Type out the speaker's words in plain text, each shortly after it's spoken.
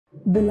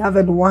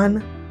Beloved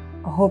one,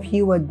 I hope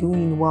you are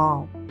doing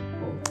well.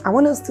 I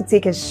want us to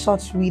take a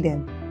short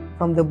reading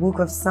from the book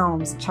of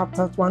Psalms,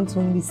 chapter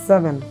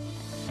 127.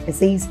 It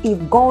says,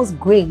 if God's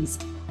grace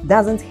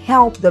doesn't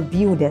help the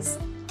builders,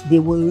 they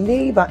will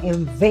labor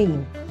in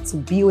vain to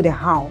build a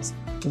house.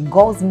 If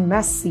God's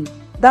mercy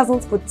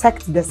doesn't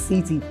protect the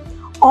city,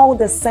 all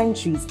the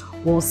centuries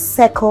will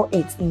circle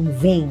it in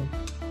vain.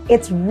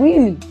 It's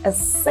really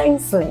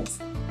senseless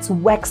to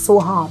work so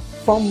hard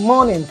from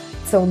morning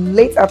till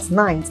late at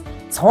night,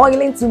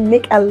 toiling to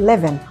make a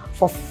living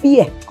for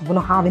fear of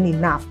not having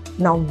enough.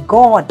 Now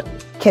God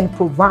can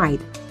provide.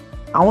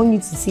 I want you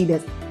to see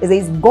this. It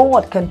says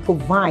God can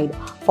provide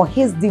for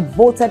his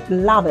devoted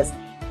lovers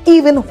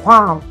even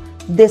while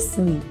they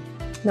sleep.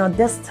 Now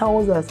this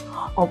tells us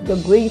of the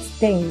great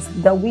things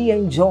that we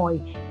enjoy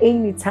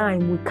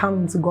anytime we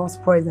come into God's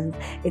presence.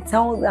 It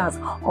tells us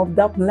of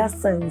the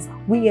blessings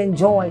we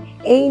enjoy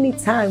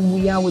anytime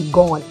we are with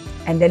God.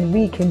 And then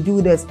we can do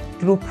this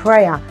through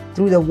prayer,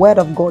 through the word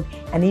of God,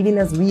 and even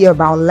as we are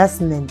about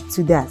listening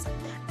to that.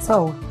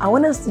 So I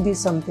want us to do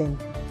something.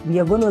 We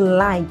are going to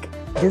like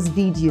this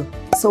video.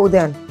 So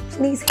then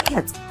please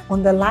hit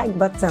on the like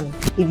button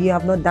if you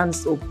have not done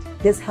so.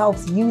 This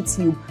helps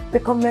YouTube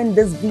recommend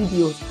these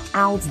videos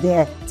out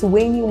there to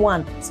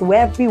anyone, so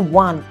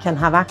everyone can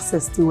have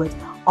access to it.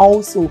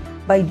 Also,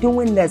 by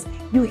doing this,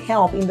 you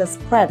help in the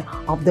spread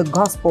of the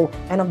gospel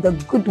and of the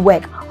good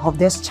work of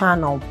this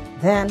channel.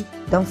 Then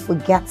don't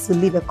forget to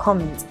leave a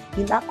comment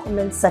in that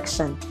comment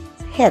section.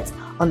 Hit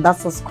on that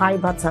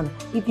subscribe button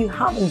if you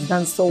haven't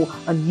done so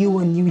and you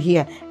are new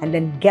here, and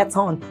then get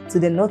on to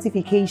the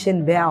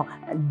notification bell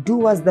and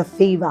do us the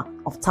favor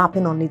of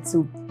tapping on it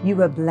too.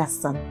 You are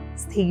blessed.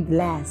 Stay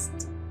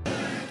blessed.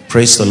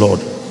 Praise the Lord.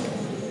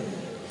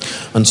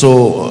 And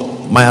so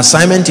my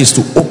assignment is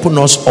to open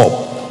us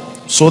up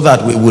so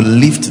that we will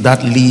lift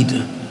that lead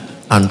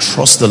and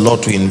trust the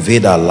Lord to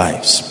invade our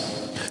lives.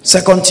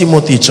 2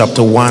 Timothy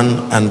chapter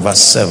 1 and verse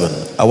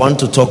 7. I want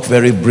to talk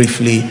very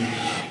briefly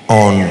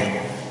on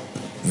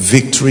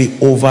victory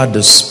over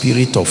the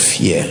spirit of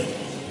fear.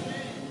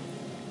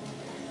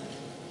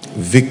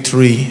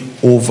 Victory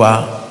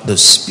over the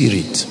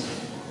spirit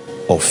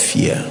of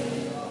fear.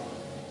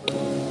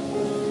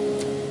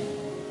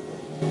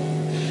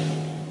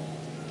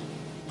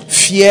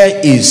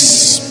 Fear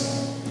is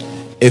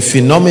a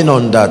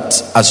phenomenon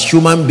that as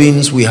human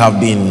beings we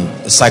have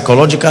been,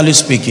 psychologically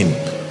speaking,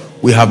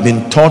 we have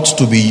been taught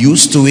to be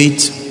used to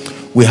it.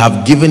 We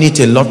have given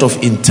it a lot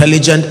of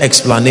intelligent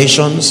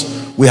explanations.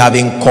 We have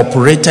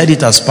incorporated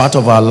it as part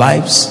of our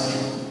lives.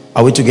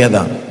 Are we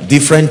together?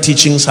 Different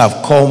teachings have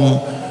come,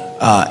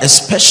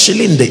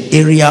 especially in the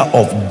area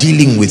of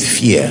dealing with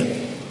fear.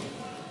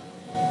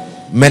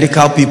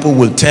 Medical people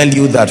will tell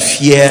you that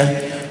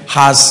fear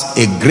has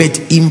a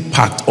great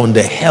impact on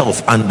the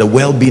health and the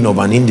well-being of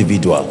an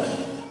individual.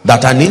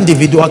 That an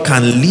individual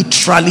can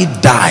literally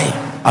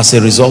die as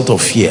a result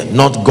of fear.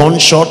 Not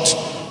gunshot,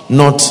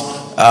 not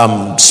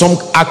some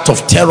act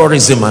of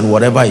terrorism and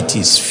whatever it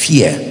is.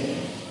 Fear.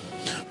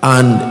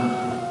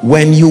 And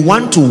when you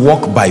want to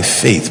walk by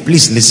faith,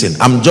 please listen.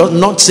 I'm just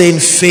not saying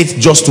faith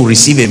just to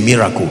receive a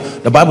miracle.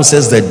 The Bible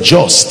says the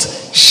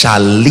just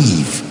shall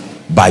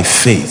live by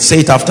faith. Say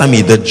it after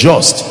me. The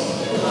just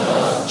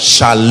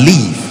shall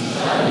live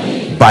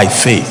by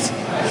faith.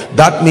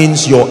 That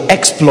means your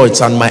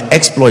exploits and my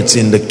exploits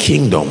in the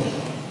kingdom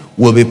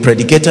will be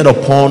predicated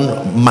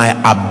upon my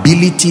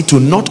ability to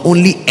not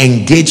only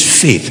engage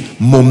faith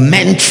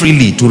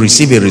momentarily to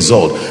receive a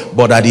result,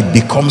 but that it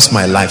becomes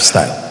my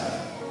lifestyle.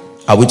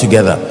 Are we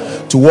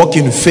together? To walk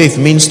in faith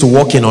means to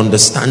walk in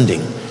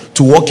understanding.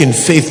 To walk in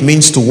faith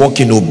means to walk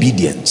in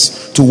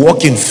obedience. To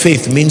walk in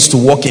faith means to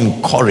walk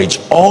in courage.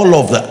 All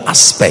of the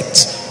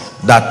aspects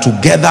that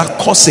together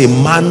cause a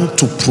man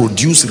to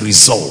produce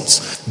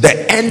results.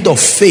 The end of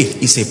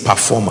faith is a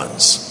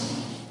performance.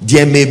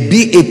 There may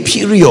be a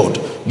period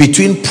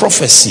between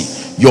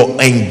prophecy, you're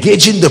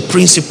engaging the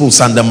principles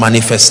and the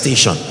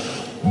manifestation,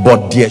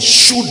 but there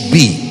should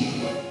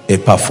be a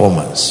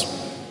performance.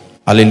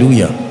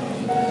 Hallelujah.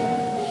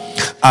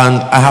 And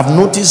I have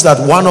noticed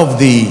that one of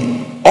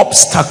the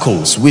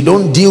obstacles, we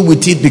don't deal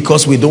with it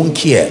because we don't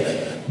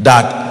care,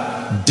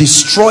 that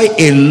destroy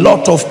a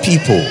lot of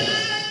people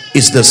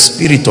is the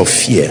spirit of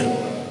fear.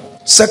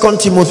 2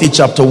 Timothy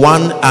chapter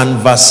 1 and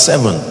verse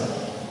 7.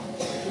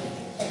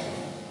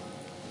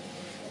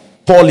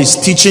 Paul is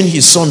teaching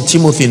his son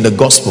Timothy in the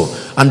gospel,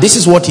 and this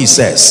is what he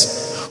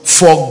says: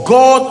 for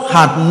God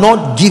had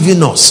not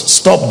given us,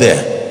 stop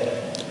there.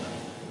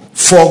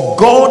 For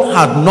God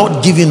had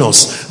not given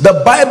us.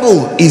 The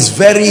Bible is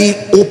very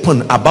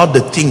open about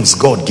the things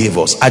God gave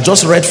us. I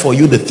just read for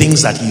you the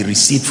things that he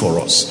received for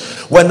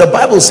us. When the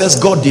Bible says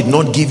God did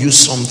not give you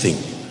something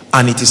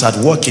and it is at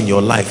work in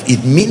your life,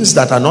 it means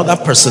that another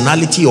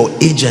personality or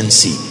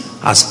agency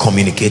has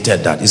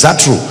communicated that. Is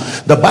that true?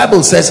 The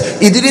Bible says,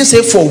 it didn't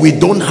say for we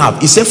don't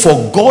have, it said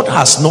for God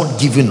has not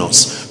given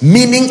us,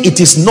 meaning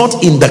it is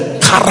not in the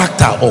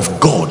character of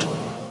God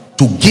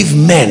to give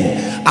men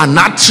an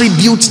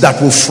attribute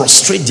that will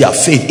frustrate their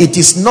faith. It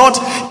is not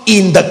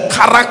in the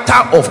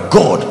character of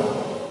God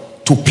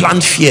to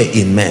plant fear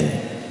in men.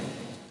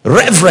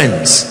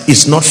 Reverence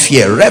is not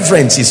fear.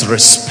 Reverence is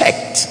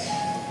respect.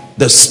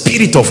 The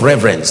spirit of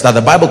reverence that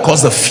the Bible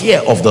calls the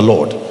fear of the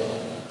Lord.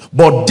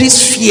 But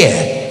this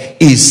fear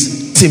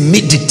is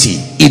timidity,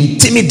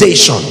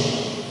 intimidation,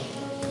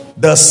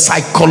 the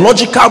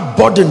psychological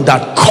burden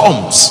that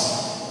comes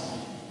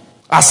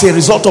as a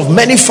result of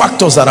many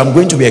factors that I'm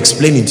going to be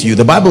explaining to you.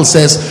 The Bible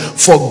says,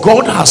 for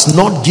God has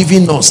not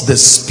given us the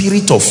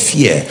spirit of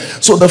fear.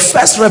 So the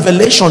first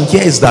revelation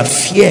here is that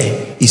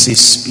fear is a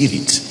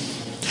spirit.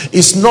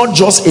 It's not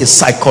just a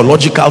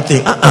psychological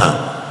thing.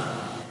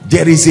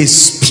 There is a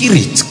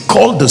spirit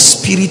called the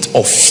spirit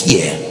of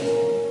fear.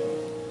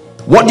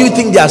 What do you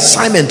think the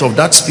assignment of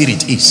that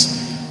spirit is?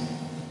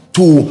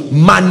 To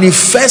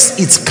manifest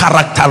its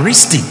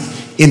characteristic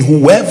in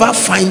whoever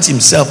finds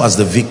himself as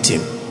the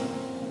victim.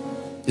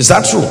 Is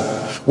that true?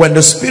 When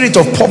the spirit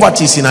of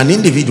poverty is in an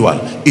individual,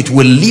 it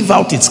will live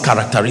out its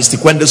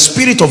characteristic. When the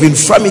spirit of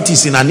infirmity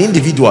is in an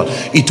individual,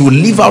 it will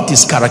live out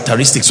its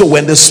characteristic. So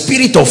when the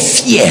spirit of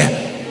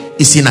fear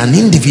is in an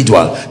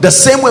individual, the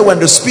same way when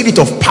the spirit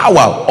of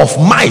power, of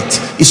might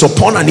is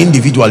upon an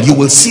individual, you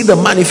will see the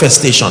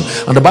manifestation.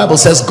 And the Bible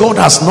says God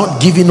has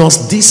not given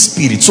us this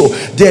spirit. So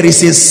there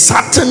is a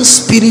certain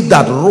spirit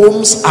that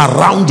roams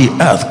around the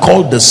earth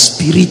called the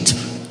spirit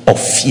of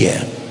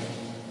fear.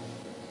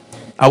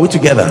 Are we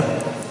together?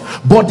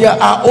 But there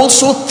are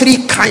also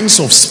three kinds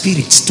of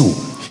spirits too.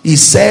 He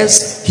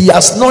says he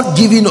has not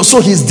given us,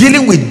 so he's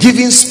dealing with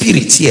giving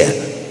spirits here.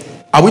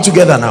 Are we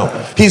together now?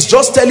 He's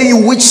just telling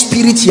you which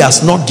spirit he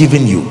has not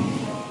given you.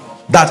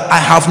 That I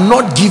have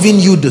not given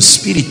you the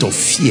spirit of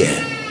fear.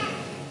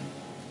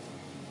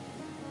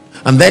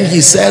 And then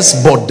he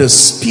says, but the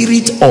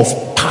spirit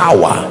of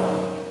power,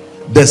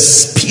 the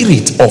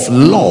spirit of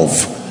love,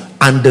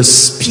 and the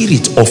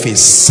spirit of a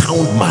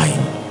sound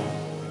mind.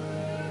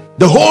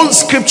 The whole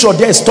scripture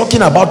there is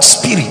talking about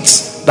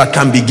spirits that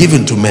can be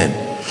given to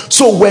men.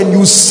 So when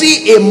you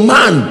see a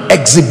man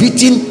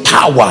exhibiting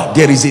power,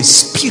 there is a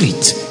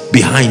spirit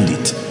behind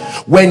it.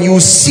 When you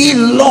see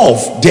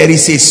love, there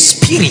is a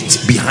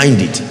spirit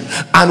behind it.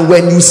 And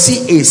when you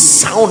see a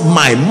sound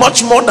mind,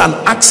 much more than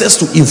access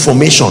to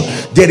information,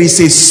 there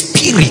is a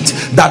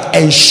spirit that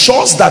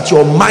ensures that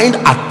your mind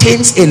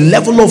attains a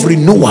level of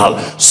renewal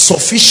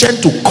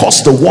sufficient to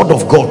cause the word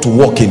of God to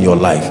work in your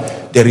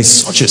life. There is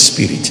such a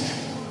spirit.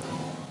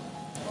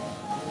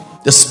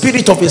 The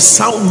spirit of a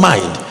sound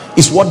mind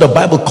is what the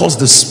Bible calls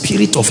the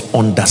spirit of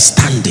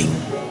understanding.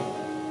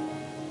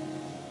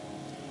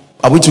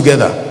 Are we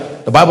together?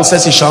 The Bible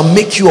says it shall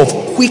make you of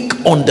quick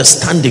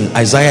understanding.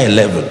 Isaiah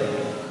 11.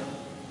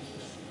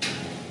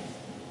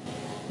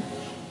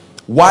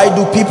 Why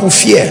do people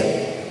fear?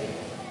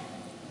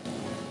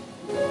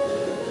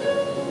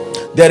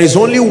 There is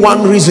only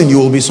one reason. You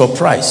will be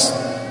surprised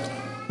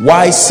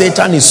why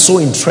Satan is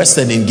so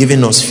interested in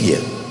giving us fear.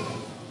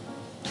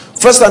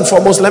 First and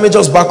foremost, let me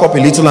just back up a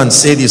little and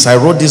say this. I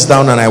wrote this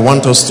down and I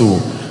want us to.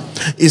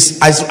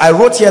 I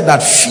wrote here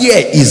that fear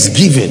is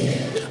given,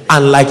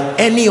 and like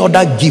any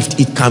other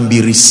gift, it can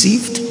be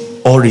received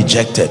or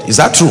rejected. Is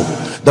that true?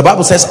 The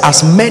Bible says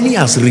as many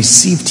as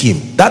received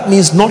him. That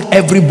means not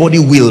everybody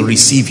will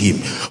receive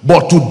him,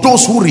 but to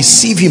those who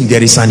receive him,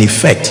 there is an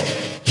effect.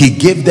 He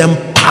gave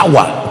them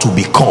power to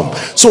become.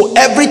 So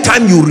every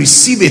time you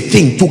receive a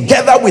thing,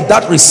 together with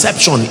that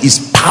reception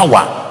is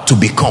power to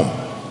become.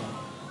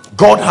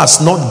 God has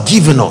not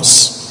given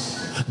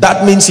us.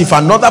 That means if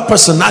another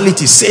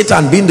personality,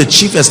 Satan being the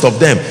chiefest of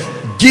them,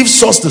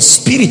 gives us the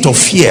spirit of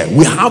fear,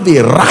 we have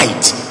a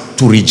right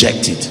to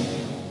reject it.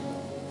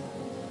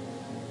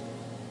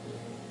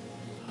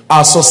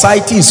 Our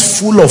society is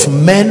full of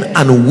men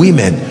and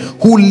women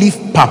who live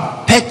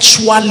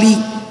perpetually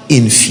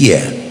in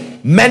fear.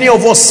 Many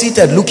of us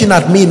seated looking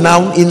at me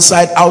now,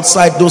 inside,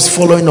 outside, those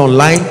following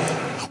online,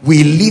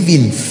 we live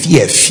in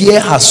fear.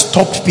 Fear has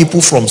stopped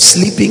people from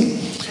sleeping.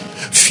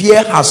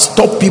 Fear has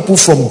stopped people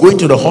from going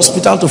to the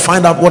hospital to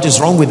find out what is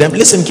wrong with them.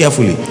 Listen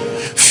carefully.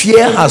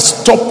 Fear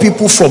has stopped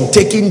people from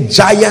taking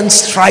giant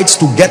strides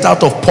to get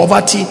out of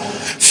poverty.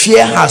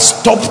 Fear has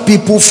stopped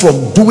people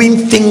from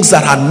doing things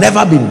that had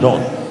never been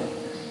done.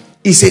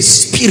 It's a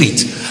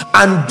spirit,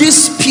 and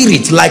this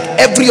spirit, like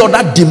every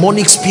other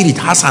demonic spirit,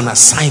 has an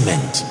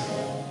assignment.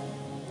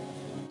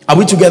 Are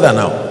we together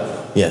now?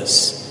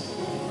 Yes.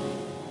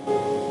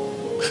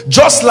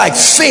 Just like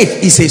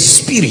faith is a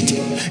spirit,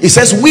 it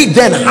says we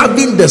then,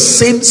 having the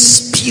same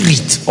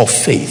spirit of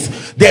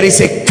faith, there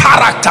is a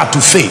character to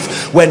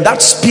faith. When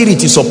that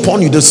spirit is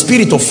upon you, the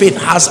spirit of faith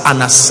has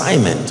an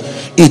assignment.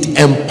 It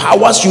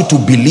empowers you to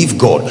believe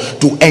God,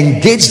 to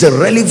engage the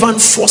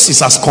relevant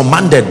forces as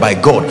commanded by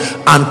God,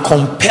 and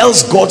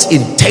compels God's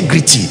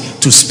integrity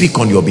to speak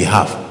on your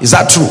behalf. Is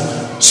that true?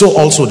 So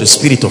also the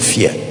spirit of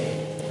fear.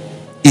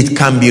 It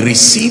can be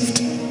received,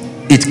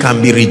 it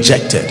can be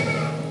rejected.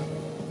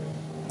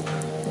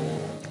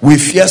 We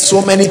fear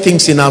so many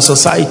things in our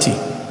society.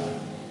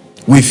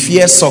 We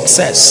fear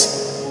success.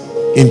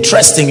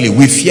 Interestingly,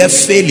 we fear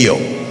failure.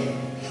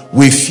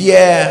 We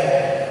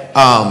fear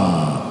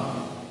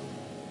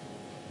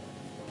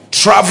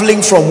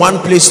traveling from one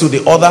place to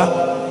the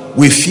other.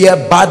 We fear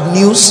bad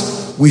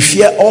news. We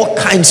fear all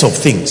kinds of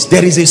things.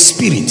 There is a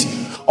spirit.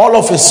 All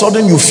of a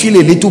sudden you feel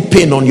a little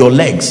pain on your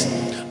legs,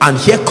 and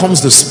here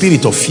comes the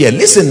spirit of fear.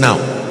 Listen now,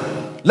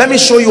 let me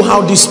show you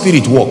how this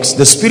spirit works.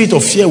 The spirit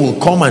of fear will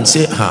come and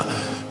say,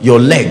 your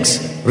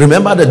legs.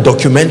 Remember the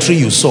documentary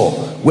you saw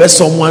where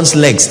someone's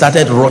legs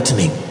started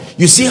rotting?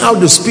 You see how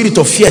the spirit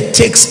of fear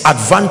takes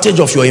advantage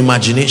of your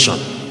imagination.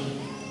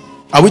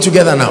 Are we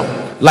together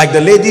now? Like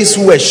the ladies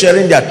who were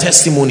sharing their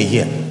testimony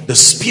here. The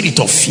spirit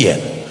of fear.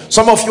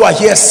 Some of you are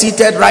here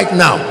seated right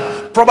now,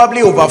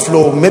 probably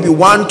overflow, maybe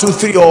 1, 2,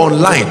 3 or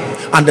online,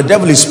 and the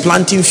devil is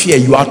planting fear.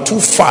 You are too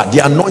far,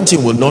 the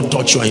anointing will not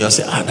touch you, and you'll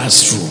say,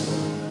 that's true.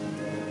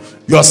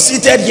 You're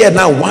seated here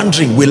now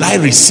wondering, will I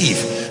receive?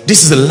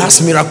 This is the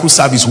last miracle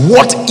service.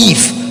 What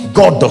if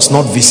God does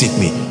not visit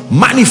me?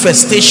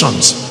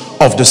 Manifestations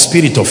of the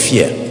spirit of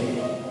fear.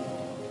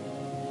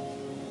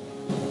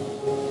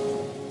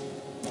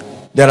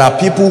 There are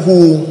people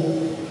who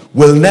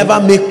will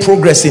never make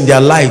progress in their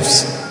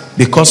lives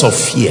because of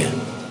fear.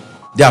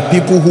 There are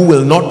people who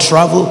will not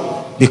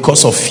travel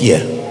because of fear.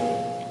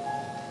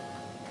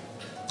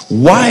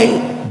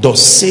 Why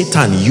does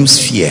Satan use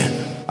fear?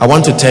 I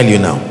want to tell you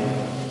now.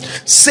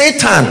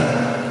 Satan,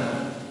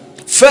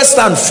 first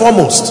and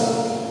foremost,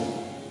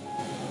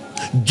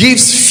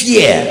 gives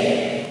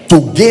fear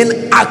to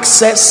gain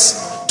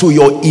access to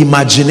your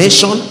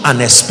imagination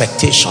and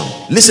expectation.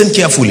 Listen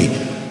carefully.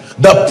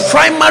 The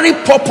primary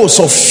purpose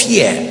of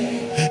fear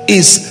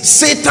is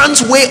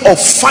Satan's way of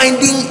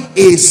finding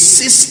a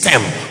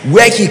system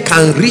where he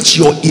can reach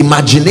your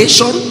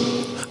imagination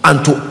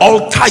and to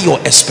alter your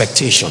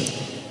expectation.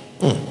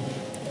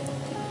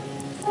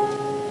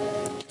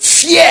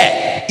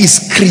 Fear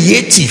is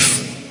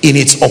creative in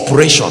its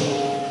operation.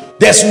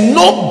 There's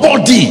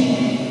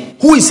nobody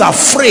who is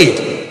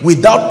afraid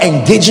without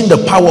engaging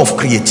the power of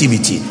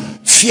creativity.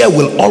 Fear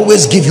will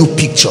always give you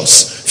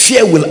pictures.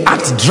 Fear will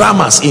act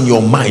dramas in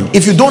your mind.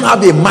 If you don't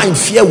have a mind,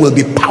 fear will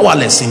be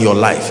powerless in your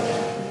life.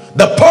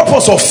 The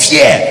purpose of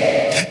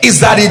fear is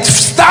that it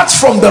starts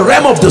from the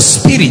realm of the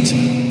spirit,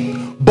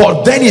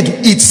 but then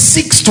it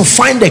seeks to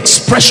find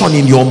expression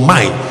in your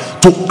mind,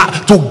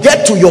 to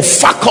get to your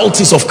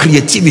faculties of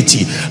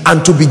creativity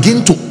and to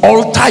begin to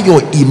alter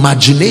your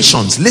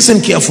imaginations.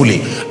 Listen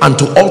carefully. And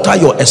to alter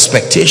your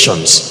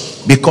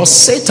expectations, because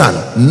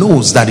Satan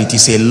knows that it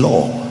is a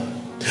law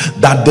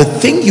that the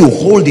thing you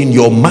hold in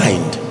your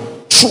mind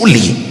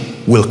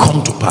truly will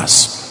come to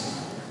pass.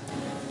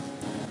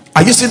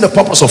 Are you seeing the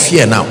purpose of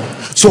fear now?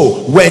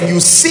 So when you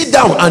sit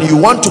down and you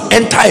want to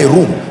enter a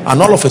room,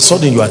 and all of a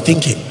sudden you are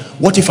thinking,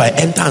 what if I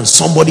enter and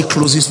somebody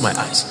closes my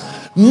eyes?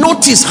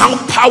 Notice how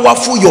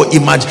powerful your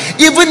image,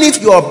 even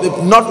if you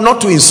are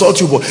not to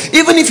insult you, but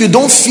even if you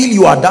don't feel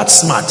you are that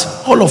smart,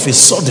 all of a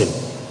sudden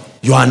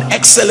you are an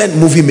excellent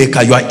movie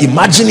maker. You are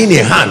imagining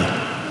a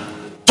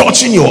hand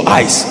touching your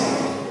eyes,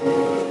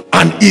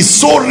 and it's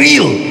so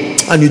real,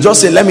 and you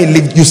just say, let me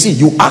live. You see,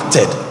 you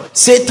acted.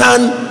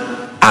 Satan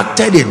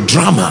acted a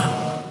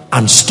drama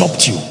and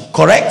stopped you.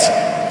 Correct?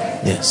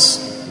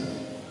 Yes.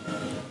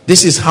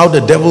 This is how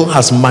the devil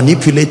has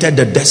manipulated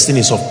the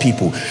destinies of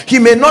people. He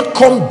may not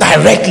come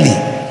directly,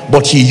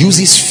 but he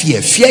uses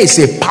fear. Fear is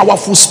a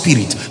powerful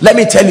spirit. Let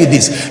me tell you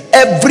this.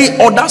 Every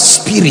other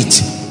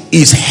spirit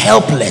is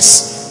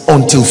helpless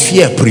until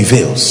fear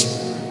prevails.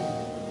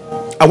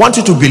 I want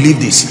you to believe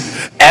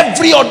this.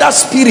 Every other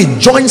spirit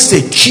joins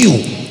a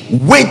queue,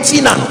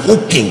 waiting and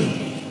hoping.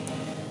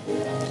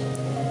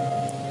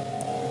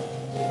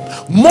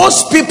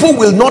 Most people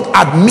will not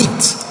admit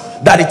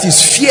that it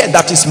is fear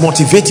that is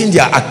motivating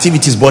their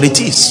activities, but it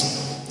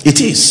is.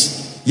 It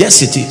is.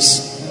 Yes, it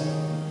is.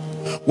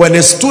 When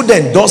a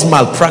student does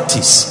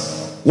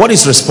malpractice, what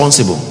is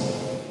responsible?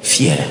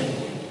 Fear.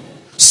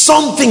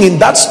 Something in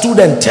that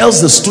student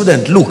tells the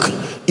student, look,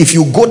 if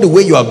you go the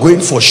way you are going,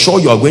 for sure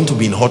you are going to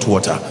be in hot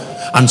water.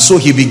 And so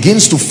he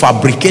begins to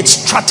fabricate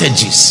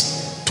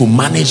strategies to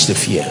manage the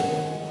fear.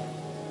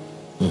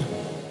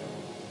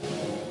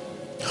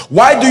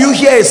 Why do you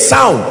hear a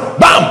sound,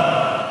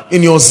 bam,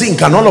 in your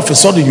zinc, and all of a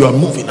sudden you are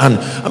moving?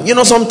 And you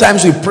know,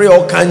 sometimes we pray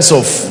all kinds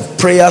of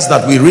prayers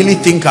that we really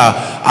think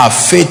are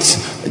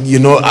faith, you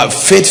know, are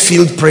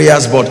faith-filled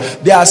prayers, but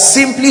they are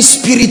simply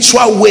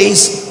spiritual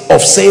ways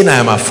of saying I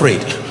am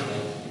afraid.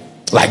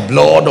 Like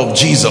blood of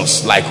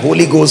Jesus, like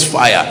Holy Ghost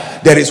fire.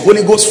 There is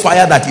Holy Ghost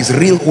fire that is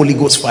real Holy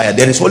Ghost fire.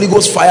 There is Holy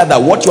Ghost fire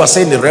that what you are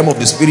saying in the realm of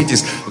the spirit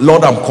is,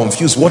 Lord, I'm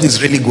confused. What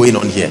is really going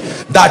on here?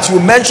 That you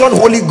mention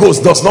Holy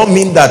Ghost does not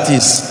mean that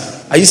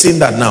is. Are you saying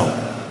that now?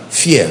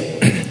 Fear.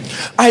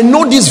 I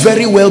know this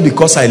very well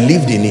because I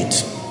lived in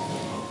it.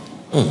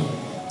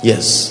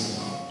 Yes,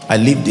 I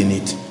lived in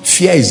it.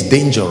 Fear is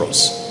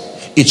dangerous.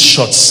 It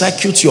short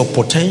circuits your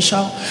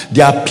potential.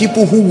 There are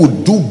people who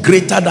would do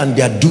greater than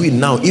they are doing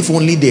now if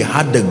only they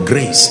had the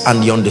grace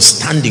and the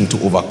understanding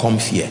to overcome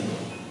fear.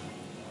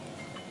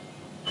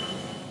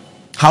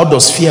 How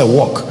does fear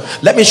work?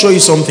 Let me show you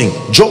something.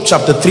 Job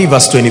chapter 3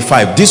 verse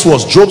 25. This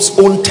was Job's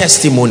own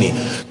testimony.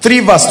 3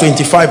 verse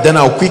 25. Then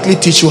I'll quickly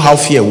teach you how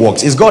fear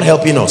works. Is God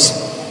helping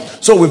us?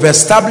 So we've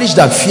established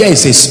that fear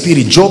is a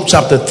spirit. Job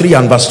chapter 3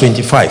 and verse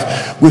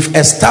 25. We've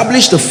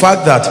established the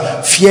fact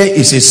that fear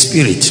is a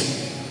spirit.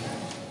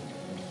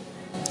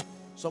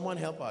 Someone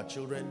help our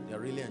children. They're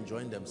really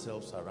enjoying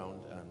themselves around.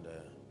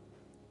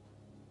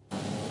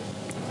 And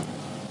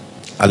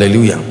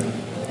hallelujah.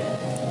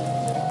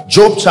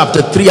 Job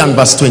chapter 3 and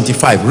verse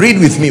 25. Read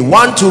with me.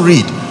 1 to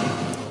read.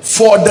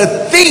 For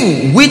the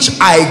thing which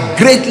I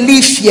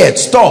greatly feared.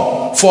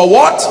 Stop. For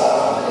what?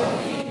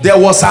 There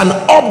was an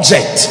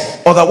object.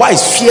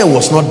 Otherwise fear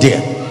was not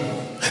there.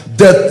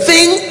 The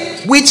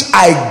thing which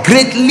I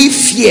greatly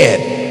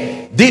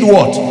feared did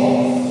what?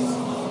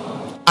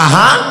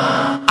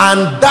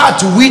 And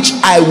that which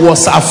I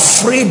was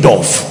afraid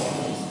of.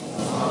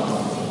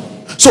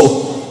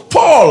 So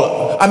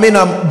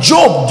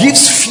Job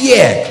gives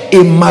fear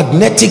a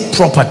magnetic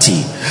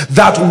property,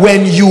 that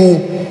when you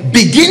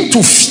begin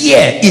to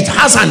fear, it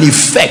has an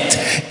effect.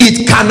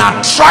 It can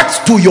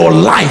attract to your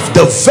life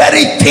the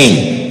very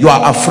thing you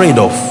are afraid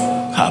of.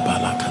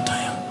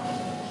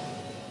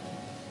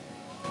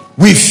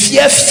 We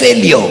fear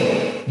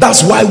failure.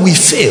 That's why we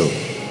fail.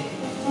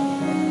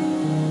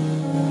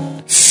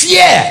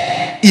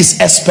 Fear is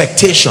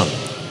expectation.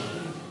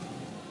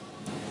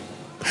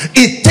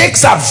 It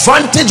takes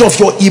advantage of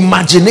your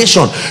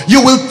imagination.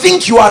 You will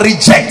think you are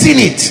rejecting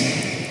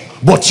it,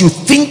 but you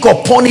think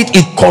upon it.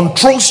 It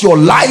controls your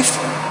life.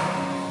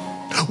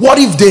 What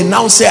if they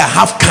now say I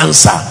have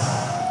cancer?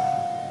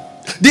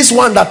 This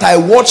one that I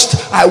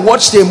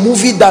watched a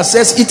movie that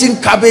says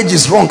eating cabbage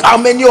is wrong. How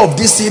many of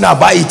these things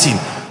have I eaten?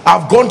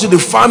 I've gone to the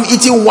farm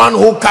eating one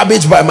whole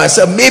cabbage by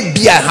myself.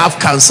 Maybe I have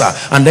cancer.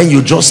 And then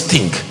you just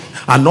think,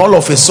 and all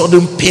of a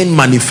sudden pain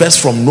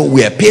manifests from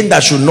nowhere, pain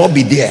that should not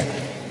be there,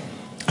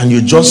 and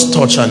you just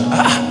touch and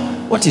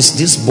what is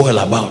this boil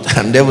about?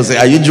 And they will say,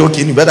 are you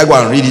joking? You better go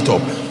and read it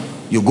up.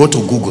 You go to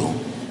Google.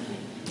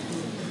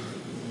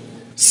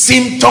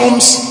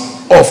 Symptoms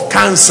of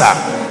cancer.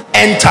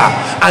 Enter,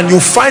 and you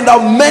find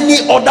out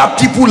many other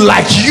people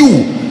like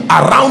you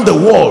around the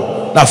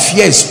world that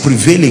fear is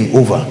prevailing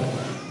over.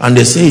 And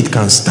they say it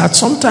can start.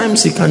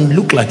 Sometimes it can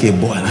look like a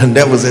boil, and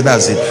they will say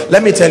that's it.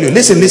 Let me tell you,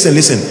 listen.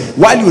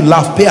 While you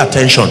laugh, pay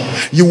attention.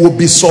 You will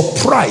be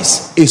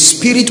surprised. A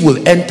spirit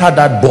will enter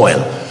that boil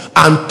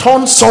and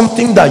turn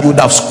something that you would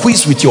have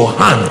squeezed with your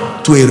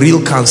hand to a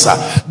real cancer.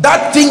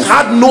 That thing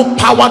had no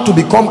power to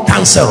become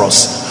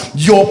cancerous.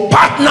 Your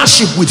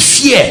partnership with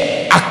fear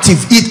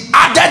it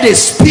added a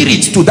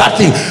spirit to that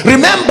thing.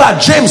 Remember,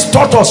 James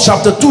taught us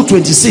chapter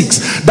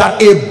 2:26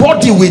 that a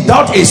body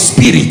without a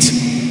spirit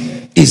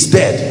is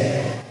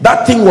dead.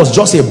 That thing was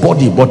just a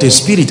body, but a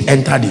spirit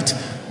entered it,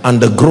 and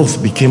the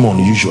growth became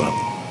unusual.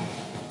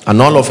 And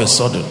all of a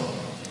sudden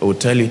I will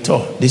tell you,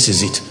 oh, this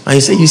is it. And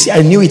you say, you see,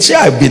 I knew it. Say,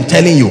 I've been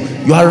telling you.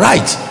 You are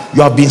right.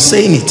 You have been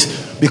saying it,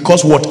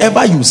 because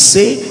whatever you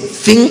say,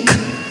 think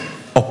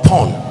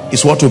upon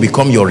is what will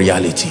become your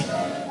reality.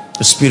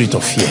 The spirit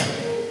of fear.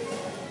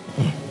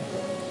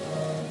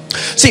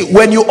 See,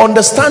 when you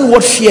understand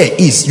what fear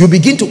is, you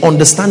begin to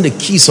understand the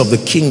keys of the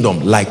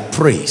kingdom, like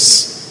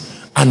praise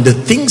and the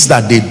things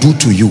that they do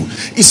to you.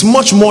 It's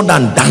much more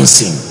than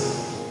dancing.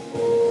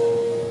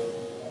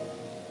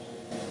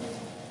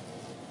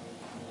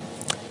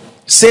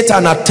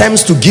 Satan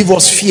attempts to give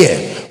us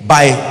fear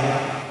by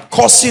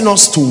causing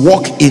us to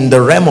walk in the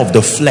realm of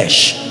the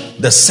flesh,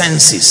 the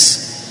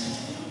senses.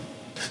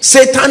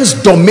 Satan's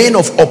domain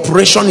of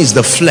operation is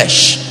the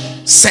flesh,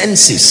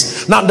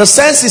 senses. Now the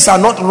senses are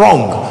not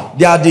wrong.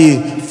 They are the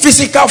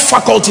physical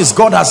faculties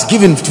God has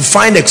given to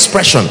find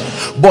expression,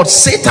 but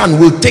Satan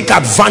will take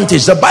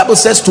advantage. The Bible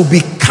says to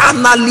be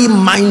carnally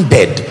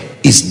minded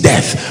is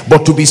death,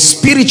 but to be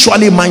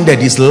spiritually minded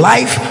is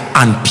life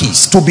and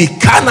peace. To be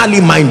carnally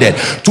minded,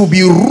 to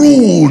be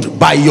ruled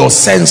by your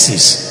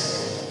senses.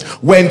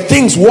 When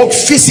things work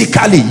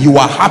physically, you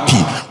are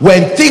happy.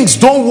 When things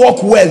don't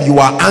work well, you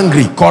are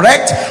angry.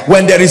 Correct?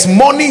 When there is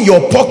money in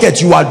your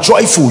pocket, you are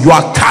joyful. You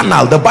are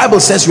carnal. The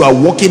Bible says you are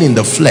walking in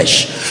the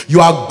flesh.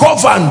 You are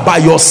governed by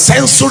your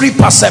sensory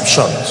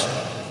perceptions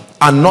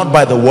and not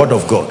by the word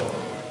of God.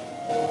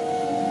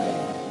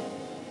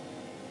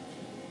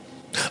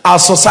 Our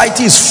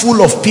society is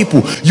full of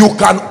people. You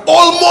can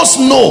almost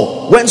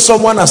know when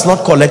someone has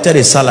not collected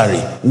a salary.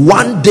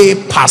 One day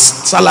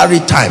past salary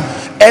time,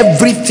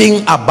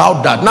 everything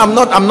about that. Now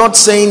I'm not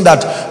saying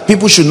that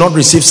people should not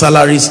receive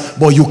salaries,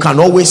 but you can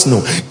always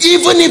know.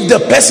 Even if the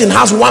person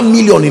has 1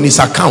 million in his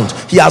account,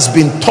 he has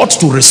been taught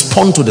to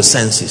respond to the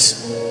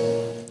senses.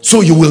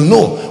 So you will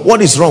know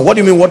what is wrong. What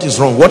do you mean what is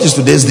wrong? What is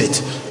today's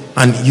date?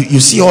 And you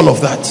see all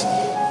of that.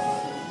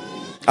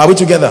 Are we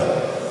together?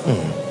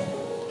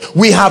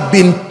 We have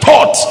been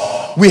taught,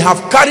 we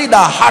have carried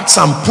our hearts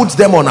and put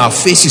them on our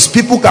faces.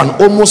 People can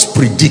almost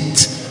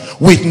predict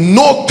with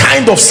no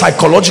kind of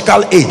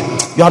psychological aid.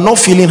 You are not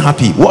feeling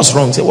happy. What's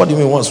wrong? Say, what do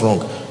you mean what's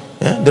wrong?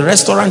 The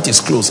restaurant is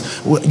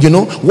closed. You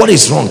know, what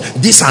is wrong?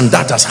 This and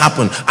that has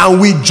happened. And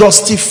we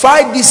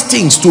justify these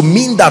things to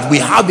mean that we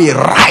have a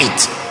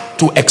right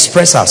to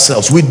express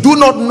ourselves. We do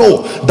not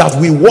know that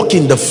we walk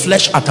in the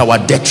flesh at our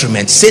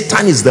detriment.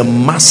 Satan is the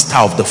master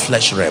of the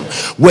flesh realm.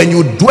 When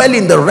you dwell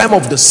in the realm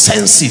of the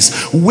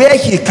senses, where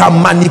he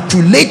can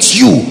manipulate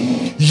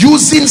you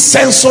using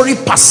sensory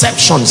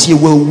perceptions, he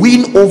will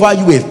win over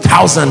you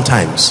 1,000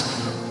 times.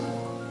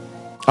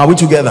 Are we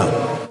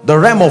together? The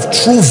realm of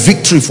true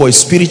victory for a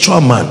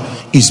spiritual man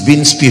is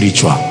being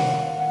spiritual.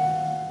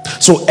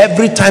 So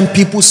every time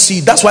people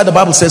see, that's why the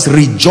Bible says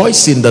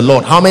rejoice in the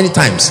Lord. How many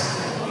times?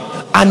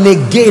 And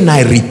again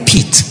I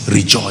repeat,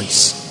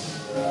 rejoice.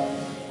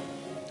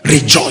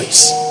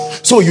 Rejoice.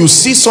 So you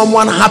see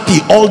someone happy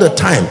all the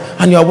time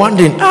and you're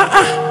wondering,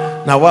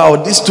 now wow,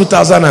 this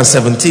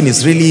 2017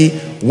 is really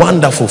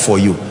wonderful for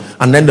you.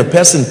 And then the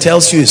person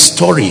tells you a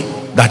story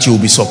that you'll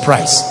be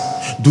surprised.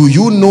 Do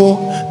you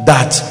know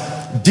that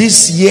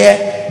this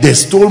year they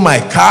stole my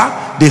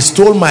car, they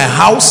stole my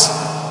house,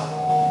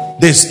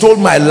 they stole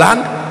my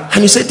land?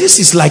 And you say, this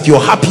is like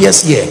your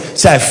happiest year.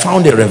 Say, I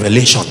found a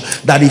revelation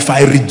that if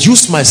I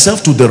reduce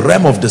myself to the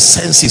realm of the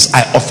senses,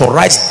 I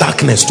authorize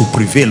darkness to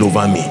prevail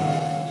over me.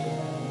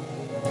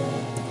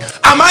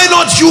 Am I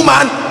not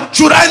human?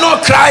 Should I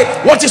not cry?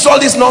 What is all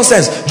this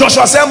nonsense?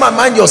 Joshua Selman,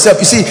 mind yourself.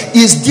 You see,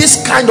 is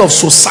this kind of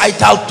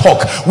societal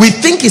talk, we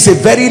think it's a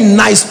very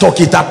nice talk.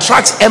 It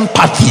attracts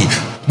empathy.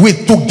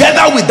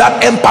 Together with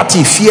that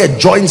empathy, fear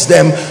joins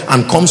them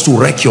and comes to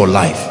wreck your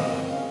life.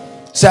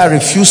 Say, I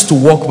refuse to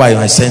walk by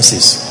my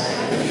senses.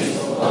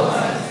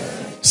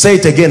 Say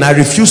it again. I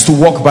refuse to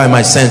walk by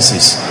my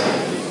senses.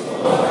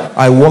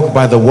 I walk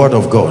by the word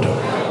of God.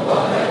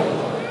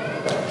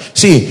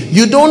 See,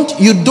 you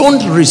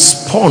don't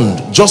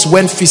respond just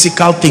when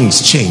physical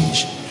things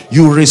change.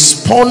 You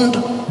respond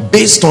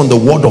based on the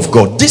word of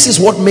God. This is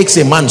what makes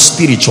a man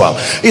spiritual.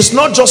 It's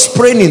not just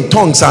praying in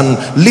tongues and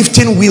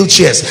lifting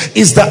wheelchairs.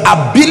 It's the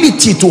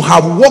ability to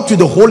have walked with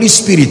the Holy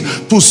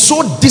Spirit to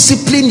so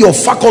discipline your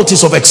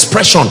faculties of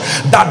expression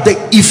that the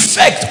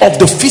effect of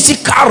the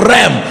physical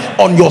realm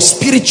on your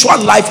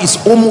spiritual life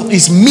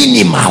is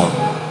minimal.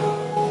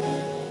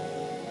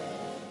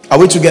 Are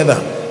we together?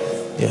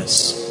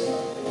 Yes.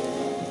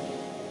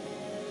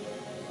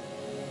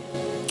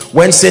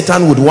 When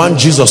Satan would want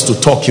Jesus to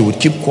talk, he would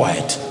keep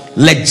quiet.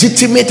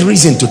 Legitimate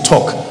reason to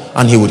talk,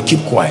 and he would keep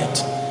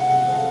quiet.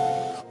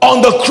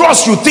 On the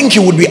cross, you think he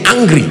would be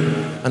angry,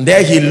 and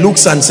there he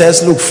looks and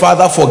says, look,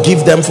 Father,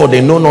 forgive them, for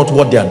they know not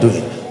what they are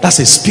doing. That's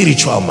a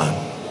spiritual man.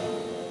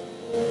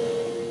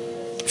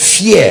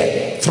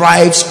 Fear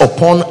thrives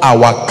upon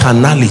our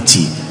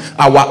carnality,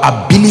 our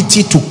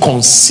ability to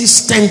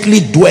consistently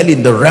dwell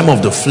in the realm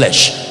of the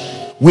flesh.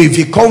 We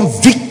become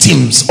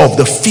victims of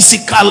the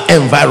physical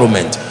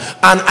environment.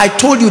 And I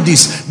told you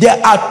this, there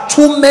are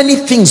too many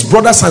things,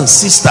 brothers and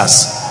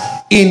sisters,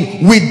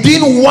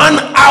 within 1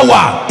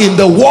 hour in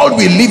the world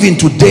we live in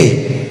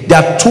today. There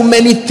are too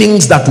many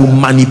things that will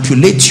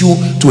manipulate you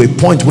to a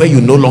point where you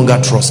no longer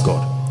trust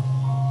God.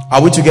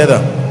 Are we together?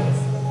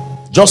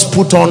 Just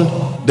put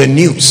on the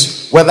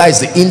news, whether it's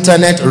the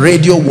internet,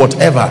 radio,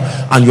 whatever,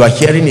 and you are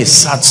hearing a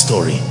sad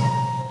story.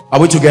 Are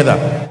we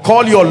together?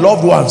 Call your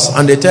loved ones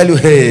and they tell you,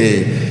 hey,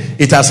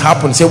 it has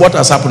happened. Say, what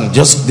has happened?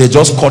 They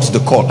just cut the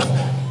call.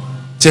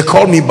 Say,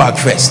 call me back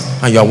first.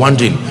 And you're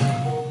wondering,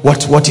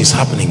 what is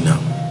happening now?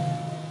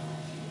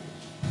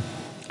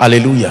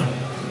 Hallelujah.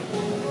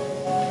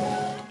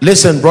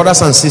 Listen,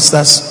 brothers and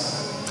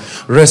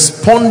sisters,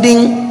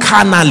 responding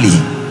carnally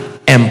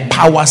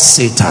empowers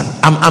Satan.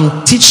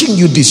 I'm teaching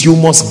you this. You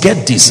must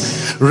get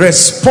this.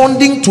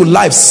 Responding to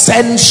life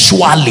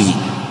sensually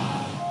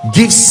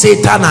gives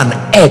Satan an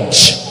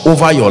edge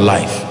over your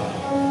life.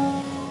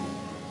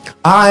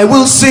 I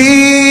will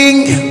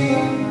sing,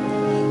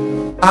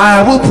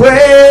 I will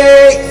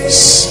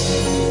praise,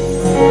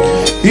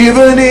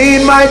 even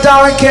in my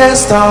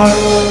darkest hour,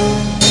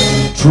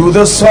 through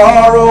the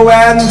sorrow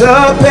and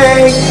the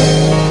pain.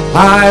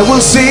 I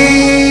will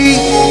sing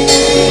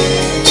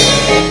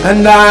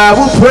and I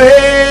will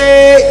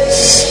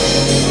praise.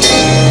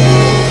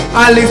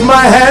 I lift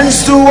my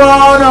hands to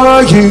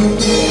honor you,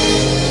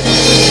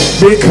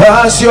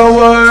 because your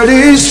word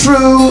is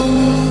true.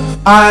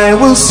 I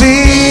will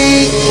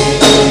sing.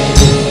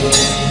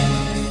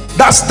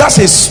 That's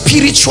a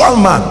spiritual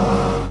man.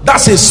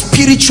 That's a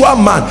spiritual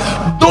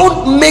man.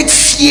 Don't make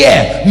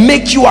fear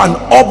make you an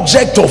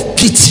object of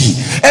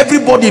pity.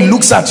 Everybody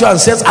looks at you and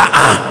says,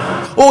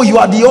 oh, you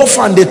are the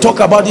orphan they talk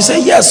about. You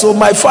say, yes, so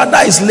my father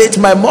is late,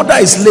 my mother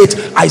is late.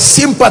 I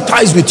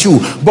sympathize with you.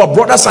 But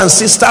brothers and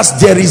sisters,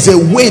 there is a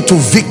way to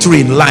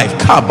victory in life.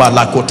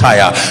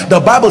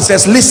 The Bible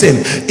says, listen,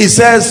 it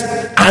says,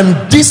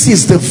 and this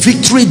is the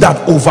victory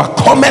that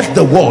overcometh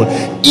the world,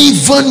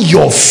 even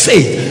your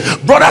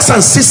faith. Brothers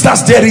and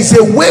sisters, there is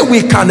a way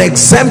we can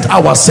exempt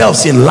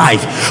ourselves in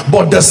life,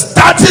 but the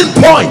starting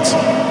point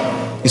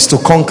is to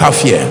conquer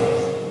fear.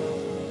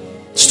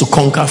 It's to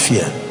conquer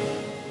fear.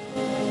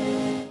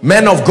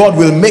 Men of God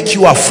will make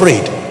you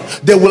afraid.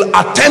 They will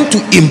attempt to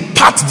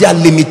impart their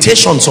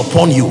limitations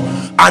upon you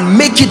and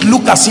make it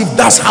look as if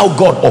that's how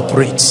God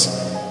operates.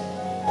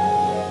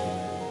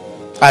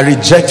 I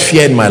reject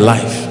fear in my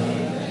life.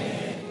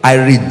 I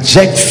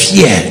reject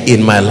fear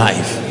in my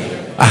life.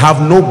 I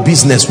have no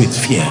business with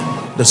fear.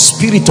 The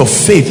spirit of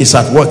faith is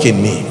at work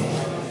in me.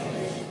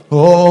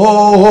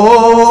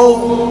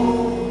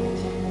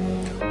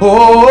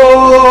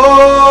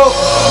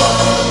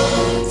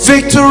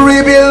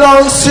 Victory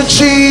belongs to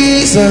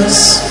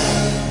Jesus.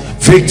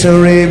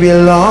 Victory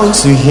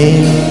belongs to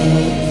him.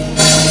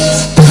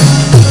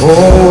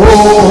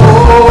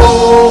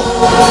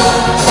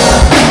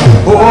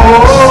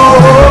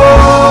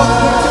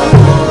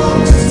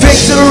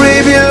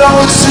 Victory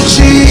belongs to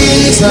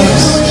Jesus.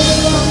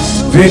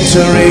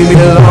 Victory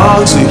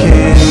belongs to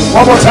him.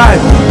 One more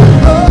time.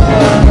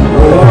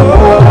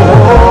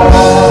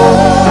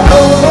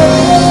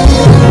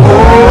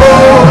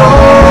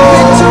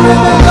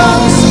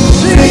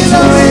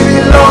 Victory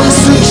belongs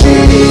to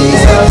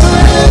Jesus.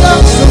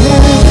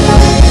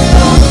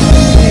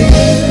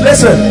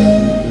 Listen,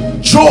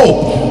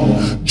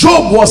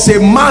 Job was a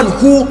man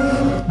who,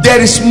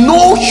 there is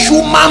no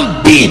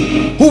human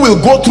being who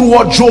will go through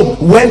what Job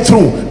went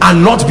through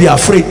and not be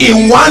afraid.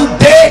 In one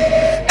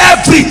day,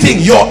 everything,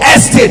 your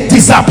estate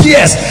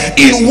disappears.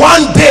 In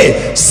one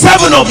day,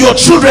 7 of your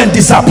children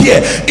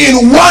disappear.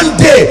 In one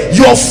day,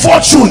 your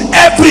fortune,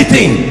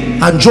 everything.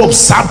 And Job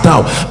sat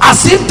down.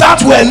 As if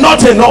that were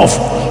not enough,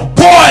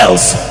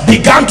 boils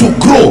began to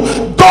grow.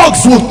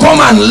 Dogs would come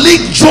and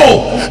lick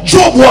Job.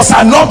 Job was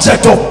an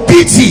object of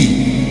pity.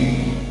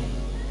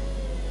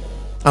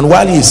 And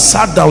while he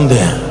sat down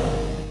there,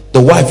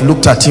 the wife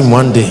looked at him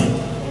one day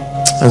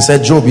and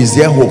said, Job, is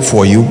there hope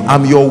for you?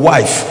 I'm your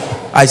wife.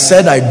 I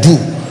said I do,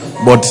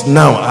 but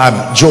now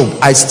I'm Job,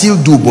 I still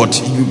do,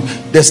 but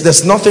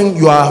there's nothing.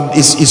 You are,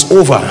 it's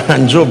over.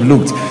 And Job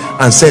looked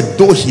and said,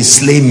 though he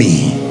slay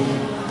me,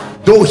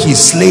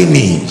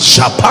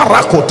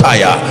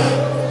 Shaparakotaya,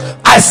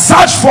 I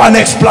searched for an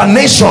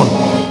explanation,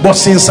 but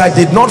since I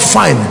did not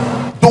find,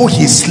 though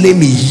he slay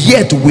me,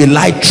 yet will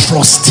I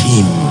trust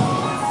him.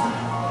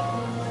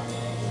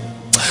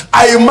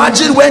 I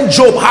imagine when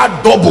Job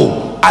had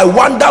double, I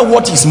wonder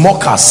what his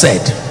mocker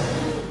said,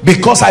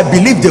 because I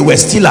believe they were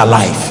still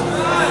alive.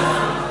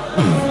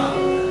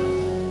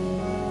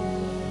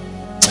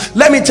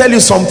 Let me tell you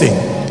something.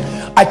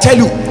 I tell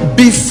you,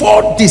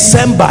 before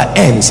December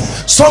ends,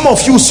 some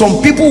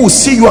people will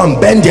see you and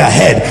bend their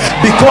head,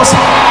 because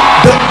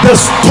the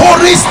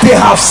stories they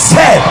have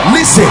said,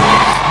 listen,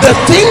 the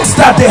things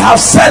that they have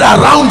said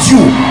around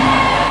you,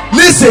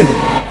 listen,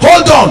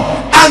 hold on,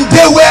 and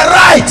they were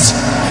right,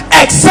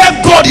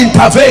 except God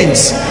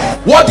intervenes.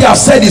 What they have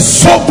said is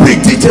so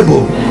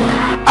predictable.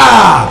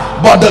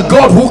 But the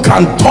God who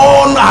can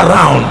turn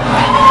around,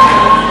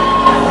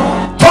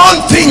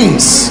 turn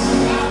things.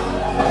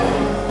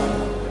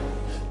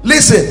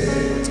 Listen,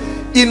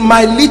 in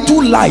my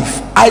little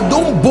life, I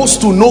don't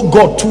boast to know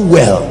God too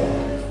well,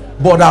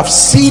 but I've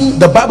seen,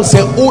 the Bible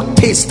says, oh,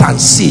 taste and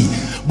see.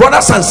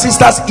 Brothers and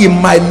sisters,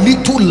 in my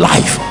little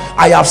life,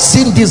 I have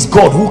seen this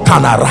God who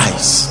can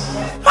arise.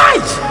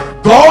 Right?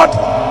 God,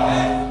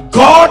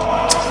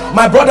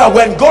 my brother,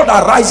 when God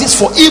arises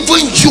for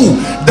even you,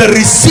 the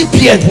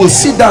recipient will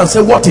sit down and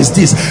say, what is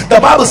this? The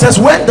Bible says,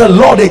 when the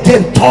Lord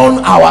again turn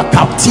our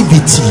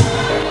captivity.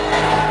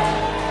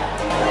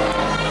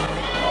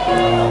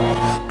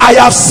 I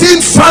have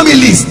seen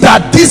families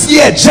that this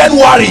year,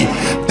 January,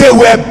 they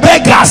were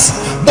beggars,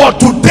 but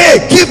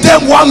today, give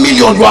them 1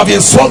 million, you have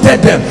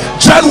insulted them.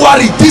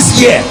 January this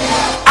year,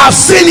 I've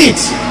seen it.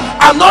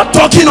 I'm not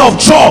talking of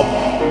job.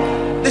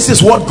 This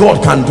is what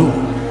God can do.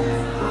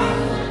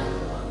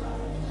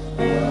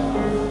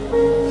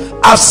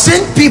 I've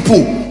seen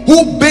people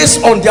who,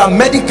 based on their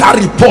medical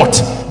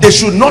report, they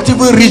should not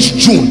even reach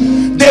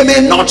June. They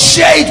may not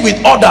share it with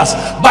others.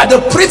 By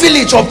the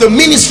privilege of the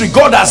ministry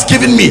God has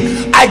given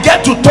me, I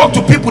get to talk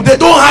to people. They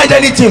don't hide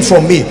anything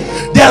from me.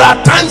 There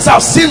are times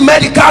I've seen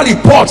medical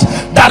reports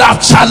that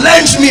have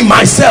challenged me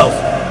myself,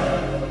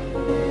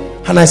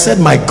 and I said,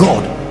 my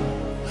God.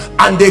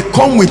 And they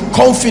come with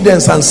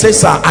confidence and say,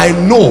 sir, I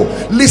know.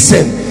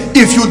 Listen,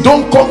 if you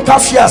don't conquer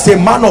fear as a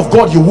man of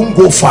God, you won't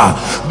go far.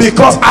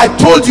 Because I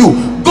told you,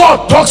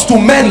 God talks to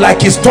men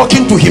like he's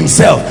talking to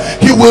himself.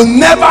 He will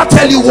never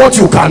tell you what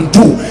you can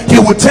do. He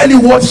will tell you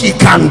what he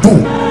can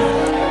do.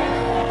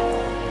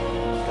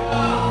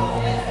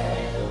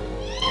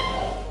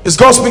 Is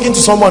God speaking to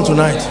someone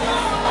tonight?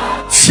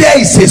 Fear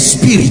is a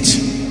spirit.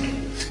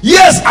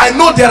 Yes, I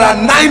know there are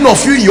 9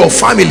 of you in your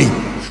family.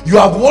 You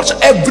have watched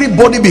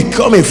everybody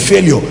become a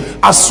failure.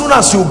 As soon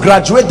as you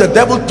graduate, the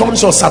devil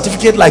turns your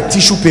certificate like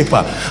tissue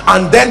paper,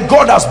 and then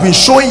God has been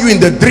showing you in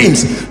the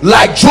dreams,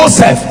 like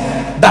Joseph,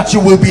 that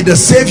you will be the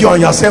savior,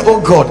 and you're saying, oh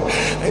God,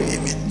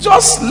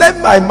 just let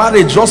my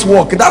marriage just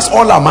work. That's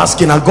all I'm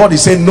asking. And God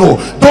is saying, no,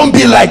 don't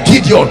be like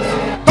Gideon.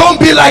 Don't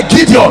be like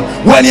Gideon.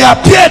 When he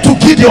appeared to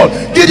Gideon,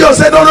 Gideon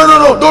said, no,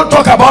 don't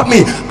talk about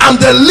me. I'm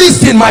the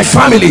least in my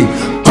family,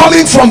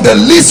 coming from the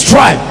least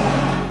tribe.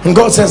 And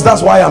God says,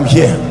 that's why I'm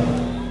here.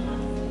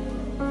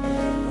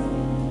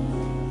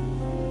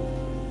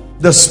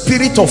 The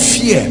spirit of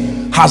fear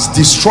has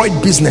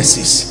destroyed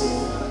businesses.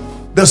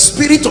 The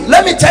spirit of,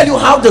 let me tell you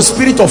how the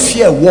spirit of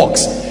fear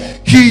works.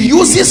 He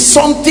uses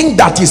something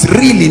that is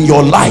real in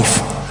your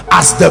life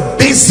as the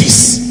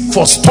basis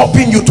for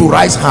stopping you to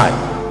rise high.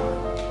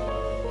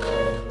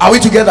 Are we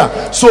together?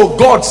 So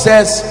God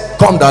says,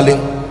 come darling,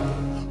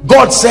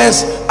 God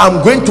says,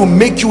 I'm going to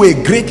make you a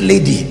great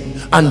lady.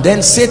 And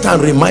then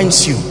Satan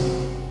reminds you,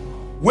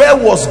 where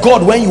was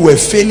God when you were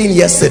failing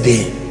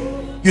yesterday?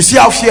 You see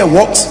how fear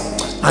works?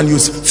 And you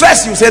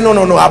first you say,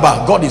 no,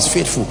 Abba, God is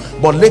faithful.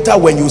 But later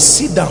when you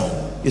sit down,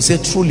 you say,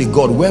 truly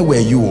God, where were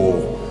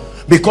you?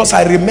 Because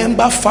I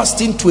remember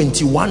fasting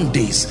 21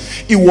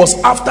 days. It was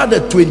after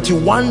the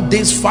 21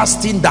 days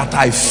fasting that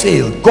I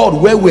failed. God,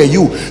 where were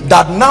you?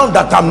 That now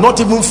that I'm not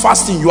even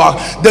fasting, you are.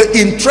 The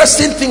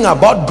interesting thing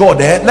about God,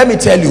 let me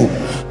tell you,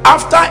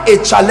 after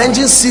a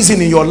challenging season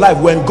in your life,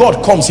 when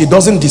God comes, he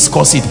doesn't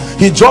discuss it.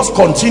 He just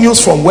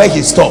continues from where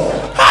he stopped.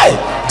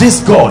 Hi, this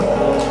God.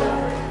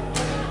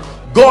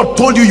 God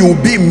told you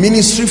will be in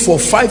ministry for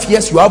 5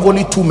 years, you have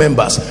only 2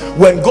 members.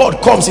 When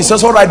God comes, he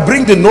says, all right,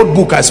 bring the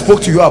notebook I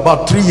spoke to you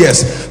about 3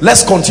 years.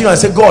 Let's continue. I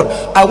say, God,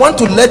 I want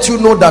to let you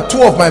know that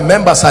 2 of my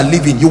members are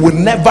leaving. You will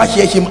never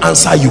hear him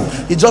answer you.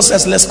 He just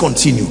says, let's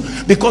continue.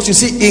 Because you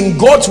see, in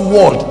God's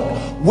world,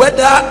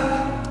 whether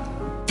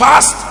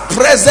past,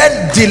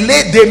 present,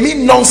 delay, they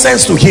mean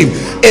nonsense to him.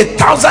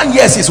 1,000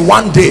 years is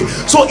 1 day.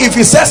 So if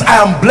he says,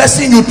 I am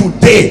blessing you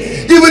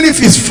today, even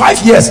if it's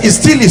 5 years, it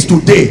still is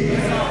today.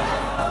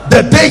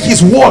 The day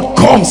his word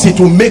comes, it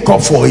will make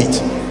up for it.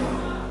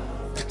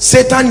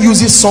 Satan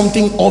uses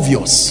something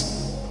obvious.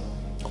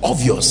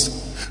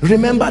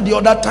 Remember the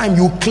other time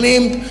you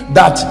claimed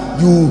that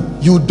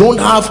you don't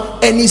have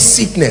any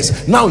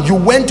sickness. Now you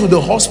went to the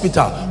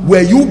hospital.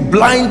 Were you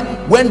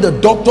blind when the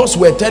doctors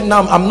were telling?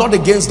 Now I'm not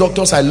against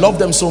doctors, I love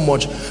them so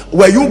much.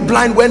 Were you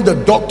blind when the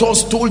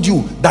doctors told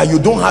you that you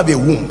don't have a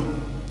womb?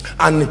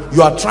 And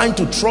you are trying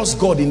to trust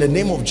God in the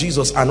name of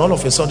Jesus, and all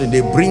of a sudden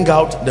they bring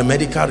out the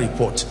medical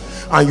report,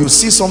 and you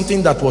see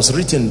something that was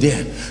written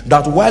there,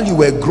 that while you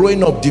were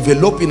growing up,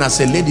 developing as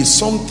a lady,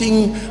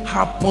 something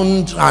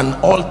happened and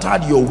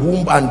altered your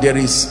womb, and there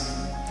is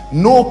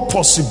no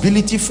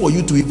possibility for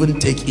you to even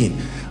take in.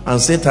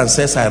 And Satan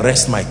says, I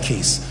rest my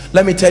case.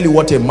 Let me tell you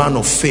what a man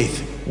of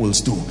faith will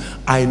do.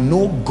 I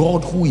know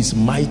God who is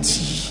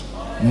mighty.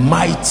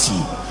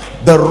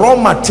 The raw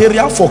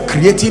material for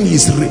creating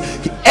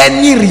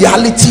any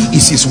reality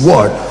is his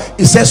word.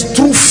 It says,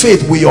 through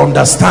faith we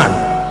understand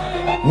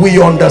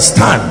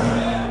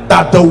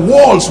that the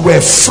walls were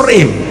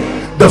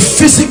framed, the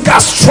physical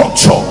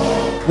structure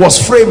was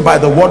framed by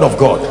the word of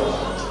God.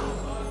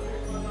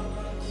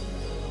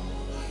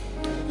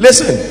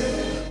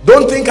 Listen,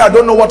 don't think I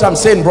don't know what I'm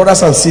saying,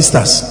 brothers and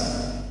sisters.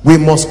 We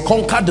must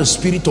conquer the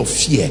spirit of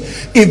fear.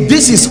 If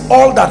this is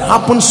all that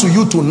happens to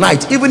you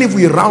tonight, even if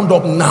we round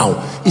up now,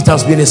 it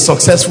has been a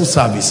successful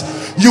service.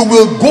 You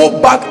will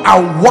go back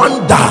and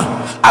wonder.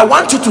 I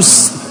want you to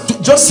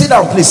just sit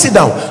down, please sit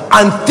down,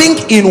 and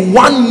think in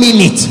 1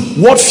 minute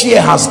what fear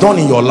has done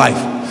in your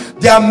life.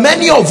 There are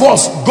many of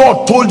us,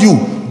 God told you,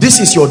 this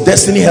is your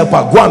destiny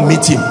helper, go and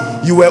meet him.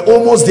 You were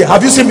almost there.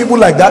 Have you seen people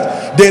like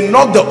that? They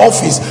knocked the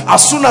office.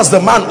 As soon as the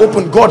man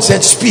opened, God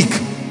said, speak.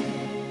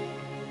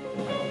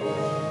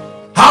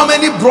 How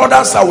many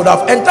brothers that would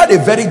have entered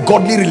a very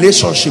godly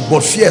relationship,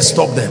 but fear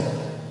stopped them?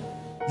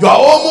 You are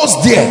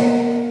almost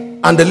there,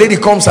 and the lady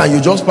comes and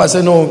you just pass,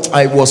 say, no,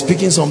 I was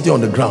picking something on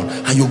the ground,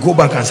 and you go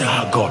back and say,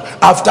 oh God,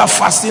 after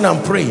fasting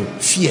and praying,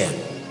 fear.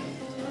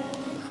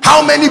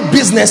 How many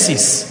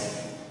businesses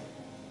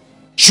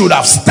should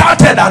have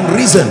started and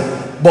risen,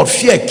 but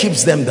fear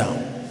keeps them down?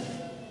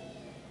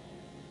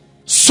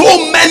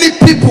 So many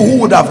people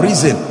who would have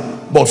risen,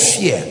 but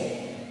fear.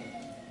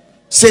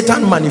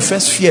 Satan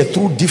manifests fear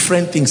through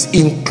different things,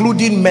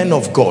 including men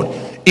of God,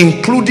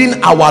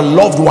 including our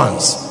loved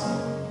ones.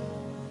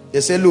 They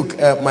say, look,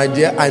 my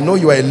dear, I know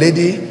you are a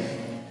lady.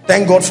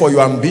 Thank God for your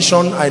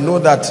ambition. I know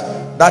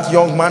that that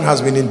young man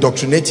has been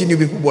indoctrinating you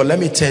people, but let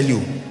me tell you,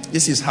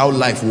 this is how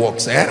life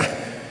works.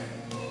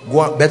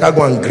 Better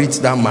go and greet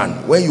that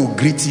man. When you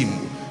greet him,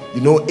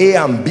 you know, A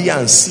and B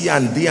and C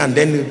and D, and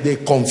then they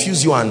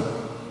confuse you. And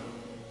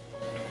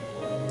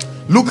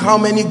look how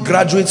many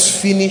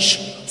graduates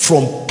finish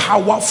from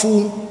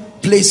powerful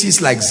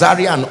places like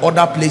Zaria and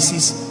other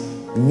places.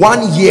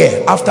 1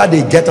 year after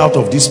they get out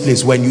of this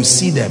place, when you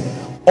see them,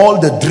 all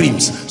the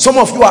dreams. Some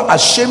of you are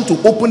ashamed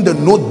to open the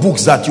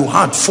notebooks that you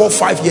had 4 or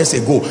 5 years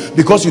ago,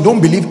 because you don't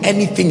believe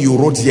anything you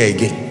wrote there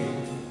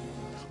again.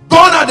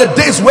 Gone are the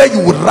days where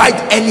you would write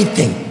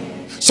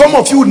anything. Some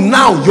of you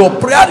now, your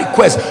prayer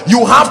request,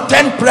 you have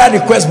 10 prayer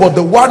requests, but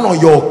the one on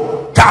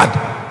your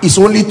card is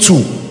only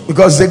 2,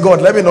 because say,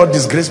 God, let me not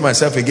disgrace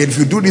myself again. If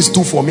you do this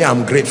 2 for me,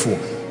 I'm grateful.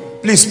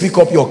 Please pick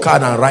up your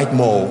card and write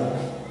more.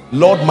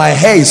 Lord, my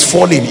hair is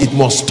falling, it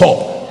must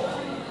stop.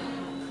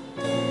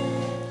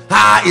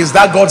 Is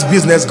that God's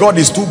business? God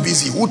is too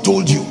busy. Who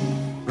told you?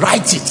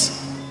 Write it.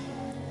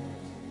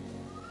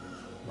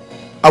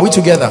 Are we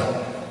together?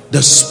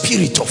 The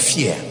spirit of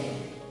fear.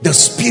 The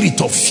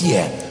spirit of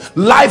fear.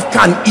 Life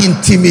can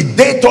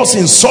intimidate us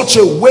in such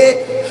a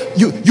way.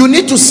 You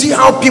need to see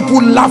how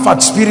people laugh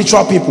at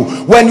spiritual people.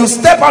 When you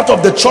step out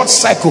of the church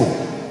cycle,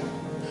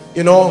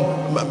 you know,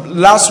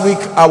 last week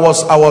I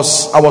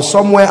was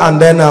somewhere,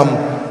 and then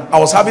I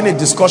was having a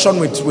discussion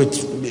with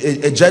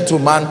a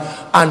gentleman,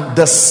 and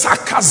the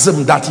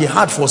sarcasm that he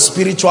had for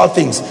spiritual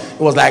things, it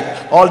was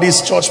like all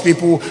these church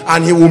people,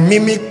 and he will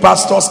mimic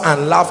pastors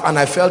and laugh, and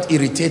I felt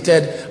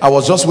irritated. I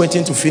was just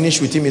waiting to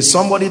finish with him. He's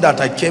somebody that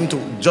I came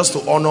to just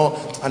to honor,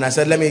 and I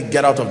said, let me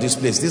get out of this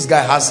place. This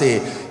guy has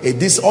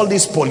all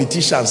these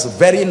politicians,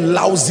 very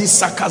lousy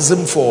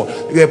sarcasm for,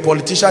 you're a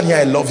politician here,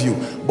 I love you,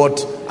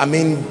 but I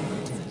mean,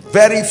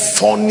 very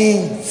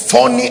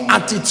funny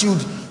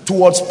attitude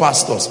towards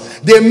pastors.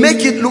 They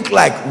make it look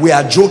like we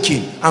are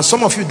joking, and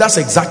some of you, that's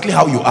exactly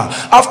how you are.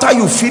 After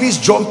you finish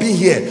jumping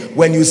here,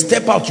 when you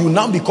step out, you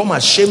now become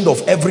ashamed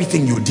of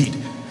everything you did.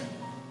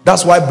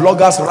 That's why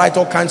bloggers write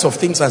all kinds of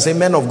things and say,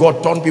 men of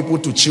God turn people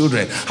to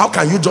children. How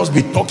can you just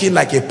be talking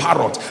like a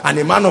parrot? And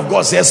a man of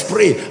God says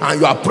pray, and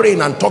you are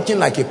praying and talking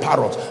like a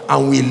parrot.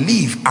 And we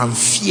live and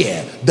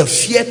fear, the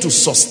fear to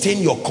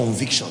sustain your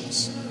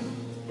convictions.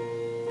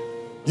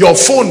 Your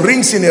phone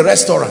rings in a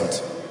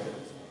restaurant.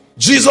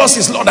 Jesus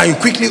is Lord, and you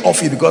quickly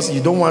off it because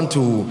you don't want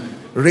to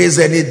raise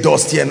any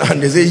dust here.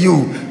 And they say,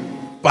 you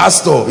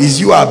pastor, is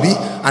you Abi?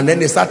 And then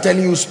they start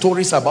telling you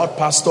stories about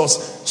pastors,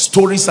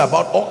 stories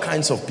about all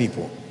kinds of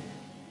people.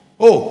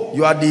 Oh,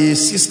 you are the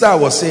sister I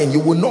was saying, you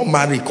will not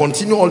marry,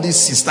 continue all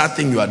this sister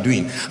thing you are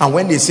doing. And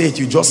when they say it,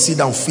 you just sit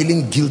down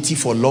feeling guilty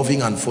for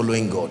loving and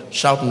following God.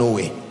 Shout no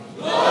way.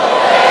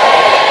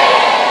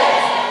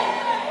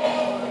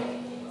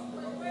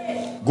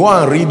 Go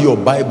and read your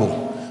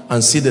Bible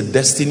and see the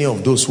destiny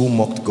of those who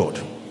mocked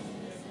God.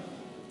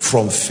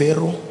 From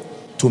Pharaoh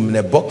to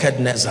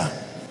Nebuchadnezzar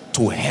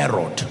to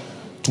Herod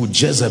to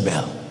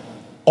Jezebel,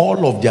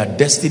 all of their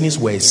destinies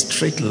were a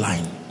straight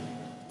line,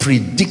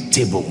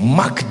 predictable.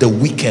 Mark the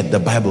wicked, the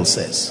Bible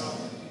says.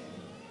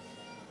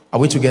 Are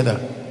we together?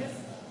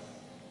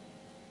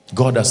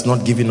 God has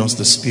not given us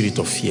the spirit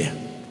of fear.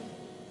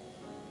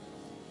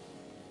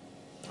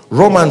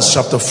 Romans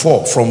chapter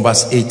 4 from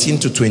verse 18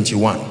 to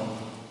 21.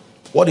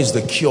 What is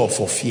the cure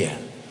for fear?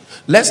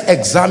 Let's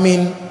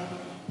examine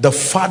the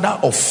father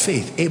of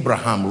faith,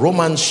 Abraham.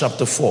 Romans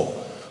chapter 4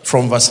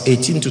 from verse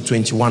 18 to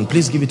 21.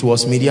 Please give it to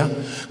us, media.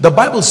 The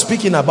Bible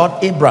speaking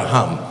about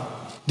Abraham.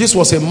 This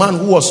was a man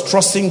who was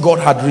trusting God,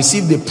 had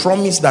received the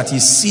promise that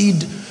his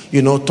seed,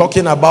 you know,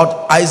 talking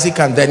about Isaac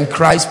and then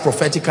Christ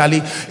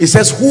prophetically. It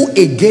says, who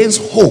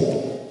against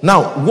hope.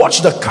 Now,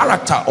 watch the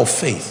character of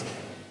faith.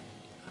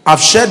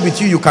 I've shared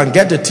with you, you can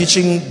get the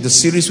teaching, the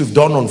series we've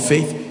done on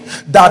faith,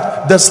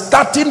 that the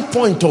starting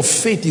point of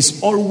faith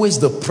is always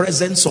the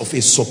presence of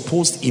a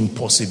supposed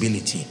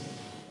impossibility.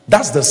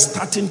 That's the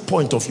starting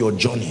point of your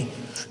journey.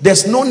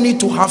 There's no need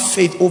to have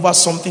faith over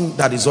something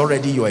that is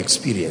already your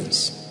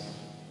experience.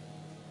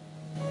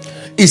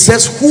 It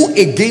says, who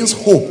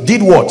against hope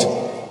did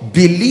what?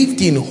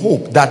 Believed in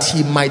hope that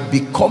he might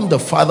become the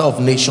father of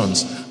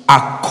nations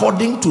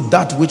according to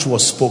that which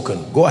was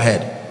spoken. Go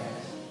ahead.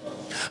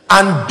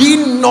 And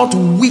being not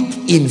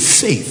weak in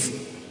faith,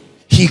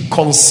 he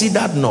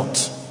considered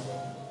not.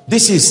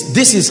 This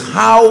is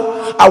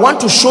how I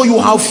want to show you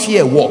how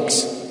fear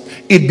works.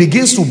 It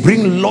begins to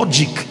bring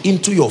logic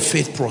into your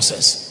faith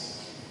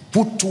process.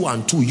 Put 2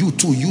 and 2, you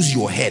too, use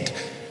your head.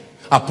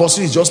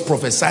 Apostle is just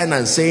prophesying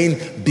and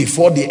saying,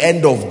 before the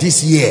end of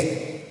this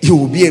year, you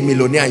will be a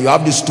millionaire. You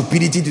have the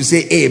stupidity to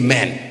say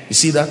amen. You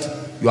see that?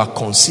 You are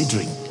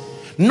considering.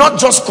 Not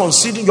just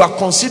considering, you are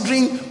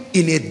considering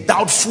in a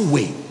doubtful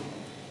way.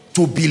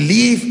 To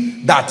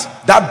believe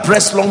that that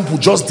breast lump will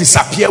just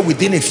disappear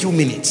within a few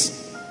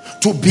minutes.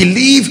 To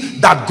believe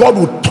that God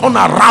will turn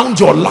around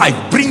your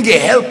life, bring a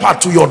helper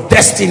to your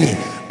destiny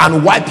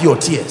and wipe your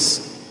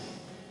tears.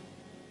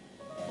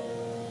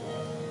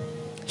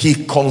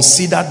 He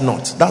considered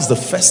not. That's the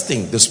first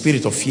thing the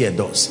spirit of fear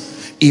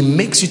does. It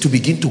makes you to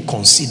begin to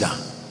consider.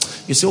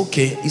 You say,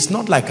 okay, it's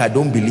not like I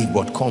don't believe,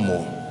 but come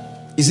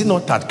on. Is it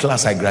not that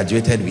class I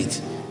graduated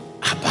with?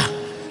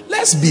 Abba,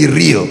 let's be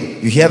real.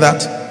 You hear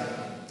that?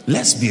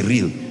 Let's be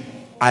real.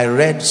 I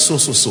read so.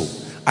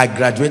 I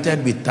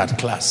graduated with that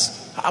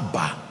class.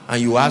 Abba.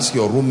 And you ask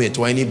your roommate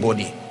or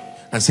anybody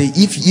and say,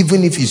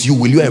 even if it's you,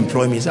 will you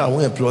employ me? He said, I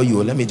won't employ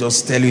you. Let me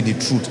just tell you the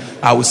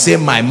truth. I will say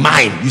my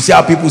mind. You see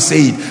how people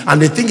say it.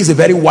 And they think it's a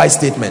very wise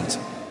statement.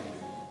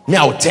 Me,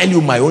 I'll tell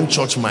you my own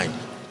church mind.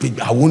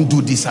 I won't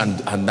do this and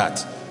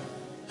that.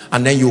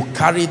 And then you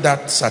carry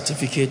that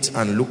certificate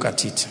and look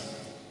at it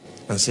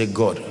and say,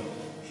 God,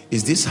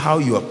 is this how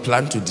you are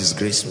planned to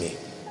disgrace me?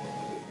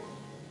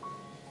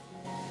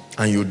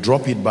 And you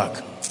drop it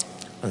back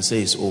and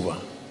say it's over.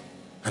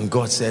 And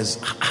God says,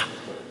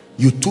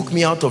 you took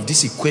me out of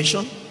this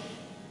equation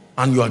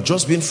and you are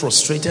just being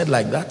frustrated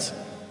like that?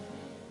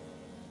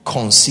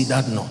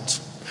 Consider not.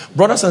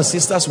 Brothers and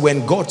sisters,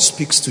 when God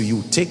speaks to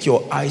you, take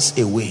your eyes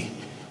away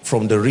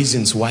from the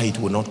reasons why it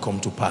will not come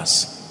to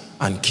pass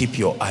and keep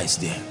your eyes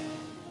there.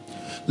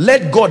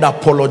 Let God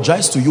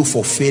apologize to you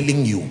for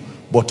failing you,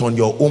 but on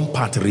your own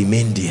path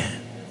remain there.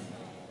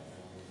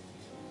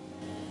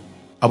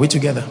 Are we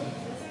together?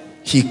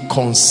 He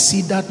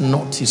considered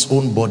not his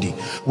own body.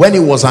 When he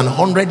was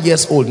 100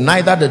 years old,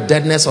 neither the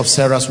deadness of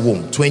Sarah's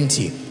womb,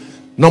 20.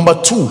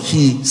 Number 2,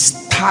 he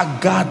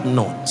staggered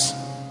not.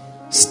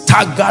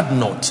 Staggered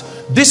not.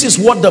 This is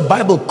what the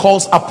Bible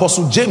calls,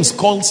 Apostle James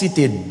calls it,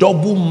 a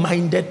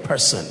double-minded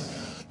person.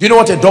 Do you know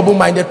what a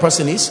double-minded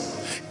person is?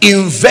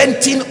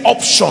 Inventing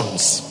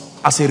options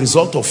as a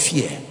result of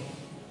fear.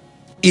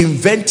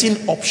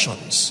 Inventing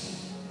options.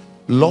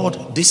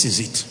 Lord, this is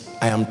it.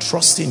 I am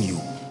trusting you.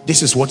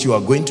 This is what you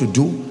are going to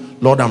do.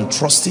 Lord, I'm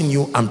trusting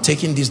you. I'm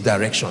taking this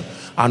direction.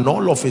 And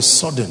all of a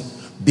sudden,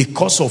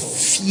 because of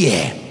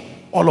fear,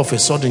 all of a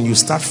sudden you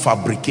start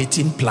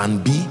fabricating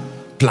plan B,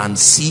 plan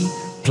C,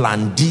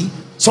 plan D.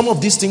 Some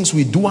of these things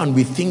we do and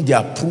we think they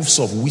are proofs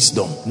of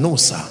wisdom. No,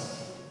 sir.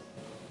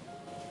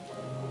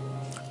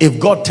 If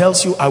God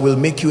tells you, I will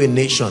make you a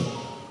nation,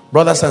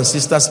 brothers and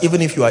sisters,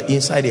 even if you are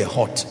inside a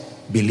hut,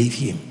 believe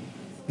him.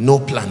 No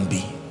plan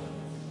B.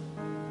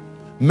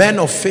 Men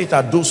of faith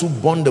are those who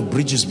burn the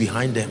bridges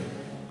behind them.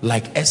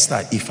 Like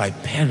Esther, if I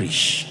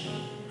perish,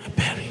 I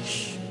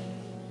perish.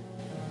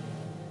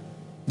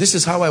 This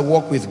is how I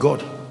walk with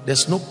God.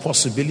 There's no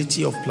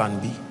possibility of plan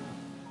B.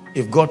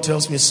 If God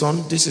tells me,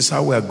 son, this is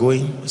how we're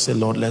going, I say,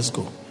 Lord, let's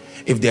go.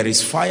 If there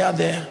is fire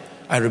there,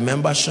 I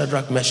remember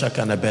Shadrach, Meshach,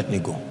 and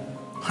Abednego,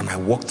 and I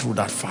walk through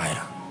that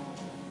fire.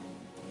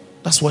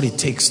 That's what it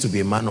takes to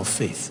be a man of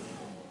faith.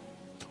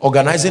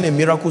 Organizing a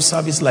miracle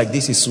service like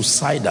this is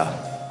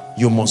suicidal.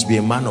 You must be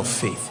a man of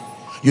faith.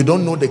 You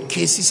don't know the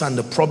cases and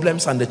the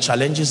problems and the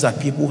challenges that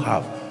people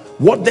have.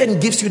 What then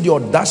gives you the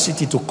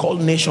audacity to call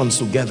nations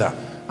together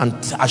and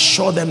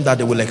assure them that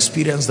they will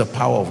experience the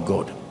power of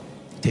God?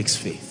 It takes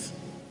faith.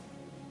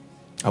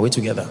 Are we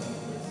together?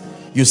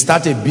 You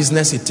start a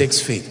business, it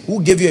takes faith.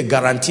 Who gave you a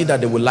guarantee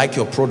that they will like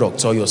your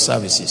products or your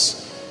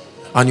services?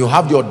 And you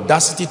have the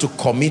audacity to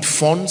commit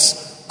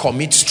funds,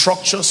 commit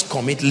structures,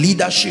 commit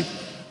leadership,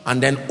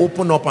 and then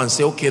open up and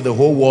say, okay, the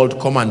whole world,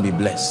 come and be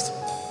blessed.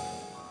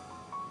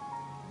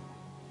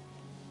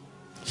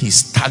 He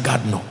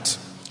staggered not.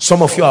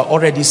 Some of you are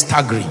already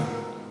staggering.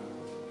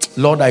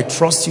 Lord, I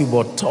trust you,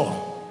 but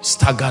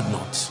staggered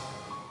not.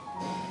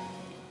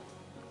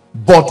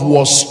 But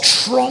was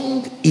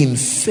strong in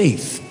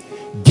faith,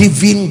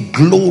 giving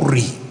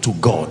glory to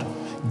God.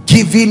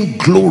 Giving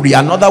glory.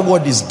 Another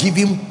word is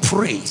giving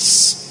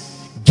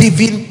praise.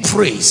 Giving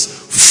praise.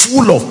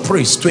 Full of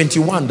praise.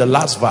 21, the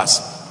last verse.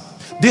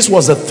 This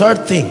was the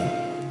third thing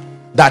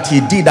that he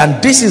did.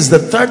 And this is the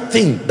third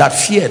thing that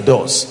fear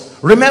does.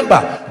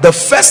 Remember, the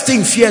first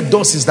thing fear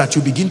does is that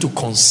you begin to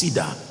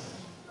consider.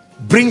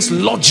 Brings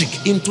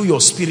logic into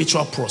your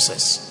spiritual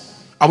process.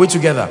 Are we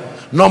together?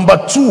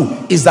 Number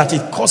 2 is that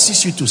it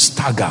causes you to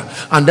stagger.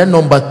 And then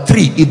number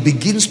 3, it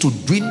begins to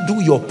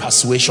dwindle your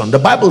persuasion. The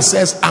Bible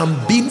says,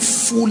 I'm being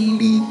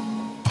fully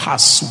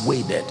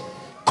persuaded.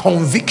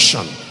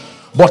 Conviction.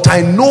 But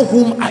I know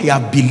whom I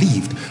have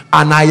believed,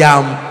 and I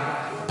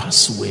am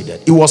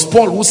persuaded. It was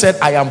Paul who said,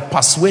 I am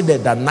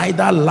persuaded that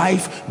neither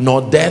life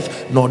nor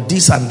death nor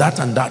this and that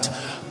and that.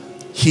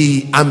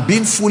 I'm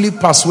being fully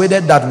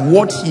persuaded that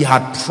what he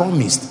had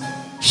promised,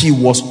 he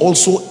was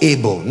also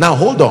able. Now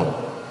hold on.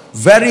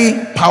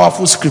 Very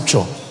powerful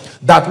scripture.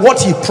 That what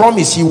he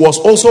promised, he was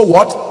also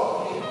what?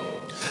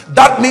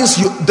 That means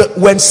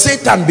when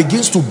Satan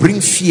begins to bring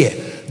fear,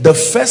 the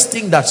first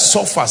thing that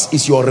suffers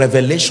is your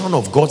revelation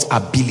of God's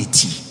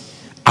ability.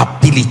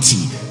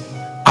 Ability.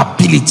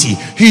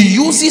 He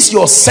uses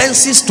your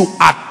senses to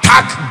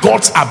attack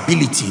God's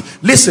ability.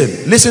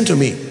 Listen to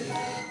me.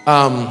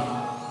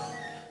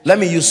 Let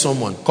me use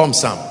someone. Come,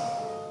 Sam.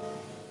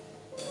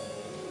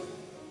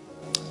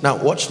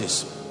 Now watch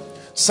this.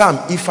 Sam,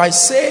 if I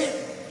say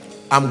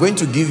I'm going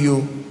to give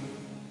you,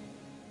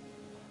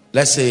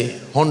 let's say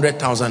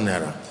 100,000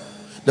 naira,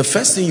 the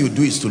first thing you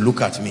do is to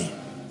look at me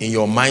in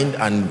your mind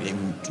and in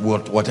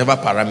whatever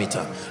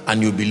parameter,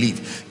 and you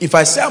believe. If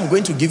I say I'm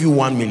going to give you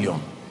 1 million,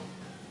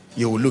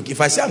 you will look.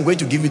 If I say I'm going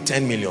to give you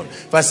 10 million,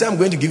 if I say I'm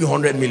going to give you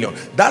 100 million,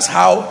 that's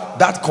how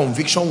that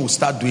conviction will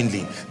start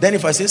dwindling. Then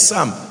if I say,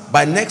 Sam,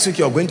 by next week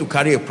you're going to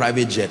carry a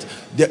private jet,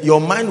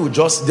 your mind will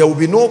just,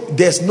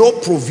 there's no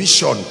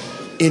provision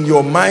in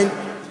your mind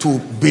to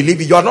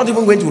believe it. You are not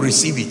even going to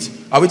receive it.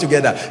 Are we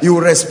together? You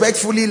will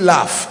respectfully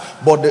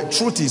laugh, but the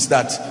truth is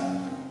that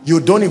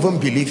you don't even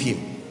believe him.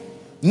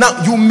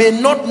 Now you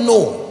may not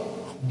know,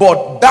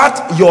 but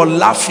that you're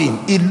laughing,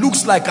 it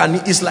looks like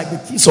it's like the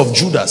kiss of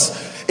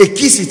Judas. A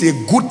kiss is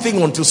a good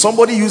thing until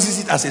somebody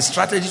uses it as a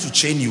strategy to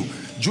chain you.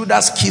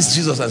 Judas kissed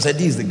Jesus and said,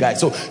 this is the guy.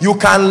 So you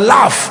can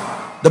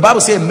laugh. The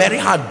Bible says, merry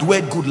heart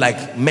doeth good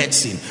like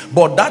medicine.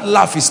 But that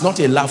laugh is not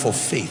a laugh of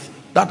faith.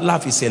 That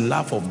laugh is a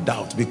laugh of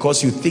doubt,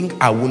 because you think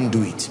I won't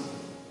do it.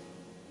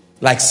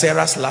 Like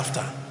Sarah's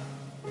laughter.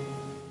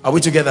 Are we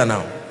together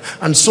now?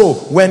 And so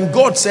when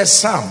God says,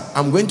 Sam,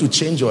 I'm going to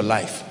change your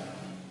life,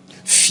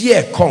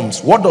 fear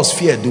comes. What does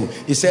fear do?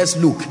 It says,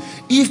 look,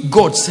 if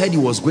God said he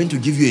was going to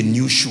give you a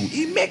new shoe,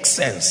 it makes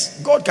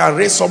sense. God can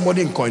raise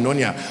somebody in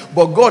Koinonia,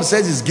 but God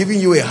says he's giving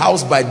you a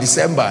house by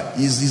December.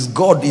 Is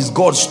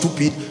God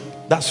stupid?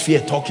 That's fear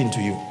talking to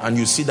you. And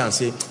you sit and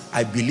say,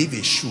 I believe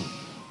a shoe,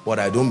 but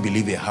I don't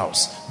believe a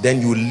house.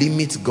 Then you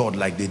limit God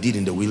like they did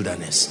in the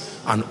wilderness.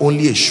 And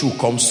only a shoe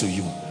comes to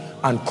you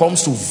and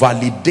comes to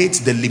validate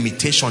the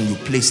limitation you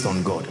placed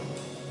on God.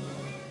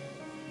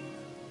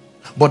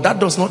 But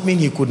that does not mean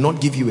he could not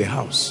give you a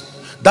house.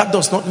 That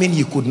does not mean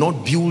he could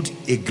not build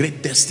a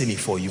great destiny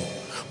for you.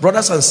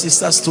 Brothers and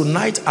sisters,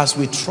 tonight as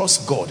we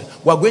trust God,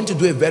 we're going to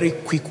do a very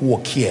quick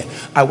walk here.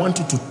 I want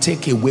you to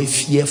take away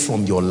fear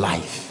from your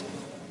life.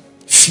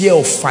 Fear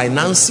of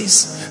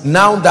finances.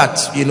 Now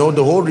that, you know,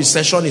 the whole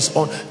recession is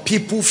on,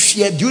 people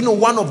fear. Do you know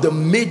one of the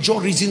major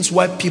reasons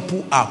why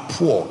people are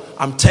poor?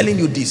 I'm telling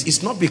you this,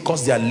 it's not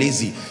because they are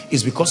lazy,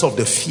 it's because of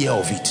the fear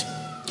of it.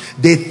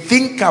 They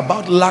think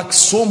about lack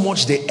so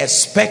much, they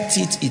expect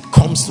it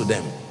comes to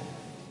them.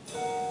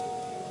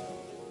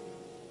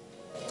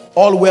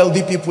 All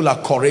wealthy people are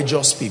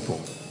courageous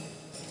people.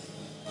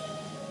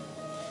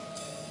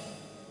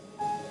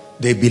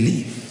 They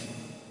believe.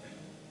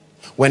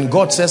 When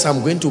God says,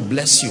 I'm going to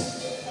bless you,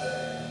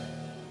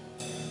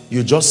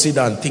 you just sit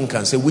down and think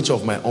and say, which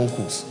of my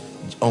uncles?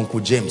 Uncle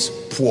James,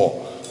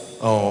 poor.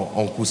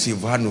 Uncle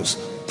Silvanus,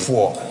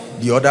 poor.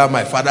 The other,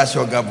 my father's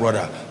younger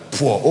brother,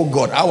 poor. Oh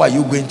God, how are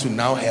you going to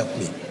now help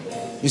me?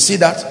 You see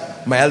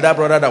that? My elder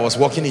brother that was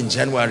working in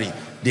January,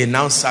 they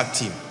now sacked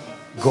him.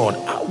 God,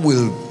 how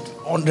will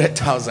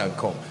 100,000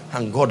 come?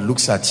 And God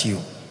looks at you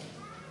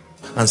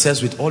and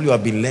says, with all you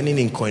have been learning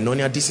in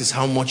Koinonia, this is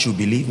how much you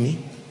believe me?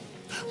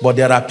 But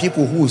there are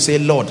people who will say,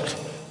 Lord,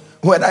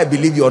 whether I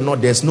believe you or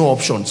not, there's no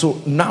option. So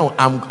now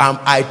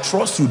I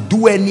trust you,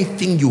 do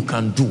anything you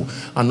can do.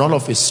 And all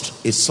of a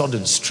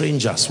sudden,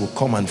 strangers will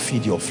come and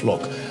feed your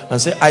flock and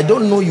say, I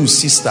don't know you,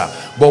 sister,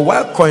 but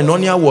while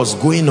Koinonia was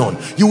going on,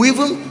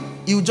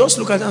 you just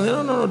look at it and say,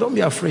 no, don't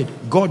be afraid.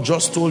 God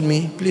just told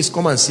me, please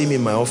come and see me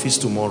in my office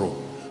tomorrow.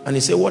 And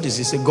he said, what is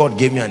he? He said, God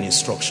gave me an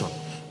instruction.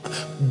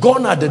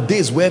 Gone are the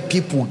days where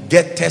people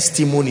get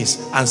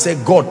testimonies and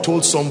say, God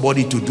told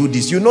somebody to do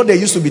this. You know, there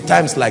used to be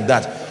times like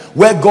that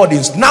where God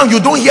is. Now you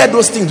don't hear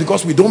those things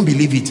because we don't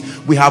believe it.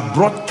 We have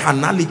brought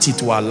carnality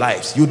to our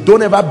lives. You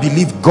don't ever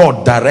believe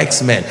God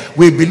directs men.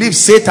 We believe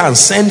Satan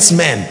sends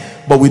men,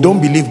 but we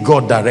don't believe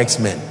God directs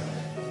men.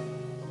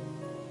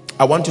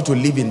 I want you to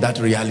live in that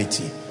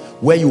reality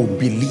where you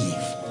believe.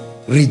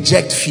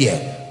 Reject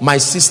fear. My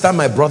sister,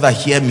 my brother,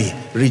 hear me.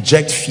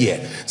 Reject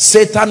fear.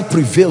 Satan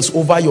prevails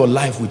over your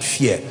life with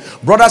fear.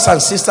 Brothers and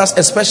sisters,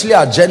 especially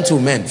our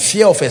gentlemen,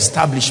 fear of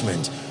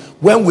establishment.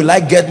 When will I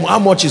get, how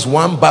much is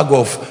one bag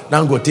of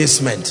Dangote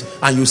cement?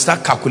 And you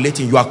start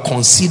calculating, you are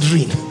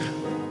considering.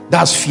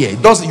 That's fear.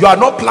 You are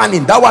not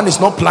planning. That one is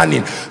not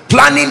planning.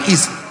 Planning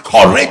is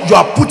correct. You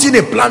are putting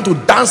a plan to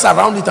dance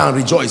around it and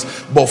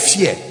rejoice. But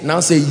fear, now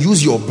say,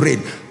 use your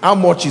brain. How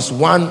much is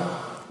one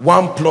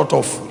plot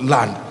of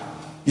land?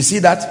 You see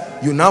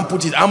that? You now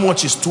put it, how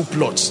much is 2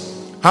 plots?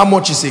 How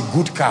much is a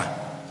good car?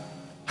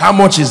 How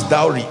much is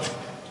dowry?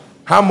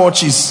 How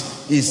much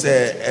is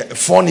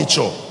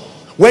furniture?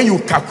 When you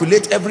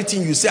calculate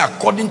everything, you say,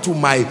 according to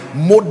my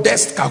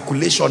modest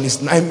calculation,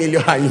 is 9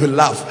 million, and you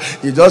laugh.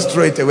 You just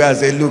throw it away and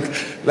say, look,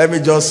 let me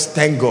just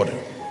thank God.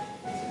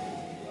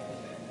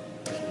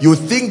 You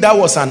think that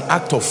was an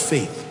act of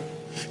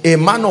faith. A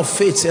man of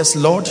faith says,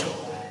 Lord,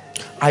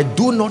 I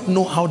do not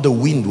know how the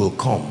wind will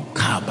come.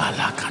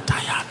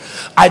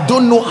 I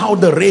don't know how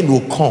the rain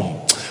will come,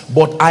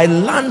 but I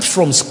learned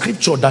from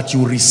scripture that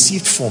you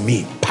received for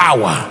me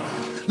power.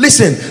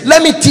 Listen,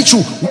 let me teach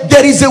you.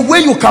 There is a way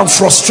you can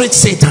frustrate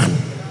Satan.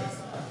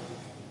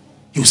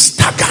 You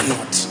stagger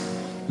not.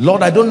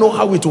 Lord, I don't know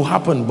how it will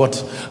happen,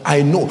 but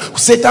I know.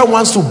 Satan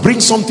wants to bring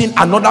something,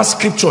 another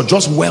scripture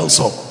just wells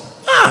up.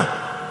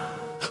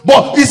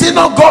 But is it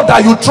not God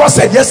that you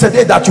trusted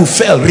yesterday that you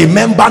fell?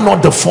 Remember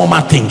not the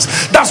former things.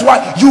 That's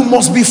why you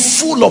must be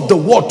full of the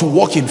word to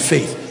walk in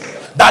faith.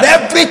 That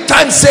every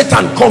time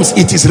Satan comes,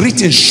 it is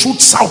written,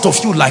 shoots out of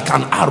you like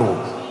an arrow.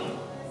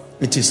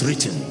 It is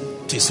written.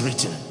 It is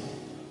written.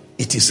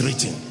 It is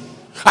written.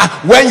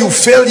 When you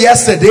failed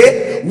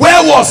yesterday,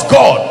 where was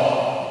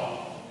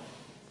God?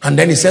 And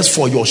then he says,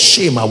 for your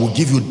shame I will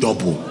give you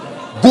double.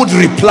 Good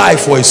reply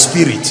for a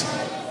spirit.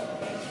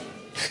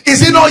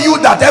 Is it not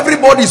you that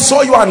everybody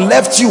saw you and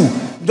left you,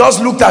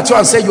 just looked at you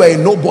and said you are a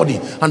nobody?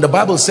 And the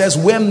Bible says,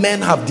 when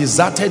men have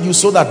deserted you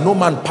so that no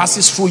man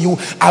passes through you,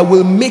 I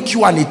will make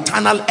you an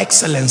eternal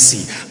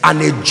excellency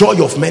and a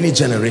joy of many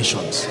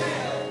generations.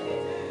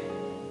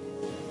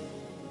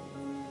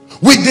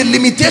 With the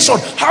limitation,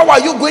 how are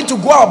you going to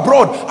go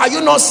abroad? Are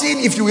you not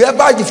seeing if you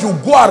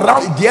go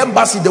around the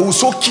embassy, they will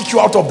so kick you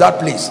out of that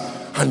place?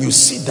 And you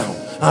sit down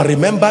and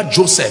remember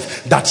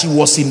Joseph, that he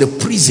was in the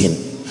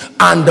prison.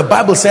 And the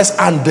Bible says,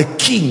 and the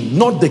king,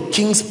 not the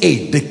king's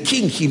aide, the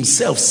king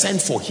himself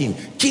sent for him.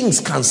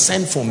 Kings can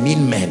send for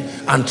mean men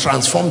and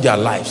transform their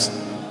lives.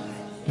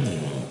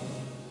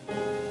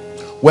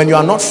 When you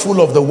are not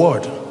full of the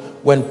word,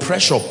 when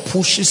pressure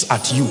pushes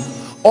at you,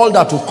 all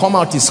that will come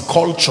out is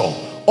culture.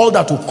 all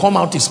that will come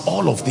out is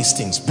all of these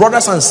things.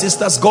 Brothers and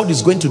sisters, God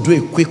is going to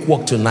do a quick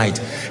work tonight.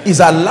 It's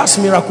our last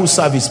miracle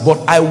service, but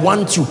I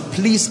want you,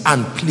 please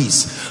and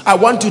please, I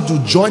want you to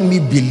join me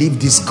believe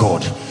this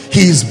God.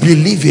 He is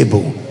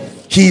believable.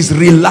 He is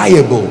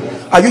reliable.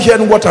 Are you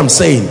hearing what I'm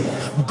saying?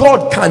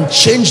 God can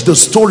change the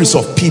stories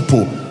of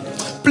people.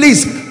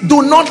 Please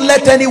do not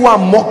let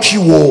anyone mock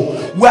you.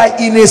 We're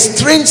in a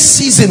strange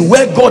season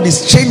where God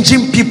is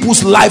changing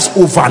people's lives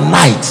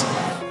overnight.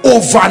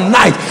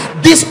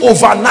 This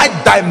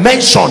overnight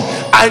dimension,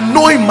 I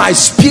know in my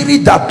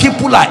spirit that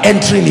people are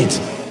entering it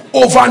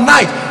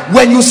overnight.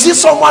 When you see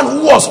someone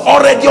who was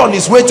already on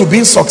his way to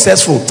being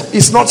successful,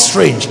 it's not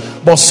strange,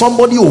 but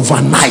somebody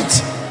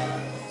overnight.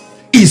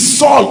 Is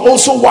Saul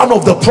also one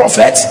of the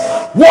prophets?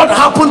 What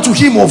happened to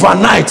him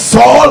overnight?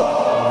 Saul,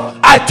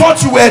 I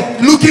thought you were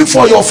looking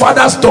for your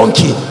father's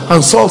donkey.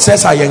 And Saul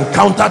says, I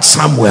encountered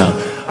Samuel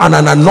and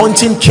an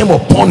anointing came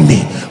upon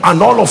me,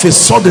 and all of a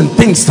sudden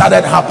things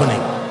started happening.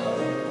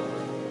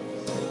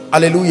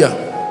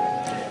 Hallelujah.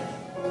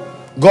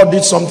 God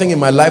did something in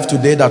my life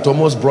today that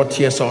almost brought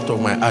tears out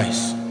of my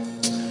eyes.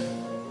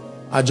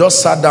 I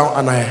just sat down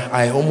and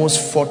I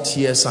almost fought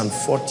tears and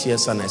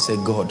I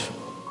said, God,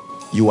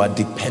 you are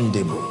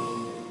dependable.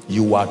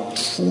 You are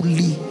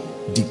truly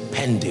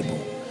dependable.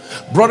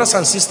 Brothers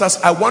and sisters,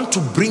 I want to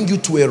bring you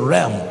to a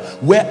realm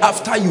where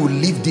after you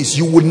leave this,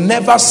 you will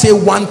never say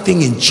one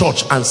thing in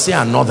church and say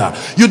another.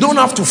 You don't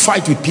have to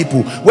fight with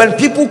people. When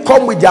people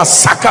come with their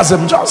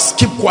sarcasm, just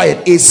keep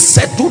quiet. A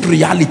settled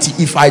reality.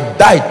 If I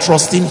die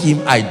trusting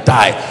him, I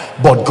die.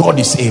 But God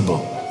is able.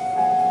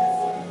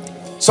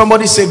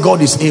 Somebody say,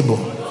 God is able.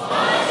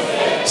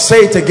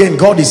 Say it again,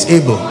 God is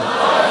able.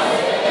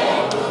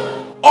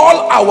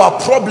 All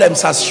our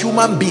problems as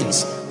human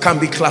beings can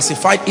be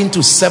classified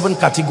into 7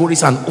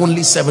 categories, and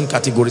only 7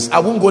 categories. I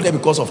won't go there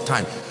because of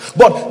time.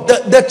 But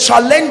the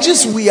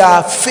challenges we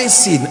are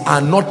facing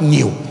are not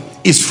new.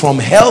 It's from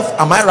health,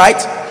 am I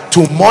right,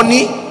 to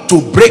money, to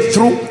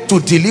breakthrough, to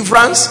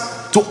deliverance,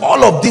 to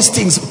all of these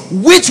things.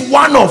 Which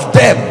one of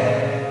them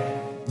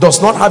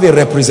does not have a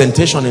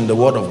representation in the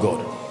word of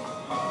God?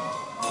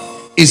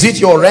 Is it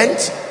your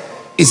rent?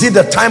 Is it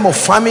the time of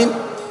famine?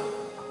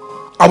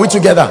 Are we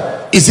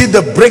together? Is it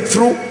the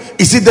breakthrough?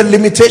 Is it the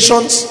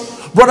limitations?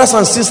 Brothers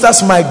and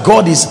sisters, my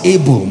God is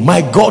able.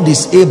 My God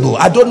is able.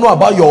 I don't know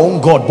about your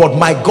own God, but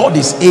my God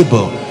is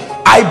able.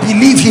 I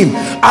believe him,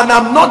 and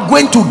I'm not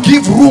going to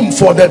give room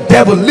for the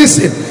devil.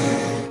 Listen,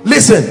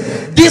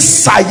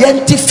 this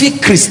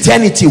scientific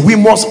Christianity, we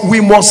must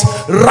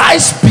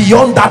rise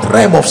beyond that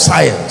realm of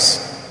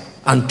science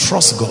and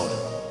trust God.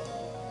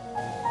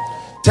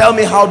 Tell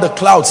me how the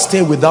clouds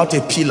stay without a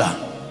pillar.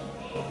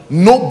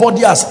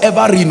 Nobody has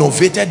ever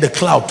renovated the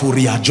cloud to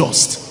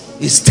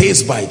readjust. It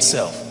stays by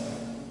itself.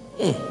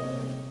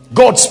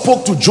 God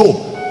spoke to Job.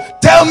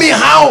 Tell me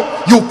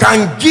how you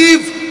can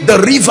give the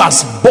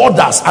rivers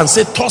borders and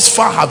say, thus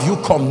far have you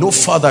come, no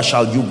further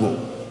shall you go.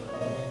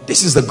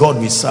 This is the God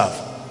we serve.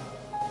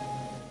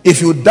 If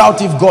you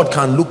doubt if God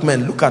can look,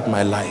 man, look at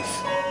my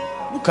life.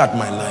 Look at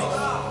my life.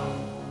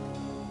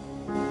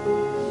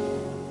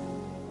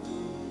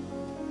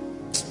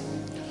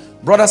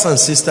 Brothers and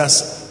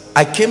sisters,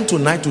 I came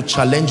tonight to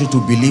challenge you to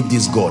believe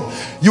this God.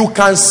 You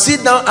can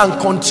sit down and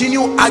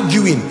continue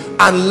arguing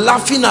and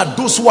laughing at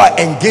those who are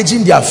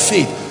engaging their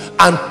faith,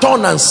 and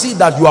turn and see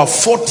that you are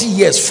 40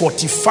 years,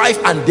 45,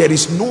 and there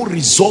is no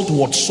result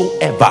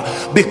whatsoever,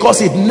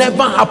 because it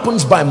never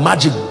happens by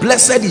magic.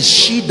 Blessed is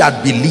she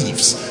that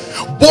believes,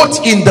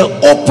 both in the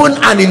open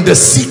and in the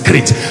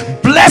secret.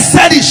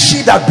 Blessed is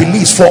she that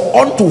believes, for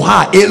unto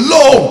her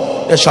alone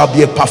there shall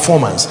be a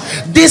performance.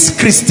 This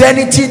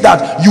Christianity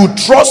that you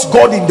trust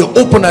God in the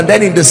open and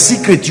then in the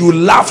secret you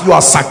laugh, you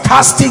are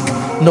sarcastic.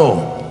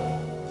 No.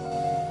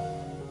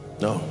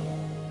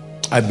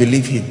 I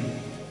believe him.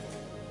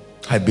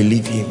 I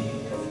believe him.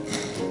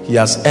 He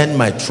has earned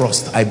my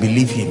trust. I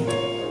believe him.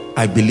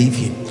 I believe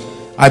him.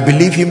 I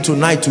believe him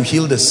tonight to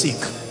heal the sick.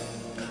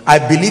 I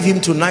believe him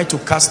tonight to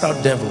cast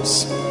out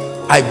devils.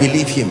 I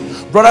believe him.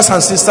 Brothers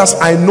and sisters,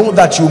 I know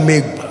that you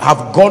may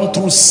have gone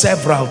through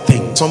several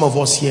things. Some of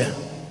us here,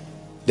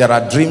 there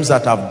are dreams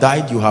that have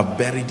died, you have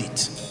buried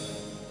it.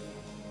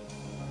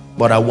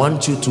 But I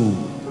want you to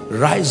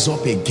rise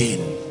up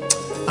again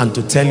and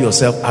to tell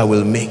yourself, I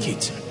will make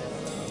it.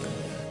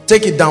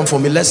 Take it down for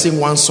me. Let's sing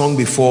one song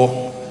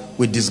before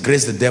we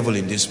disgrace the devil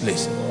in this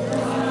place.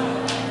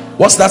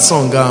 What's that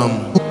song?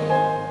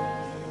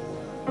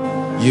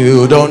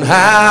 You don't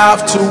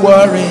have to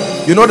worry.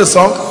 You know the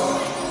song?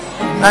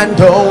 And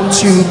don't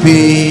you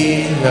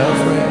be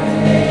afraid.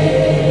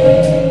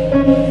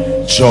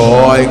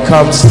 Joy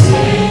comes in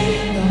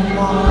the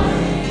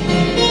morning.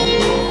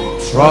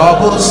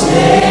 Troubles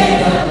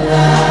never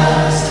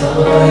last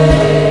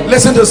away.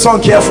 Listen to the song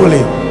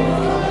carefully.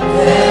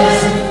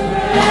 There's a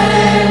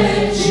friend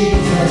in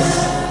Jesus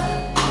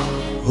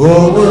who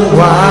will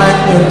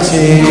wipe your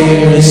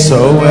tears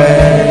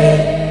away.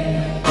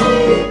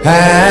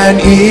 And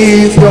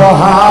if your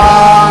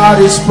heart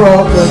is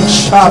broken,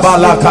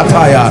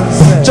 Shabalakataya,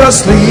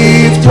 just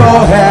lift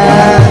your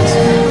hands.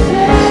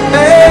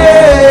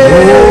 Hey,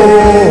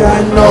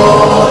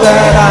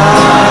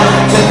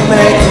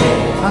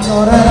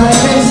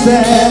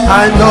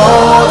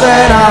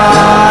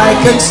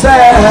 can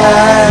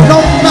stand. No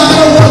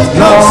matter what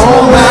comes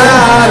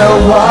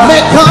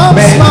may come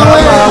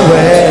my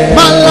way.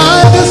 My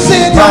life is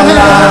in your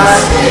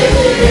hands.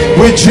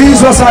 With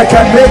Jesus I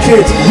can make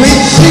it.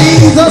 With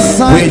Jesus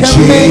I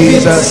can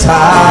make it.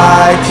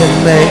 I can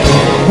make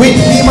it. With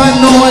him I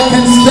know I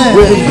can stand.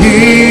 With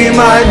him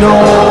I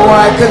know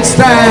I can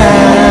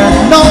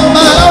stand. No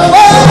matter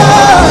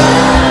what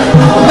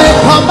may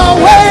come my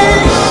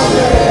way,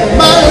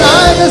 my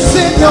life is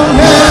in your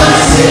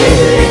hands.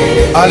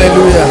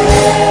 Hallelujah.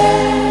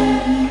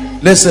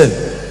 Listen,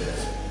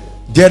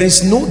 there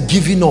is no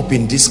giving up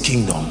in this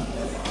kingdom.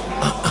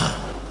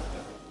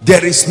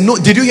 There is no,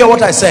 did you hear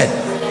what I said?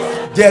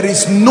 There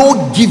is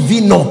no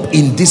giving up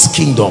in this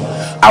kingdom.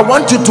 I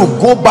want you to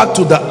go back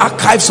to the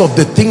archives of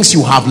the things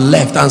you have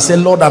left and say,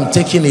 Lord, I'm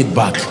taking it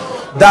back.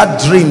 That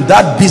dream,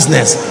 that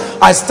business,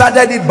 I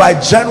started it by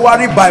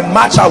January, by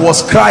March I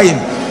was crying,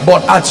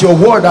 but at your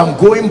word I'm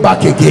going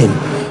back again.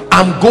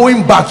 I'm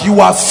going back.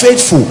 You are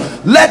faithful.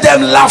 Let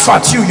them laugh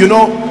at you. You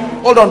know,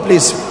 hold on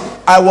please.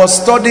 I was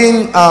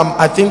studying,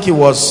 I think it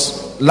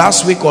was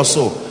last week or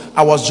so,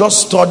 I was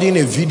just studying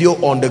a video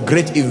on the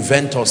great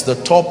inventors, the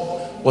top,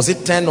 was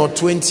it 10 or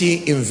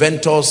 20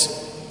 inventors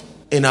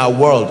in our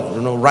world,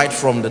 you know, right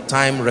from the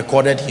time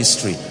recorded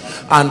history.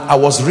 And I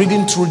was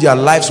reading through their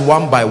lives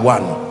one by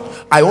one.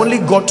 I only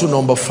got to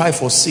number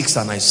 5 or 6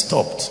 and I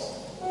stopped.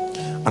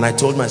 And I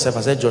told myself,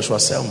 I said, Joshua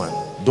Selman,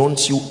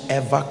 don't you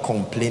ever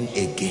complain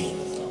again.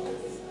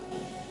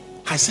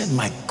 I said,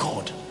 my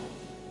God,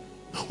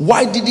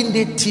 why didn't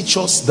they teach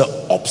us the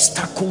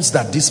obstacles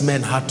that these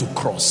men had to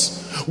cross?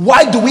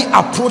 Why do we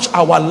approach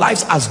our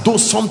lives as though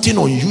something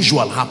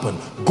unusual happened?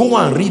 Go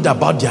and read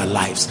about their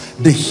lives,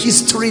 the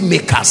history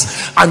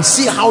makers, and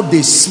see how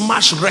they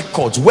smash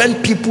records.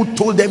 When people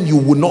told them you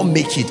will not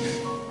make it,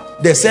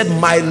 they said,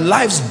 my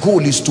life's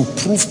goal is to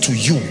prove to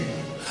you.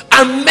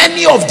 And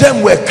many of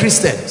them were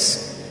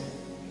Christians.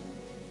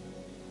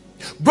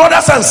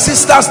 Brothers and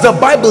sisters, the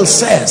Bible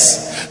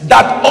says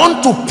that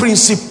unto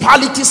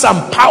principalities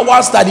and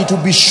powers that it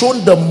will be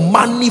shown the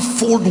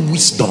manifold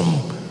wisdom.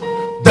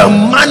 The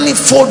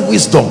manifold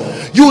wisdom.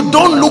 You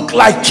don't look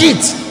like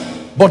it,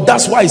 but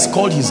that's why it's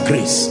called his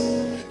grace.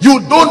 You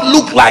don't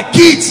look like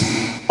it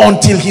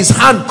until his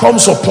hand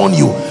comes upon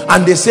you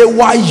and they say,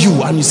 why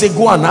you? And you say,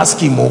 go and ask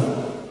him. Oh,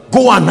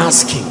 go and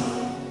ask him.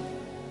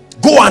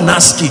 Go and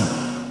ask him.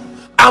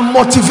 I'm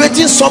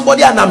motivating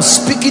somebody and I'm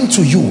speaking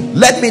to you.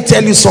 Let me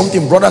tell you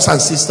something, brothers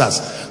and sisters.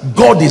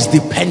 God is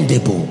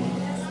dependable.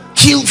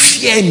 Kill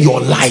fear in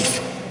your life.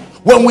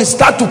 When we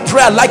start to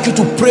pray, I'd like you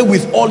to pray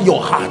with all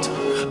your heart.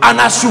 And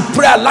as you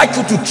pray, I'd like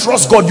you to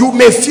trust God. You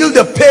may feel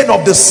the pain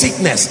of the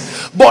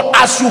sickness, but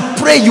as you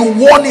pray, you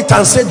warn it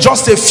and say,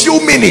 just a few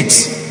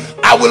minutes.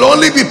 I will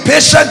only be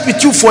patient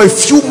with you for a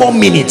few more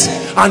minutes.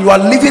 And you are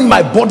leaving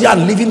my body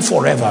and living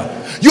forever.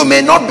 You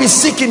may not be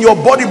sick in your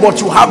body,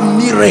 but you have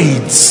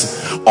myriads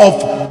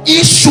of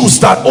issues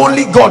that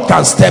only God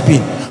can step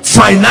in.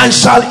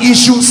 Financial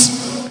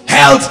issues,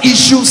 health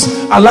issues.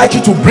 I'd like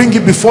you to bring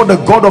it before the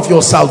God of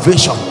your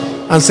salvation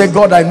and say,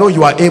 God, I know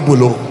you are able.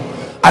 Oh,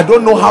 I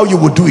don't know how you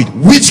will do it.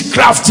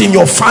 Witchcraft in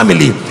your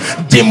family,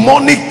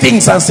 demonic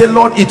things, and say,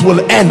 Lord, it will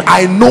end.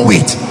 I know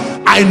it.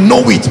 I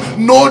know it.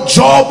 No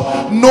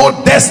job, no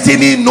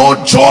destiny, no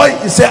joy.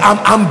 You say,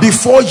 I'm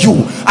before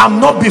you. I'm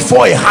not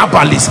before a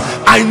herbalist.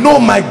 I know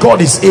my God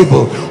is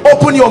able.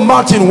 Open your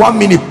mouth in 1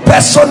 minute.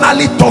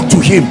 Personally talk to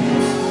him.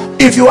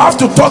 If you have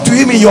to talk to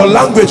him in your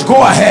language, go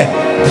ahead.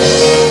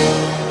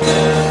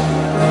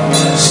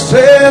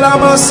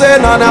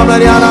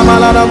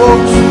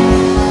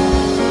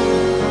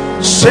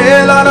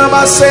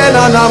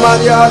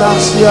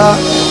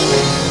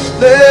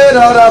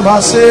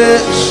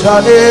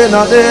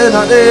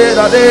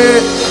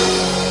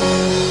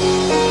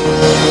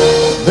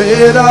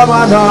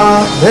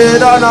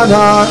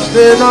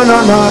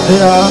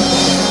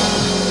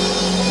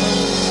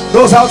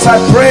 Those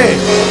outside, pray.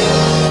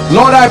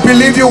 Lord, I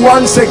believe you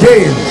once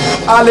again.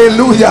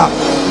 Hallelujah.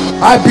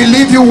 I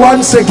believe you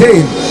once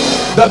again.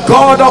 The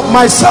God of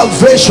my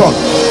salvation,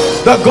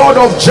 the God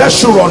of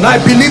Jeshurun. I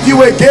believe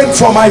you again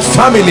for my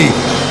family.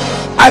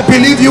 I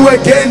believe you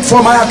again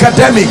for my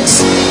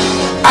academics.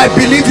 I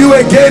believe you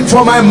again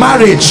for my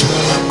marriage.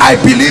 I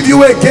believe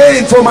you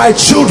again for my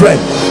children.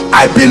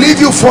 I believe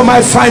you for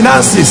my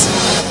finances.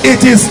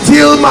 It is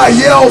still my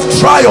year of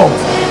triumph.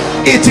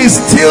 It is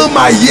still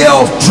my year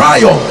of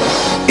triumph.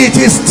 It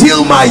is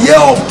still my year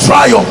of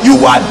triumph. You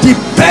are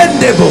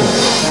dependable.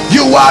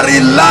 You are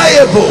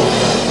reliable.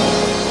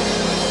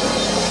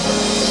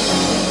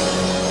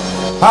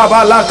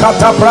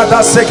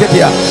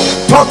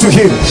 Talk to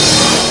him.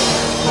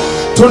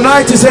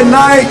 Tonight is a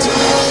night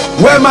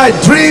where my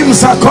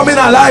dreams are coming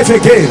alive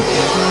again.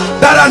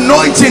 That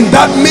anointing,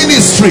 that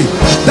ministry,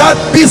 that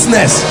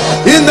business,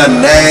 in the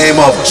name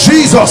of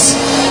Jesus,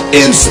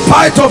 in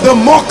spite of the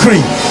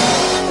mockery,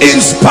 in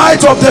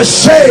spite of the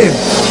shame,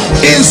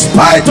 in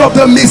spite of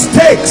the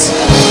mistakes,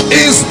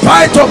 in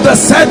spite of the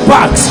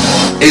setbacks,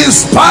 in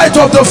spite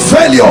of the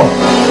failure,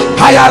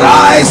 I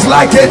arise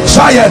like a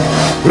giant.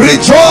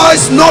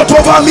 Rejoice not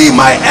over me,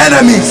 my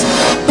enemies.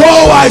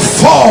 Though I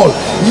fall,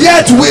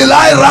 yet will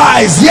I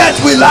rise, yet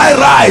will I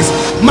rise.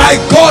 My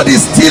God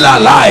is still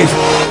alive.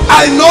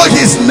 I know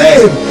his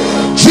name,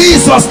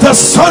 Jesus, the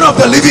Son of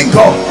the living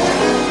God.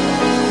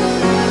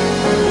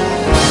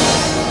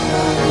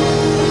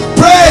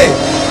 Pray.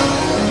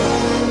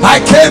 I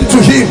came to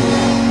him,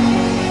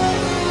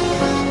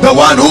 the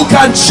one who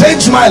can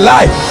change my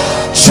life,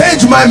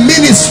 change my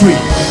ministry.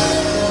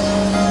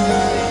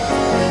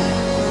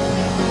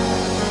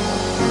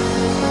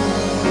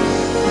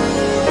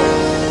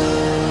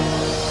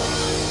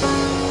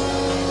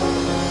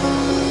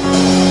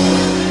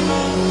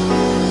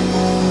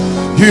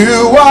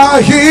 You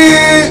are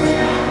here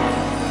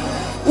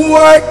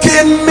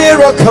working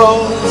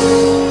miracles.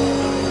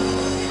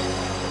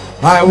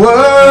 I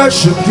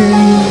worship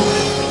you.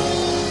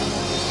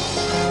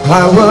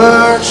 I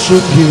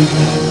worship you.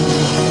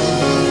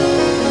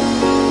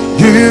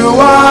 You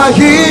are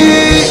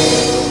here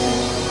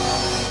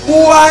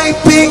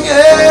wiping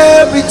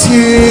every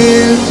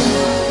tear.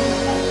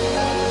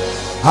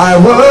 I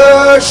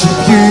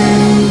worship you.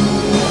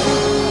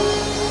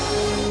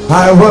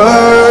 I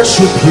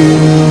worship you.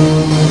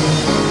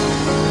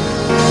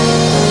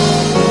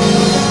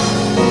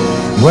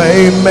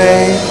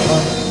 Waymaker,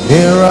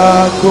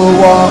 miracle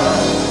worker,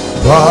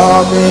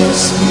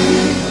 promise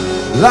me,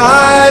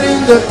 light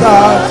in the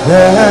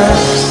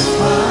darkness.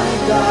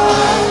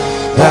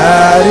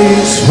 That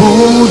is who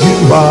you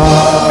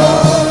are.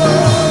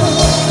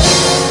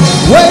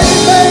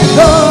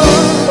 Waymaker,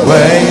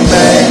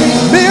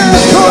 waymaker,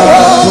 miracle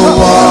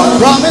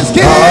worker, promise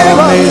keeper,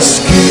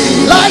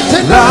 light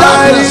in the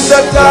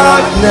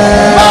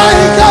darkness. My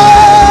God.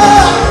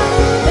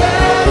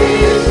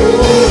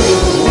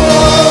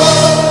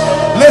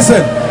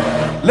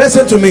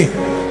 Listen to me.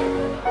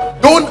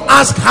 Don't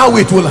ask how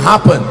it will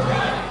happen.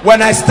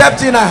 When I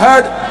stepped in, I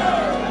heard,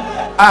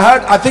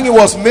 I think it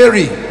was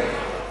Mary.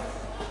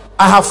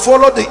 I have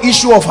followed the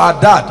issue of her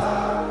dad.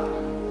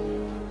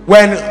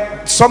 When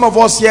some of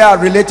us here are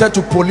related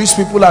to police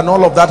people and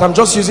all of that, I'm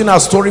just using her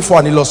story for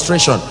an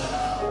illustration.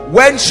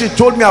 When she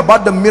told me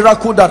about the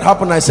miracle that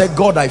happened, I said,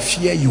 God, I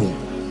fear you.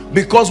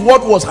 Because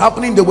what was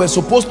happening, they were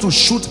supposed to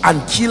shoot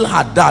and kill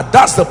her dad.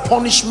 That's the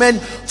punishment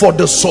for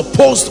the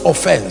supposed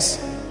offense.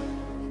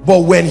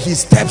 But when he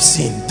steps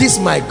in, this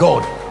my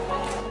God.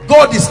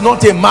 God is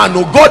not a man.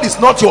 No, God is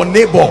not your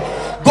neighbor.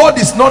 God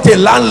is not a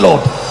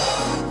landlord.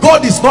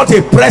 God is not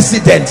a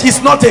president.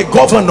 He's not a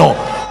governor.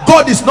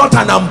 God is not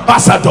an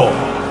ambassador.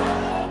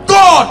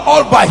 God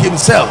all by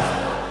himself.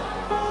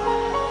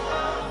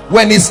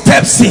 When he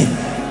steps in,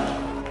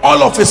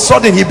 all of a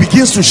sudden he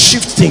begins to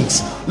shift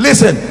things.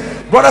 Listen,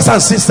 brothers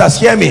and sisters,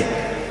 hear me.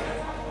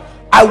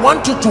 I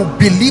want you to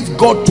believe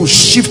God to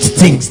shift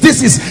things.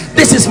 This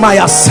is my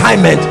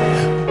assignment.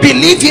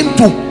 Believe him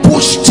to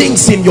push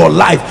things in your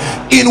life.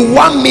 In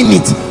 1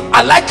 minute,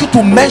 I'd like you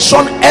to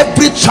mention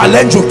every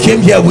challenge you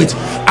came here with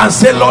and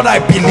say, Lord, I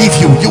believe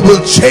you. You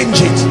will change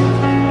it.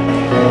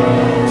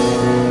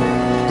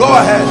 Go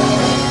ahead.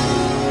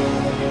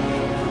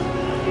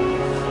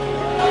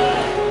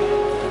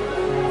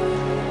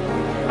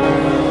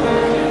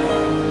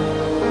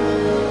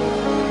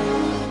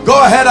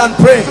 Go ahead and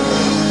pray.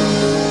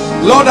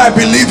 Lord, I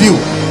believe you.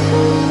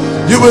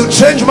 You will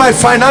change my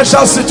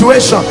financial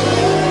situation.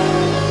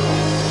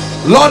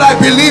 Lord, I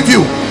believe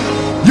you.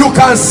 You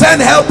can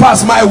send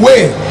helpers my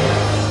way.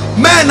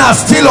 Men are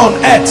still on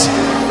earth.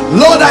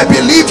 Lord, I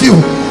believe you.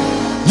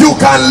 You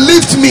can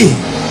lift me.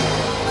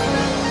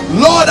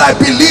 Lord, I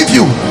believe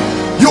you.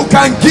 You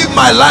can give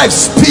my life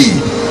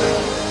speed.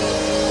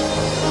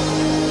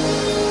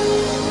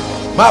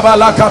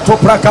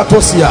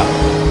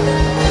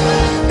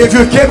 If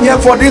you came here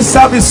for this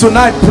service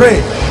tonight,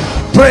 pray.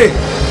 Pray.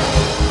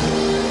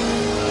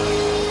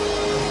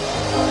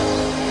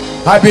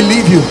 I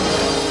believe you.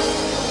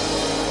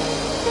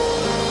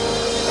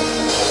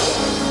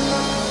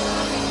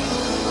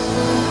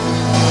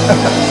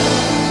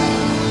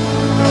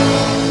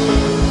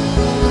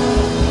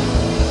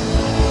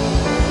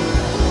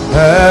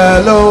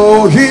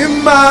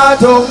 Elohim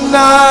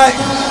Adonai,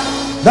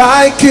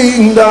 thy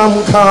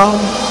kingdom come,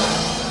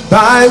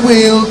 thy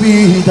will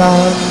be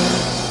done.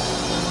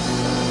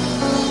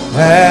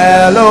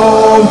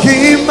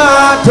 Elohim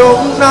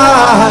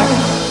Adonai,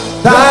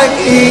 thy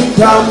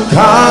kingdom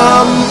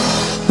come,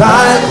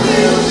 thy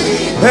will be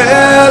done.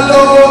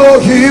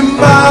 Elohim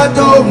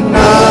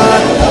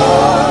Adonai,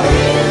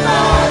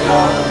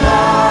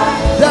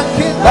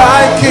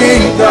 thy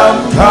kingdom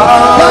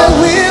come, thy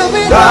will be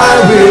done. Thy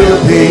will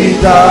be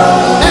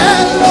done.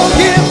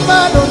 Elohim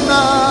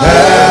Adonai,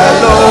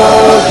 Elohim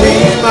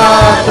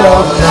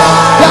Adonai,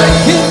 thy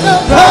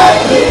kingdom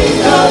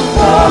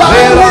come,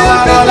 thy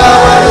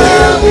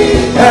will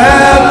be done.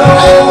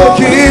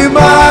 Elohim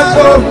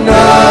Adonai,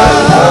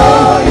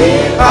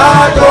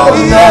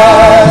 Adonai,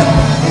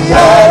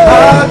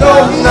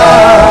 Adonai,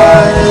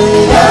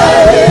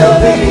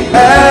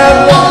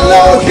 Elohim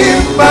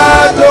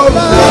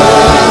Adonai.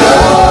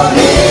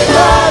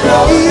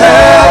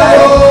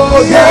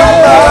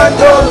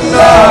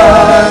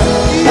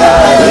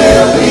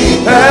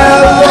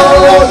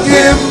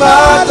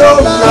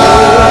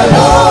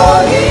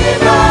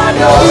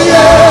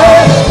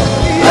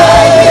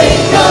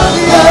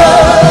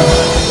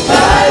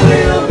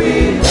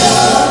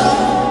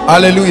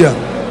 Hallelujah.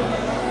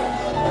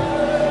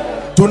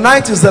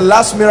 Tonight is the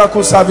last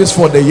miracle service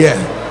for the year.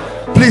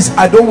 Please,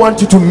 I don't want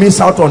you to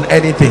miss out on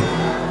anything.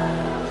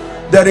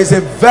 There is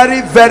a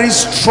very, very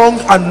strong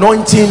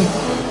anointing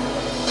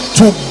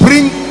to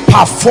bring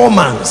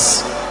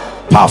performance.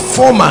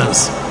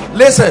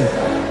 Listen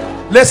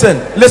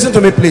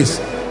to me, please.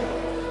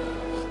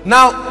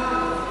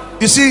 Now,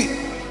 you see,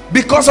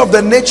 because of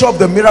the nature of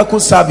the miracle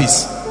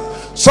service,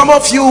 some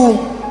of you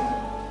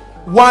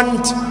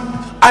want,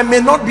 I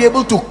may not be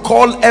able to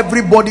call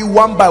everybody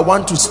one by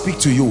one to speak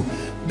to you.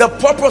 The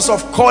purpose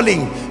of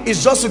calling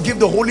is just to give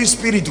the Holy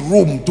Spirit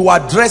room to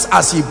address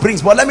as he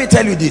brings. But let me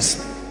tell you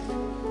this,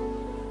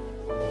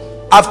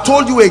 I've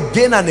told you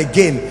again and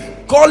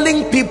again,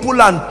 calling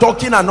people and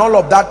talking and all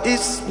of that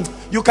is,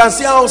 you can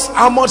see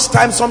how much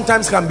time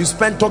sometimes can be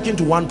spent talking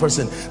to one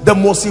person. The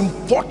most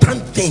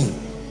important thing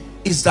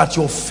is that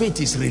your faith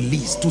is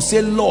released to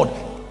say, Lord,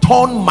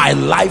 turn my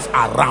life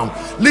around.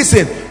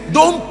 Listen,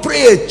 don't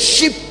pray a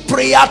cheap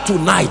prayer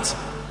tonight.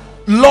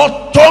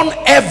 Lord, turn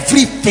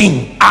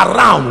everything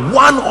around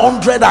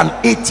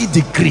 180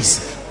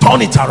 degrees.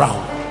 Turn it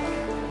around.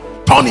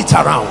 Turn it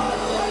around.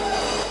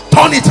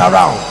 Turn it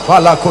around.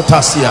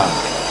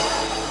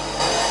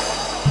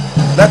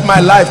 Let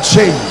my life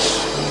change.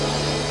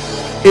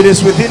 It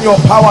is within your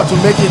power to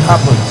make it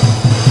happen.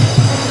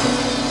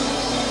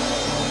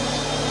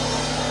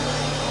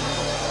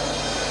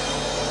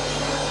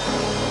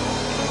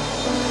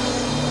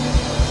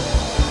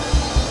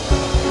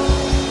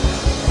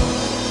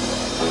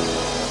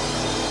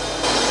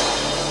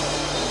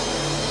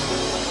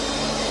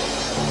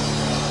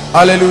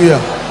 Hallelujah.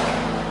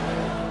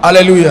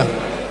 Hallelujah.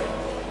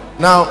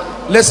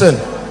 Now listen,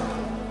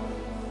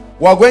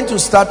 we're going to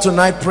start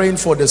tonight praying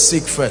for the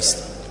sick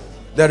first.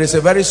 There is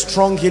a very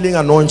strong healing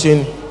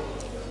anointing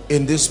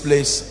in this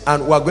place,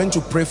 and we're going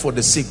to pray for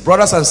the sick.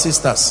 Brothers and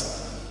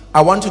sisters, I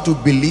want you to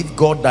believe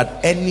God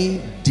that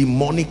any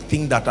demonic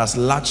thing that has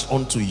latched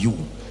onto you,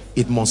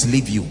 it must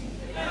leave you.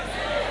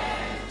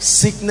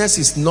 Sickness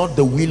is not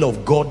the will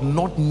of God,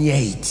 not near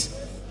it.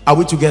 Are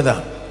we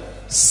together?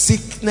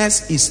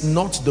 Sickness is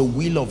not the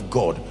will of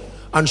God.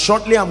 And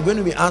shortly I'm going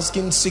to be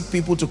asking sick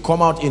people to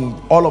come out in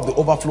all of the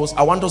overflows.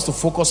 I want us to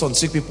focus on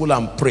sick people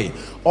and pray.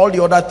 All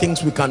the other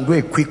things we can do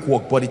a quick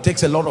walk, but it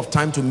takes a lot of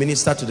time to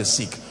minister to the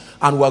sick,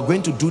 and we're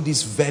going to do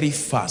this very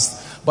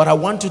fast. But I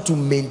want you to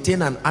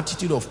maintain an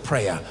attitude of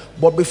prayer.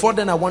 But before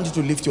then, I want you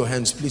to lift your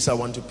hands, please. I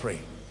want to pray.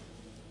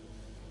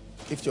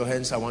 Lift your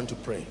hands. I want to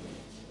pray.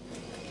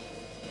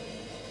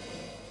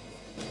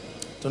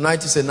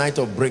 Tonight is a night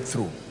of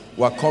breakthrough.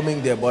 We're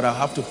coming there, but I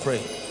have to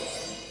pray.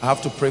 I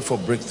have to pray for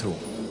breakthrough.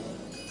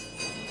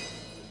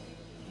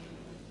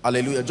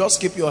 Hallelujah.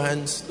 Just keep your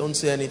hands. Don't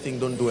say anything.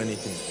 Don't do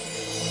anything.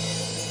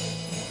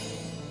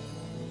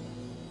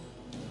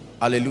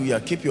 Hallelujah.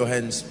 Keep your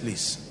hands,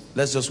 please.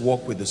 Let's just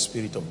walk with the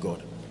Spirit of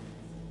God.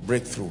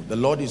 Breakthrough. The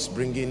Lord is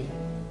bringing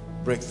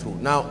breakthrough.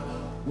 Now,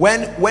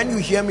 when you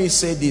hear me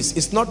say this,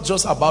 it's not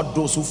just about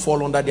those who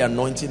fall under the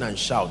anointing and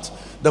shout.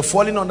 The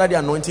falling under the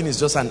anointing is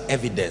just an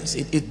evidence.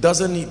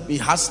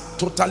 It has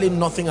totally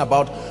nothing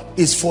about,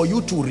 it's for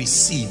you to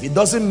receive. It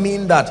doesn't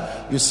mean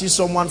that you see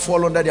someone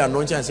fall under the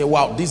anointing and say,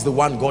 wow, this is the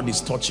one God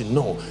is touching.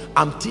 No,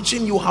 I'm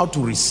teaching you how to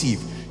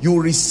receive.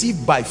 You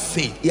receive by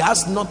faith. It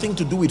has nothing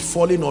to do with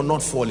falling or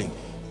not falling.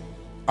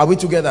 Are we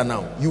together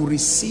now? You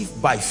receive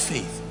by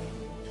faith.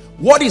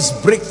 What is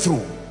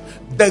breakthrough?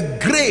 The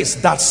grace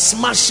that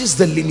smashes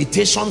the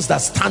limitations that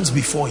stands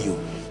before you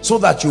so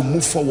that you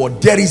move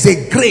forward. There is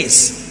a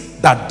grace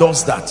that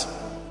does that.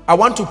 I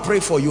want to pray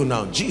for you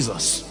now.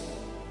 Jesus,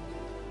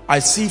 I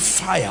see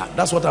fire.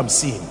 That's what I'm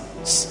seeing.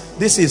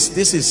 This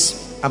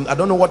is I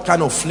don't know what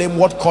kind of flame,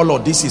 what color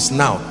this is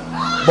now,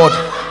 but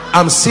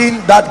I'm seeing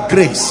that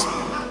grace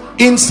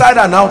inside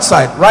and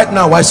outside. Right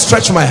now I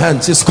stretch my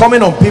hands. It's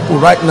coming on people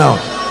right now.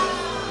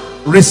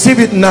 Receive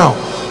it now.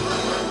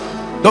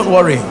 Don't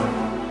worry.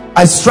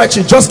 I stretch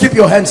it. Just keep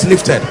your hands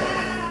lifted.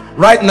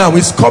 Right now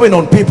it's coming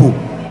on people.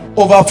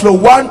 Overflow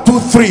 1, 2,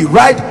 3.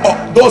 Right up.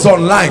 Those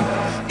online,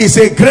 it's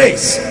a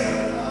grace.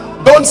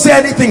 Don't say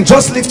anything,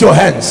 just lift your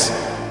hands.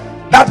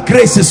 That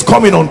grace is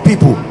coming on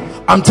people.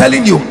 I'm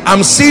telling you,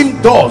 I'm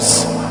seeing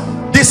doors.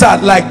 These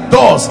are like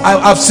doors.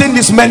 I've seen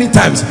this many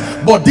times,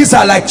 but these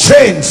are like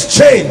chains,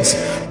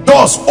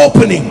 doors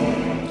opening.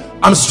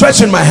 I'm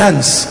stretching my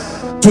hands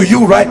to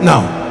you right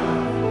now.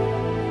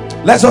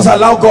 Let's just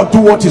allow God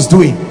do what he's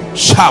doing.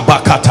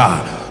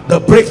 Shabakata, the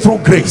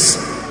breakthrough grace,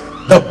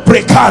 the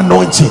breaker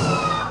anointing,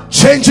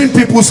 changing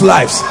people's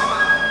lives,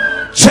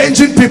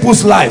 changing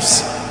people's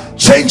lives,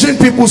 changing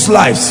people's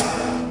lives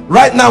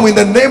right now in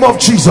the name of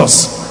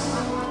Jesus.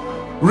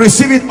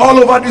 Receive it all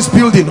over this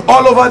building,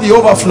 all over the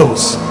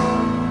overflows,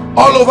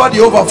 all over the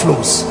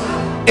overflows.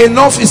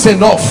 Enough is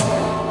enough.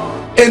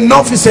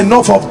 Enough is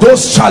enough of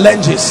those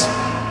challenges.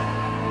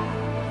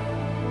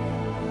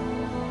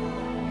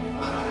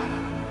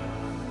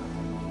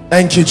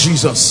 Thank you,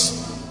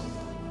 Jesus.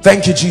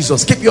 Thank you,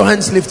 Jesus. Keep your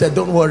hands lifted.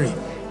 Don't worry.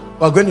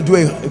 We're going to do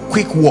a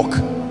quick walk.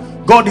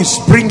 God is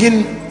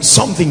bringing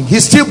something.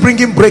 He's still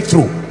bringing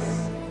breakthrough.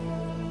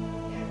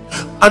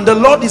 And the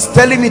Lord is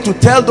telling me to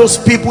tell those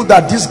people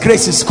that this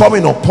grace is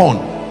coming upon.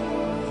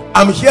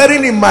 I'm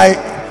hearing in my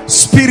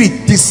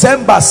spirit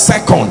December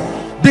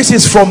 2nd. This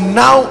is from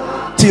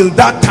now till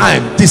that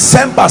time,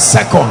 December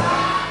 2nd.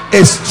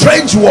 A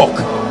strange walk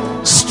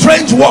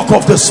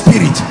of the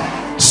Spirit,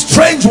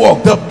 strange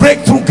walk, the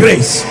breakthrough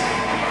grace,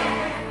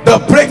 the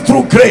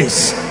breakthrough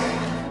grace,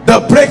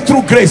 the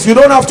breakthrough grace. You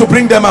don't have to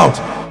bring them out.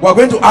 We're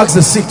going to ask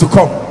the sick to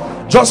come.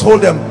 Just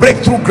hold them.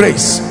 Breakthrough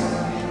grace.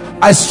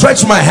 I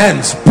stretch my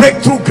hands.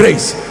 Breakthrough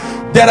grace.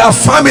 There are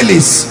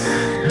families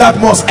that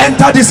must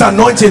enter this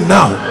anointing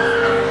now.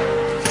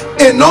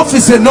 Enough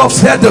is enough,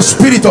 said the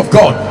Spirit of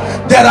God.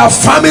 There are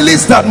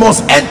families that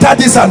must enter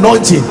this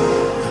anointing.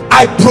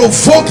 I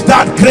provoke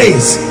that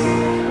grace.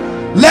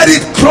 Let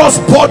it cross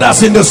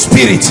borders in the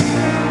spirit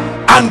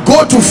and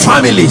go to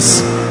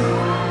families.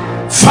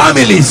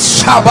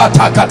 Families.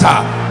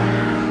 Shabatakata.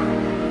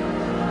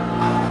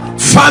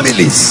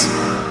 Families.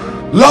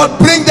 Lord,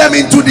 bring them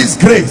into this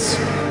grace.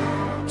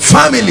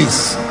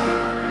 Families.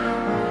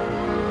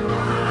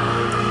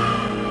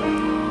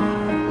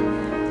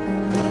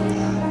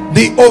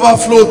 The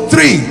overflow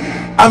 3.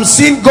 I'm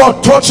seeing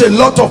God touch a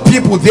lot of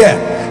people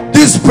there.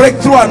 This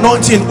breakthrough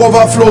anointing,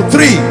 overflow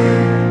 3.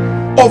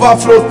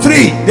 Overflow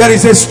 3. There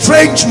is a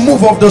strange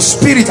move of the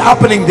Spirit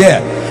happening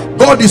there.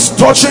 God is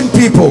touching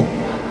people.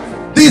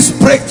 This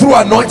breakthrough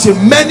anointing,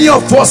 many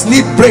of us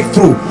need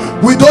breakthrough.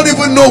 We don't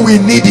even know we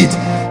need it.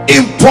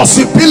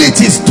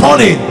 Impossibilities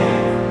turning.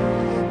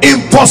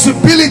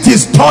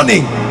 Impossibilities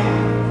turning.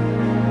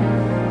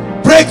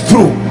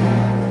 Breakthrough.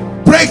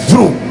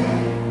 Breakthrough.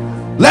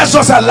 Let's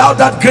just allow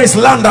that grace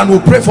land and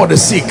we'll pray for the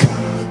sick.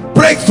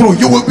 Breakthrough.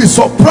 You will be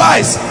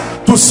surprised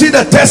to see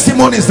the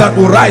testimonies that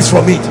will rise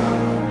from it.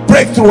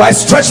 Breakthrough. I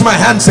stretch my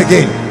hands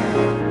again.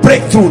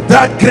 Breakthrough.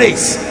 That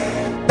grace,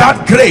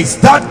 that grace,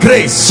 that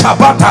grace.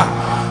 Shabata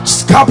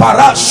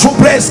skapara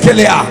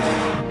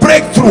shubreskelea.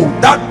 Breakthrough.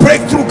 That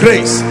breakthrough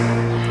grace.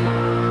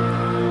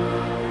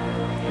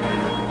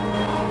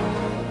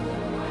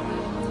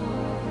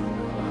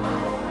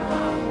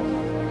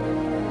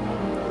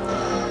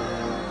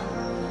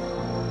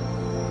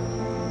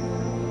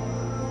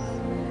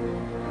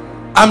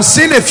 I'm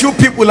seeing a few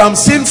people. I'm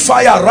seeing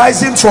fire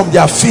rising from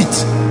their feet.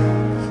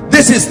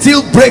 This is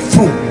still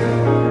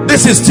breakthrough.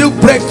 This is still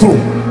breakthrough.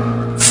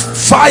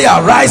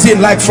 Fire rising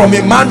like from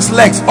a man's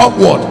legs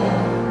upward.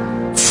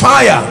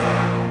 Fire.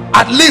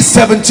 At least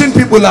 17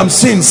 people I'm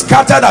seeing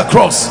scattered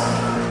across.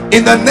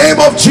 In the name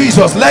of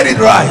Jesus, let it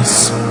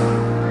rise.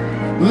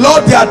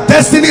 Lord, their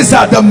destinies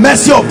are at the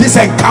mercy of these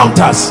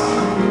encounters.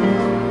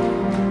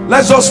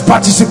 Let's just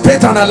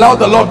participate and allow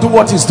the Lord do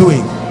what he's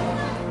doing.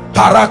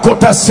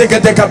 Parakota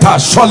segedekata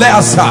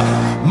sholeasa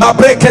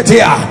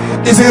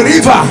mabreketea is a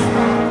river.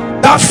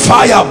 That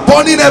fire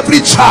burning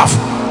every chaff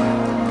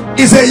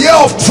is a year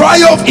of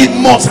triumph. It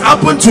must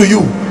happen to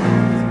you.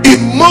 It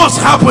must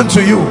happen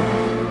to you.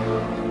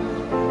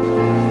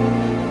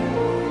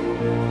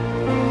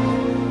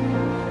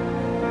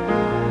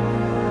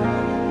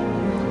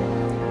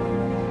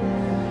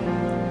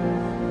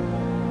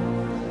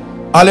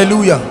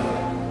 Hallelujah.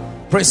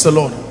 Praise the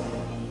Lord.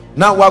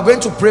 Now we are going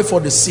to pray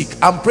for the sick.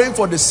 I'm praying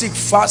for the sick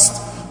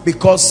fast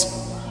because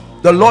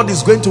the Lord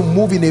is going to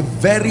move in a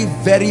very,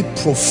 very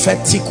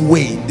prophetic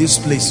way in this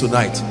place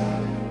tonight.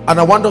 And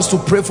I want us to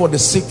pray for the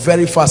sick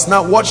very fast.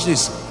 Now watch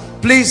this.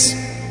 Please,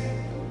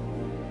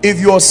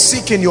 if you're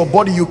sick in your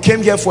body, you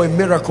came here for a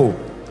miracle.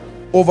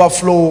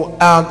 Overflow,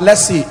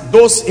 let's see,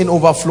 those in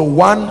overflow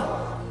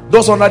 1,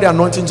 those under the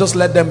anointing, just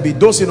let them be.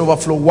 Those in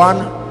overflow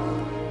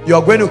 1, you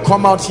are going to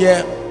come out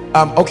here.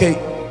 Okay,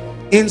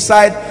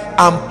 inside.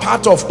 I'm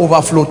part of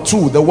overflow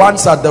 2, the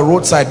ones at the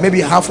roadside,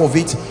 maybe half of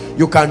it.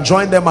 You can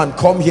join them and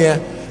come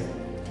here.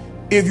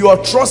 If you are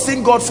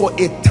trusting God for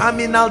a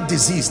terminal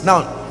disease,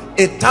 now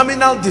a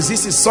terminal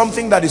disease is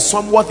something that is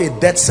somewhat a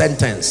death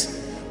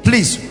sentence.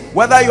 Please,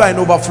 whether you are in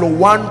overflow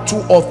 1, 2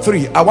 or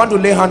 3, I want to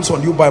lay hands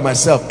on you by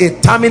myself. A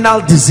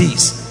terminal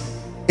disease,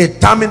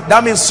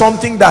 that means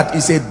something that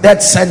is a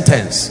death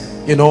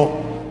sentence, you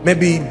know,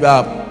 maybe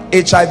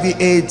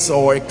HIV, AIDS,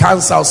 or a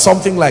cancer or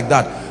something like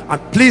that.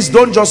 And please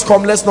don't just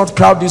come. Let's not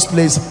crowd this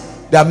place.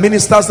 There are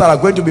ministers that are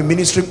going to be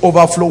ministering.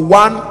 Overflow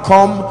 1,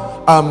 come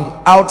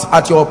out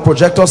at your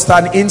projector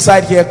stand.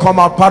 Inside here, come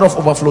out part of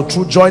overflow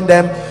 2, join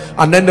them.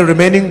 And then the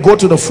remaining, go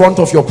to the front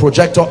of your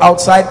projector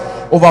outside.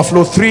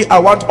 Overflow 3, I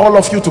want all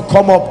of you to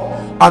come up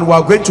and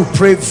we're going to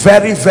pray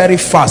very, very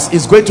fast.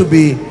 It's going to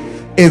be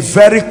a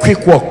very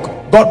quick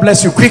walk. God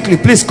bless you. Quickly,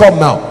 please come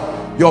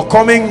now. You're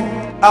coming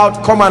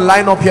out. Come and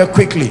line up here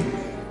quickly.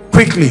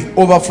 Quickly.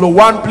 Overflow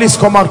 1, please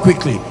come out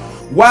quickly.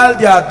 While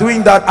they are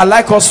doing that, I'd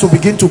like us to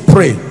begin to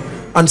pray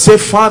and say,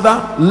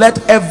 Father,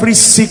 let every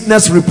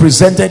sickness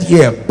represented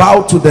here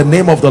bow to the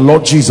name of the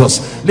Lord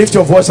Jesus. Lift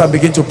your voice and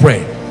begin to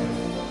pray.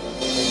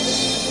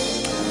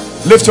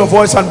 Lift your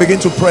voice and begin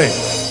to pray.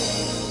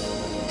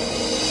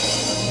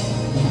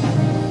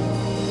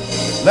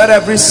 Let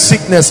every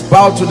sickness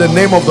bow to the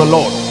name of the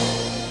Lord.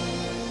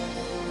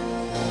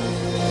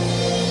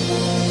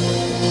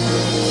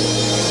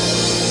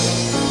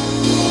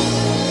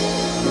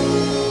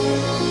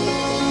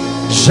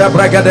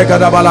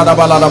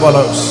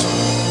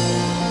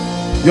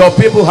 Your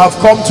people have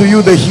come to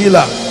you, the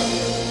healer.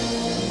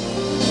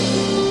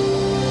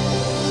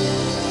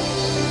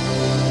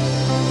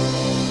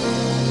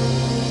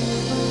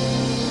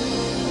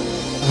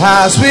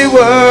 As we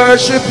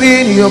worship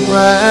in your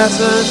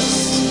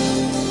presence,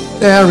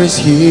 there is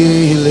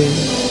healing.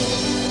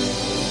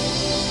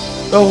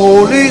 The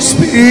Holy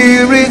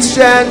Spirit's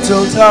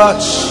gentle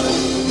touch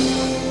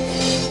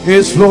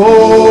is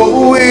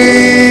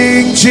flowing.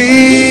 Jesus,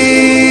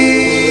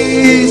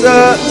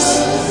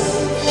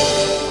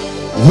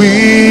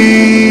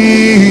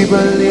 we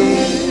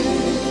believe.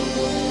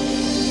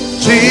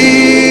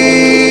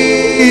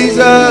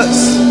 Jesus.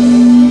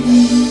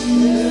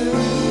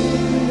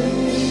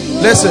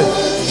 Listen,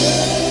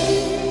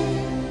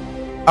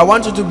 I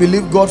want you to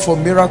believe God for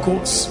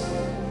miracles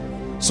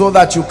so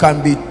that you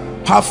can be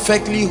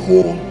perfectly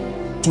whole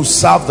to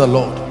serve the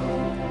Lord.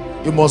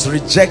 You must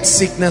reject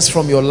sickness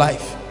from your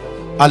life.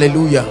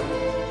 Hallelujah.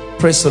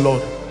 Praise the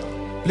Lord.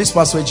 Please,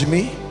 Pastor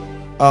Jimmy,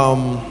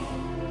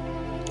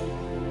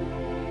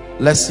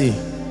 let's see,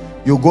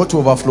 you go to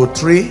overflow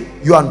 3,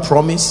 you and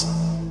promise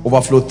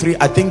overflow 3.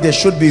 I think there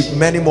should be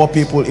many more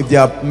people. If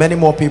there are many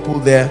more people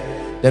there,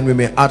 then we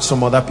may add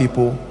some other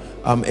people.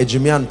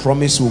 Ejimi and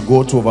promise will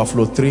go to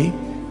overflow 3.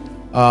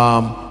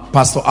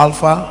 Pastor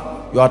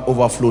Alpha, you are at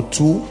overflow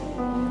 2.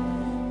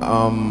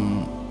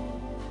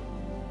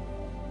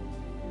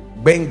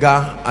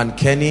 Benga and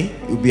Kenny,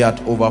 you'll be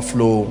at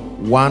overflow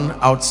 1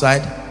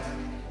 outside.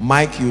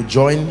 Mike, you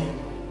join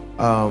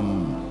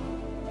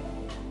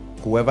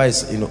whoever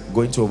is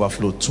going to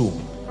overflow 2.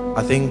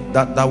 I think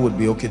that would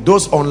be okay.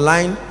 Those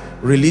online,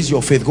 release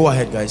your faith. Go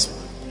ahead, guys,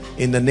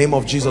 in the name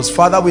of Jesus.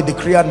 Father, we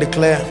decree and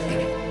declare,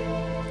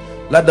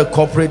 let the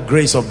corporate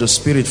grace of the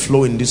Spirit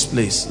flow in this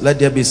place. Let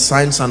there be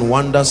signs and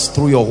wonders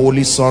through your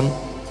Holy Son.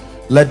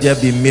 Let there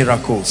be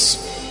miracles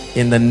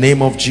in the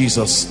name of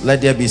Jesus.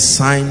 Let there be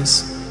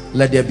signs,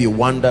 let there be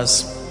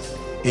wonders.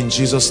 In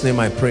Jesus' name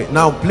I pray.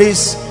 Now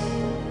please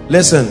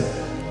listen,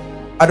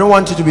 I don't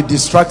want you to be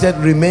distracted.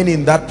 Remain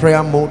in that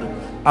prayer mode.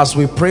 As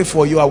we pray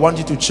for you, I want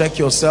you to check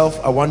yourself.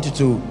 I want you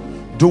to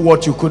do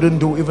what you couldn't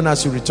do even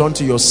as you return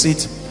to your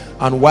seat.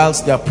 And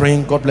whilst they are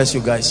praying, God bless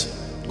you guys.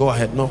 Go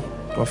ahead. No,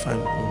 go fine.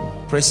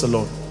 Praise the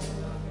Lord.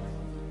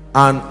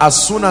 And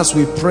as soon as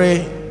we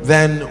pray,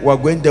 then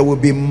there will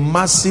be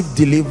massive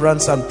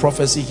deliverance and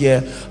prophecy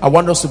here. I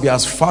want us to be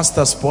as fast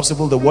as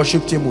possible. The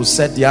worship team will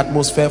set the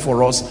atmosphere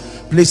for us.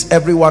 Please,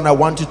 everyone, I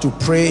want you to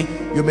pray.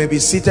 You may be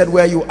seated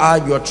where you are.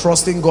 You are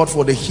trusting God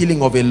for the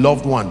healing of a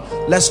loved one.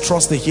 Let's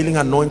trust the healing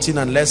anointing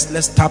and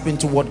let's tap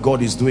into what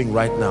God is doing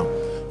right now.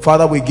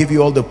 Father, we give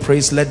you all the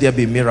praise. Let there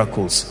be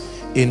miracles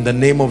in the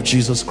name of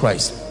Jesus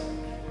Christ.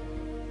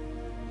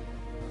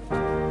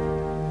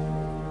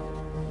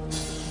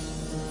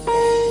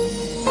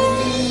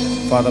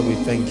 Father, we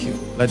thank you.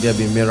 Let there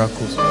be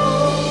miracles.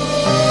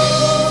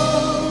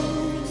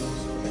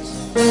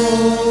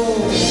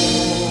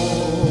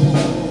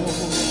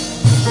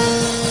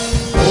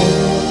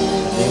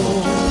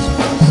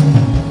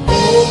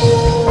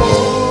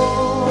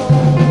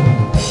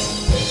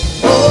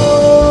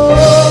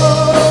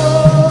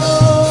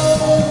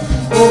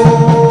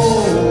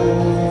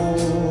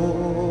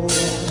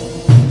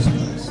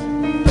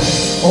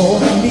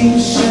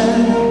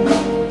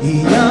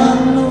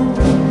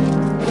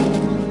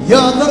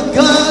 You're the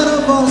God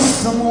of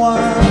awesome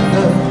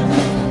wonder.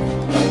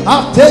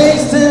 I've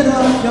tasted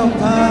of your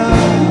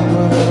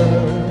power.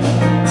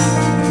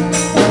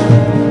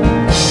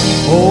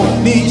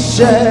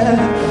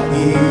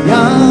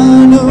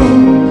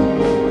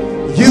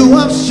 You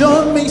have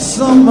shown me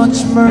so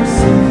much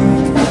mercy,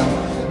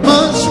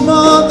 much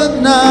more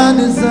than I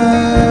deserve.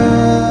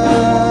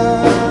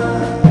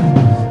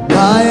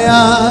 My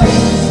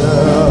eyes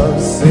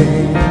have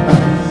seen,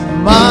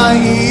 my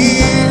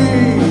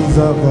ears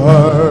have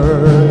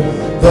heard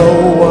the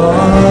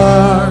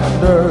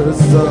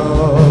wonders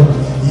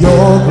of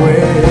your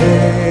grace.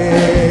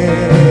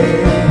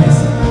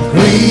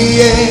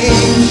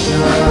 Creation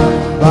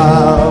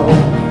bow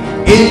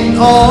in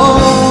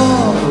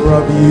awe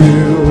of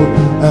you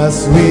as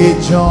we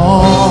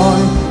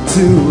join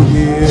to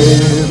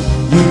give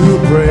you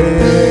praise.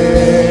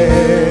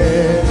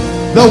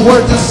 The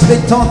word to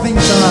speak, turn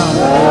things around.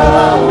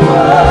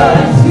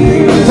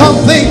 Turn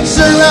things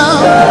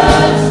around.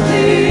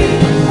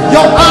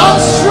 Your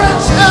arms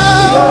stretched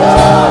out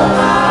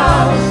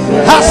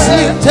has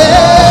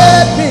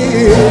lifted me.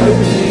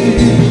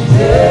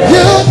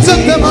 You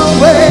took them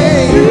away.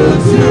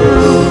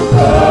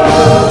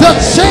 The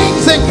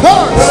chains and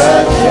cords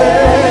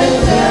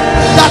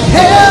that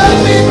held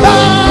me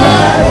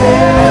back.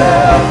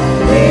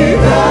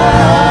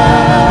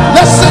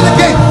 Let's sing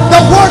again. The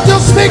word you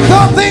speak,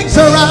 turn things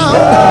around.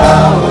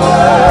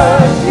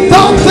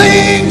 Turn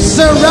things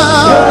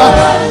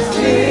around.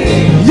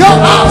 Your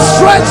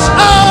outstretched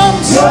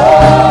arms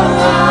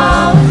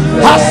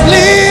has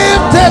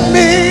lifted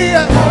me.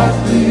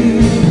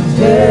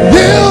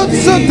 You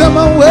took them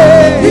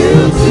away.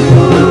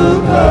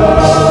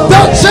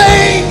 The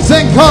chains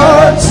and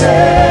cords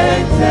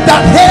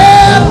that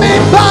held me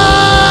back.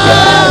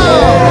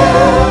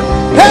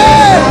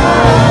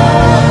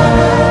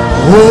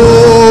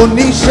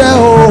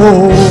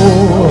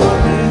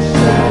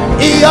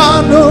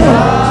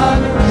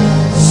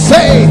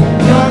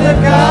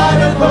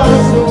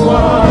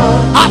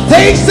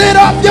 tasted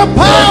of your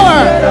power.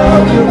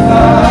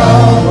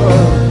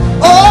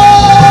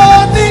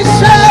 Oh,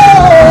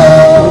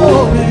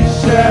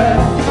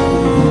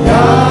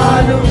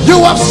 you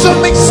have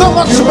shown me so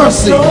much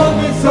mercy,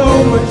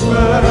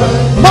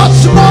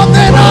 much more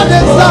than I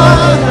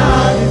desire.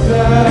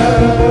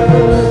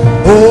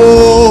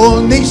 Oh,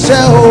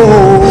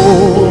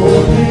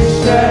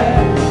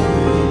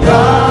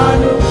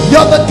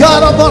 you're the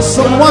God of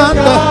awesome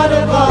wonder.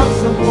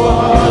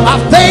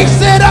 I've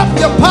tasted of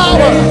your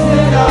power.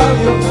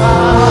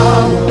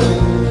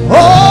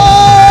 Oh,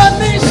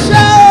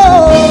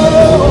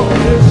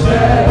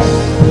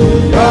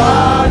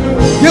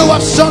 you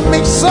have shown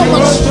me so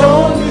much,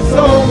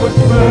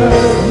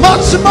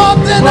 much more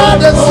than I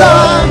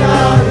desire.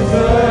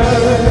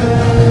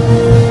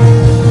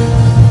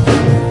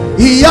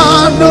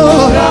 Iyanu,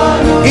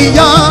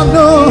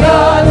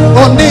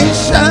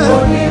 Onisha,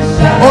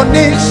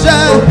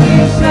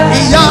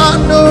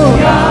 Iyanu,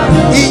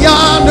 Onisha,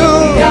 Iyanu,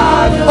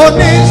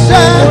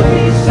 Onisha,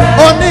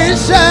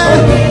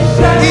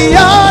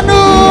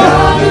 Iyanu.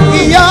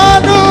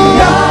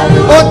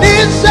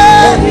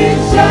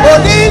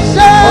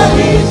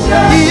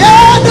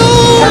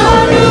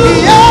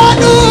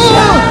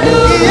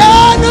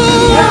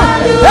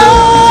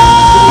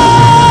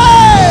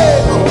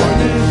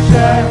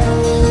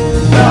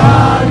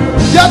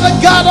 You're the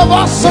God of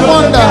awesome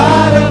wonder.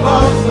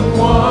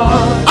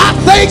 I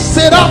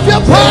tasted of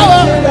your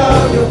power.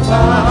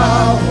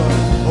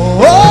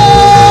 Oh,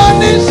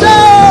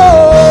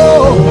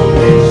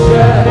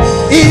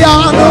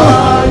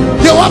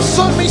 you have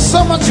shown me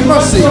so much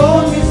mercy,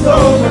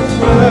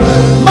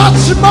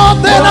 much more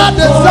than I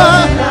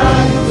desire.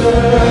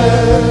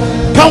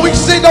 Can we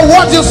see the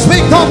words you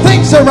speak? Turn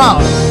things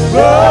around.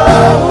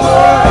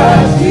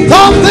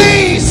 Turn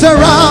things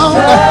around.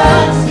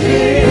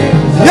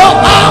 Your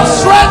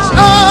outstretched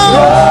arm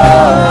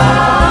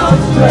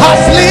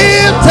has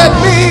lifted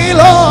me,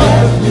 Lord.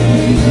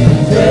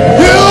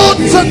 You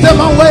took them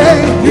away.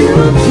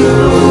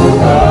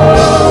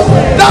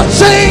 The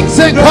chains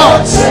and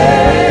cords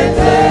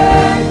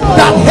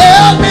that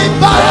held me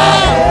back.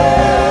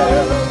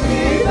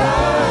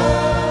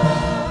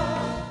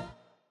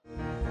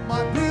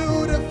 My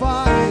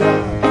beautifier,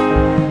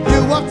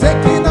 you have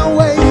taken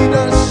away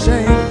the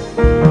shame,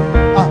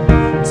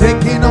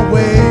 taken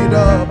away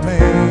the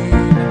pain.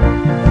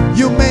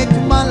 You make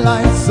my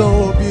life so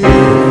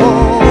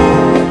beautiful.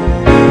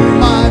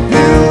 My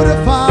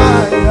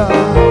beautifier,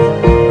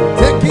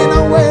 taking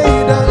away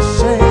the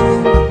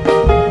shame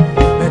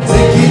and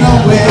taking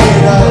away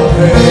the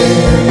pain.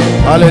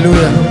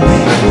 Hallelujah.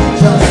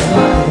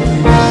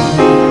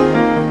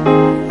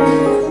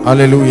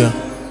 Hallelujah.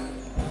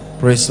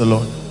 Praise the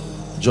Lord.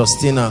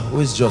 Justina. Who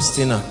is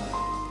Justina?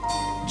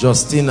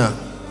 Justina.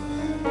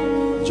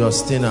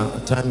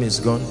 Time is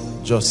gone.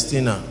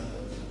 Justina.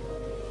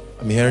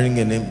 I'm hearing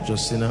a name,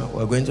 Justina.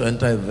 We're going to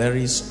enter a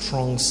very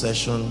strong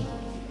session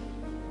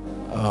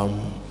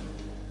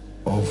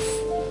of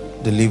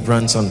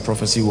deliverance and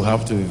prophecy. We'll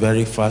have to be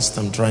very fast.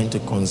 I'm trying to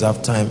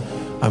conserve time.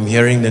 I'm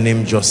hearing the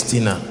name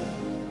Justina.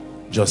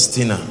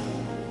 Justina.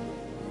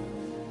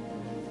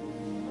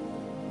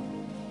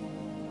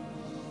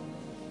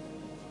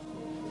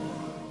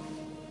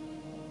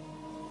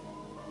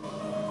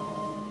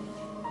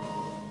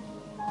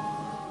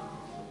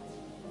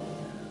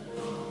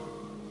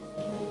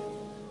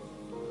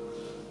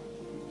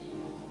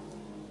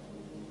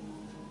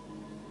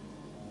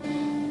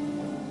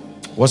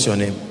 What's your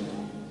name?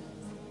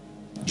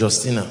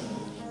 Justina.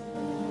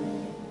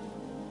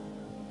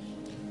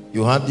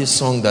 You had this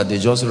song that they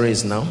just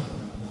raised now.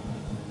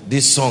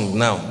 This song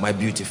now, My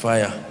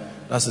Beautifier.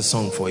 That's a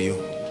song for you.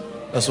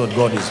 That's what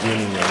God is doing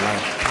in your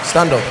life.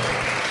 Stand up.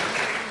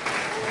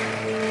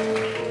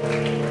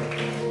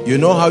 You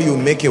know how you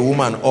make a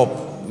woman up,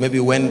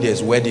 maybe when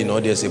there's wedding or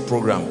there's a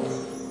program.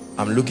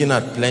 I'm looking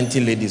at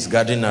plenty ladies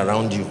gathering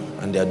around you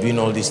and they're doing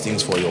all these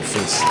things for your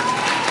face.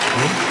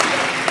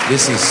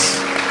 This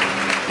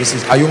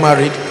is, are you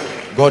married?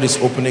 God is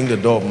opening the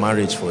door of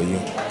marriage for you.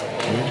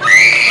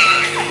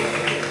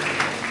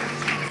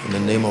 In the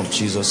name of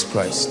Jesus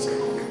Christ.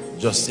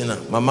 Justina.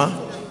 Mama?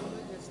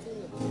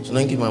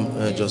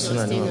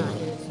 Justina. Pray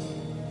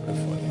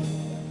for you.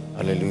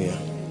 Hallelujah.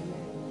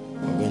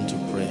 I'm going to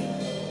pray.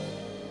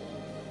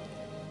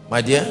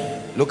 My dear,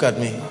 look at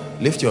me.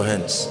 Lift your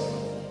hands.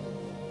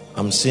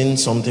 I'm seeing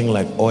something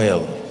like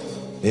oil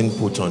being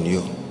put on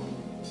you.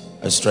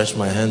 I stretch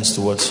my hands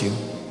towards you.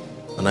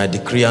 And I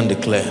decree and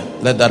declare,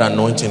 let that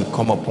anointing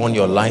come upon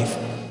your life.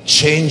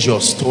 Change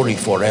your story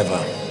forever.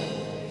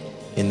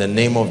 In the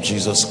name of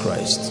Jesus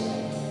Christ.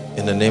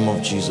 In the name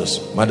of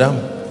Jesus.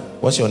 Madam,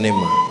 what's your name,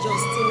 ma?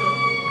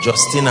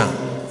 Justina.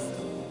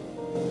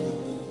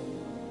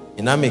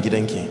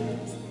 Justina.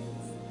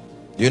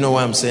 Do you know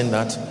why I'm saying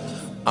that?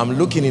 I'm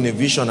looking in a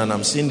vision and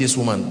I'm seeing this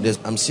woman.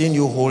 I'm seeing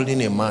you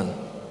holding a man.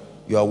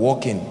 You are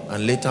walking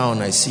and later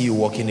on I see you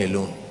walking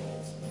alone.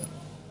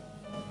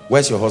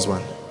 Where's your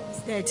husband?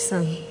 Dead,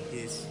 son.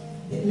 Yes.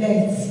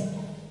 Dead.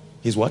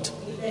 He's what?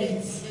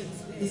 Dead.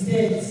 He's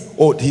dead.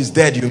 Oh, he's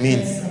dead, you mean?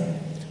 Yes,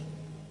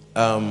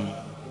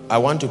 I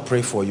want to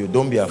pray for you.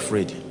 Don't be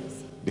afraid,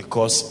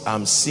 because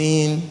I'm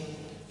seeing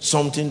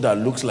something that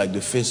looks like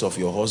the face of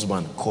your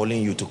husband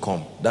calling you to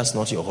come. That's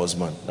not your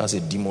husband. That's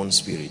a demon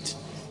spirit.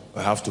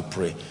 I have to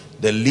pray.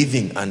 The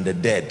living and the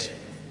dead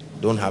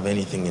don't have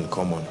anything in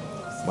common.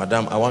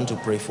 Madam, I want to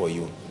pray for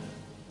you.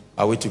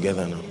 Are we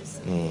together now?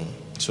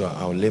 So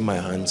I'll lay my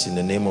hands in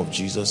the name of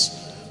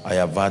Jesus. I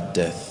avert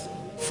death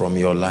from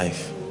your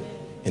life.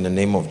 In the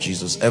name of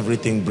Jesus.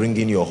 Everything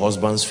bringing your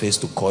husband's face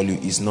to call you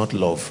is not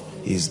love.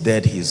 He's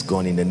dead. He's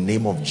gone. In the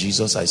name of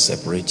Jesus, I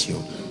separate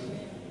you.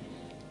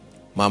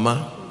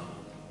 Mama,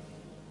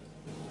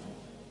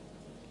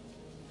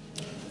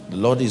 the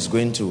Lord is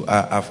going to,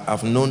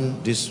 I've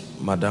known this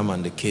madam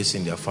and the case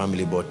in their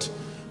family, but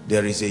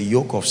there is a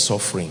yoke of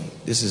suffering.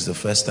 This is the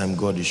first time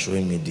God is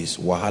showing me this.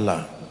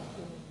 Wahala.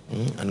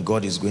 And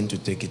God is going to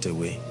take it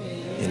away.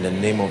 In the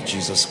name of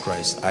Jesus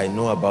Christ. I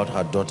know about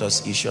her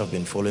daughter's issue. I've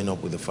been following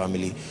up with the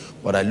family.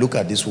 But I look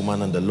at this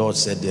woman and the Lord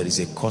said there is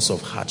a cause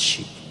of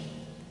hardship.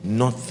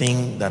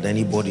 Nothing that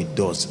anybody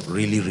does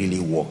really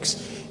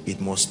works. It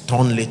must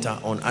turn later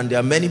on. And there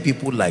are many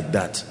people like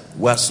that.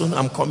 Well, soon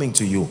I'm coming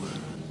to you.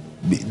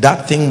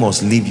 That thing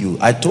must leave you.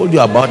 I told you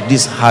about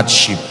this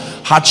hardship.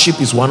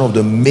 Hardship is one of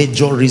the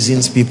major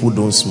reasons people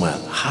don't smile.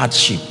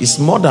 Hardship is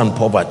more than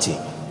poverty.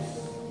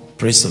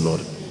 Praise the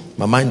Lord.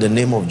 Mama, in the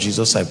name of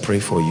Jesus, I pray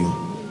for you.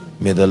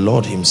 May the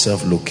Lord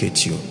himself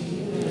locate you.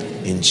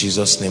 In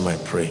Jesus' name I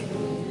pray.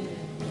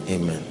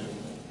 Amen.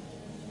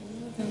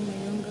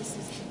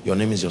 Your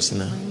name is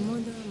Josina? My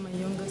mother and my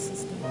younger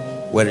sister.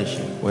 Where is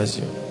she? Where's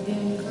you?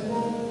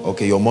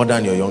 Okay, your mother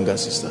and your younger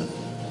sister.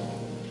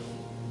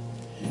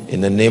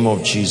 In the name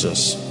of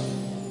Jesus.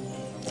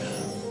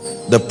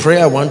 The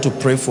prayer I want to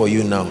pray for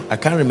you now. I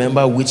can't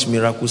remember which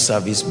miracle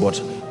service,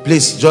 but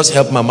please just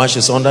help Mama.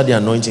 She's under the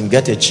anointing.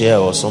 Get a chair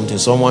or something.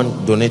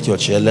 Someone donate your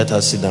chair. Let her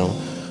sit down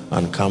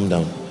and calm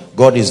down.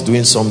 God is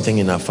doing something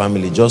in her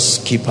family.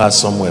 Just keep her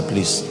somewhere,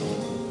 please.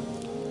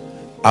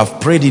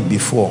 I've prayed it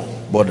before,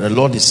 but the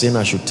Lord is saying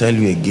I should tell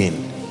you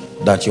again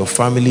that your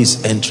family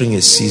is entering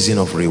a season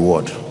of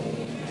reward.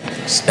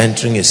 It's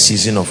entering a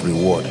season of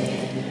reward.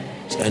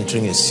 It's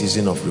entering a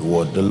season of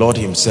reward. The Lord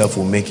himself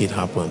will make it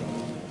happen.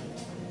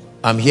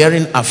 I'm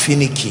hearing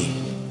affinity.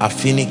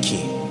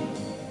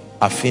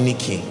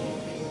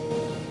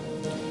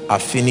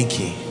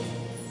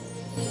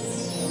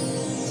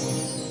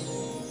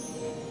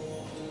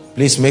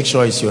 Please make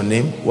sure it's your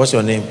name. What's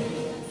your name?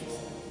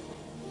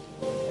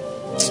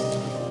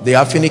 The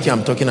affinity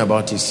I'm talking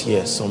about is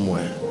here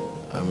somewhere.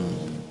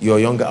 You're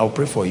younger. I'll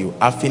pray for you.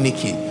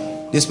 Affinity.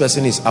 This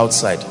person is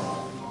outside.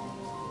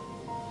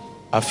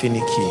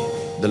 Affinity.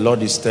 The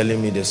Lord is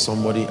telling me there's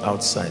somebody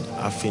outside.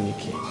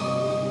 Affinity.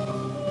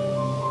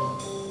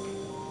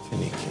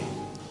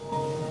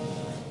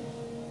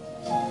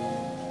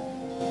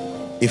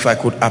 If I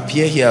could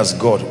appear here as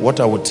God, what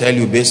I would tell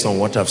you based on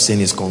what I've seen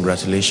is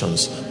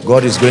congratulations.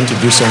 God is going to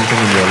do something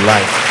in your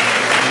life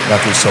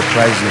that will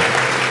surprise you.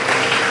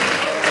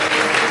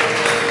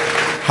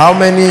 How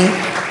many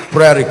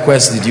prayer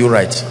requests did you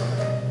write?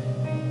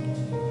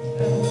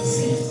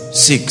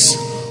 6.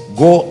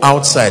 Go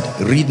outside,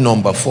 read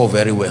number 4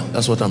 very well.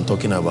 That's what I'm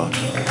talking about.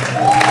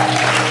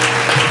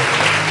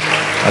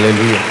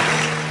 Hallelujah.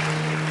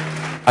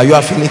 Are you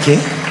affinity?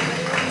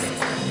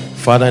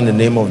 Father, in the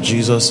name of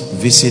Jesus,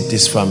 visit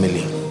this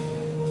family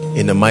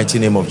in the mighty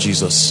name of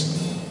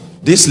Jesus.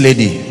 This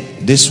lady,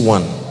 this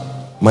one,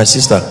 my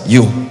sister,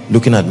 you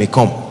looking at me,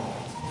 come.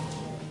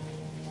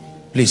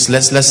 Please,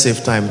 let's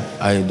save time.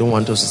 I don't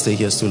want us to stay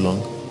here too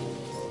long.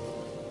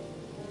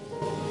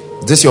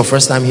 Is this your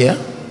first time here?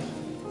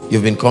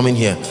 You've been coming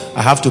here.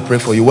 I have to pray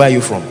for you. Where are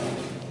you from?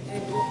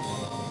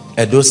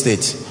 Edo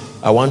State.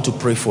 I want to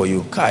pray for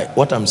you. Kai,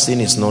 what I'm seeing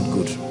is not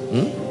good.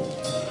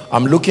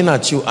 I'm looking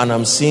at you and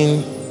I'm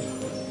seeing,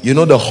 you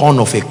know, the horn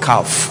of a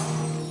calf.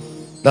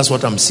 That's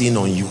what I'm seeing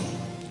on you.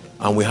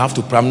 And we have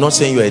to pray. I'm not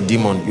saying you're a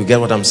demon. You get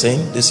what I'm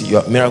saying? This is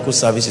your miracle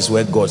service is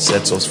where God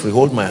sets us free.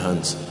 Hold my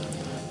hands.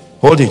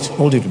 Hold it.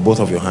 Hold it with both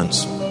of your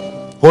hands.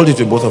 Hold it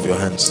with both of your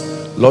hands.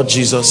 Lord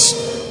Jesus,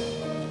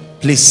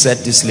 please set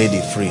this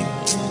lady free.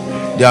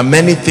 There are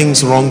many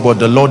things wrong, but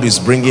the Lord is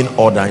bringing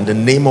order. In the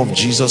name of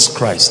Jesus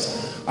Christ,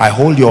 I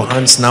hold your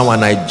hands now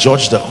and I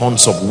judge the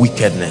horns of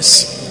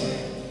wickedness.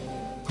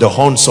 The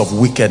horns of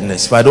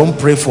wickedness. If I don't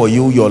pray for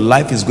you, your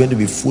life is going to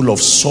be full of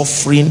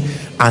suffering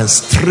and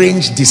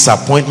strange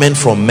disappointment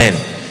from men.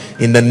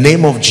 In the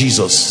name of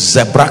Jesus,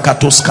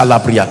 Zebrakatos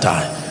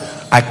Calabriata,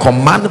 I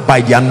command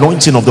by the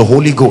anointing of the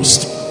Holy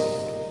Ghost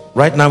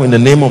right now, in the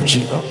name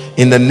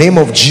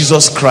of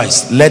Jesus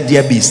Christ, let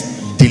there be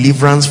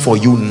deliverance for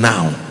you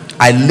now.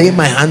 I lay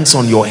my hands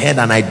on your head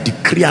and I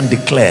decree and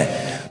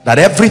declare that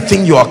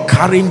everything you are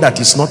carrying that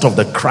is not of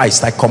the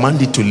Christ, I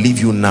command it to leave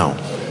you now.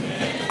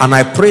 And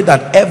I pray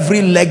that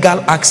every legal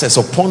access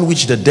upon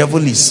which the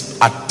devil is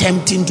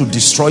attempting to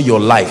destroy your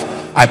life,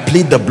 I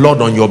plead the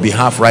blood on your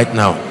behalf right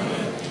now.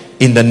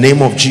 In the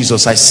name of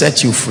Jesus, I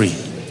set you free.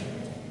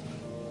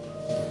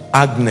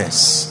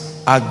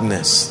 Agnes,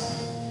 Agnes,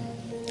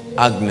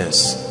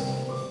 Agnes,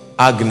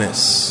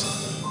 Agnes,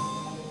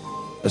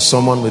 There's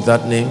someone with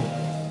that name?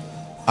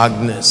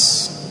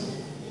 Agnes.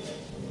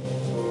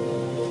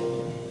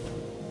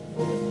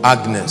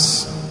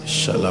 Agnes.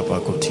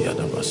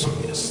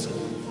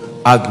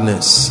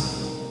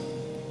 Agnes.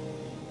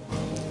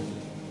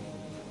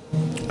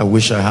 I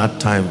wish I had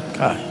time.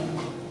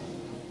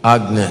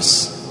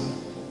 Agnes.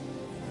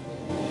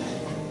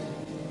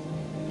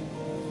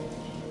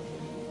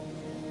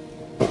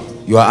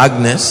 You are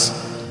Agnes?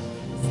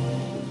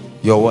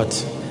 You're what?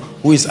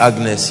 Who is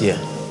Agnes here?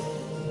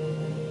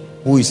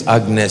 Who is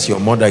Agnes? Your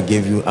mother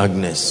gave you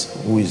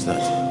Agnes. Who is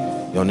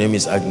that? Your name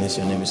is Agnes.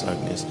 Your name is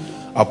Agnes.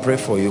 I'll pray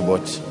for you,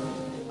 but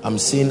I'm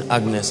seeing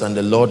Agnes and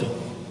the Lord.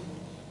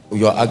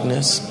 Your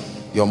Agnes,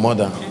 your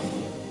mother.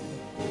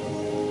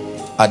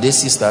 Are they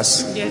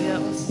sisters? Yeah, they are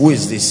all sisters. Who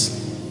is this?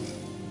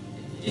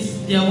 It's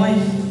their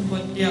wife,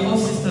 but they are all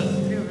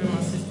sisters. 3 of them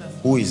are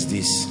sisters. Who is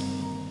this?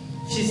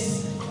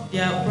 She's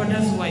their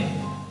brother's wife.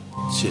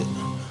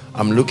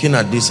 I'm looking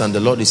at this and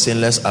the Lord is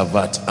saying let's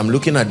avert. I'm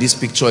looking at this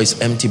picture,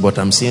 it's empty, but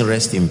I'm saying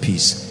rest in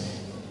peace.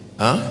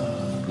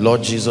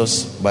 Lord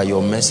Jesus, by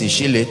your mercy, is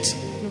she late?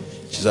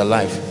 She's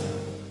alive.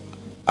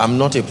 I'm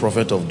not a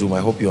prophet of doom.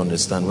 I hope you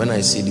understand. When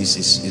I see this,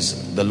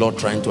 is the Lord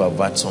trying to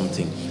avert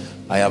something.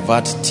 I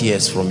avert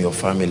tears from your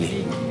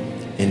family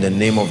in the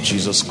name of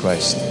Jesus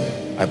Christ.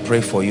 I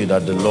pray for you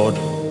that the Lord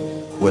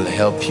will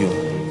help you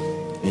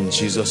in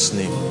Jesus'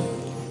 name.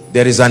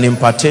 There is an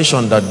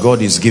impartation that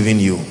God is giving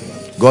you.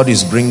 God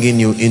is bringing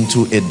you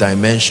into a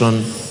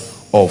dimension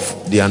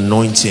of the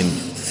anointing.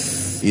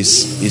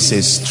 It's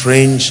a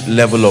strange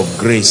level of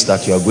grace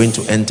that you are going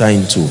to enter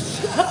into.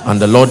 And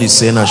the Lord is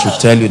saying I should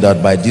tell you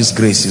that by this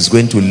grace He's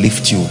going to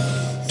lift you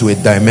to a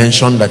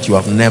dimension that you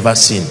have never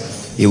seen.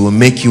 It will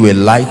make you a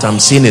light. I'm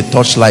seeing a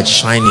torchlight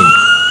shining.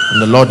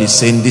 And the Lord is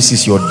saying this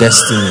is your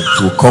destiny.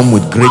 It will come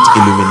with great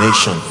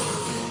illumination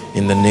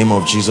in the name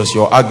of Jesus.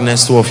 Your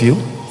Agnes, 2 of you.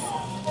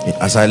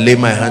 As I lay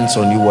my hands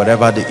on you,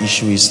 whatever the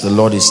issue is, the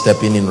Lord is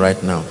stepping in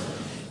right now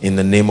in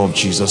the name of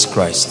Jesus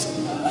Christ.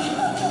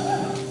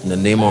 In the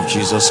name of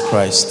Jesus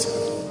Christ.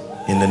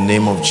 In the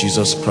name of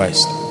Jesus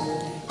Christ.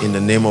 In the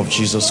name of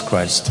Jesus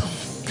Christ.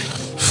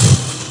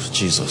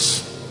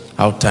 Jesus,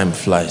 how time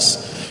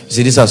flies. You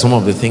see, these are some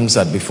of the things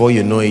that before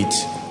you know it,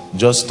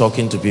 just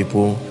talking to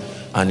people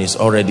and it's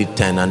already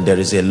 10 and there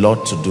is a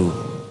lot to do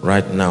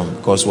right now,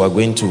 because we're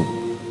going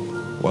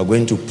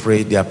to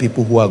pray. There are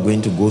people who are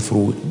going to go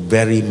through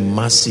very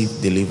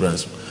massive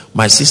deliverance.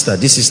 My sister,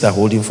 this sister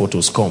holding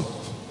photos, come.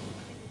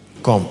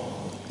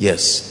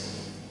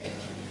 Yes,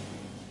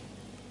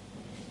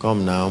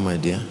 come now, my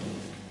dear.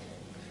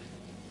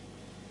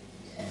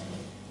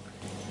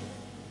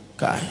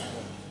 Guy,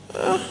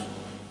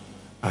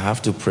 I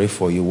have to pray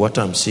for you. What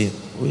I'm seeing,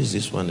 who is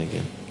this one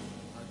again?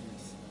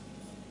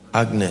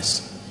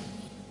 Agnes.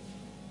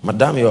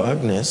 Madam, you're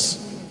Agnes.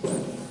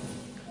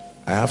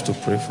 I have to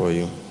pray for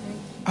you.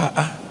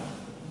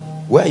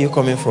 Where are you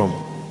coming from?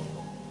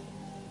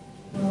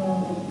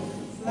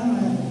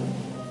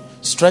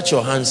 Stretch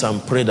your hands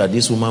and pray that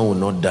this woman will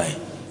not die.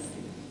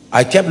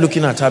 I kept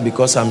looking at her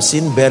because I'm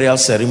seeing burial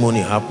ceremony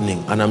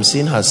happening and I'm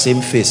seeing her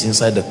same face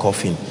inside the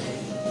coffin.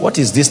 What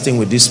is this thing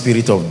with this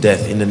spirit of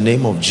death? In the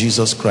name of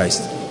Jesus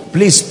Christ,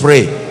 please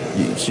pray.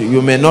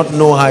 You may not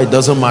know how, it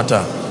doesn't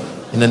matter.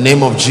 In the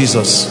name of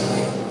Jesus,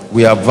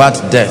 we avert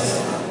death.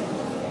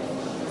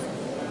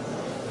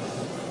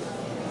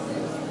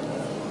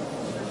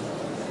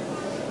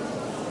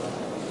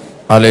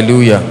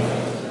 Hallelujah.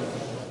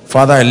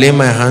 Father, I lay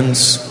my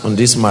hands on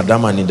this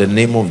madam and in the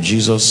name of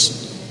Jesus,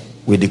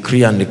 we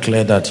decree and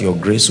declare that your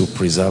grace will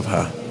preserve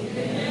her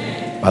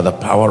by the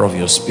power of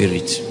your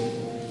spirit.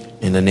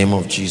 In the name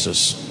of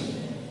Jesus.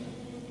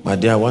 My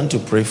dear, I want to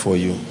pray for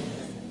you.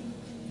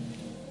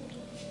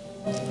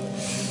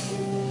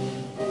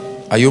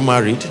 Are you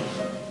married?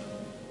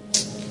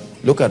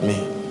 Look at me.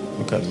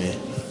 Look at me.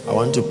 I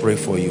want to pray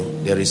for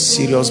you. There is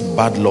serious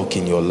bad luck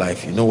in your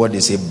life. You know what they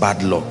say,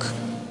 bad luck?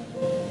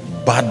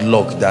 Bad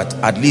luck that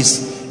at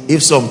least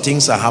if some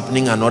things are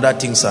happening and other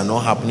things are not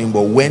happening,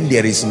 but when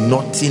there is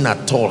nothing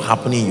at all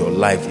happening in your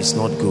life, it's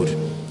not good.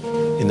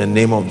 In the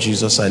name of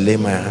Jesus, I lay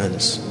my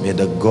hands. May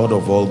the God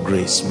of all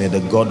grace, may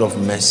the God of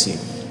mercy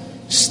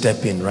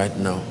step in right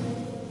now.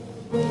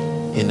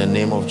 In the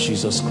name of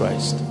Jesus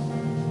Christ.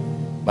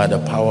 By the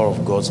power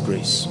of God's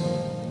grace.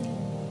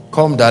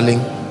 Come, darling.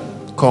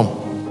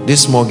 Come.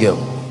 This small girl.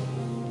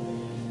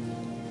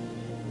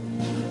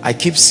 I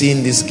keep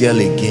seeing this girl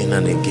again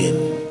and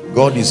again.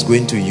 God is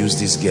going to use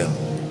this girl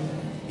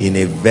in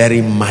a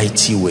very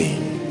mighty way.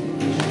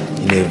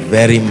 In a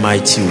very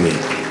mighty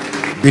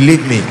way.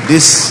 Believe me,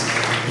 this...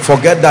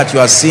 Forget that you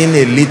are seeing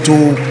a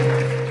little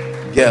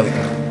girl.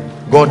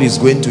 God is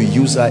going to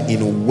use her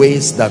in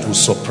ways that will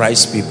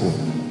surprise people.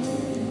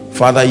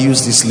 Father,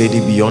 use this lady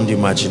beyond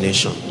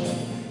imagination.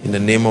 In the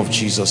name of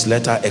Jesus,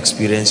 let her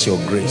experience your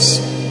grace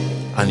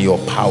and your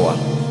power.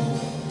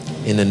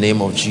 In the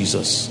name of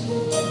Jesus.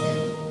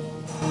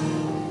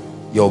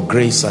 Your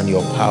grace and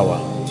your power.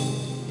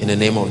 In the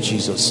name of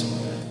Jesus.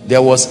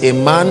 There was a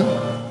man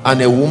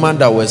and a woman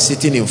that were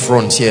sitting in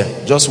front here,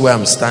 just where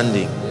I'm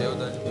standing.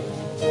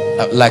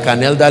 Like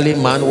an elderly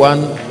man,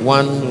 one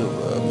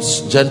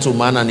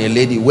gentleman and a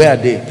lady. Where are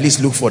they? Please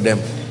look for them.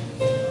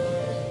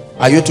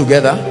 Are you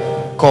together?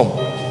 Come.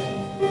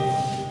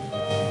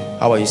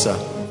 How are you, sir?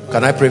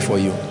 Can I pray for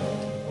you?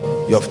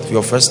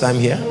 Your first time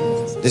here?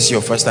 This is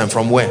your first time.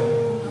 From where?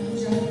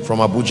 From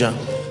Abuja.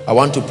 I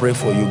want to pray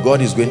for you.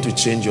 God is going to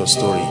change your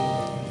story.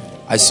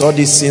 I saw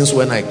these scenes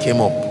when I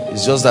came up.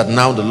 It's just that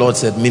now the Lord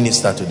said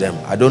minister to them.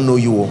 I don't know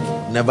you,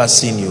 never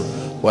seen you,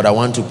 but I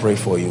want to pray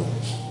for you.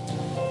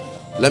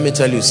 Let me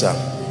tell you, sir,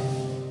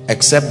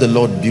 except the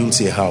Lord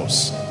builds a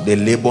house, they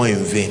labor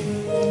in vain.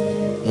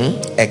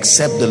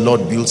 Except the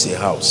Lord builds a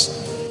house.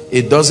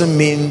 It doesn't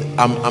mean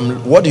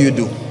what do you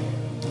do?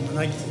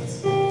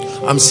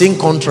 I'm seeing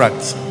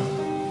contract.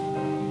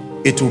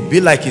 It will be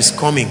like it's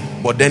coming,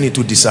 but then it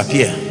will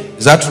disappear.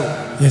 Is that true?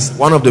 Yes.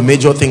 One of the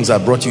major things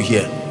that brought you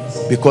here,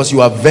 because you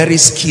are very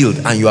skilled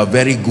and you are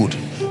very good.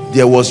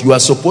 You are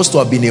supposed to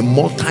have been a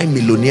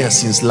multi-millionaire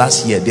since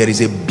last year. There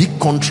is a big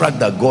contract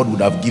that God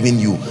would have given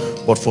you,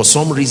 but for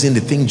some reason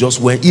the thing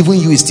just went. Even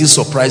you, is still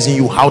surprising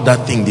you how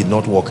that thing did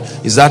not work.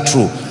 Is that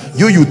true?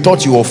 You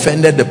thought you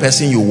offended the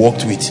person you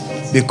worked with,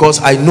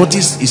 because I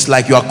noticed it's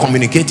like you are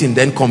communicating,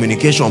 then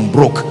communication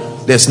broke.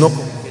 There's no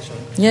communication.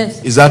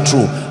 Yes. Is that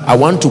true? I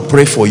want to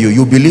pray for you.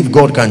 You believe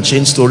God can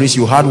change stories.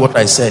 You heard what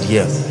I said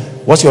here.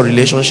 What's your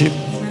relationship?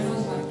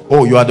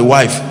 Oh, you are the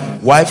wife.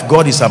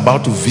 God is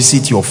about to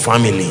visit your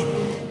family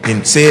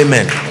in, say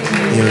amen,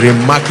 in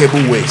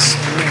remarkable ways.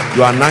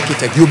 You are an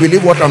architect. You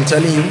believe what I'm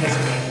telling you?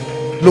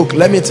 Look,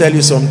 let me tell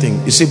you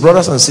something. You see,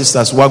 brothers and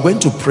sisters, we are going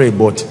to pray,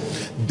 but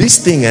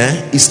this thing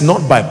is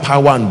not by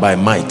power and by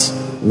might.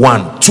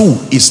 1, 2,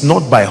 it's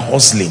not by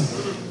hustling.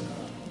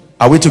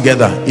 Are we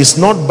together? It's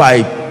not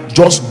by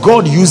just,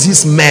 God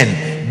uses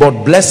men,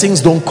 but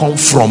blessings don't come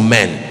from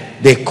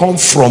men. They come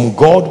from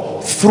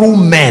God through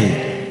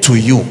men to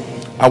you.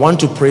 I want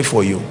to pray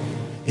for you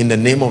in the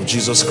name of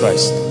Jesus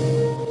Christ.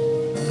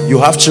 You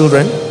have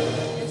children?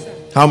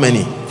 How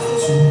many?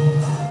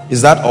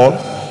 Is that all?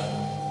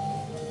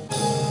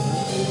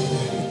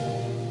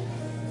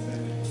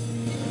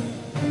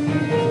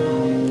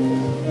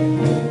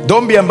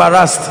 Don't be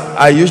embarrassed.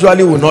 I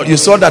usually will not. You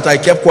saw that I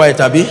kept quiet,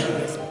 Abi?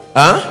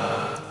 Huh?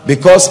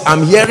 Because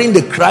I'm hearing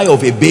the cry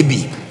of a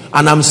baby,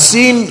 and I'm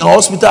seeing a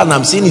hospital, and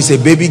I'm seeing it's a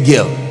baby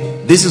girl.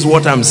 This is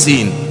what I'm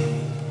seeing.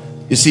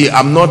 You see,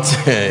 I'm not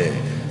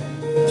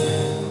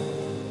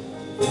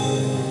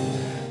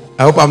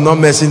I hope I'm not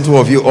messing two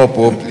of you up.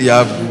 You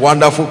have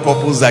wonderful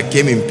couples that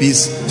came in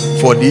peace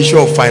for the issue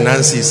of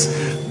finances,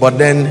 but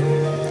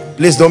then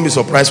please don't be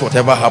surprised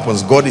whatever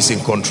happens. God is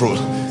in control.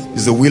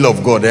 It's the will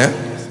of God.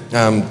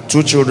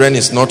 2 children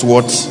is not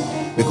what,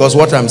 because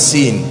what I'm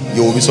seeing,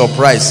 you will be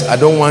surprised. I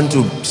don't want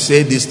to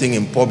say this thing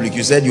in public.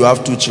 You said you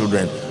have 2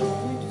 children.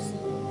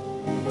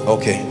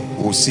 Okay,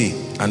 we'll see,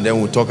 and then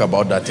we'll talk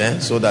about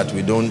that, so that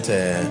we don't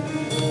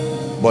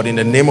but in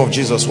the name of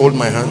Jesus, hold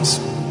my hands.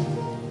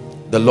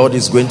 The Lord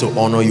is going to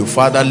honor you.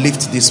 Father,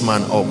 lift this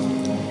man up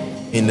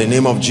in the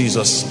name of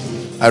Jesus.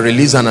 I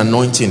release an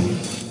anointing.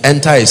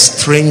 Enter a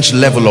strange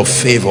level of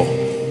favor.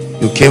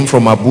 You came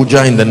from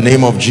Abuja in the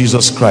name of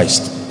Jesus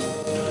Christ.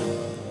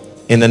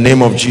 In the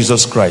name of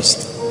Jesus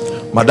Christ.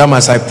 Madam,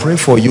 as I pray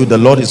for you, the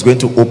Lord is going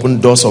to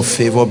open doors of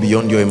favor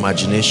beyond your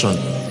imagination.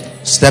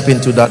 Step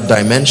into that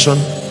dimension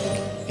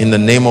in the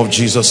name of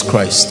Jesus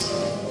Christ.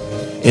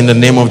 In the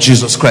name of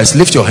Jesus Christ.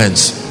 Lift your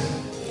hands.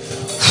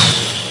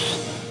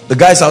 The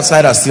guys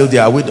outside are still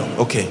there. Are we done?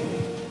 Okay.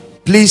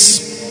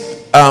 Please,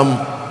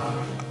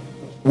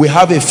 we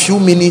have a few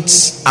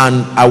minutes,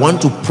 and I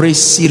want to pray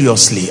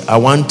seriously.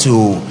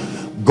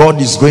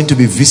 God is going to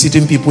be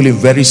visiting people in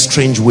very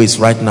strange ways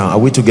right now. Are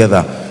we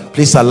together?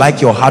 Please, I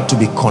like your heart to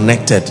be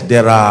connected.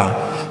 There are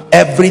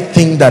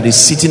everything that is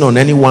sitting on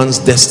anyone's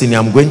destiny.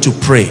 I'm going to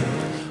pray,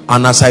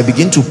 and as I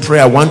begin to pray,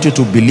 I want you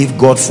to believe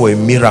God for a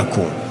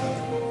miracle.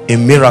 A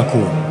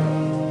miracle.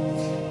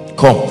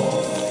 Come.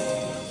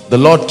 The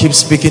Lord keeps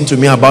speaking to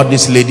me about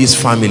this lady's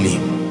family,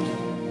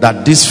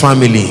 that this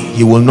family,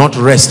 he will not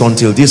rest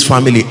until this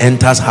family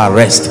enters her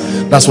rest.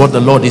 That's what the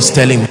Lord is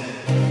telling me.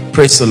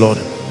 Praise the Lord.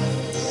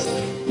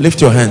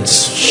 Lift your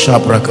hands.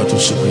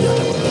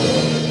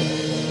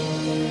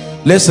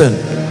 Listen,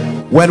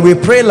 when we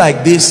pray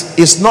like this,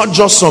 it's not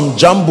just some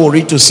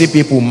jamboree to see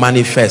people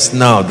manifest.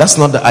 No, that's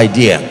not the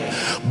idea.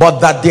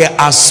 But that there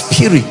are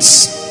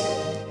spirits.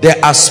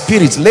 There are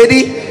spirits.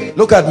 Lady,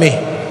 look at me.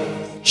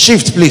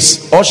 Shift,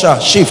 please. Usher,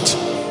 shift.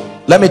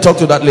 Let me talk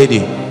to that lady.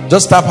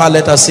 Just tap her,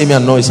 let her see me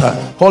and noise her.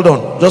 Hold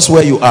on, just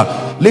where you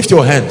are. Lift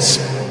your hands.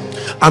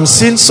 I'm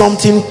seeing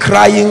something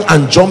crying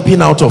and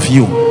jumping out of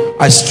you.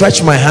 I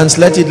stretch my hands.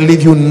 Let it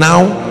leave you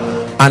now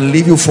and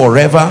leave you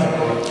forever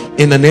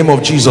in the name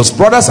of Jesus.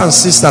 Brothers and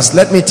sisters,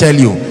 let me tell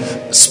you,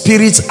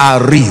 spirits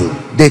are real.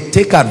 They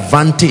take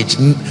advantage.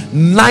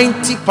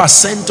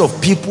 90%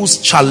 of people's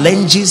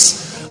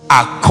challenges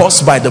are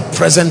caused by the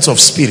presence of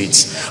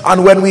spirits.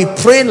 And when we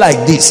pray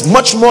like this,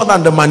 much more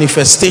than the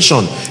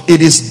manifestation,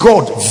 it is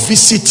God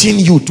visiting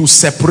you to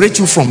separate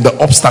you from the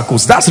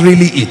obstacles. That's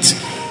really it.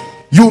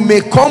 You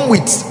may come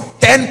with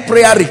 10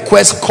 prayer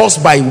requests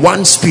caused by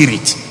one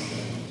spirit,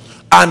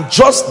 and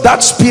just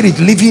that spirit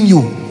leaving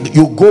you,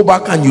 you go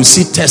back and you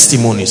see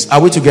testimonies.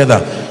 Are we together?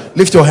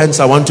 Lift your hands.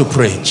 I want to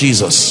pray.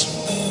 Jesus.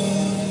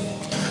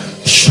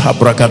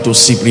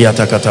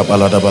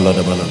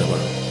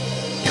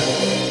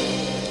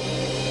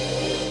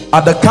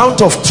 At the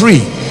count of 3,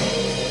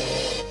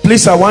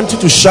 please, I want you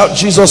to shout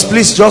Jesus.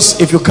 Please, just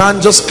if you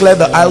can, just clear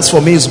the aisles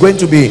for me. It's going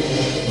to be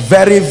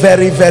very,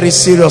 very, very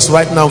serious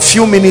right now.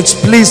 Few minutes,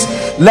 please.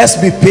 Let's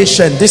be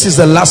patient. This is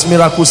the last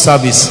miracle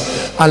service,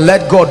 and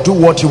let God do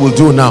what he will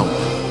do now.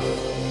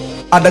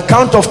 At the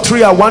count of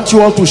 3, I want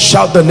you all to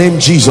shout the name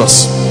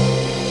Jesus.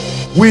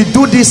 We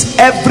do this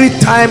every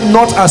time,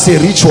 not as a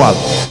ritual.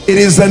 It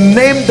is the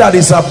name that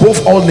is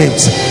above all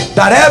names,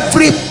 that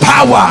every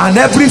power and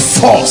every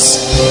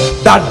force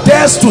that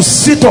dares to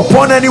sit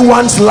upon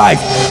anyone's life,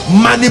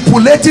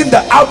 manipulating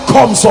the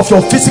outcomes of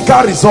your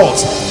physical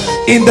results,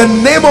 in the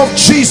name of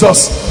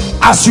Jesus,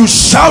 as you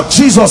shout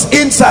Jesus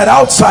inside,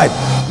 outside,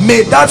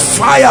 may that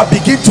fire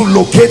begin to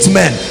locate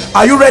men.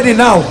 Are you ready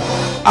now?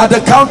 At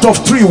the count of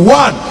 3,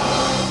 1,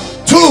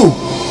 2,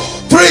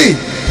 3.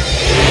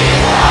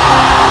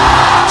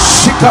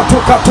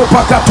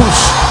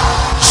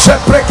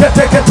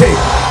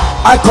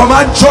 I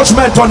command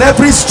judgment on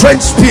every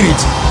strange spirit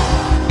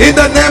in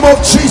the name of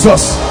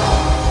Jesus.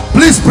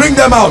 Please bring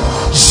them out.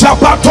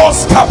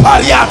 Shabatos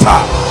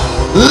kapariata,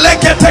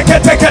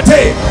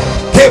 leketeketekete,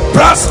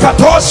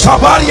 kebraskatos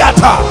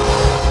shabariata,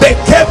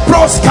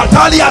 bekebros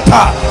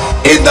kataliata.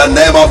 In the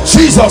name of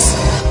Jesus,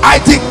 I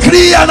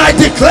decree and I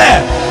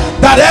declare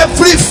that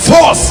every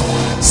force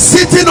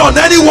sitting on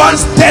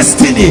anyone's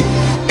destiny,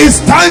 it's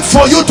time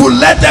for you to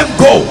let them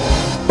go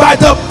by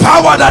the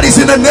power that is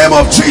in the name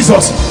of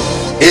Jesus.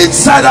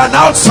 Inside and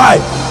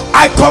outside,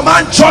 I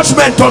command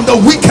judgment on the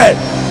wicked.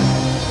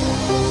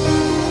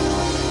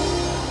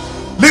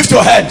 Lift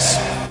your hands.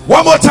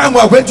 One more time,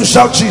 we're going to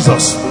shout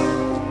Jesus.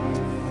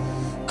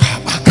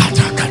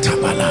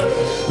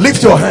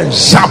 Lift your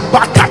hands. At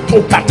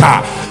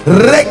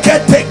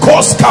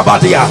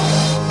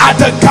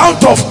the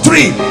count of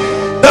 3,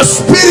 the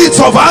spirits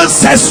of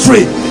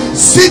ancestry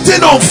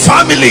sitting on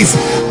families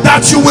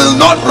that you will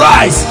not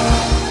rise,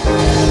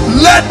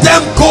 let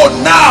them go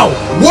now.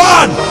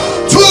 1,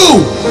 2,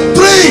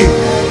 3.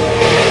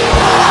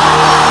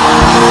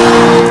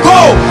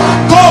 Go,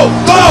 go,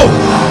 go,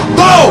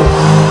 go.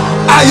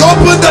 I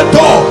open the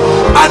door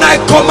and I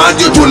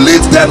command you to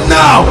leave them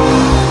now.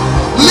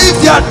 Leave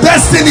their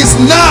destinies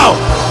now.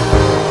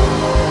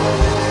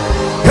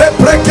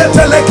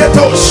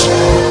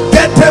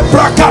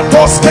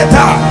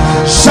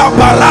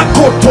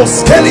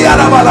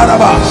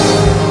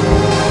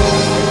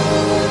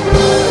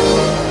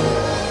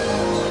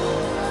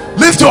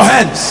 Lift your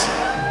hands.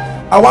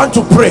 I want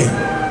to pray.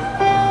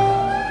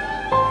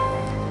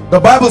 The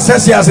Bible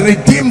says he has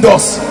redeemed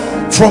us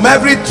from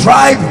every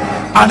tribe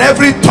and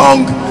every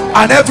tongue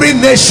and every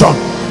nation,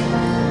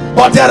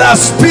 but there are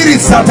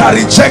spirits that are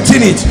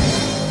rejecting it.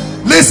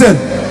 Listen,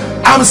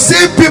 I'm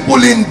seeing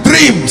people in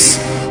dreams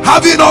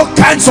having all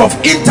kinds of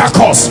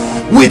intercourse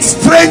with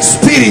strange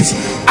spirits,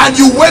 and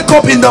you wake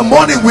up in the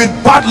morning with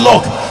bad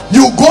luck.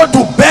 You go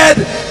to bed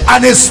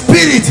and a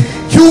spirit,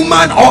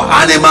 human or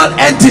animal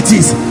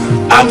entities,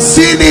 I'm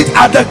seeing it.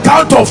 At the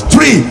count of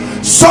 3,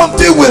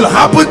 something will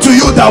happen to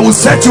you that will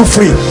set you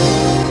free.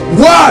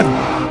 1,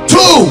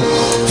 2,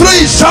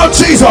 3. Shout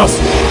Jesus.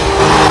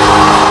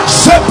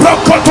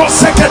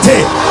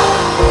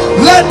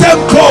 Let them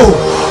go.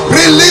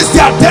 Release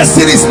their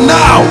destinies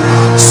now.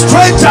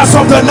 Strangers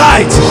of the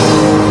night,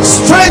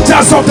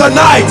 strangers of the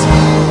night,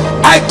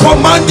 I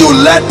command you,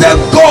 let them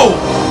go.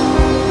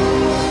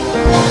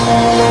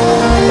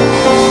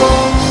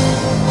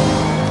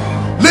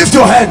 Lift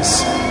your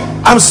hands.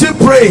 I'm still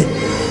praying.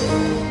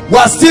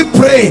 We're still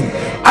praying.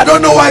 I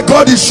don't know why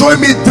God is showing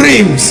me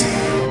dreams.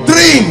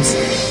 Dreams.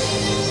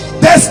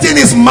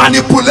 Destiny is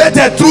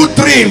manipulated through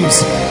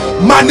dreams.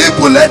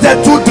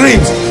 Manipulated through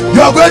dreams. You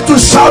are going to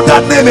shout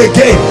that name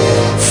again.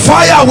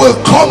 Fire will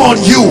come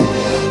on you,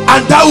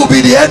 and that will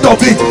be the end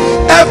of it.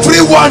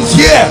 Everyone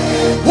here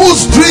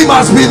whose dream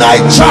has been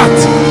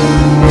hijacked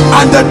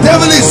and the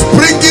devil is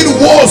bringing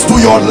wars to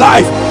your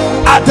life,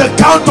 at the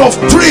count of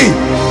 3,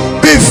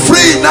 be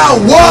free now.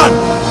 1,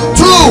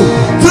 2,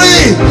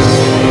 3.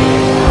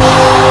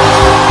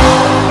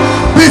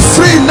 Be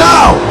free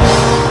now.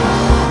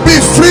 Be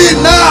free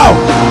now.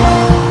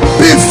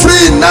 Be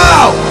free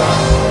now.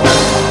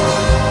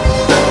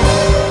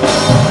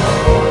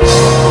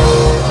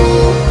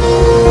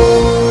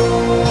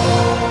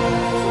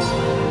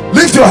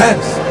 Lift your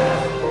hands.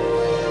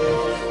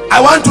 I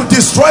want to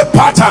destroy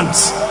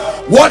patterns.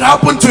 What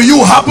happened to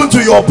you happened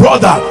to your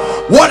brother.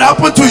 What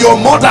happened to your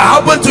mother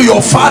happened to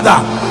your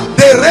father.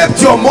 They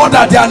raped your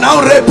mother, they are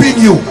now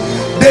raping you.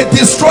 They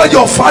destroyed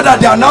your father,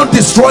 they are now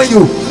destroying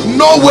you.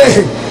 No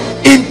way.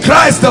 In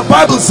Christ, the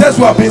Bible says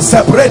we have been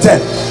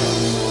separated.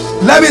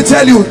 Let me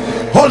tell you,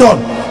 hold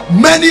on,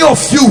 many of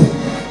you,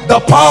 the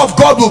power of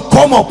God will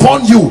come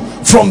upon you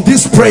from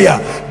this prayer.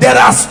 There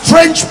are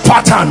strange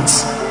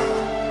patterns.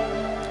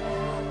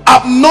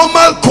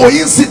 abnormal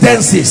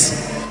coincidences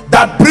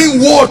that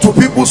bring war to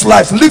people's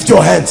lives, lift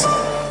your hands.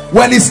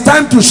 When it's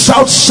time to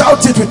shout,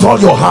 shout it with all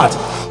your heart.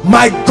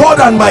 My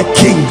God and my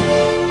King,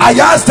 I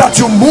ask that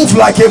you move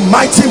like a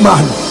mighty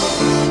man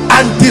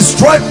and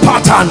destroy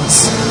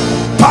patterns.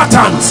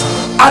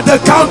 At the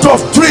count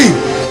of 3,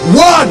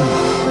 1,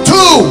 2,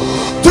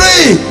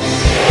 3,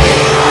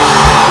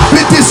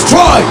 be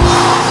destroyed.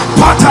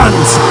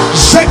 Patterns.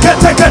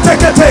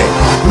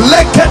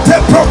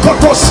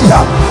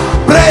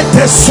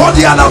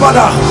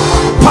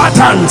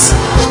 Patterns,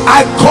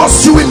 I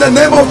curse you in the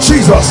name of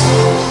Jesus.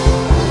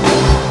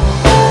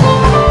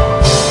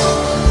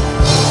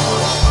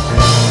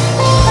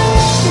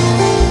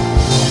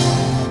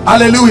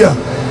 Hallelujah.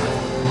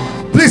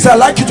 Please, I'd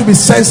like you to be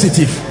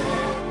sensitive.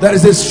 There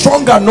is a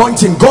strong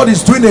anointing. God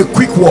is doing a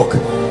quick work.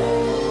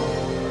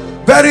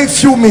 Very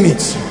few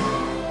minutes.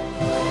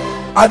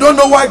 I don't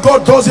know why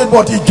God does it,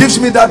 but he gives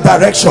me that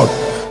direction,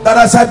 that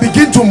as I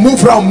begin to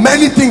move around,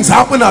 many things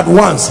happen at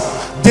once.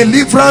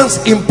 Deliverance,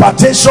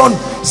 impartation,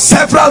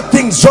 several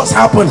things just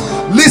happen.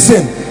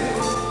 Listen,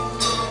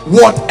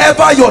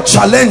 whatever your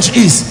challenge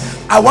is,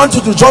 I want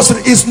you to just,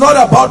 it's not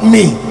about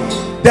me.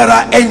 There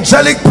are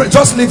angelic,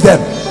 just leave them.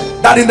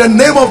 That in the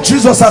name of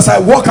Jesus, as I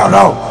walk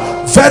around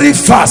very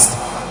fast,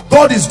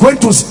 God is going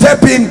to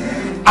step in,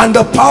 and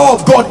the power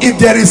of God, if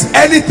there is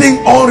anything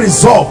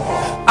unresolved,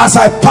 as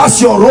I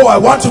pass your row, I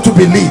want you to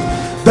believe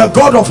the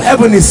God of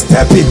heaven is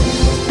stepping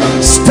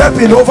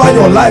over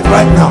your life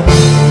right now,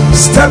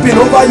 stepping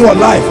over your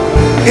life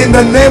in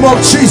the name of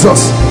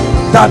Jesus.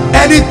 That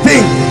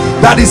anything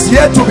that is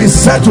yet to be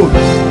settled,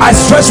 I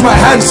stretch my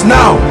hands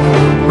now,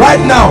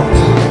 right now.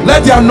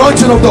 Let the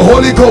anointing of the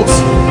Holy Ghost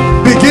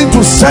begin to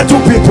settle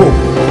people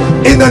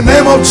in the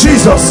name of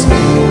Jesus.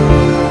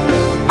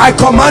 I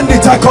command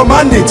it, I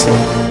command it.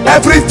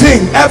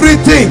 Everything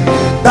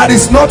that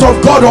is not of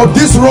God or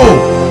this role,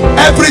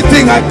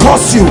 everything, I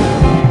curse you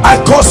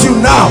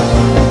now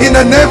in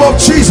the name of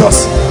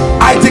Jesus.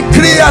 I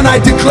decree and I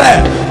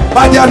declare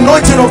by the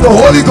anointing of the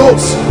Holy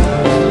Ghost,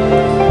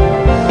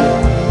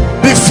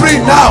 be free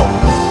now,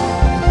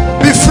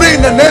 be free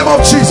in the name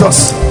of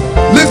Jesus.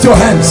 Lift your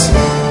hands.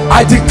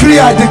 I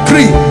decree,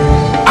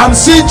 I'm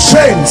seeing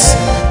chains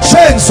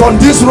on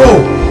this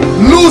road.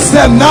 Lose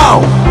them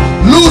now,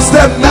 lose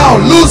them now,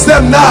 lose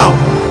them now,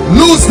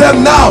 lose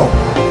them now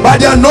by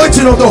the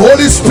anointing of the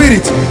Holy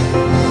Spirit.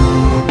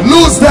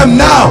 Lose them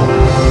now.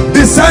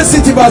 Be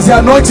sensitive as the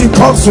anointing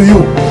comes to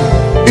you.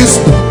 It's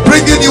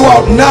bringing you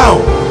out now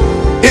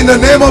in the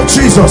name of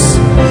Jesus,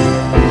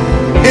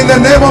 in the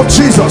name of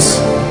Jesus,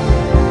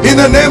 in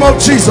the name of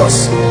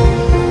Jesus,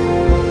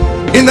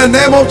 in the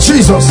name of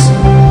Jesus,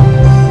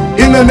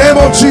 in the name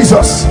of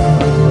Jesus.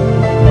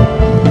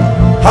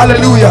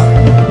 Hallelujah.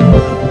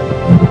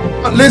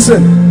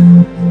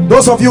 Listen,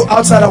 those of you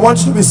outside, I want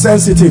you to be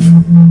sensitive.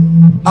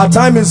 Our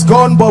time is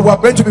gone, but we're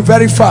going to be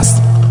very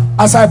fast.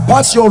 As I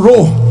pass your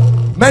row,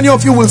 many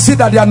of you will see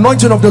that the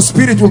anointing of the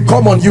Spirit will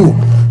come on you.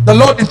 The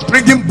Lord is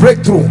bringing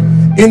breakthrough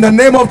in the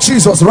name of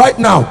Jesus right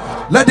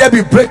now. Let there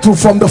be breakthrough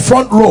from the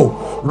front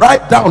row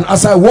right down.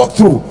 As I walk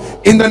through,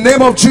 in the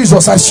name of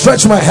Jesus, I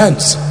stretch my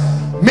hands.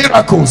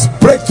 Miracles,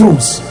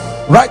 breakthroughs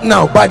right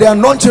now by the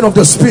anointing of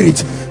the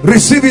Spirit.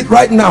 Receive it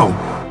right now,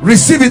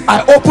 receive it.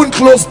 I open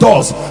closed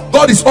doors.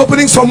 God is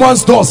opening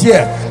someone's doors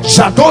here.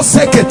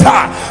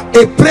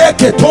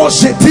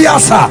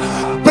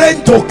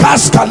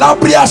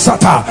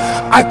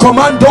 I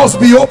command doors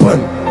be open,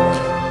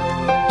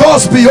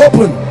 doors be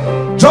open.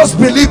 Just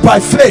believe by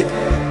faith.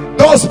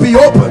 Doors be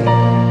open,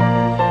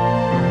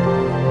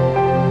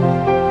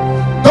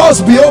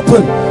 doors be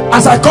open.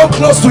 As I come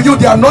close to you,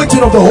 the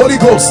anointing of the Holy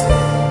Ghost,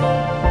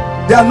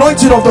 the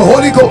anointing of the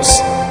Holy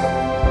Ghost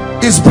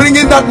is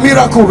bringing that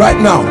miracle right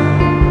now.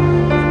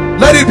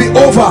 Let it be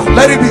over,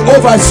 let it be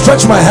over. I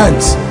stretch my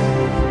hands.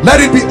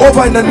 Let it be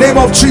over in the name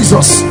of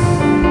Jesus.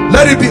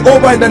 Let it be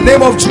over in the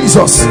name of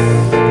Jesus.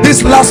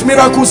 This last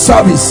miracle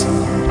service,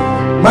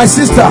 my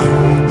sister,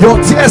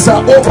 your tears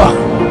are over.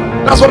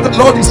 That's what the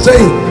Lord is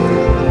saying.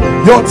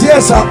 Your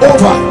tears are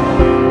over.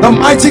 The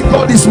mighty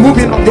God is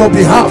moving on your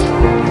behalf.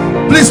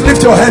 Please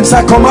lift your hands.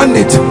 I command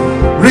it.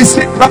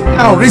 Receive right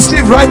now,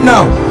 receive right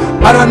now.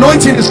 An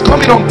anointing is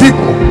coming on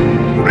people.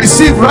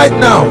 Receive right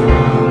now.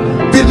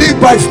 Believe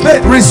by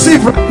faith.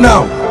 Receive right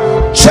now.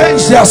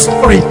 Change their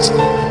stories,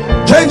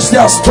 change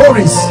their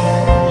stories,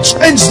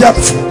 change their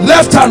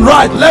left and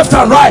right, left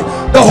and right.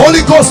 The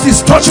Holy Ghost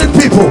is touching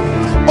people.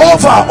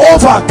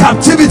 Over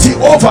captivity,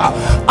 over.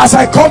 As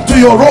I come to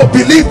your road,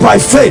 believe by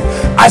faith.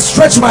 I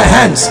stretch my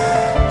hands.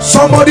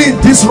 Somebody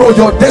in this road,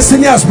 your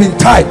destiny has been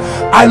tied.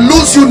 I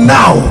lose you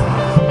now,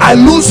 I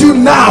lose you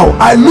now,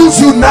 I lose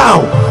you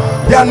now.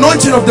 The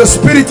anointing of the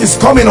Spirit is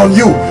coming on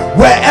you.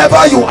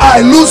 Wherever you are,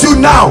 I lose you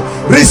now.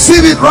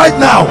 Receive it right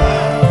now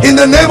in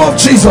the name of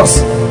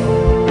Jesus.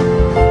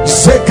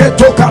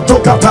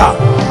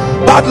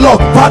 Bad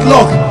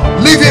luck,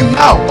 leave him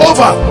now.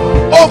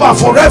 Over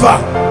forever,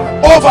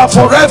 over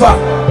forever,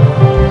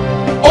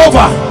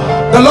 over.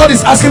 The Lord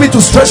is asking me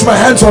to stretch my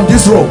hands on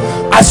this rope.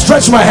 I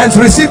stretch my hands.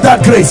 Receive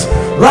that grace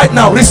Right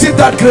now, receive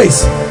that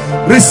grace.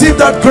 Receive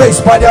that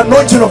grace by the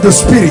anointing of the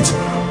Spirit.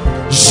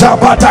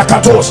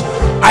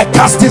 I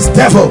cast this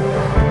devil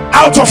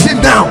out of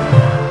him now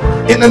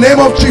in the name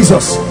of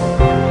Jesus.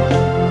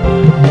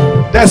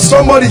 There's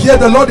somebody here,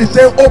 the Lord is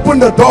saying, open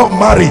the door of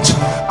marriage.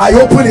 I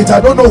open it.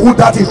 I don't know who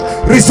that is.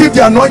 Receive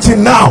the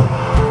anointing now.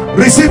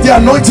 Receive the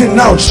anointing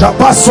now.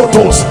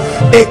 Shabasotos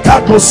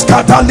ekatos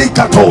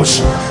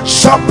katalikatos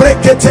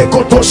shabrekete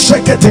kotos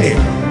shekete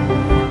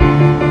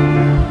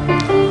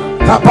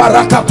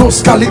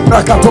kaparakatos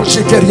kalibrakatos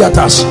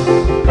shekeriatas.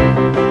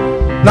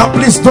 Now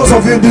please, those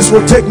of you in this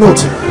will take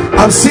note.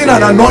 I'm seeing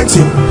an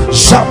anointing.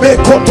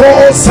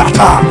 Shabekoto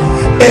zata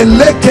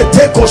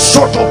elekete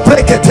koshoto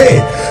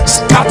brekete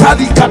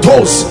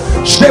skatalikatos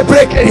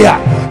shebrekeria.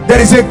 There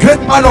is a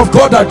great man of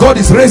God that God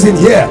is raising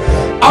here.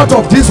 Out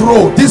of this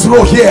row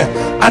here,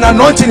 an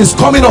anointing is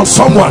coming on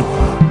someone.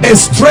 A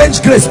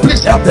strange grace.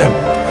 Please help them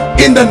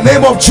in the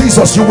name of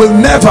Jesus. You will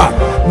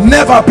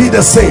never be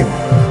the same.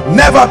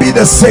 Never be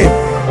the same.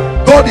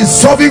 God is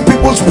solving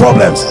people's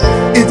problems.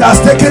 It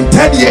has taken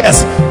 10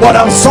 years, but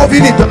I'm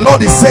solving it. The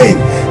Lord is saying,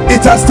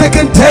 it has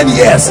taken 10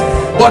 years,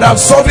 but I'm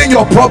solving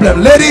your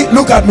problem. Lady,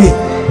 look at me.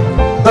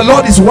 The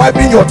Lord is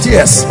wiping your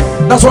tears.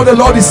 That's what the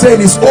Lord is saying.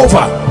 Is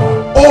over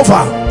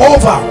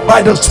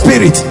by the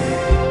Spirit.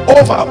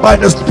 Over by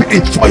the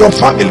Spirit for your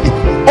family.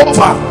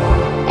 Over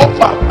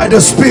by the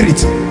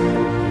Spirit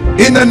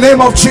in the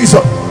name of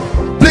Jesus.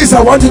 Please,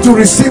 I want you to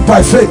receive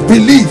by faith.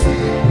 Believe.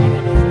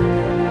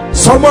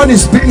 Someone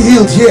is being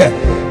healed here.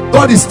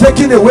 God is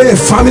taking away a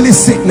family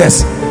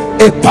sickness,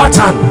 a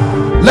pattern.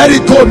 Let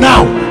it go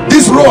now.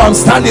 This row I'm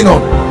standing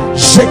on,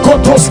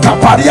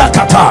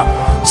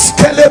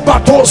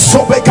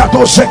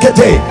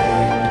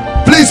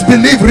 please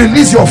believe.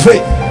 Release your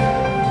faith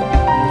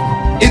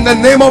in the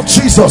name of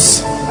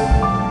Jesus.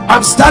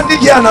 I'm standing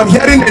here and I'm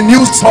hearing a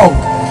new song.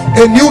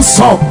 A new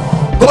song.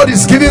 God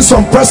is giving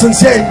some persons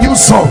here a new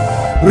song.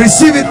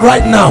 Receive it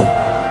right now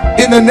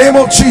in the name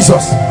of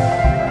Jesus.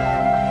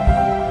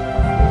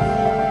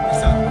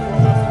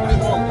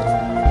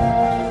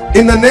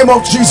 In the name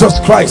of Jesus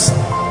Christ.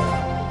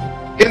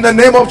 In the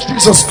name of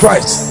Jesus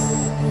Christ.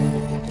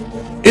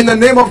 In the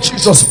name of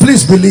Jesus.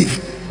 Please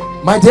believe.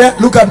 My dear,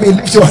 look at me.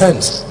 Lift your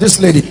hands. This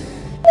lady.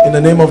 In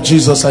the name of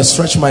Jesus, I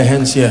stretch my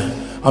hands here.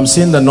 I'm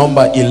seeing the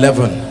number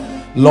 11.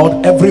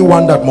 Lord,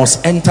 everyone that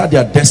must enter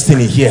their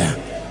destiny here,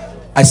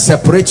 I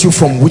separate you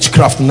from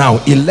witchcraft now.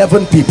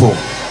 11 people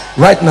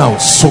right now.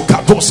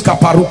 Sokatos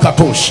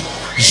kaparukatos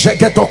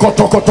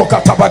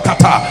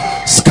jegetokotokotokata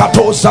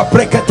skatos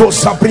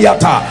zabreketos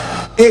sabriata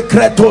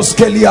ekretos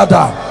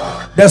keliada.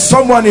 There's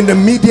someone in the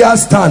media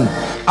stand,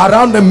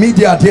 around the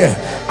media there.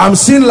 I'm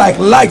seeing like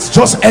lights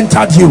just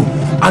entered you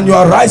and you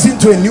are rising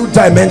to a new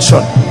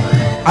dimension.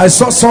 I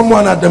saw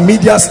someone at the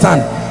media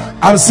stand.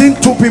 I'm seeing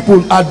two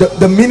people at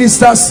the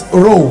minister's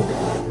row.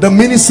 The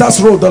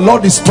minister's row, the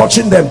Lord is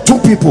touching them. Two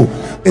people,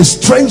 a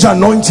strange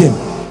anointing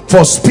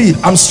for speed.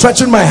 I'm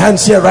stretching my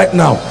hands here right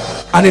now,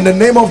 and in the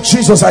name of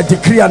Jesus, I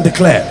decree and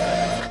declare,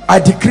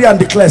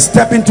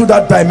 step into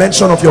that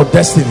dimension of your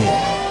destiny.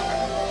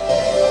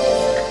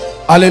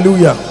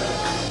 Hallelujah.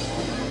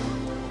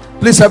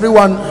 Please,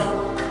 everyone,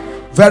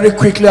 very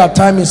quickly, our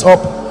time is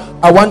up.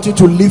 I want you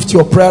to lift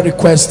your prayer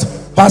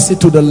request, pass it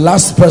to the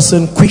last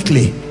person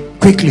quickly,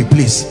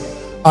 please.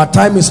 Our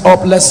time is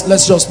up.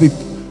 Let's just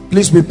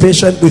please be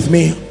patient with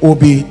me. We'll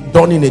be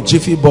done in a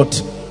jiffy,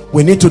 but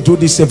we need to do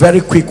this a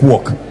very quick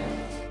walk.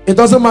 It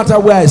doesn't matter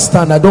where I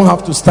stand. I don't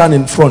have to stand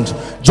in front.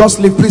 Just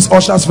lift, please,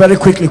 ushers, very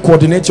quickly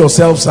coordinate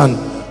yourselves and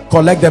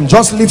collect them.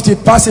 Just lift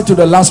it, pass it to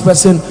the last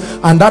person,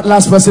 and that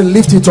last person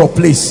lift it up,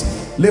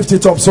 please. Lift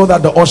it up so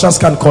that the ushers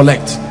can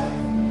collect.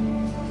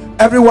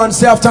 Everyone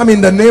say after me,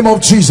 in the name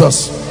of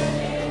Jesus.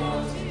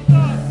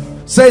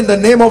 Say, in the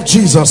name of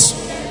Jesus,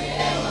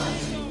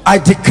 I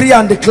decree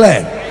and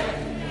declare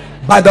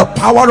by the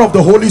power of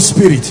the Holy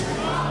Spirit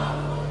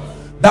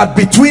that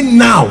between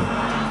now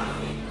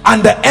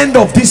and the end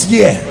of this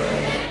year,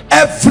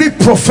 every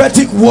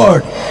prophetic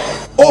word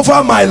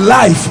over my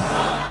life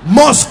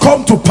must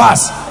come to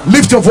pass.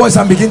 Lift your voice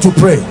and begin to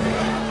pray.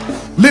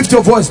 Lift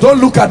your voice. Don't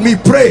look at me.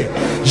 Pray.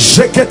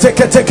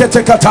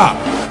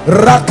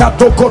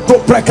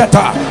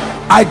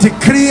 I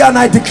decree and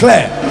I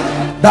declare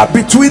that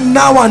between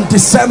now and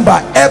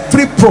December,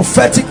 every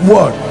prophetic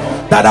word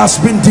that has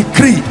been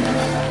decreed,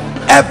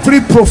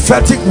 every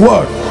prophetic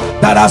word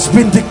that has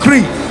been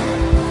decreed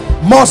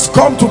must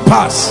come to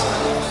pass.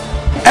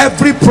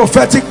 Every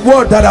prophetic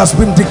word that has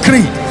been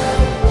decreed.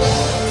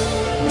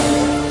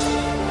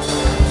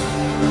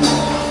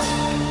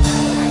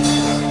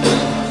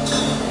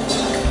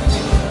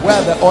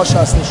 Where the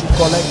ushers, they should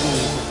collect it.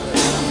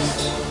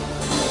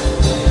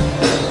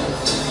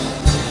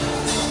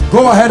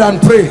 Go ahead and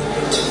pray.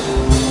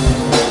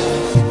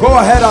 Go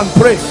ahead and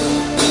pray.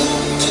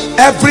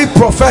 Every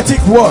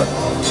prophetic word.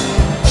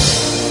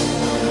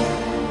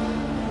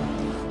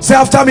 Say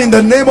after me, in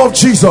the name of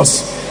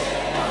Jesus.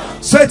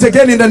 Say it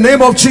again, in the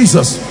name of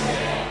Jesus.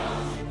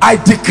 I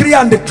decree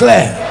and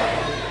declare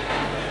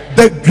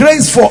the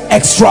grace for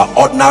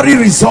extraordinary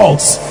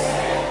results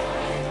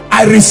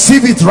I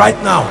receive it right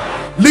now.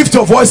 Lift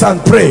your voice and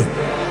pray.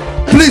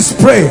 Please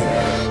pray.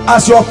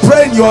 As you are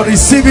praying, you are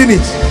receiving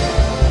it.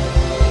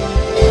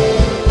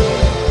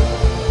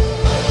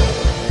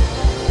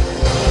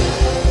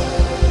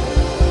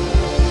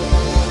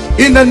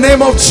 In the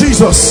name of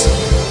Jesus,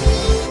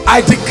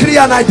 I decree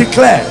and I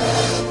declare.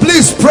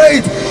 Please pray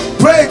it.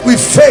 Pray it with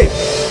faith.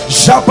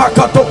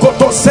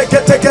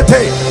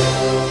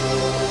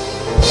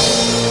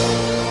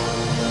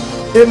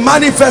 A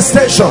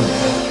manifestation.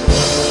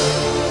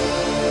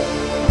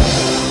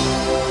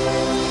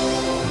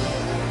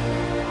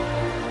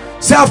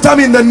 Say after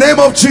me, in the name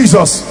of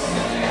Jesus.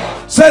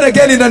 Say it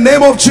again, in the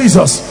name of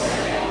Jesus.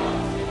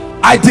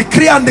 I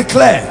decree and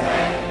declare,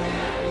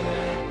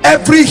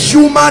 every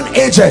human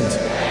agent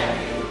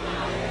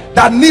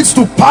that needs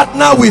to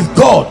partner with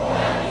God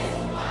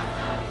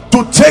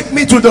to take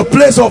me to the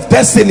place of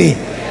destiny,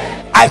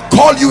 I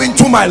call you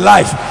into my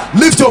life.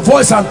 Lift your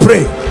voice and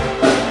pray.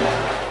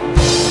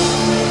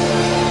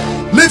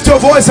 Lift your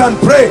voice and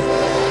pray.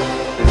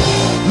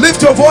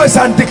 Lift your voice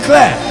and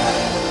declare,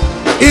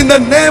 in the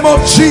name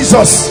of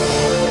Jesus.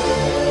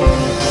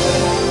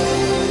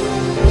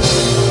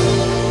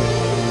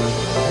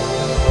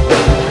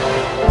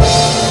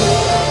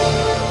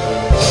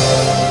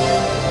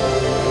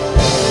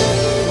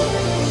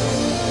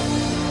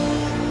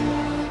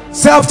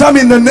 Say after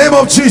me, in the name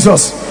of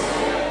Jesus.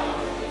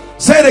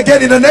 Say it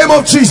again, in the name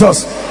of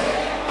Jesus.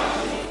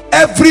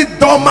 Every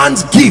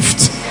dormant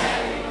gift,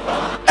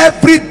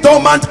 every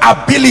dormant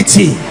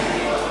ability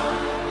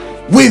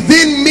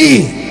within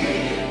me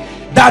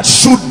that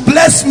should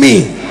bless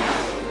me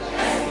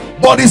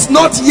but is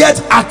not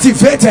yet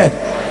activated,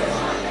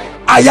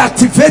 I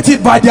activate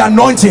it by the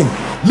anointing.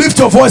 Lift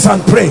your voice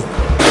and pray.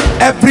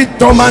 Every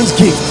dormant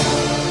gift,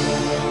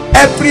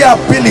 every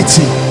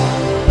ability,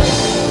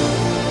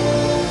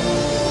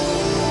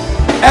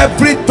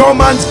 every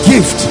dormant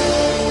gift,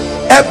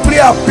 every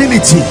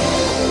ability,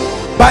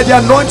 by the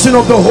anointing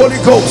of the Holy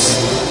Ghost,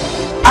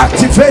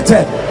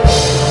 activated.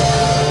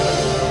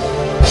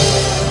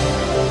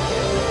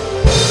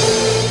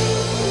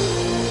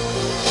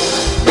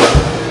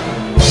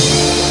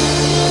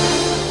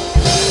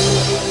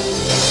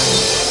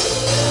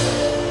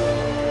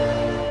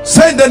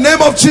 Say in the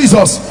name of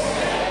Jesus,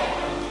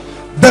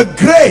 the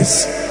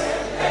grace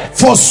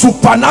for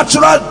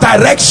supernatural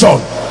direction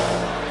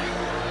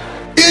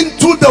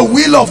into the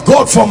will of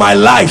God for my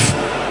life,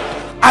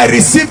 I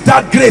receive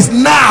that grace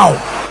now.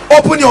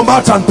 Open your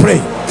mouth and pray.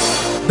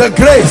 The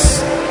grace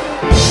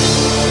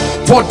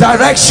for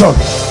direction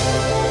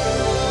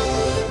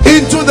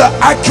into the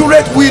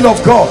accurate will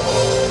of God.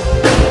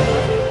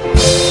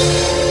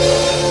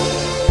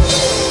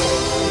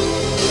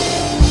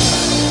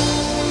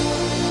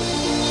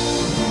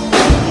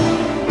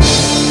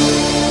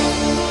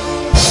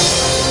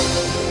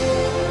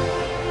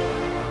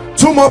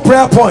 Two more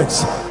prayer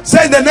points.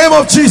 Say, in the name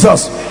of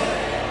Jesus,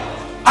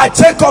 I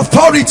take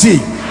authority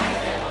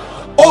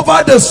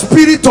over the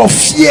spirit of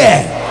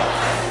fear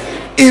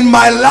in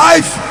my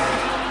life,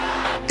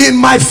 in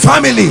my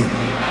family.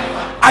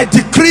 I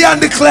decree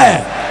and declare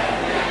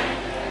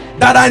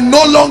that I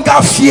no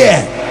longer fear.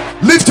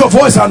 Lift your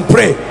voice and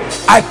pray.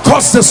 I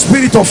curse the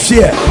spirit of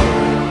fear.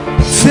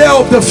 Fear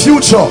of the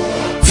future,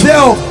 fear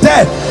of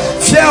death,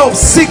 fear of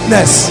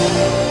sickness.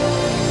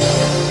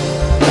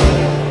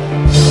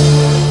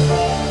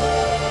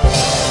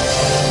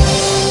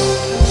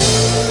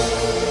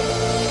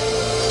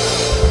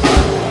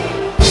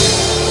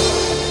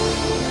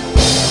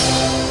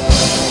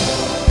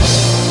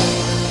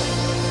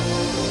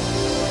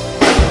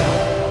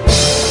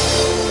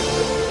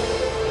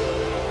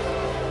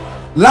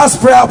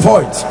 Last prayer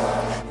point.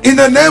 In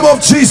the name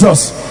of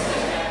Jesus.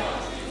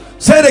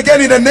 Say it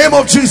again, in the name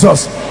of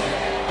Jesus.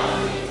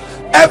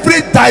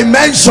 Every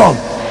dimension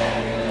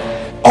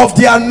of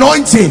the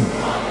anointing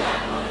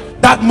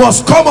that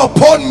must come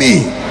upon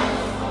me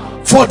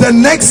for the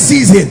next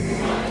season,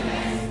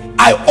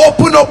 I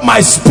open up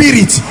my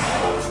spirit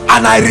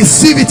and I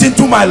receive it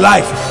into my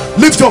life.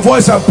 Lift your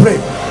voice and pray.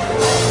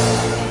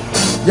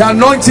 The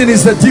anointing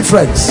is the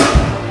difference.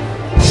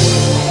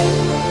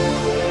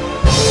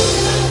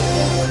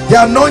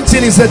 The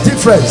anointing is the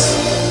difference.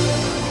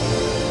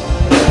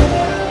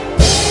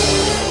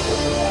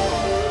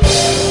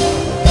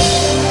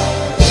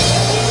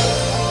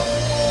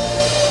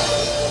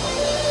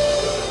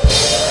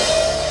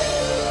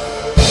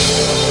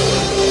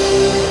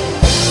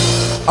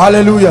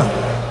 Hallelujah.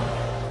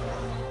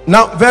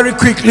 Now, very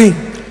quickly,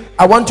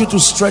 I want you to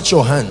stretch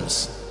your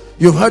hands.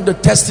 You've heard the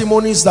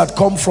testimonies that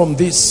come from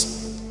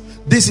this.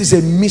 This is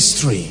a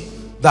mystery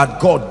that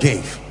God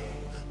gave.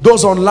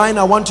 Those online,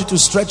 I want you to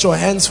stretch your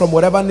hands from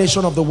whatever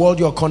nation of the world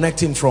you're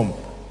connecting from.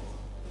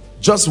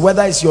 Just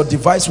whether it's your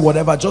device,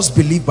 whatever, just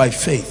believe by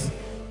faith.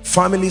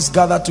 Families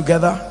gather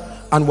together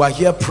and we're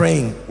here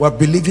praying. We're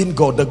believing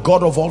God, the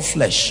God of all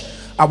flesh.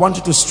 I want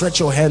you to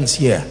stretch your hands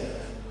here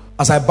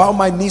as I bow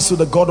my knees to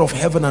the God of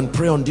heaven and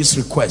pray on these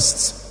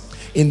requests.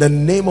 In the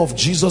name of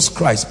Jesus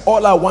Christ,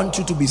 all I want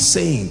you to be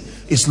saying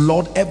is,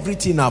 Lord,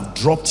 everything I've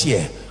dropped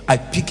here, I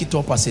pick it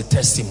up as a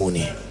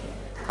testimony.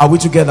 Are we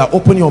together?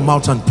 Open your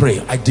mouth and pray.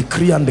 I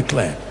decree and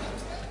declare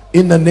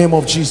in the name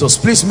of Jesus.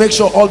 Please make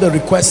sure all the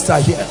requests are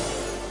here.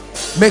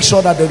 Make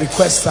sure that the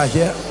requests are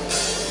here.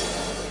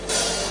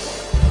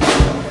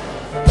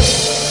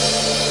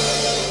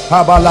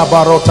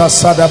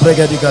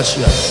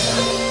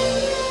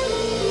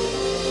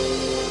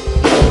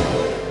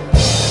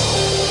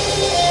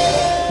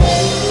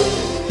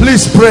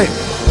 Please pray.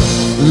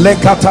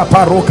 Lekata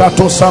paroka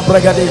to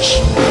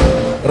sabregadesh.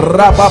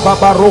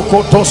 Rababa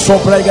to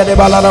sobregade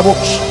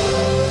balarabush.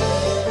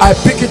 I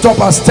pick it up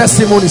as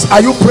testimonies.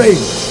 Are you praying?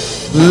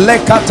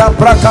 Lekata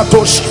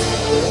brakatosh.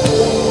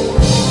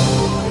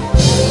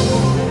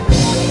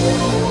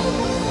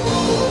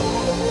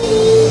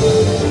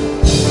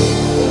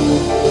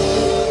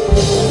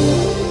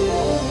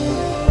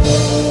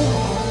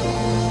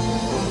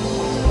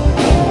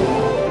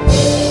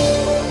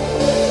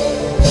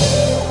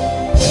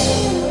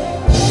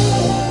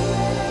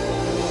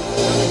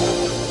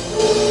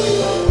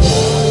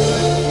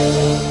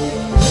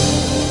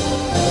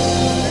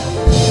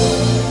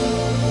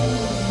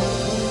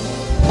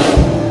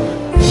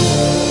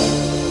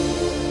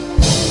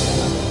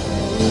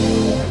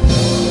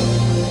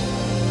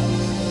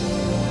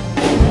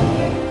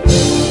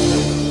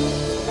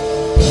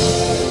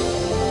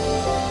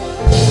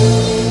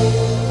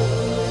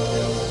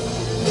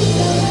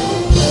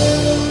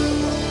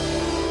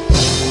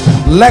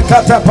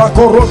 Lekata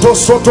pakoroto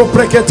soto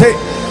prekete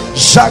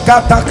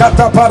shagata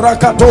kata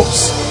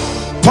parakatos.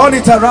 Turn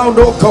it around,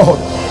 oh God.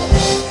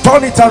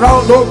 Turn it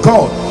around, oh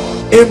God.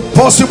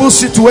 Impossible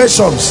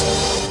situations,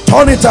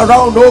 turn it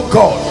around, oh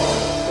God.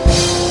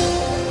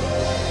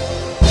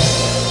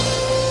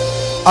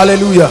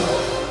 Hallelujah.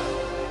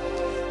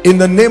 In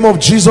the name of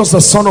Jesus,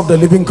 the Son of the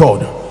living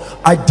God,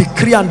 I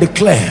decree and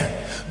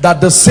declare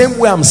that the same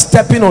way I'm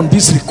stepping on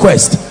this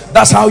request,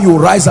 that's how you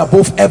rise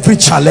above every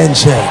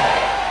challenge here.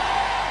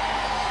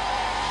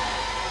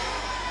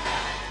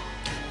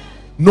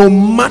 No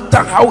matter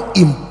how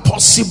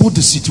impossible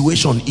the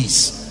situation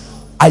is,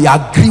 I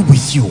agree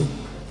with you.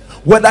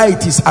 Whether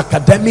it is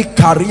academic,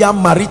 career,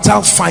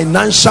 marital,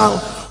 financial,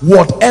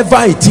 whatever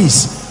it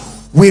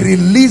is, we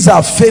release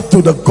our faith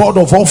to the God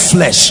of all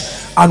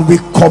flesh and we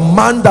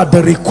command that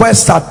the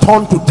requests are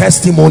turned to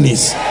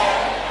testimonies.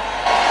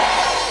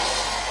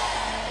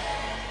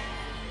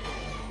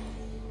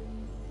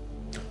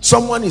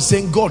 Someone is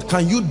saying, God,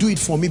 can you do it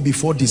for me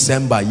before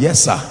December?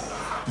 Yes, sir.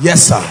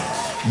 Yes, sir.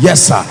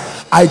 Yes, sir.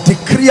 I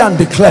decree and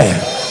declare,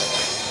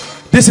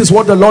 this is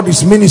what the Lord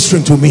is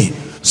ministering to me.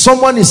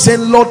 Someone is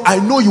saying, Lord, I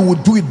know you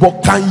will do it,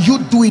 but can you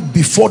do it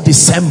before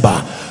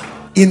December?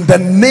 In the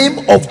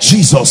name of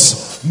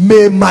Jesus,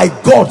 may my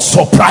God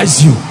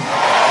surprise you.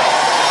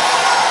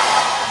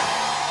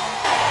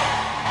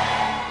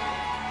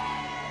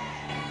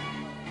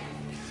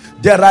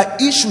 There are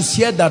issues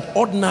here that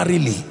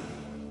ordinarily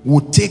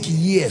would take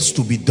years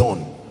to be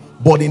done,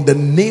 but in the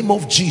name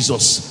of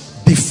Jesus,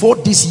 before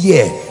this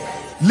year,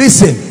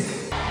 listen,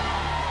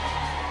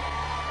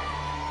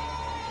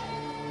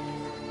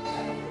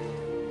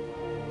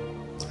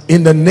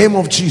 in the name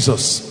of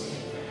Jesus,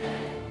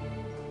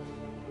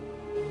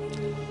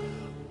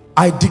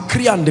 I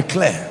decree and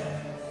declare,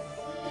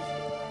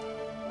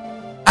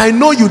 I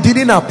know you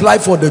didn't apply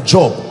for the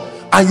job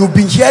and you've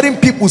been hearing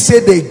people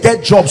say they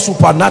get jobs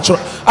supernatural.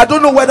 I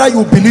don't know whether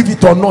you believe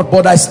it or not,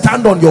 but I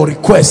stand on your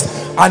request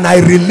and I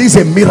release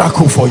a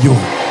miracle for you.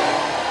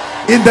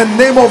 In the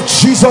name of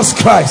Jesus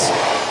Christ,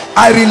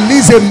 I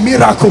release a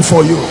miracle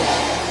for you.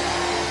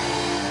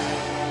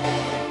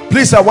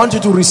 Please, I want you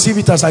to receive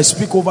it as I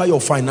speak over your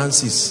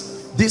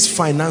finances. This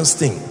finance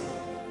thing,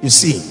 you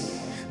see,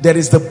 there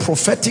is the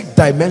prophetic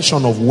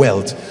dimension of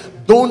wealth.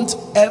 Don't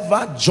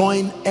ever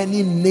join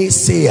any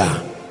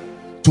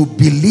naysayer to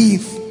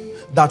believe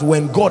that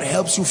when God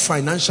helps you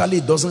financially,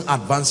 it doesn't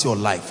advance your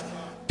life.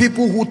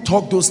 People who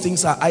talk those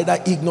things are either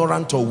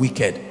ignorant or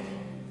wicked.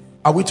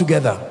 Are we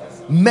together?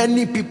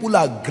 Many people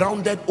are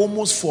grounded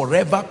almost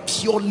forever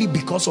purely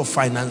because of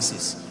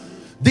finances.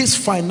 This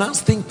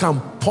finance thing can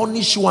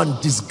punish you and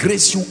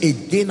disgrace you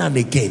again and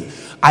again.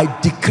 I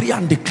decree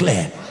and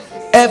declare,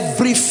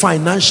 every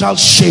financial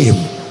shame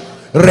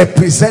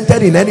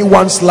represented in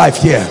anyone's life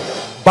here,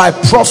 by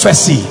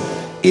prophecy,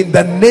 in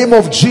the name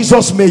of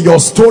Jesus, may your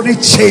story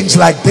change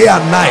like day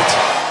and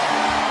night.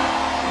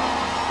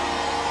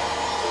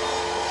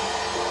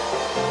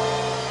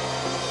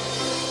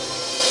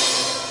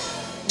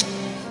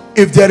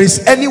 If there is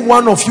any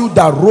one of you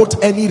that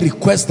wrote any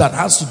request that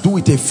has to do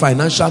with a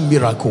financial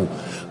miracle,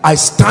 I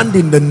stand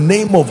in the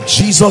name of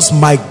Jesus,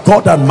 my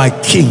God and my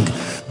King,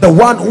 the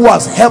one who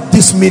has helped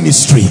this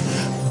ministry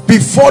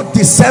before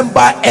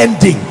December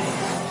ending.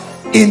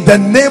 In the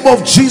name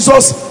of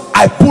Jesus,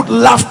 I put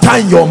laughter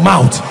in your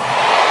mouth.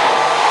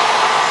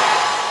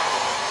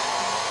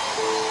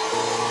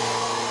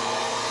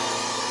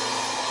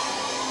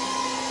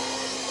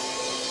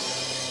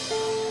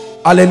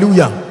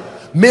 Hallelujah.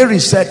 Mary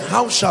said,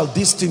 how shall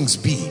these things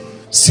be,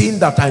 seeing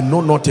that I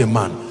know not a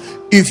man?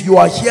 If you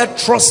are here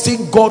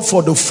trusting God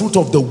for the fruit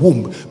of the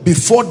womb,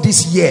 before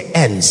this year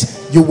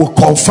ends, you will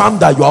confirm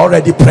that you are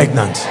already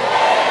pregnant.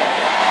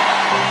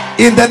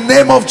 in the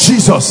name of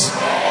Jesus.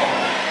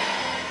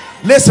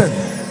 Listen,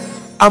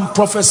 I'm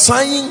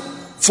prophesying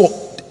for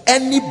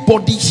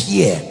anybody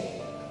here.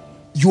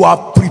 You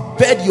are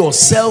prepared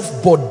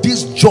yourself, but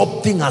this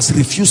job thing has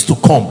refused to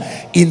come.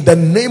 In the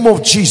name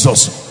of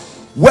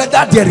Jesus,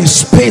 whether there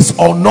is space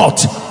or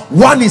not,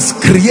 one is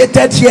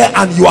created here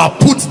and you are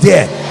put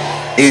there.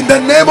 In the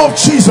name of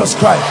Jesus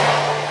Christ.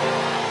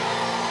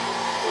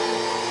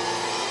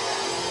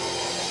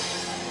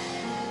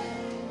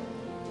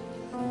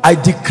 I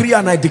decree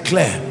and I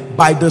declare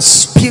by the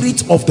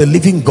Spirit of the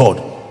living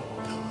God,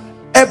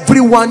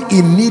 everyone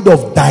in need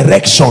of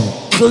direction,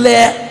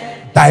 clear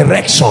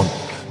direction,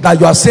 that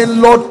you are saying,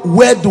 Lord,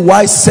 where do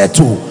I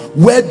settle?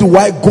 Where do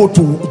I go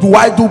to? Do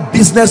I do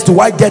business?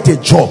 Do I get a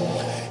job?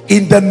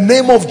 In the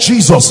name of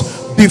Jesus,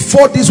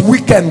 before this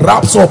weekend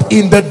wraps up,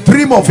 in the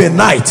dream of a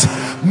night,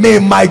 may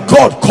my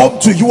God come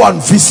to you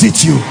and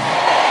visit you.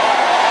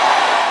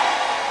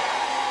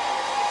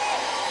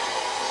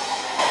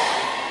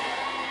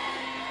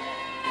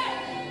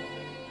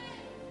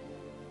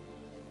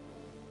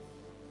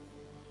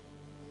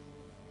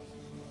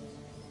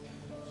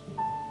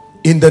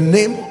 In the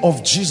name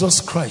of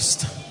Jesus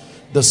Christ,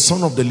 the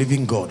Son of the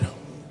living God,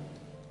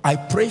 I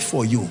pray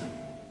for you.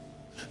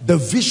 The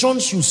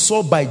visions you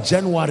saw by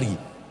January,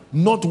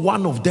 not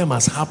one of them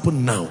has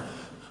happened now.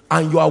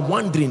 And you are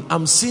wondering,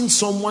 I'm seeing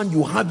someone,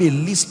 you have a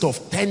list of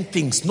 10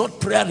 things,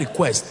 not prayer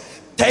requests,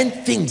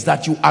 10 things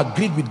that you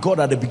agreed with God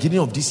at the beginning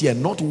of this year,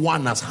 not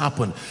one has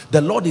happened.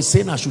 The Lord is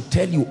saying I should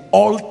tell you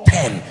all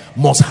 10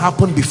 must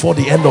happen before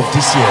the end of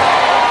this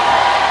year.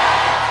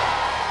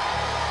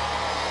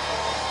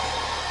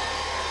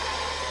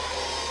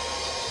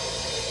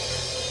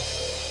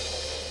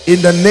 In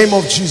the name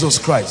of Jesus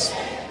Christ.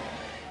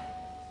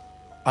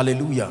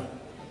 Hallelujah.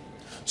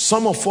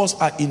 Some of us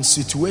are in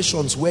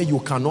situations where you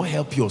cannot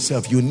help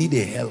yourself. You need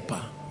a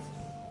helper.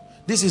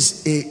 This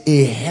is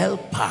a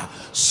helper.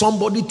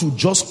 Somebody to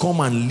just come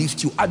and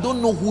lift you. I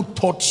don't know who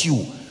taught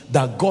you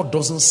that God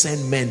doesn't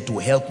send men to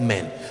help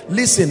men.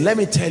 Listen, let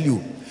me tell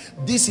you,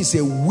 this is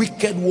a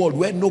wicked world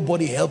where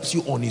nobody helps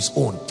you on his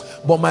own.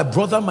 But my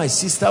brother, my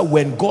sister,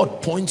 when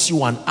God points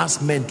you and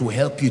asks men to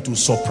help you, to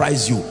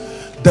surprise you,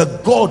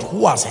 the God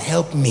who has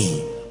helped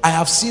me, I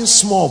have seen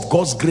small of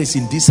God's grace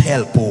in this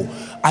help. Oh,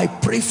 I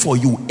pray for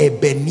you,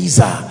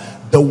 Ebenezer,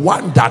 the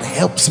one that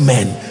helps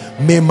men.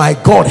 May my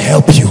God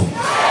help you.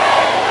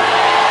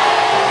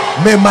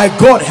 May my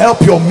God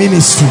help your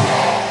ministry.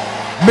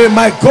 May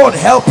my God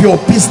help your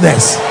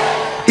business.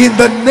 In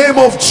the name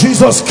of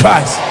Jesus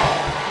Christ.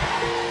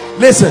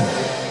 Listen,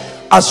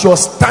 as you're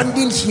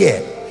standing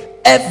here,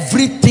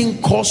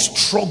 everything caused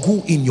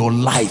struggle in your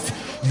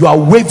life, you are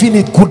waving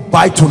it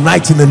goodbye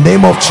tonight in the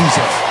name of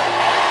Jesus.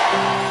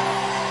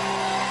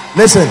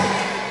 Listen,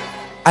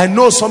 I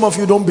know some of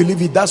you don't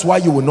believe it, that's why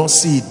you will not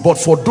see it. But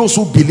for those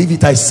who believe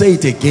it, I say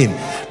it again,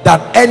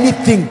 that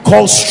anything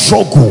called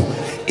struggle,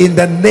 in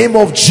the name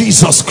of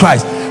Jesus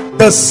Christ,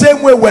 the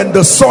same way when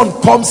the sun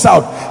comes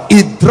out,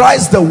 it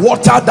dries the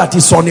water that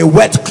is on a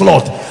wet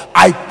cloth.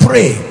 I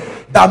pray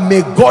that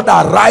may God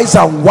arise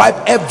and wipe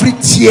every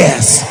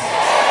tears.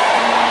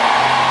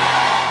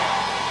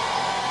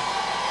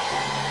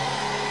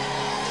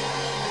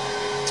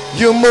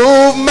 You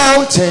move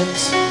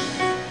mountains,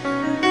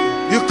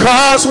 you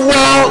cause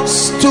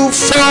walls to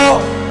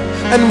fall,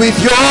 and with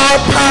your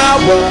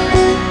power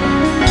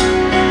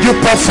you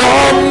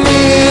perform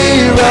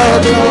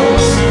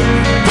miracles.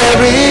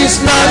 There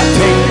is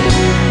nothing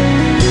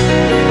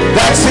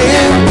that's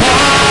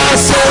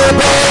impossible,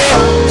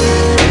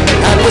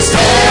 and we're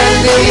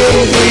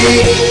standing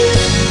here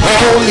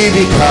only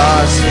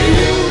because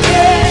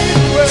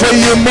for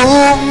you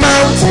move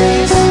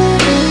mountains,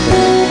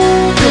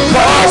 you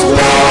cause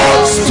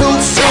walls to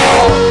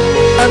fall,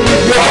 and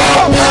with your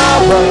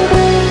power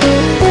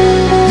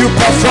you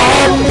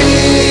perform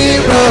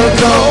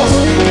miracles.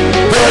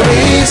 There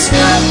is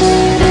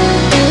nothing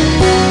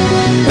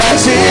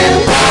that's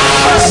impossible,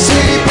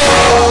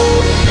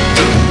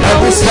 and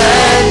we're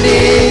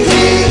standing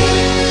here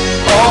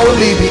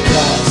only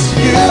because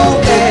you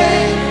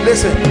can.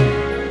 Listen,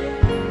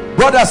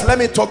 brothers, let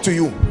me talk to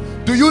you.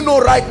 Do you know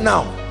right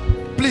now,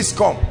 please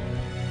come,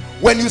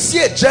 when you see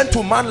a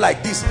gentleman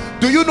like this,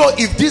 do you know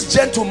if this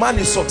gentleman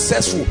is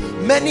successful,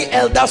 many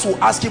elders will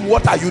ask him,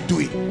 what are you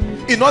doing?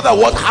 In other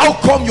words, how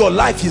come your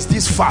life is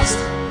this fast?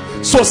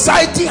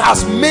 Society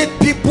has made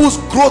people's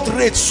growth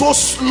rate so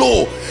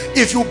slow.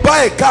 If you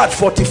buy a car at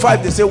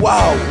 45, they say,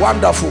 wow,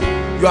 wonderful,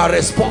 you are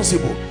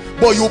responsible.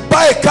 But you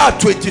buy a car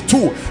at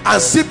 22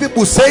 and see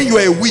people saying you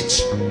are a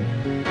witch.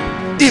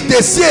 If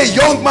they see a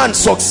young man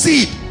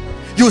succeed,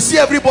 you see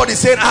everybody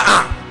saying,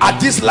 at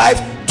this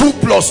life 2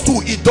 plus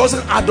 2, it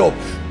doesn't add up.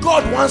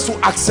 God wants to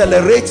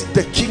accelerate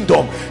the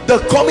kingdom. The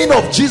coming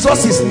of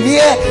Jesus is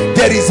near.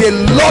 There is a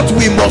lot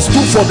we must do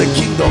for the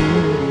kingdom.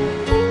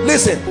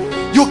 Listen,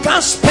 you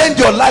can't spend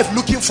your life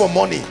looking for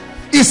money.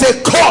 It's a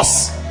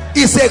curse.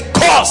 It's a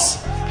curse.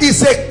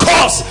 It's a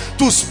curse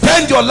to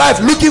spend your life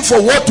looking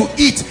for what to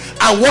eat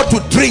and what to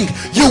drink.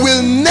 You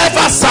will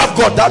never serve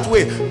God that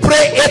way.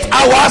 Pray 8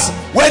 hours.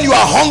 When you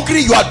are hungry,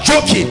 you are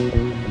joking.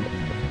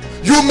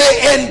 You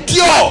may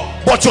endure,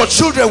 but your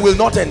children will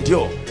not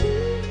endure.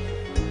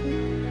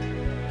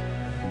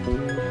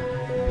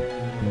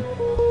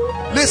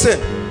 Listen,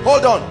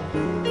 hold on.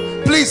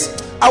 Please,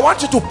 I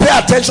want you to pay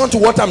attention to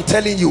what I'm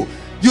telling you.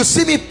 You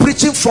see me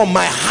preaching from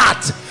my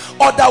heart.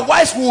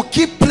 Otherwise, we will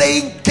keep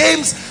playing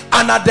games,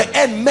 and at the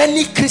end,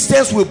 many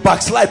Christians will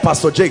backslide,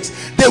 Pastor Jakes.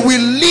 They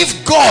will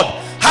leave God.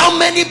 How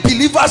many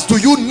believers do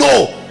you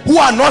know who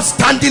are not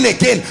standing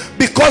again?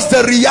 Because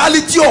the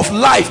reality of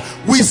life,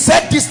 we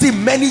said this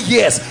thing many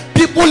years.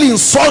 People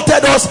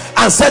insulted us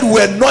and said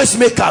we're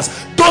noisemakers.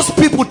 Those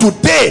people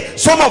today,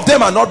 some of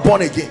them are not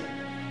born again.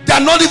 They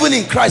are not even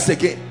in Christ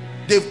again.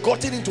 They've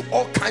gotten into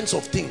all kinds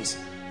of things.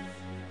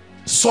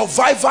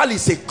 Survival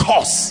is a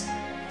curse.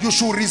 You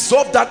should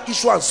resolve that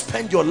issue and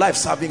spend your life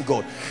serving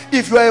God.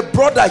 If you are a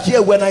brother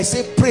here, when I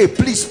say pray,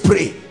 please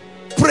pray.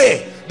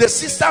 Pray. The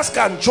sisters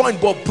can join,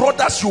 but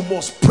brothers, you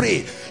must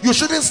pray. You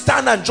shouldn't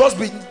stand and just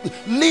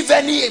leave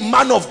any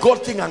man of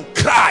God thing and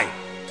cry.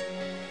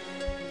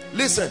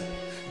 Listen,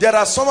 there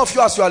are some of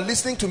you, as you are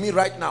listening to me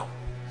right now,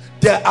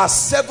 there are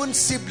 7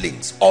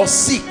 siblings or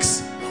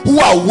 6 who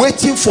are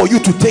waiting for you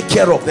to take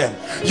care of them.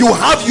 You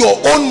have your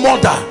own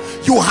mother,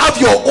 you have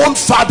your own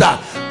father,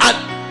 and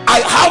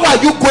how are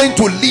you going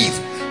to live?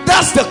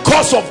 That's the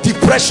cause of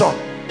depression.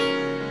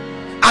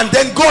 And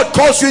then God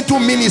calls you into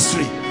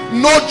ministry,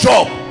 no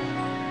job,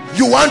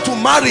 you want to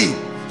marry,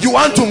 you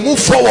want to move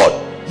forward,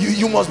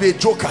 you must be a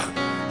joker.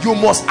 You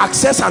must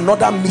access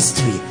another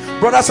mystery.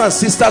 Brothers and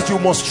sisters, you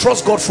must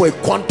trust God for a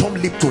quantum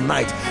leap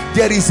tonight.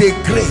 There is a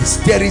grace.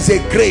 There is a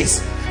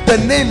grace. The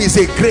name is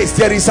a grace.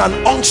 There is an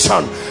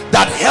unction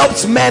that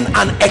helps men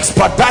and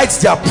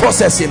expedites their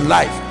process in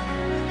life.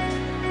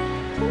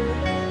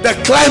 The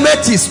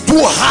climate is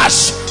too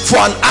harsh for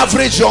an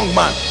average young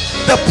man.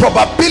 The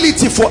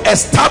probability for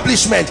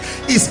establishment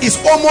is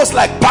almost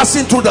like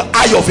passing through the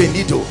eye of a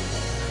needle.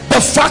 The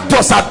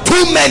factors are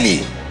too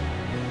many.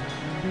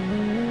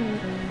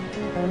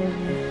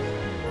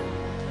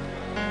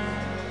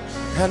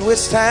 And we're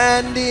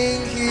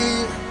standing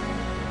here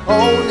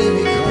only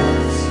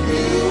because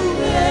you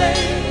made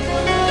a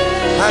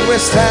way. And we're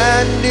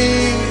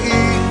standing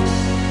here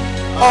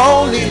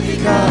only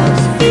because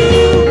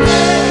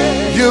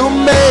you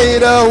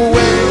made a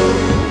way.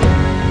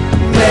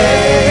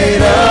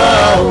 Made a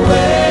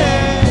way.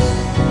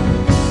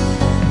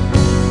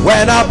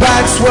 When our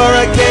backs were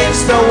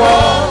against the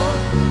wall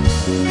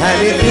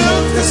and it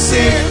looked as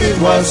if it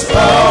was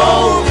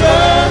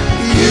over,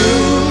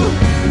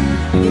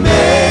 you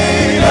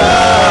made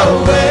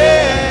a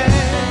way.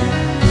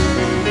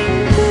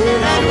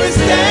 And we're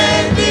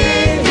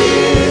standing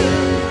here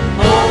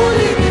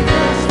only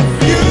because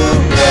you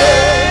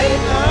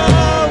made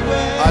a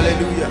way.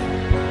 Hallelujah.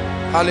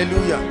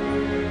 Hallelujah.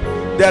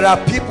 There are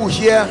people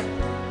here,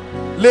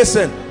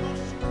 listen,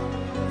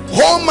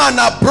 home and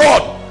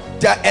abroad,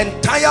 their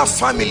entire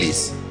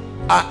families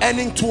are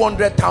earning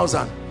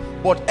 200,000,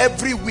 but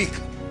every week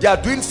they are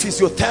doing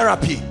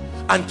physiotherapy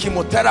and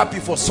chemotherapy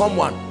for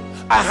someone.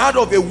 I heard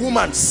of a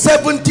woman,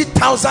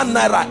 70,000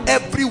 naira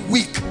every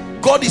week.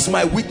 God is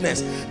my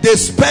witness. They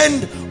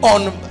spend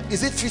on,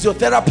 is it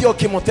physiotherapy or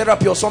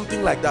chemotherapy or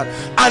something like that,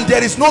 and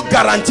there is no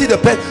guarantee the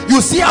person.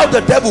 You see how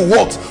the devil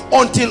works.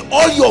 Until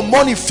all your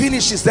money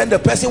finishes, then the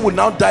person will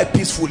now die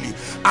peacefully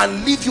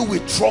and leave you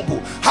with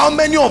trouble. How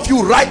many of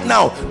you right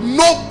now,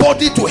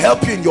 nobody to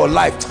help you in your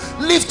life?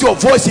 Lift your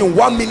voice in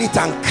 1 minute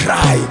and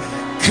cry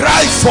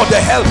for the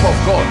help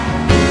of God.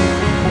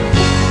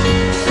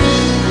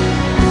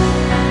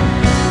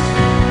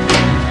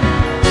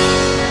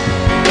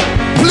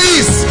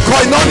 Please,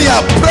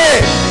 Koinonia,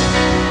 pray.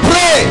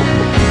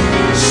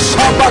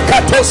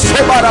 Shabakato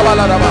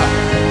sobarabalaraba.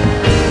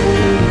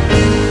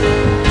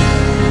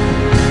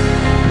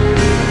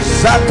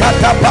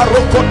 Zakata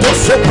barokoto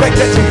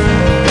sopreketi.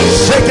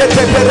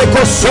 Shekete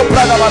pereko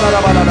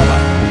sobranabalaraba.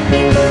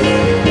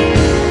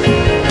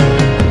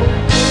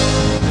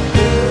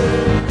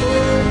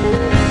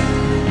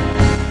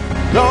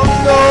 Don't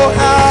know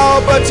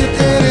how, but you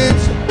did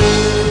it.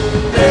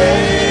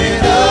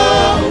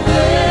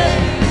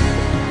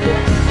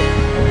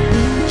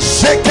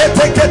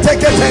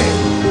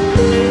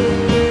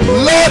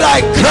 Lord,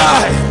 I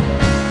cry.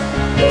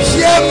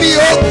 Hear me,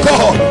 oh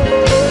God.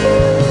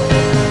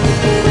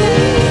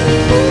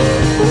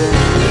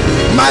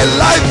 My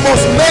life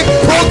must make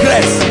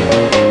progress.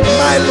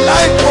 My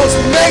life must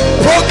make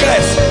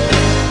progress.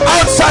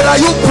 Outside, are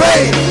you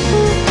praying?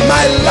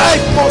 My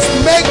life must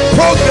make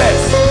progress.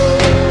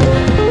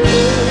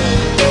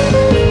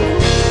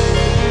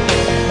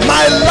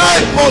 My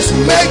life must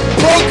make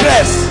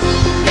progress.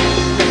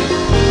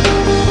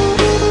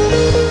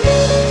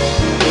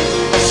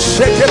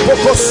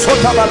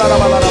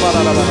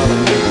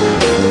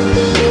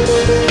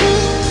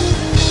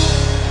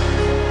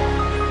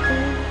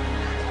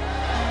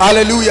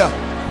 Hallelujah.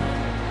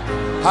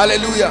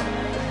 Hallelujah.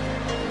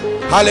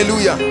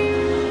 Hallelujah.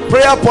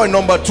 Prayer point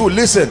number 2.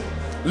 Listen.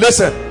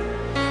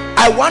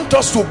 I want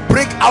us to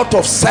break out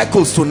of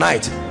cycles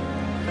tonight.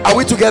 Are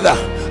we together?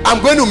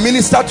 I'm going to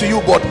minister to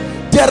you, but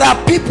There are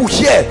people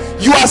here,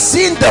 you are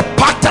seeing the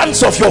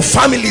patterns of your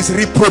families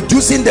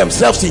reproducing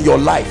themselves in your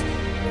life.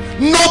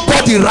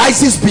 Nobody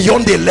rises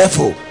beyond a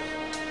level.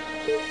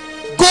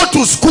 Go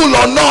to school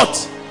or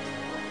not,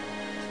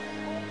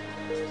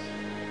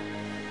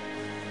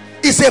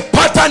 it's a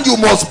pattern you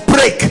must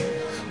break.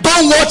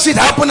 Don't watch it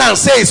happen and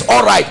say it's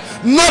all right.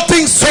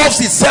 Nothing solves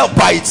itself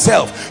by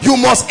itself. You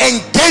must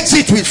engage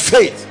it with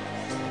faith.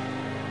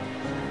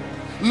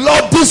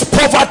 Lord, this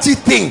poverty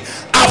thing,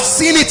 I've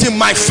seen it in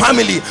my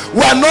family.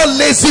 We are not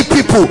lazy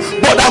people,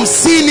 but I'm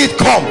seeing it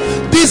come.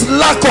 This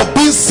lack of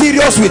being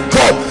serious with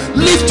God.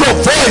 Lift your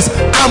voice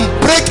and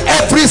break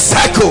every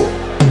cycle.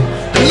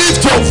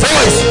 Lift your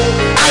voice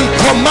and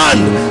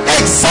command,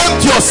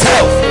 exempt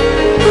yourself.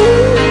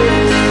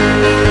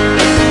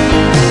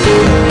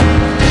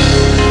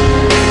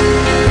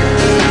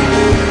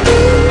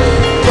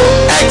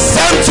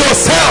 Exempt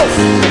yourself.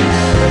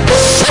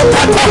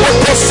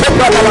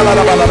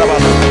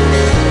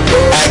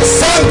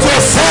 Exempt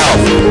yourself.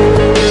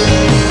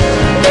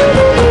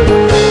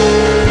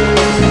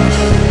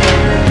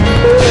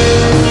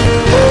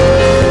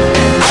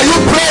 Are you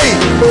praying?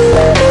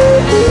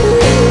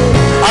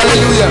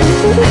 Hallelujah.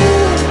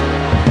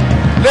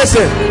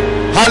 Listen.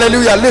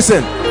 Hallelujah.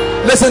 Listen.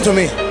 Listen to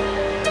me.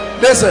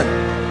 Listen.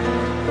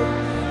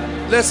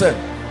 Listen.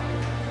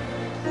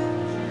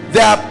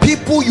 There are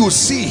people you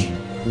see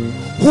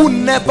who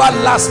never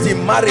last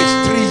in marriage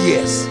 3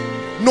 years.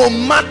 No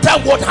matter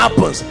what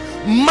happens,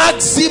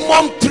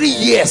 maximum 3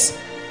 years.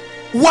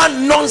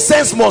 One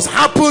nonsense must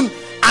happen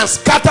and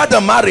scatter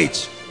the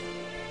marriage.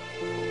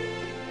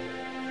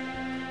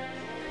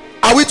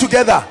 Are we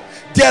together?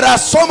 There are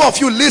some of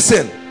you,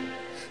 listen,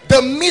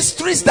 the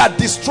mysteries that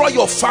destroy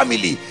your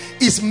family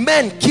is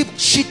men keep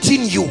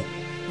cheating you,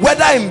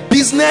 whether in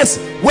business,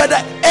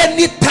 whether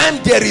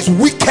anytime there is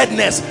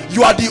wickedness,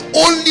 you are the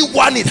only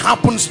one it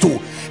happens to.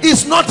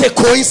 It's not a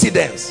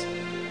coincidence.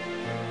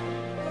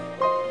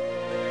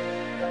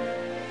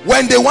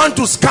 When they want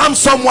to scam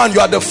someone,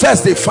 you are the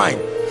first they find.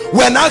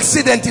 When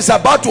accident is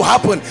about to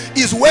happen,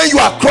 is when you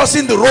are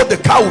crossing the road, the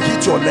car will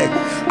hit your leg.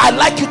 I'd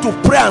like you to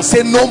pray and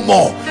say, no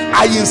more.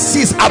 I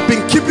insist. I've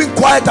been keeping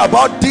quiet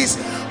about this,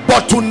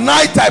 but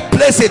tonight I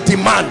place a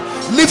demand.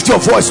 Lift your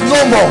voice.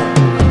 No more.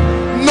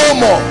 No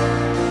more.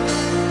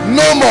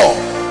 No more.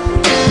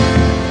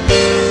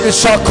 It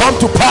shall come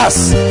to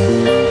pass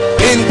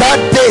in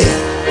that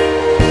day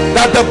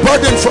that the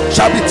burden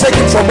shall be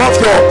taken from off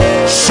your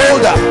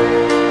shoulder,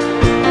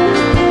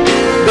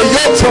 the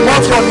yoke from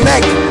off your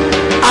neck,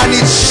 and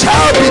it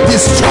shall be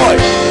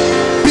destroyed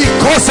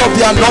because of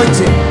the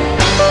anointing.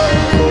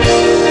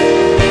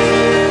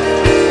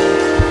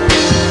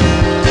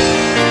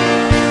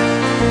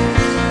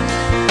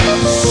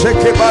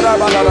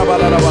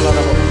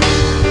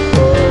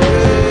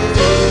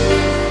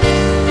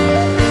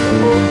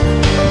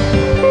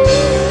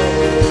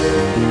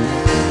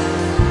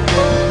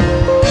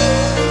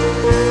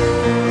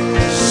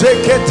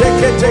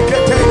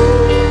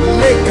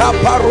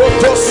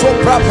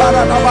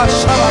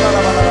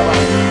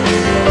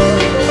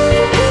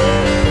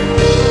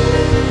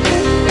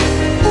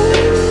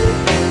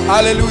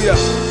 Hallelujah.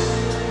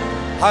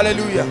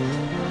 Hallelujah.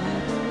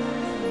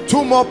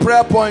 2 more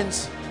prayer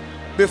points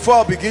before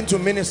I begin to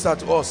minister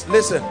to us.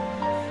 Listen.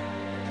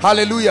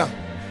 Hallelujah.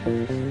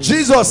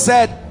 Jesus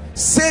said,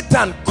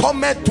 Satan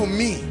cometh to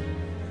me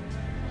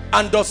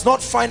and does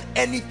not find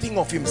anything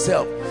of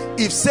himself.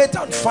 If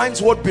Satan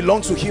finds what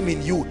belongs to him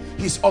in you,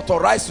 he's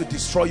authorized to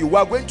destroy you. We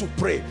are going to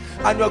pray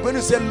and we are going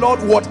to say,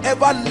 Lord,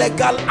 whatever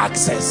legal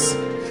access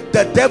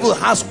the devil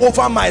has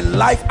over my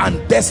life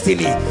and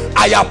destiny,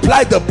 I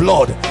apply the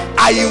blood.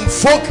 I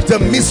invoke the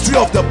mystery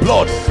of the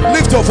blood.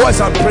 Lift your voice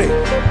and pray.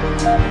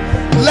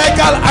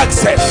 Legal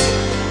access.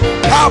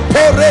 I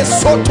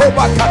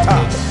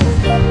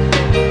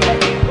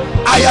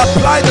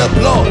apply the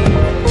blood.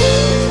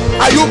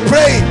 Are you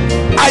praying?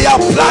 I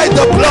apply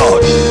the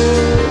blood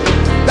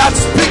that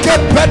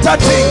speaketh better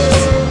things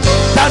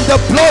than the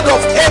blood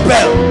of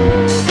Abel.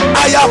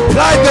 I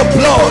apply the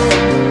blood.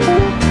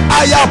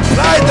 I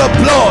apply the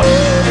blood.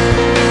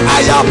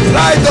 I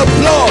apply the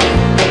blood.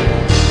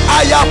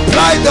 I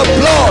apply the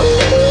blood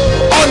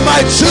on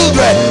my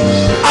children.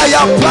 I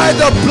apply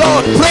the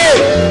blood.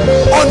 Pray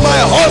on my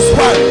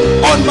husband,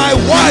 on my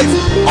wife,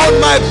 on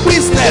my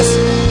business,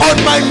 on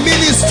my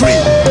ministry,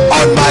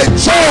 on my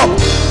job.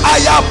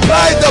 I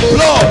apply the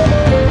blood.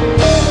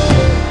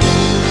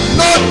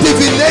 No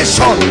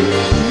divination,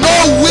 no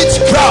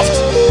witchcraft,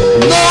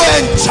 no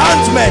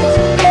enchantment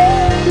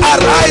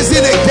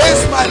arising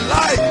against my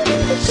life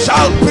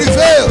shall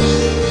prevail.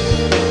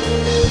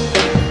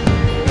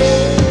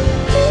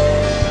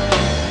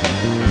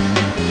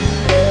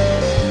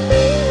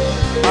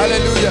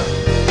 Hallelujah.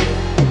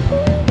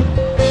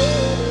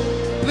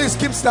 Please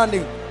keep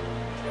standing.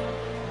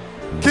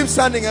 Keep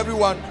standing,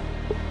 everyone.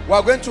 We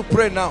are going to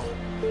pray now.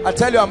 I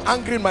tell you, I'm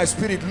angry in my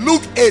spirit.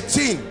 Luke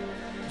 18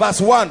 verse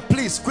 1,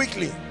 please,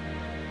 quickly.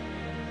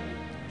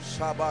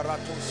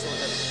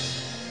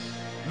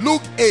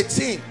 Luke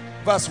 18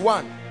 verse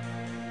 1.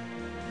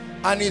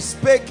 And he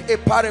spake a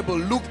parable,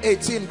 Luke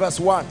 18 verse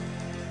 1.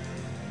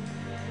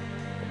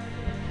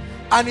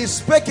 And he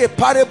spake a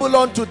parable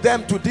unto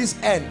them to this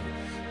end,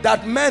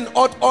 that men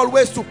ought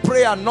always to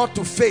pray and not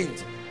to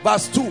faint.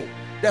 Verse 2,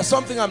 there's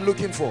something I'm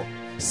looking for.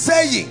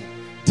 Saying,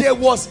 there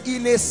was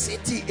in a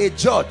city a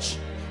judge,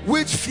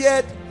 which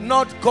feared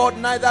not God,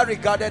 neither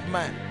regarded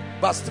man.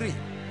 Verse 3,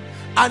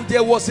 and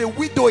there was a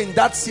widow in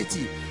that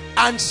city,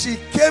 and she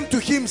came to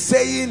him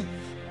saying,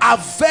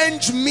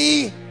 avenge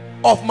me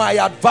of my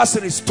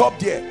adversary. Stop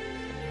there.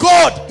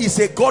 God is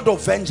a God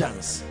of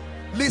vengeance.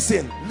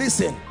 Listen,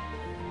 listen.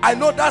 I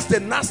know that's the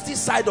nasty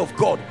side of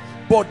God,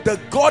 but the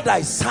God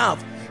I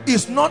serve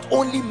is not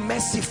only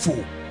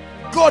merciful.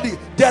 God,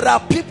 there are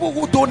people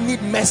who don't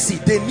need mercy,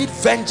 they need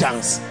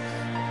vengeance.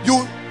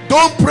 You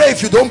don't pray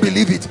if you don't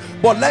believe it,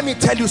 but let me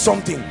tell you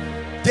something.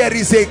 There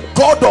is a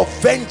God of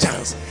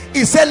vengeance.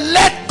 He said,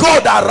 let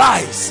God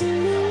arise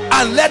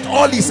and let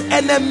all his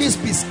enemies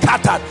be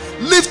scattered.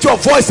 Lift your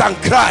voice and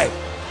cry,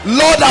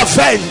 Lord,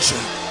 avenge.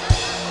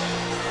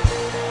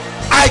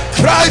 I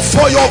cry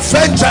for your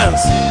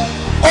vengeance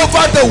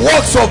over the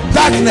works of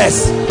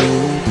darkness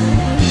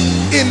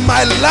in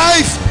my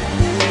life,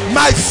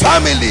 my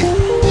family.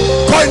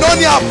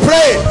 Koinonia,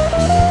 pray.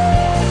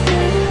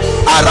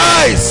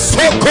 Arise,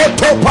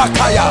 Sokoto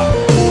Pakaya.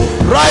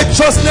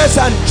 Righteousness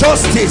and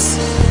justice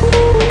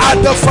are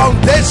the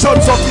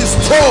foundations of his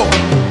throne.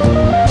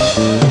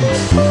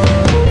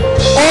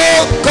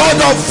 Oh God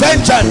of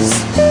vengeance,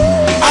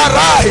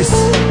 arise.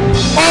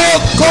 Oh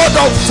God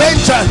of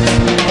vengeance,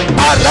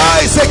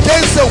 arise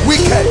against the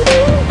wicked.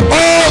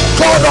 Oh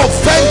God of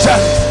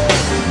vengeance,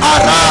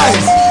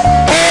 arise.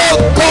 Oh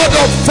God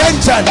of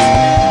vengeance,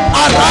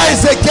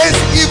 arise against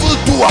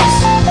evildoers.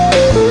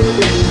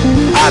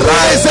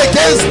 Arise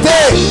against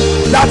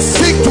they that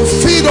seek to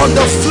feed on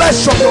the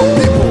flesh of your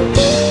people.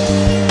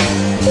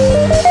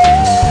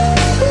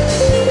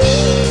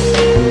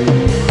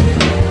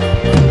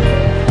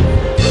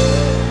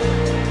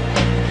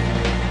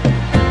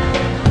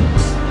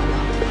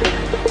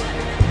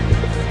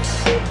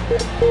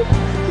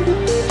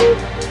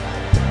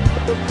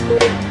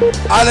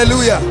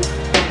 Hallelujah.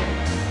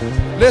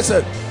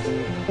 Listen,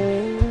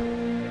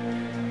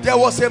 there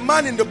was a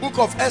man in the book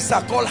of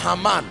Esther called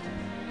Haman.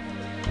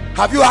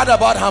 Have you heard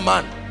about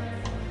Haman?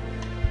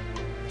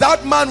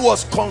 That man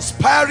was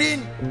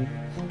conspiring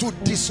to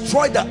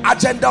destroy the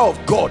agenda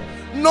of God.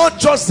 Not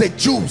just the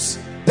Jews,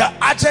 the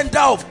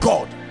agenda of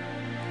God,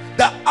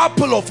 the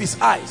apple of his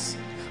eyes.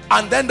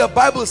 And then the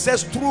Bible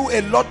says, through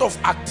a lot of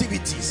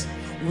activities,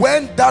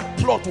 when that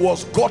plot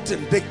was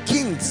gotten, the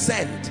king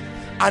sent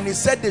and he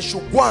said they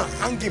should go and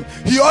hang him.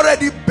 He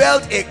already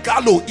built a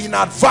gallows in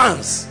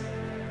advance.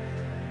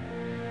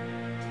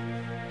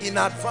 In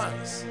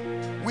advance.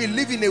 We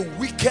live in a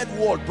wicked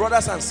world,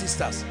 brothers and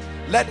sisters.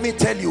 Let me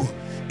tell you,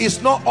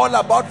 it's not all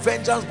about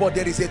vengeance, but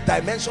there is a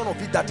dimension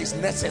of it that is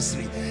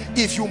necessary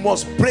if you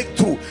must break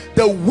through.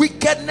 The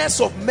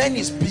wickedness of men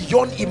is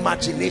beyond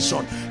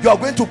imagination. You are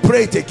going to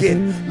pray it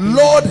again.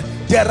 Lord,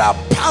 there are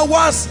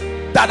powers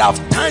that have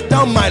tied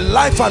down my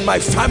life and my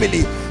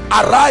family.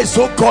 Arise,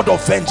 O God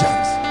of vengeance.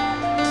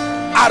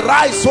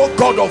 Arise, O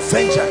God of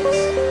vengeance.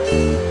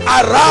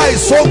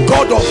 Arise, O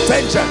God of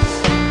vengeance.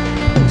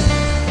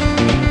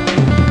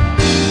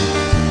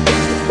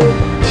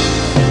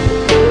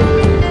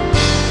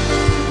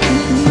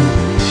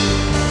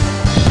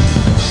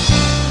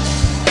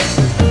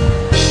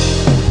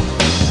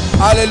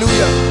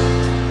 Hallelujah.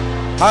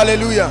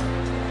 Hallelujah.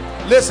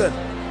 Listen.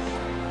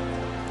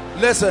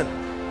 Listen.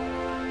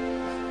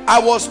 I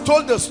was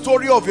told the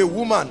story of a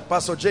woman,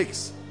 Pastor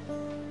Jakes,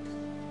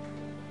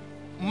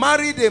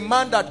 married a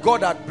man that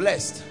God had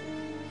blessed,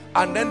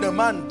 and then the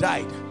man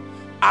died.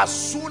 As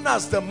soon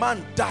as the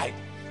man died,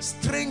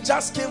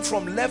 strangers came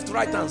from left,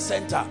 right and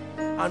center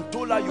and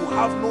told her, you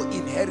have no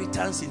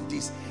inheritance in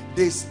this.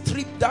 They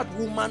stripped that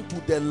woman to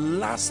the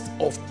last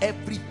of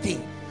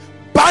everything,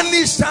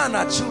 banished her and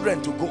her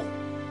children to go.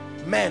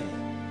 Men,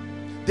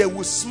 they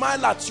will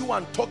smile at you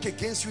and talk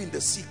against you in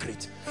the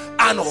secret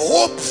and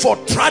hope for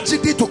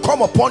tragedy to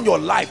come upon your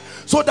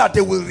life so that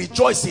they will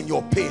rejoice in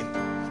your pain.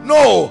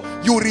 No,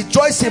 you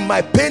rejoice in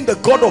my pain, the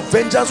God of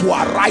vengeance will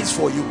arise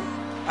for you.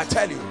 I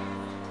tell you,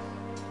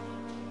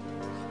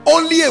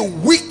 only a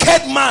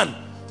wicked man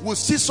will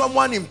see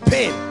someone in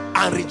pain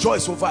and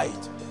rejoice over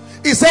it.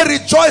 He said,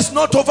 rejoice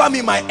not over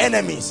me, my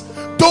enemies.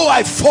 Though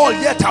I fall,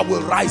 yet I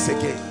will rise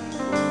again.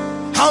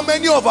 How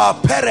many of our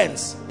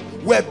parents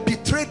were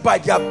betrayed by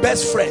their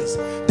best friends?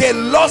 They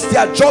lost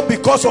their job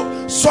because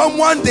of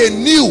someone they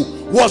knew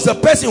was the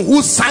person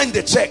who signed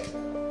the check.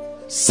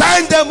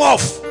 Signed them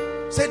off.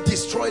 Said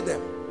destroy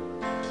them.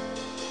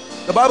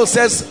 The Bible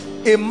says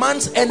a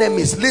man's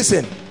enemies,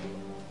 listen,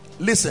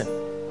 listen,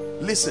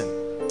 listen.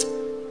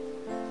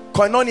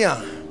 Koinonia,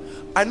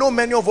 I know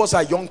many of us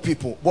are young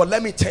people, but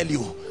let me tell you,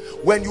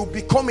 when you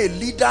become a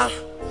leader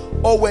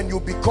or when you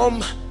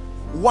become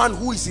one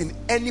who is in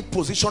any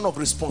position of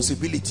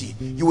responsibility,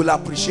 you will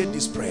appreciate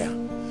this prayer.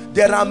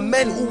 There are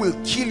men who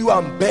will kill you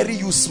and bury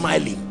you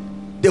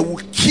smiling. They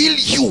will kill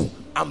you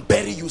and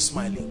bury you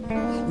smiling.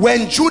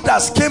 When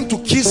Judas came to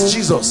kiss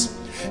Jesus,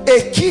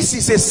 a kiss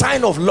is a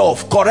sign of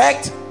love,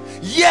 correct?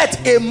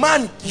 Yet a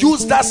man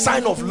used that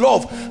sign of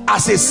love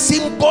as a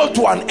symbol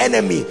to an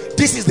enemy.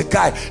 This is the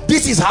guy.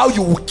 This is how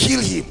you will kill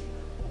him.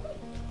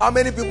 How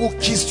many people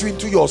kissed you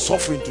into your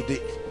suffering today?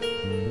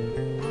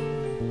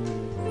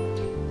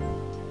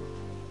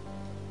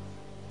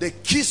 They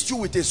kissed you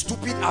with a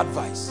stupid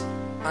advice,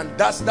 and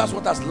that's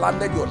what has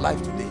landed your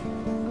life today.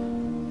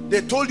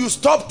 They told you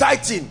stop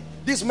tithing.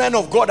 These men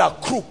of God are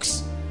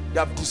crooks. They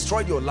have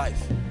destroyed your life.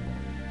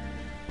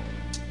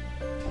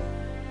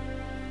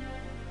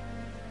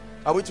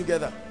 Are we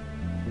together?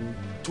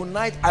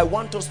 Tonight I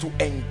want us to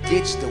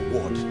engage the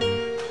word.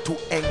 To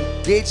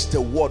engage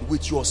the word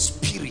with your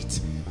spirit.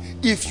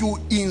 If you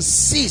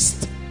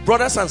insist,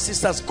 brothers and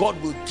sisters, God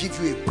will give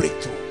you a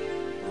breakthrough.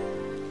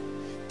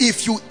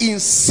 If you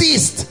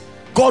insist,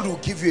 God will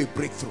give you a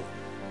breakthrough.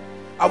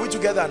 Are we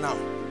together now?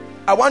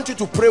 I want you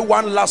to pray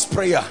one last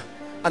prayer,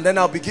 and then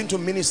I'll begin to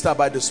minister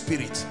by the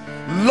Spirit.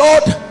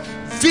 Lord,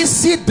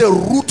 visit the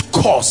root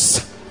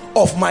cause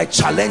of my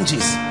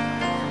challenges.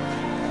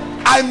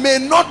 I may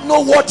not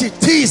know what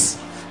it is.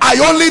 I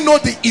only know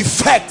the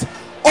effect.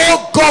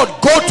 Oh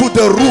God, go to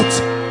the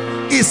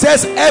root. It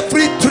says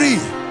every tree,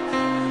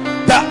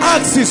 the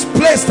axe is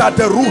placed at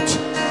the root.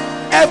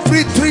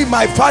 Every tree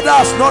my Father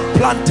has not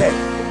planted.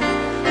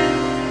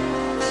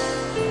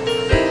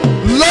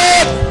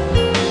 Lord,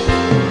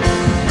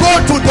 go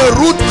to the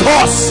root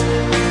cause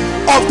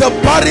of the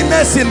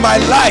barrenness in my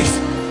life.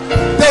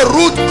 The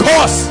root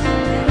cause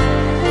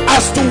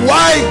as to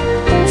why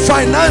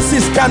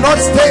finances cannot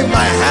stay in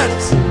my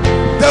hands.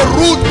 The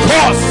root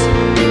cause.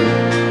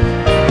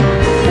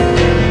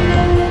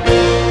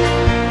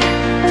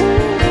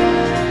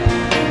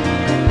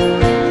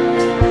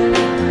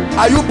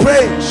 Are you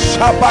praying?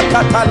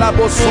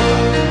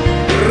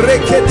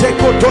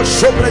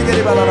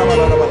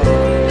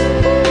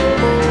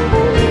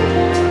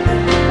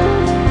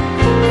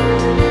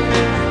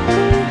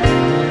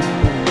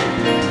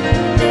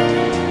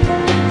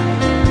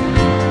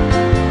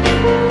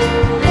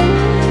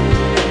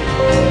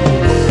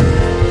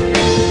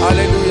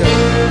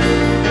 Hallelujah.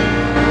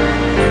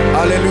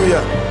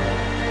 Hallelujah.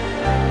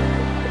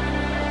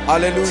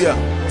 Hallelujah.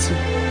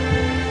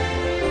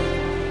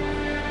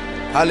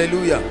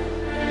 Hallelujah.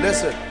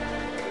 Listen.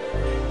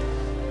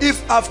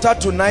 If after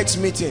tonight's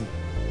meeting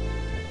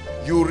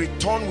you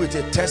return with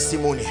a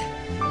testimony,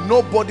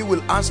 nobody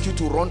will ask you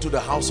to run to the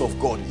house of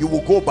God. You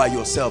will go by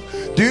yourself.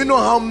 Do you know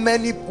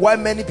why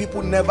many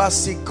people never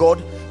seek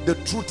God? The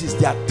truth is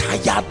they are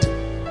tired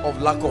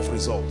of lack of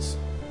results.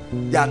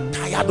 They are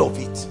tired of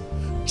it.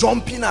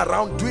 Jumping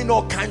around, doing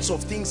all kinds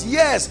of things.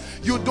 Yes,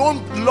 you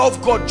don't love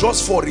God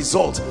just for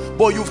results,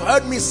 but you've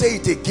heard me say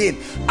it again.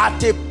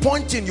 At a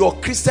point in your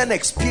Christian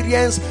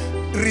experience,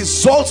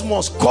 results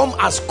must come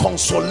as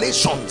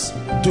consolations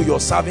to your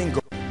serving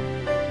God.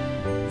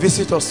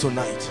 Visit us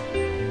tonight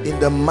in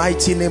the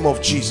mighty name of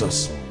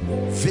Jesus.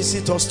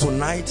 Visit us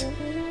tonight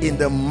in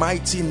the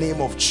mighty name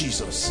of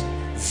Jesus.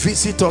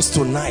 Visit us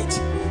tonight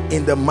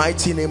in the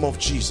mighty name of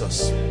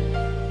Jesus.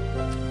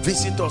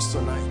 Visit us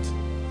tonight.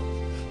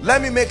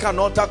 Let me make an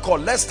altar call.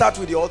 Let's start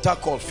with the altar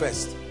call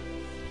first,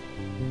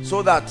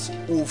 so that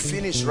we'll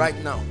finish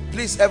right now.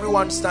 Please,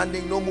 everyone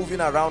standing, no moving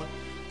around.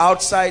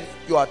 Outside,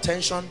 your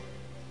attention.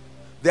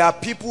 There are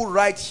people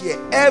right here.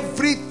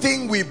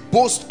 Everything we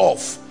boast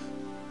of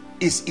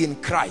is in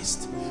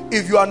Christ.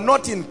 If you are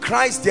not in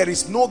Christ, there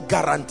is no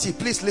guarantee.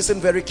 Please listen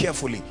very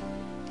carefully.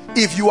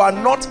 If you are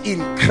not in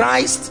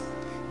Christ,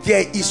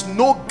 there is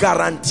no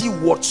guarantee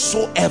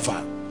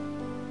whatsoever.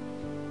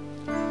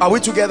 Are we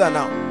together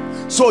now?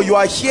 So you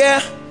are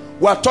here,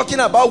 we are talking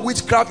about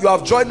witchcraft. You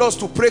have joined us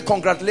to pray.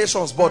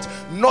 Congratulations, but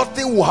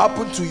nothing will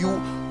happen to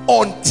you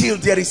until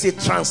there is a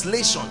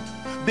translation.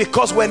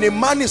 Because when a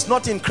man is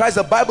not in Christ,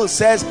 the Bible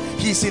says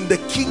he's in the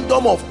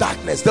kingdom of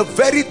darkness, the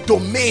very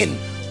domain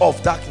of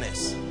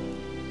darkness.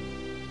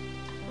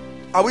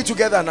 Are we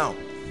together now?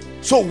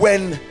 So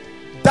when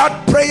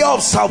that prayer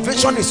of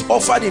salvation is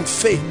offered in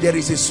faith, there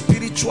is a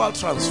spiritual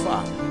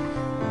transfer.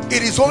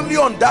 It is only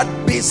on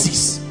that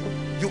basis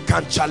you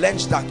can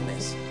challenge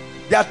darkness.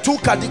 There are two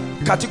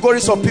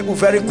categories of people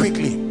very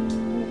quickly.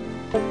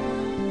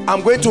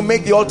 I'm going to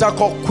make the altar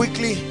call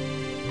quickly.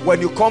 When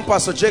you come,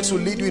 Pastor Jakes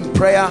will lead you in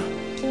prayer,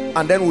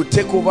 and then we'll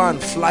take over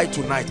and fly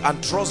tonight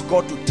and trust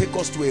God to take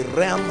us to a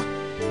realm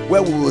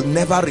where we will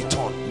never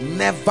return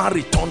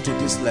to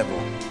this level,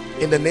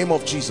 in the name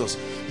of Jesus.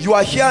 You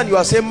are here and you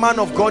are saying, man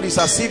of God, it's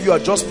as if you are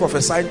just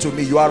prophesying to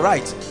me. You are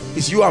right.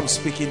 It's you I'm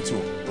speaking to.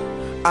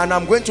 And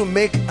I'm going to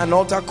make an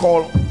altar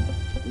call,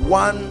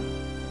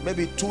 1,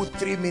 maybe 2,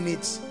 3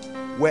 minutes,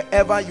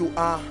 wherever you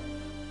are.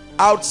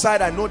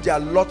 Outside, I know there are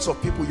lots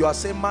of people. You are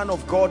saying, man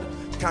of God,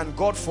 can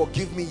God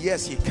forgive me?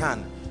 Yes, he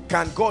can.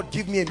 Can God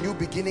give me a new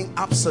beginning?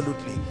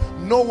 Absolutely.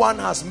 No one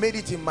has made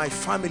it in my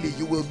family.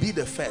 You will be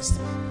the first,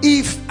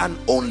 if and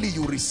only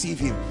you receive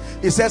him.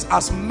 It says,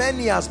 as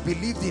many as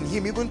believed in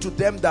him, even to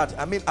them that,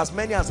 as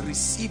many as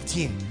received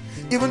him,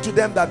 even to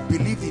them that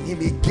believed in him,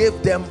 he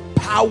gave them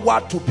power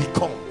to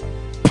become.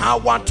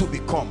 power to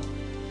become.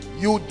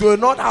 You do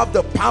not have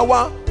the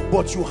power,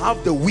 but you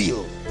have the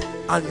will,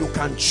 and you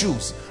can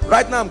choose.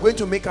 Right now I'm going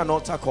to make an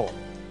altar call.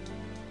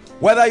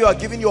 Whether you are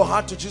giving your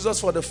heart to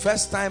Jesus for the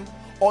first time,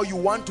 or you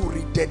want to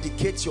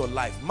rededicate your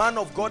life. Man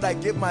of God, I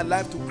gave my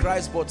life to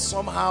Christ, but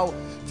somehow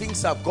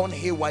things have gone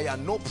haywire.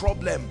 No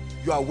problem,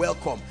 you are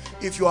welcome.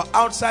 If you are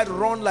outside,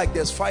 run like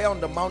there's fire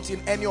on the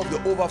mountain. Any of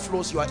the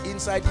overflows, you are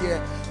inside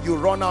here, you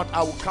run out.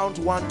 I will count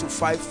 1 to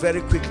 5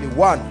 very quickly.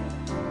 1.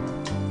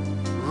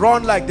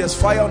 Run like there's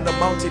fire on the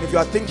mountain. If you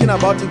are thinking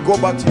about it, go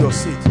back to your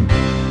seat.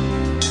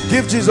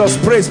 Give Jesus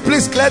praise.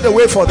 Please clear the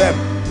way for them.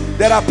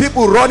 There are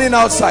people running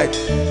outside.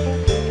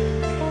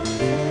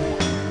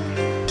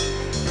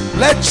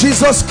 Let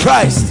Jesus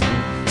Christ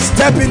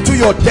step into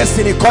your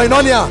destiny.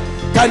 Koinonia,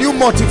 can you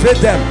motivate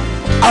them?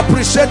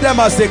 Appreciate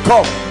them as they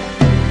come.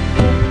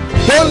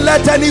 Don't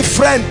let any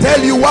friend tell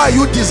you why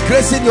you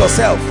disgracing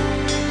yourself.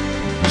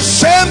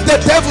 Shame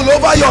the devil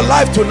over your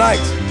life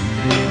tonight.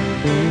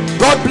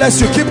 God bless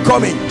you. Keep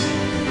coming.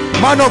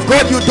 Man of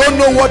God, you don't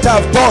know what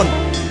I've done.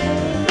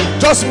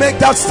 Just make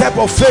that step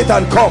of faith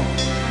and come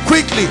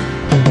quickly.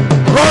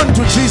 Run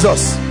to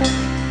Jesus.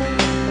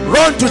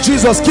 Run to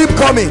Jesus. Keep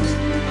coming.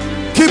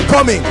 Keep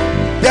coming.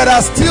 There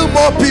are still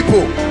more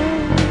people.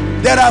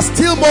 There are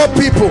still more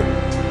people.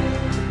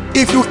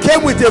 If you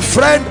came with a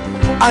friend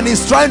and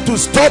he's trying to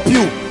stop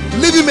you,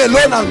 leave him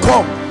alone and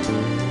come.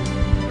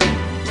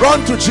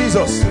 Run to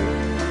Jesus.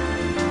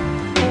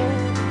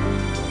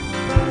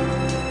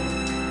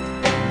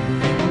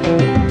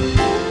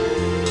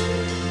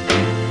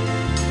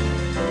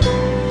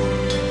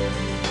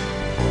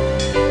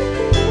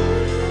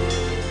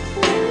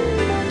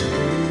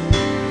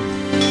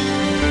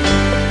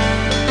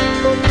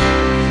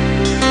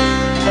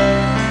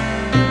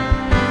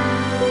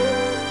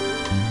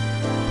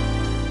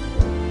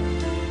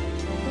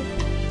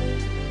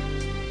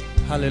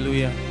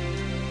 Hallelujah.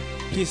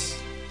 Please,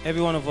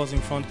 every one of us in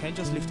front, can you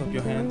just lift up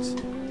your hands?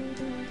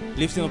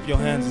 Lifting up your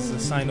hands is a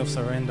sign of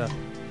surrender.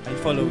 Are you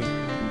following?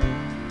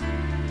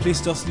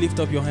 Please just lift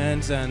up your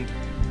hands and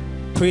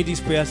pray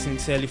this prayer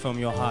sincerely from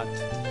your heart.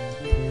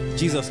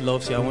 Jesus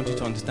loves you. I want you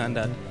to understand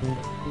that.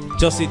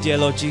 Just say, dear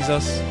Lord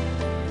Jesus.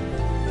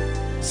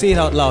 Say it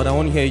out loud. I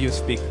want to hear you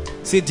speak.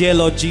 Say, dear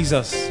Lord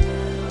Jesus,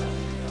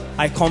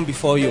 I come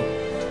before you.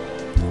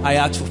 I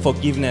ask for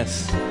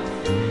forgiveness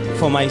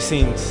for my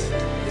sins.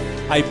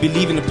 I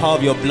believe in the power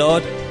of your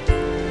blood.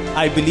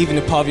 I believe in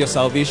the power of your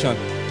salvation.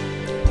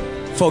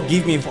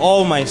 Forgive me for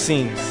all my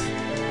sins.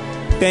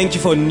 Thank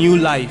you for new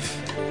life.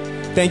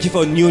 Thank you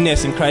for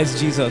newness in Christ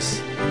Jesus.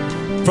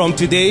 From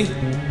today,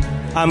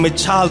 I'm a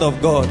child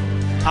of God.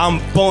 I'm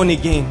born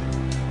again.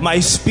 My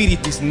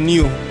spirit is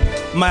new.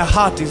 My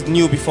heart is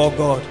new before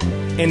God.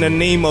 In the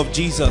name of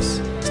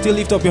Jesus. Still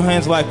lift up your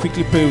hands while I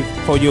quickly pray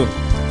for you.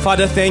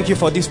 Father, thank you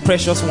for these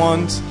precious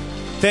ones.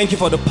 Thank you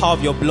for the power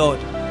of your blood.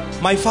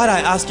 My Father, I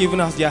ask, even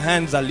as their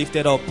hands are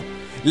lifted up,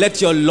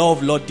 let your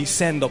love, Lord,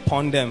 descend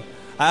upon them.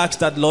 I ask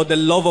that, Lord, the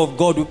love of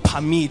God will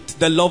permit,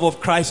 the love of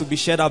Christ will be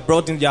shed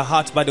abroad in their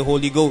hearts by the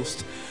Holy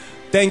Ghost.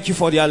 Thank you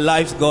for their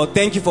lives, God.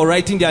 Thank you for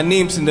writing their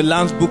names in the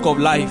Lamb's book of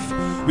life.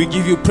 We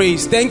give you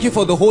praise. Thank you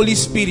for the Holy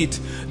Spirit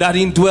that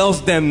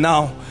indwells them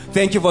now.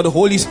 Thank you for the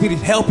Holy Spirit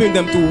helping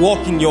them to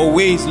walk in your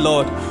ways,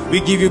 Lord.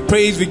 We give you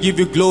praise. We give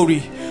you glory.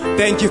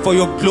 Thank you for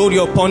your glory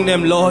upon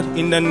them, Lord.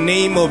 In the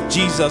name of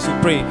Jesus, we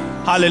pray.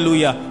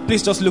 Hallelujah.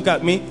 Please just look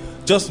at me.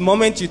 Just the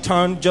moment you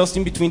turn just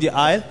in between the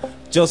aisle,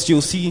 just you'll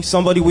see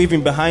somebody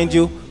waving behind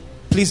you.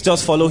 Please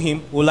just follow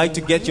him. We'd like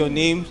to get your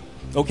name,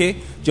 okay?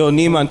 Your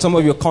name and some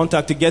of your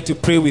contact to get to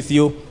pray with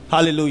you.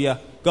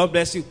 Hallelujah. God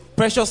bless you.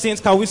 Precious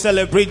saints, can we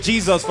celebrate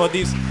Jesus for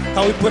this?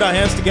 Can we put our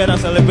hands together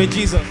and celebrate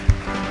Jesus?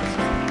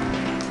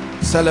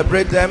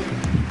 Celebrate them.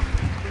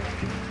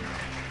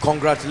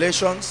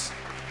 Congratulations.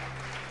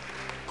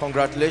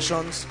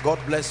 Congratulations. God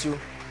bless you.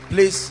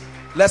 Please,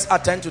 let's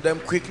attend to them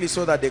quickly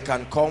so that they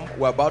can come.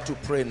 We're about to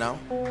pray now.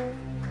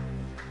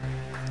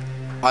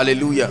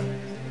 Hallelujah.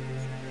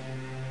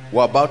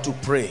 We're about to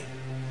pray.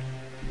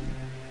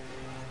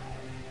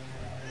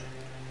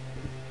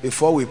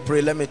 Before we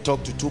pray, let me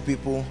talk to two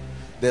people.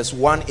 There's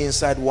one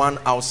inside, one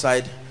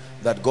outside,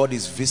 that God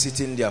is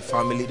visiting their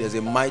family. There's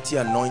a mighty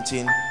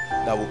anointing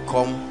that will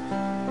come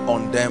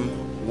on them.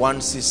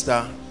 One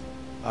sister,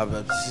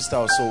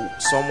 also,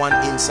 someone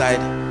inside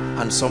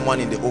and someone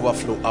in the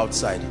overflow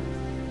outside.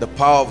 The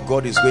power of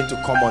God is going to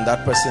come on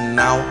that person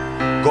now.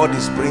 God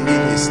is bringing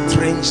a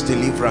strange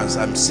deliverance.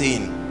 I'm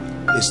seeing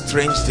a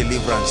strange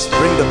deliverance.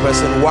 Bring the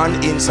person, one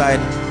inside,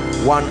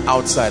 one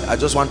outside. I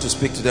just want to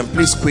speak to them.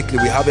 Please quickly,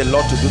 we have a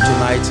lot to do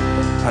tonight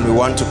and we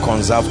want to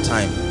conserve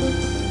time.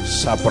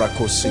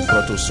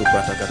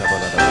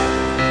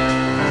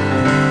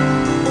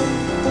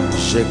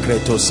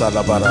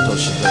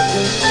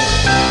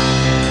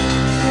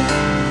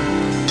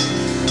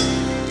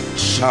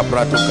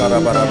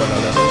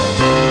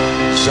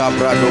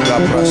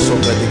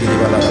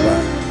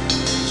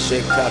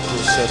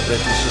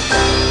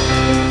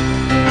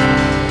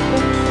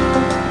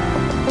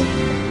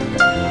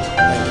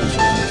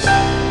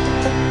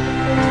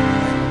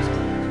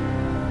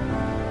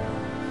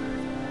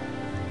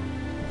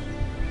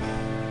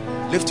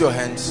 Lift your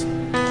hands.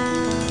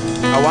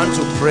 I want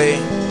to pray.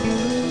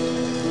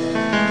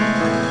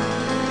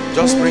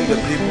 Just bring the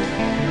people.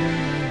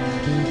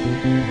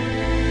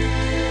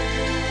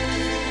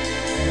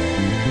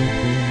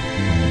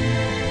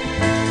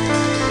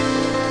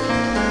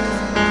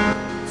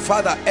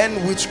 Father,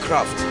 end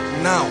witchcraft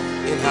now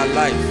in her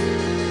life.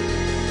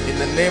 In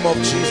the name of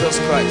Jesus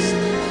Christ.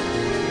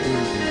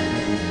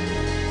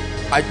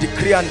 I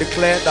decree and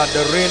declare that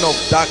the reign of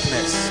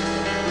darkness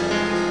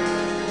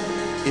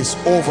is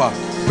over.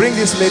 Bring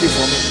this lady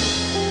for me.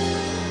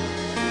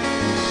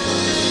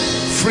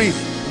 Free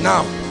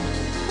now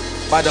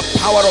by the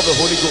power of the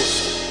Holy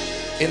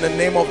Ghost. In the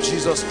name of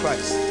Jesus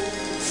Christ.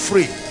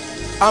 Free.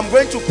 I'm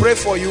going to pray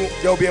for you.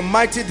 There will be a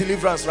mighty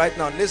deliverance right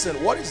now. Listen,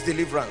 what is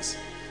deliverance?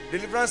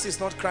 Deliverance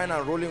is not crying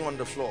and rolling on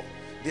the floor.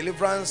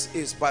 Deliverance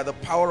is by the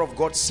power of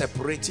God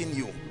separating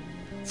you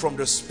from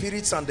the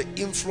spirits and the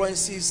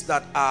influences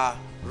that are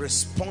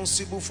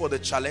responsible for the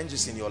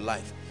challenges in your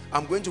life.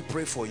 I'm going to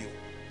pray for you.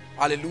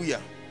 Hallelujah.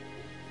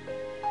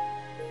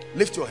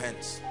 Lift your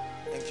hands.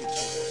 Thank you,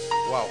 Jesus.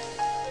 Wow.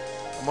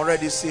 I'm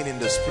already seeing in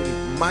the spirit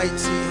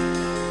mighty.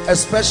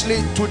 Especially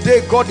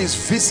today, God is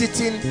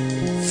visiting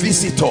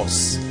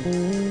visitors.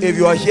 If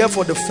you are here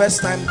for the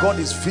first time, God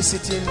is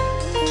visiting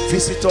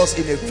visitors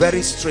in a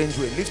very strange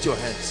way. Lift your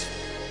hands.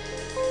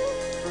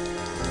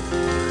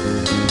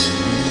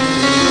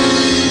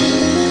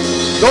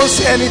 Don't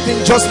say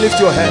anything, just lift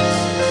your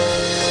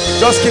hands.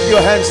 Just keep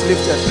your hands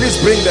lifted.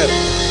 Please bring them.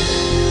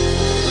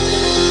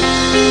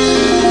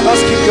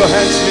 Just keep your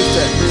hands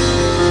lifted.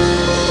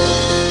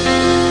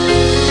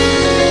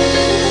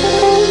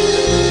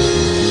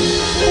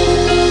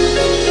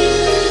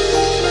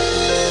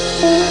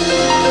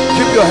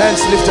 Keep your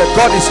hands lifted.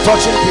 God is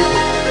touching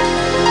people.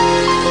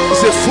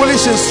 It's a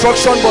foolish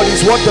instruction, but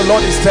it's what the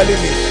Lord is telling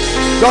me.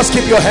 Just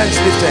keep your hands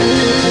lifted.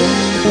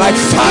 Like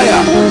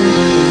fire.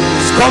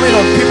 It's coming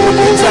on people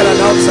inside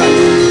and outside.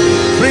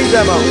 Bring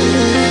them out.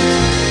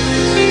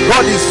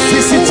 God is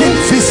visiting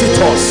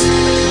visitors.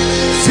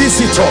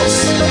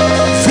 Visitors.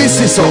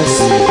 Visitors.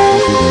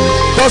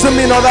 Doesn't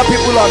mean other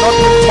people are not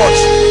being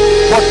touched,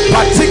 but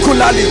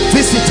particularly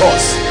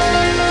visitors.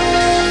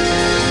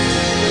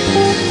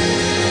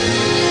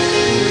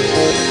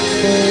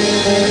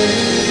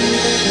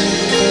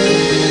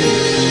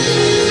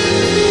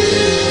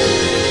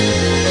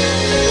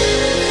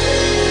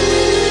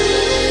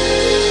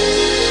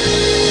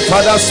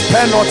 Father,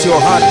 spare not your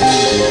hand.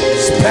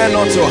 Spare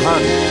not your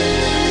hand.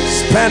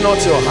 Spare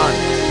not your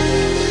hand.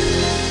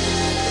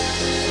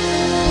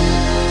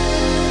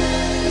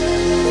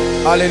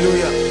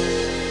 Hallelujah.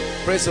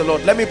 Praise the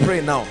Lord. Let me pray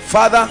now.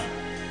 Father,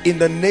 in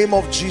the name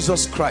of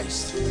Jesus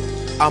Christ,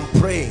 I'm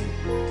praying.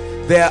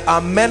 There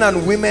are men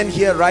and women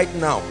here right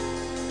now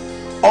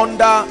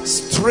under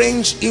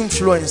strange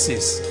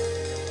influences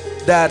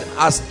that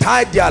has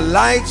tied their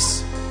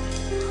lives,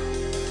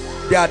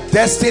 their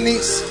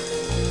destinies,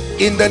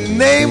 in the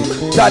name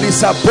that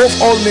is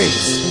above all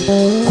names.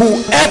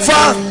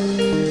 Whoever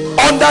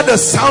under the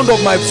sound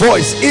of my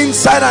voice,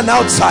 inside and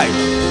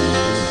outside,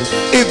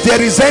 if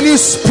there is any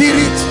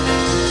spirit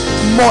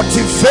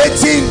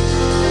motivating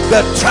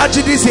the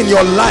tragedies in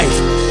your life,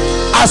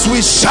 as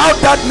we shout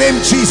that name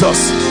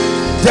Jesus,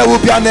 there will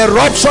be an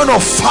eruption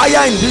of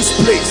fire in this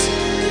place,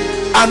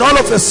 and all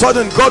of a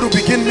sudden God will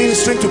begin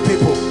ministering to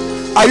people.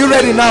 Are you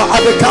ready now?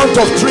 At the count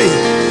of 3. 1,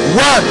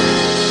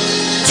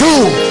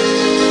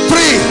 2,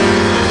 3.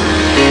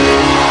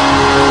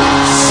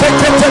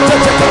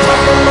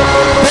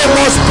 They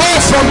must go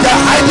from their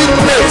hiding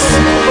place.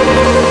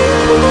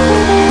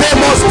 They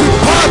must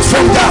depart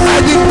from their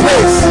hiding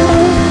place.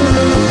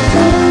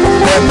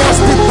 They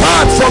must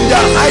depart from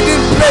their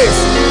hiding place.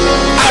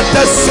 At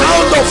the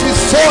sound of his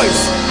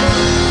voice,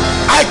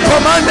 I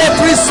command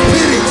every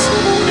spirit,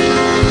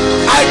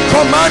 I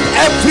command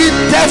every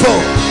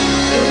devil,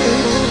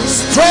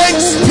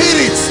 strange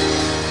spirits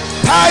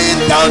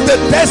tying down the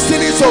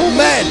destinies of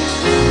men,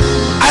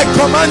 I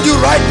command you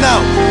right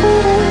now.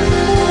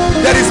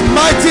 There is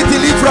mighty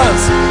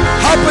deliverance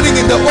happening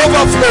in the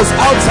overflows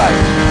outside.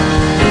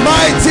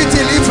 Mighty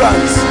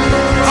deliverance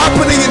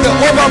happening in the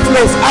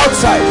overflows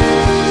outside.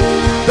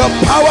 The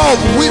power of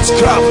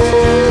witchcraft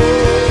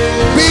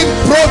being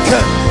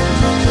broken.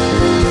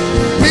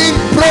 Being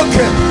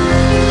broken.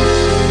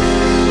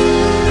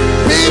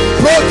 Being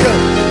broken.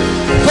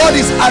 God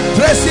is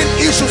addressing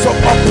issues of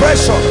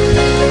oppression.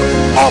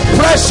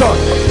 Oppression.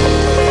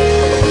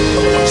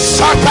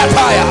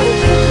 Shakataya.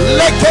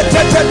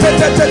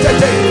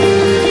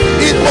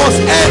 It must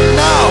end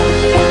now.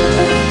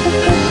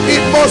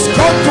 It must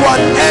come to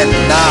an end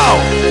now.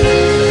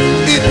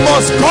 It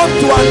must come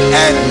to an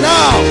end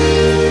now.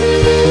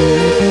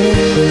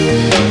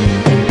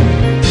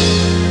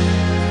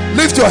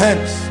 Lift your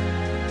hands.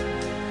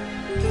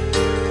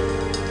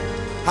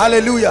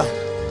 Hallelujah.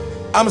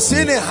 I'm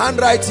seeing a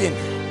handwriting,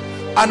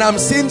 and I'm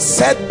seeing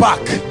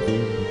setback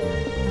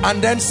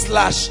and then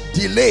slash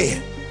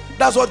delay.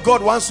 That's what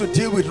God wants to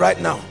deal with right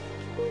now.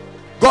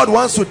 God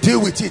wants to deal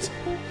with it.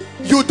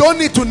 You don't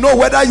need to know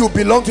whether you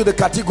belong to the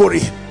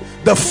category.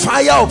 The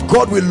fire of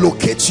God will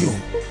locate you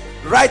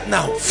right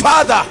now.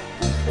 Father,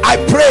 I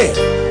pray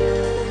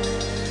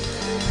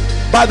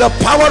by the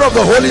power of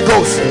the Holy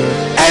Ghost,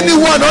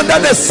 anyone under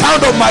the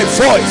sound of my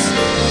voice,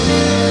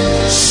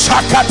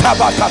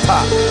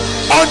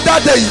 under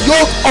the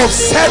yoke of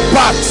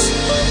setbacks,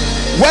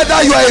 whether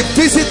you are a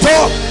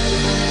visitor,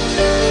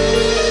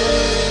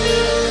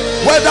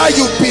 whether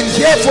you've been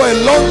here for a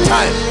long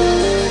time,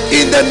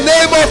 in the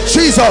name of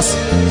Jesus,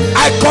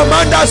 I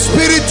command that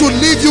spirit to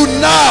leave you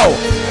now.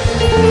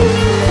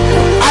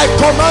 I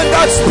command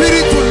that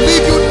spirit to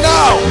leave you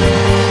now.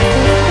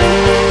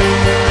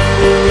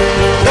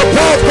 The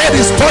power of God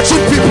is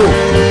touching people.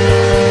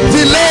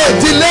 Delay,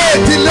 delay,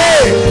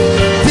 delay,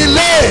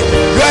 delay.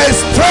 You are a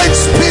strange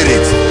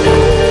spirit.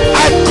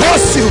 I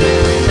curse you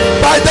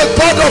by the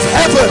God of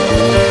heaven.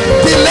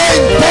 Delay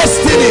in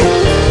destiny,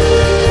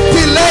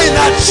 delay in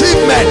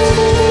achievement.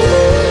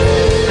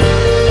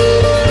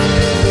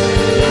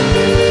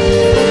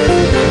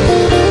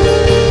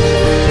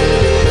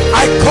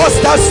 I curse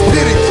that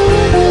spirit.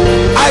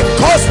 I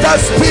curse that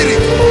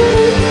spirit.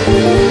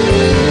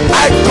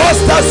 I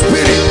curse that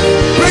spirit.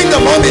 Bring the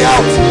mommy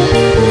out.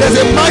 There's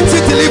a mighty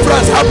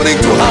deliverance happening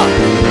to her.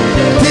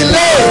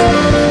 Delay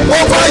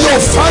over your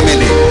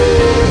family.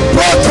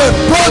 Broken,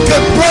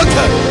 broken,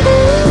 broken.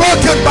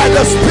 Broken by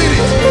the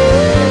spirit.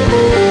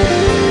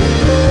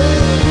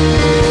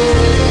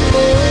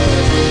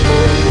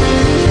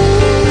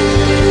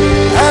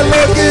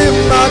 Elohim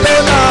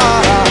Madonna.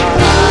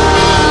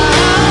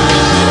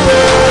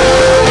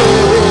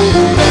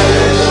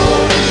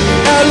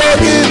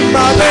 Elohim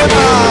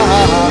Madonna.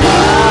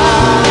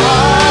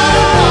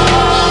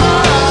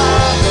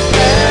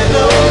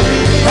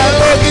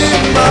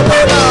 Elohim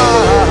Madonna.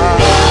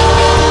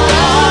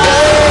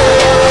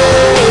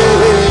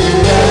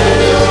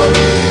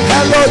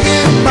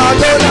 Elohim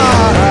Madonna.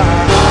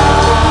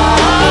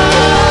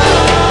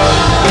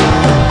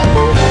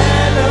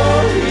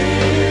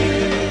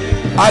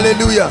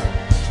 Hallelujah.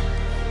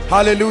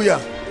 Hallelujah.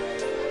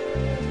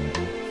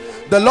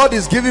 The Lord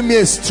is giving me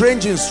a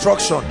strange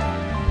instruction.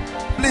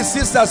 Please,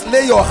 sisters,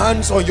 lay your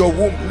hands on your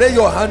womb, lay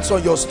your hands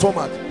on your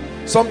stomach.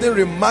 Something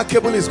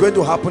remarkable is going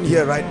to happen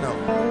here right now.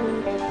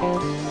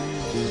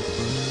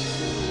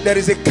 There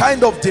is a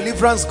kind of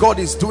deliverance God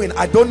is doing.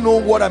 I don't know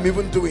what I'm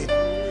even doing,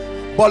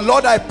 but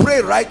Lord, I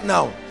pray right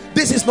now,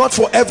 this is not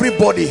for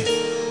everybody,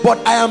 but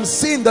I am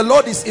seeing the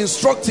Lord is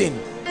instructing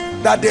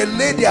that they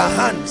lay their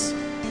hands,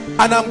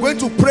 and I'm going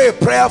to pray a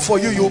prayer for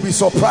you. You'll be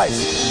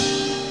surprised.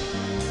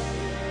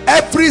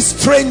 Every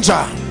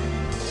stranger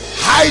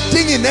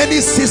hiding in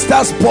any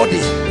sister's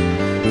body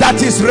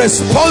that is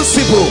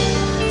responsible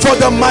for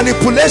the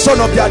manipulation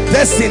of their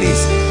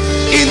destinies,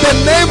 in the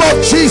name of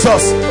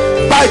Jesus,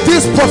 by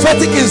this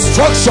prophetic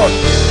instruction,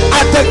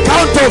 at the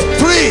count of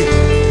 3,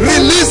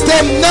 release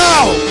them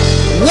now.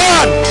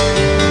 1,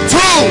 2,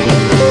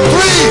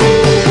 3.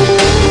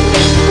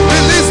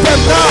 Release them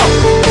now.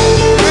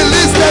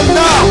 Release them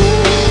now.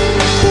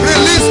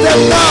 Release them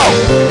now.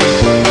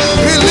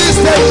 Release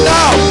them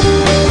now.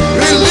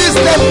 Release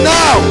them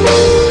now.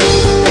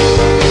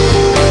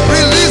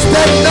 Release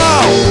them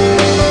now.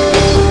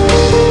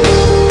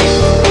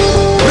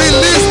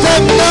 Release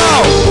them now.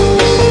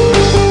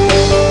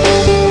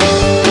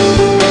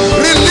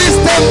 Release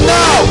them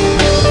now.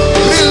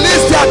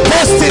 Release their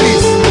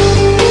destinies.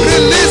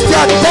 Release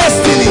their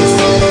destinies.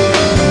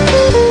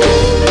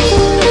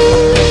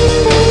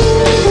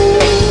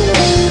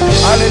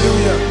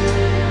 Hallelujah.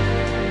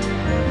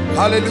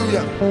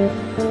 Hallelujah.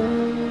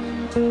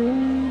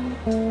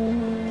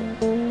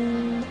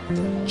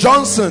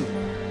 Johnson.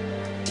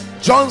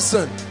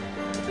 Johnson.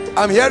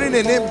 I'm hearing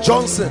a name,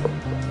 Johnson.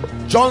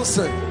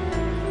 Johnson.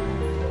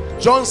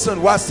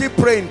 Johnson. We're still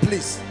praying,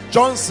 please.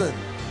 Johnson.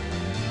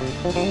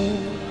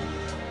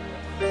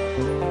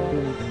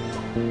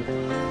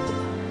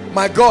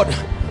 My God,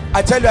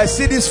 I tell you, I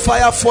see this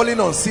fire falling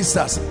on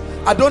sisters.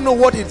 I don't know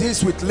what it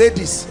is with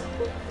ladies.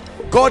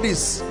 God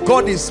is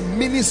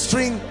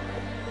ministering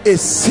a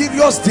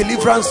serious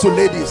deliverance to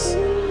ladies.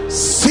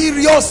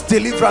 Serious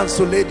deliverance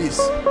to ladies.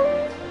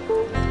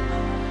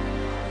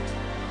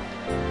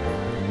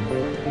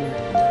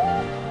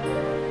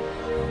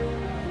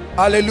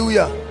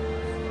 Hallelujah.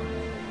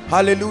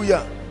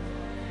 Hallelujah.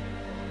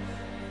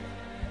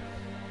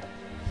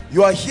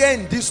 You are here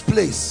in this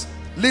place.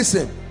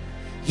 Listen,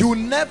 you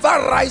never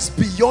rise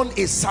beyond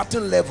a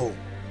certain level.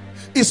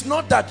 It's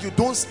not that you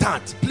don't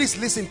start. Please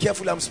listen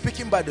carefully. I'm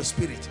speaking by the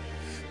Spirit.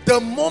 The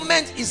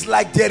moment is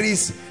like there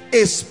is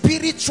a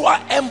spiritual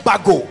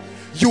embargo.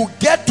 You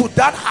get to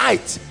that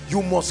height,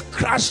 you must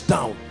crash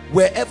down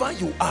wherever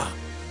you are.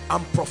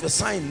 I'm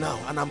prophesying now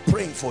and I'm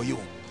praying for you.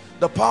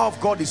 The power of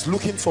God is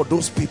looking for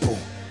those people.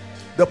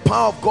 The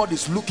power of God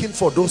is looking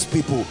for those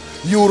people.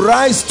 You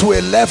rise to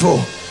a level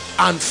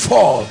and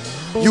fall.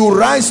 You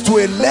rise to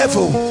a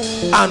level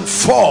and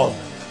fall.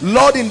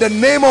 Lord, in the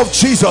name of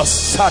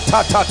Jesus,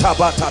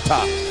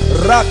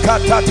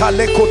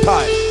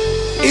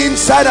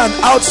 inside and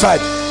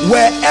outside,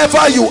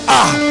 wherever you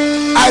are,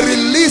 I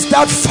release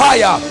that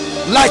fire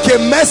like a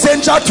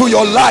messenger to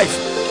your life.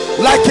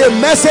 Like a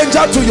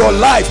messenger to your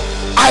life.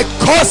 I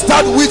curse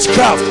that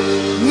witchcraft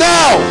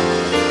now.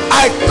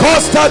 I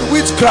curse that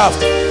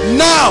witchcraft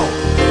now.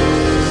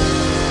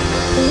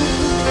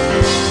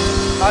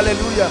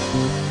 Hallelujah.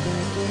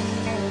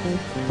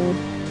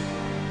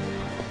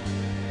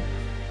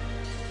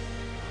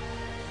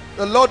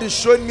 The Lord is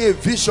showing me a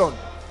vision.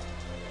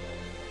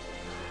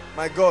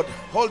 My God,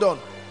 hold on.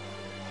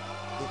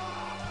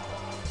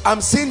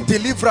 I'm seeing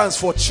deliverance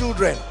for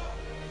children,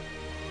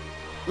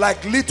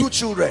 like little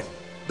children.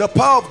 The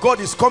power of God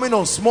is coming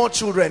on small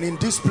children in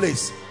this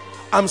place.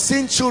 I'm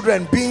seeing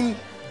children being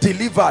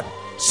delivered,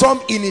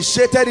 some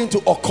initiated into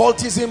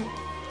occultism,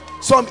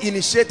 some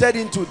initiated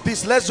into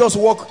this. Let's just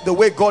walk the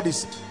way God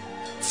is.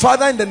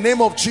 Father, in the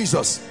name of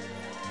Jesus,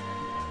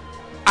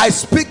 I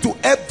speak to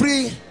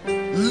every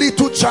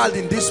little child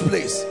in this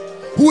place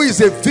who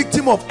is a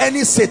victim of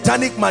any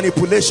satanic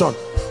manipulation.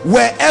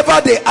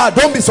 Wherever they are,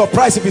 don't be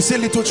surprised if you see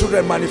little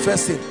children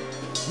manifesting.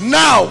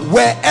 Now,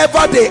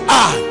 wherever they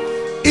are,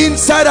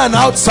 inside and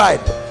outside,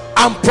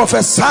 I'm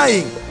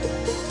prophesying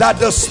that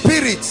the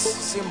spirits,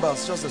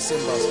 symbols, just the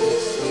symbols,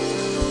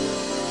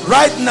 please.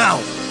 Right now,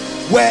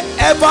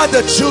 wherever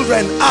the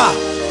children are,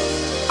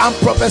 I'm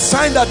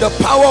prophesying that the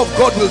power of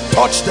God will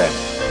touch them.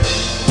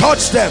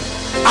 Touch them.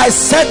 I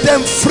set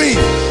them free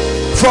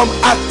from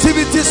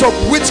activities of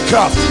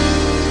witchcraft,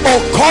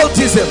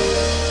 occultism,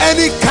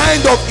 any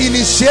kind of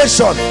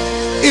initiation.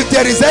 If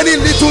there is any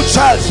little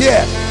child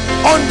here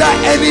under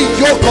any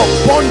yoke of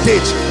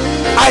bondage,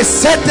 I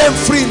set them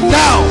free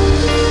now.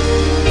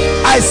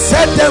 I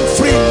set them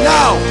free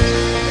now.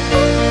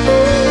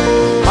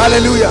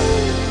 Hallelujah.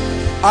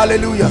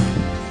 Hallelujah.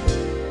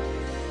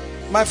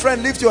 My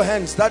friend, lift your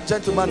hands. That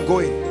gentleman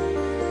going.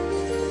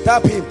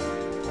 Tap him.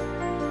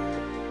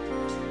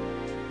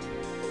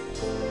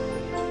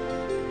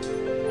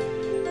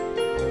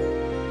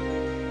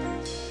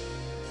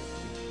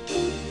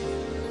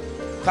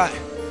 Hi.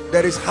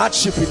 There is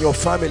hardship in your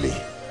family,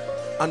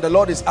 and the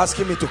Lord is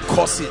asking me to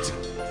curse it.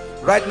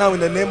 Right now, in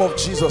the name of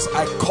Jesus,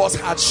 I curse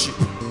hardship.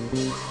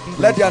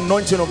 Let the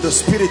anointing of the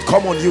Spirit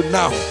come on you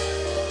now.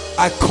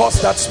 I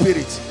curse that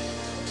spirit.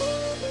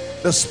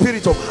 The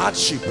spirit of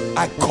hardship,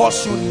 I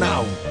curse you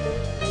now.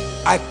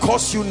 I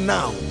curse you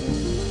now.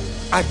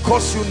 I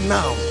curse you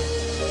now.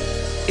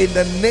 In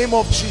the name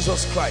of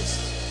Jesus Christ.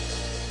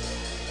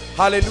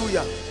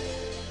 Hallelujah.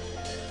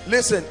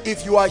 Listen,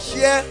 if you are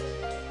here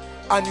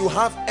and you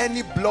have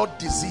any blood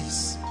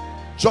disease,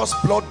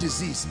 just blood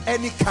disease,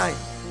 any kind,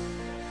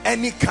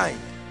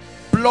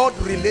 blood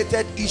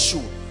related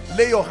issue,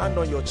 lay your hand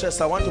on your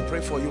chest. I want to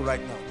pray for you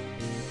right now.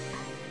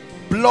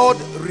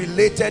 Blood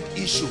related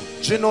issue,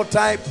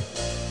 genotype,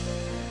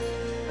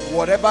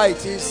 whatever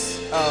it is,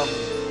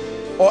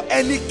 or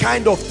any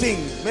kind of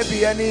thing,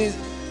 maybe any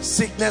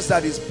sickness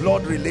that is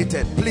blood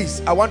related,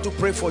 please, I want to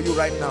pray for you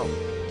right now.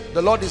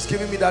 The Lord is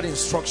giving me that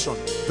instruction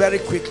very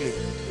quickly.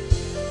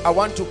 I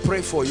want to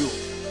pray for you.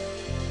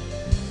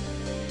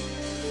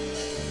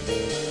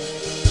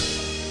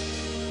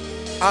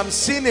 I'm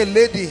seeing a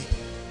lady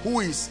who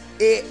is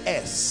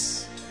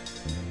AS.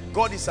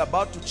 God is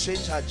about to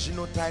change her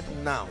genotype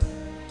now.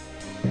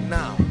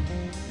 Now.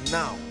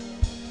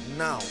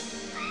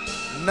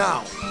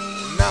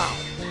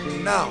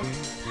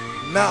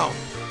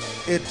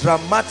 A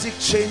dramatic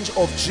change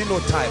of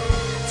genotype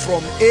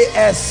from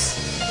AS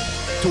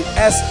to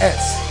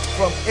SS,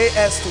 from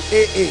AS to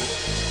AA.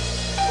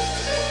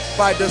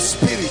 By the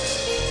Spirit,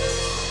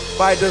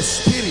 by the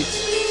Spirit,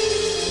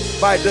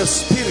 by the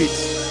Spirit.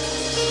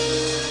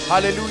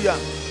 Hallelujah.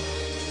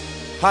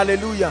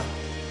 Hallelujah.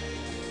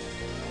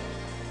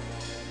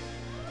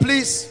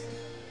 Please,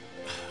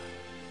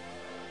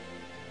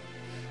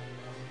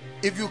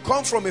 if you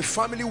come from a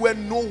family where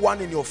no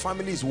one in your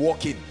family is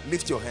working,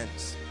 lift your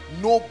hands.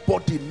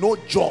 Nobody, no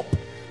job,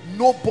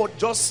 nobody.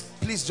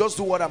 Please just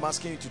do what I'm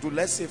asking you to do.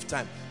 Let's save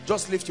time.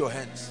 Just lift your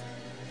hands.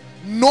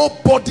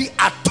 Nobody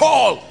at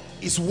all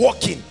is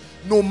working.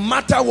 No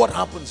matter what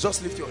happens,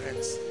 just lift your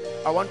hands.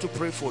 I want to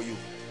pray for you.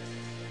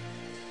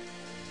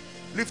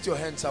 Lift your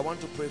hands. I want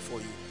to pray for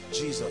you.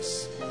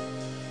 Jesus.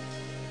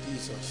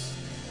 Jesus.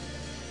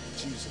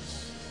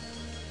 Jesus.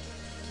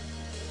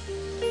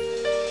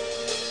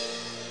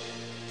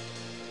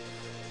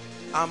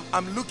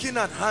 I'm looking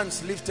at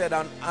hands lifted,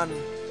 and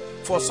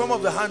for some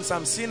of the hands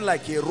I'm seeing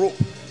like a rope.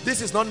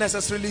 This is not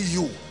necessarily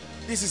you.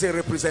 This is a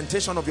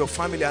representation of your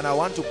family, and I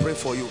want to pray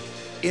for you.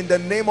 In the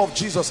name of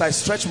Jesus, I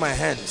stretch my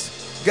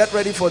hands. Get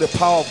ready for the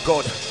power of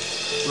God.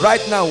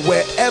 Right now,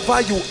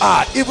 wherever you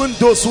are, even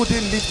those who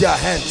didn't lift their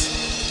hands,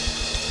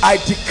 I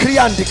decree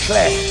and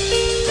declare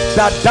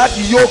that that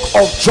yoke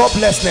of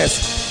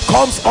joblessness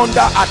comes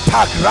under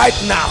attack right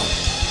now.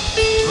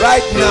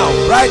 Right now,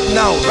 right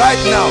now,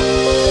 right now,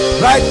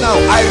 right now.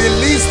 I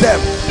release them.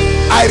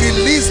 I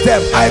release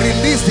them. I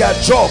release their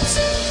jobs.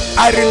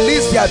 I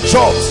release their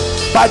jobs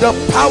by the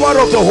power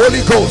of the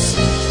Holy Ghost.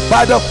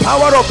 By the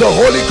power of the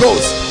Holy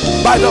Ghost.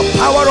 By the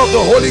power of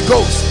the Holy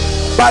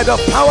Ghost. By the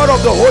power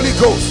of the Holy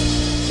Ghost.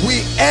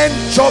 We end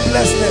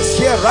joblessness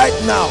here right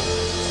now.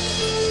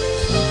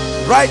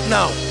 Right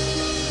now,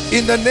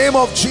 in the name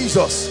of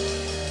Jesus.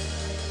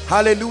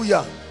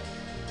 Hallelujah.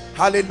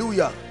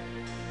 Hallelujah.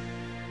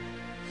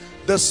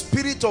 The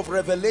spirit of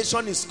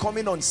revelation is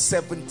coming on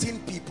 17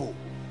 people.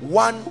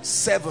 1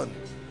 7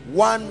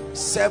 1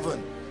 7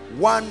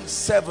 1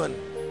 7.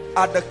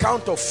 At the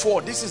count of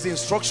 4, this is the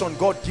instruction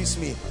God gives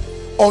me.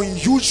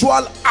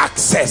 Unusual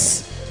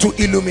access to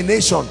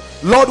illumination.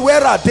 Lord,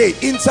 where are they?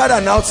 Inside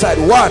and outside.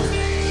 1 2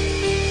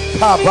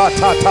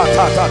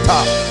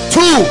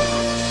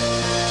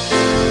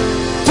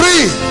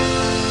 3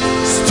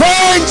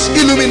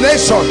 strange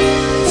illumination.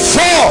 4,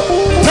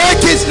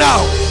 take it now.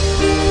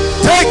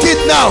 Take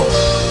it now.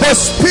 The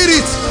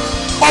spirit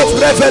of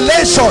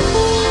revelation,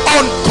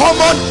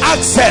 uncommon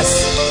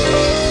access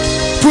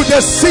to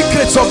the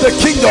secrets of the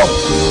kingdom.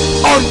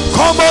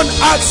 Uncommon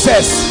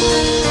access.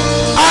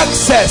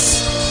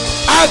 Access.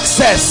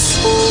 Access.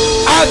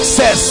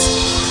 Access.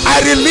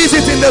 I release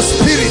it in the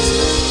spirit.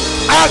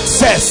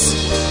 Access.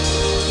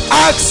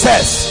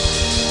 Access.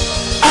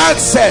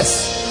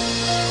 Access.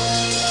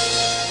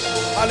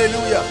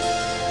 Hallelujah.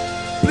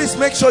 Please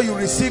make sure you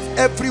receive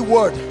every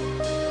word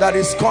that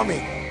is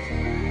coming.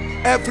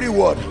 Every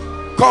word.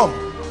 Come.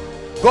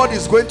 God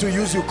is going to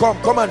use you.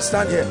 Come and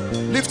stand here.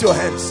 Lift your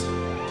hands.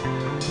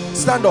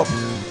 Stand up.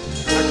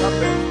 I come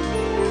back.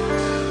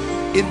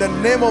 In the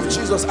name of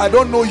Jesus. I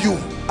don't know you,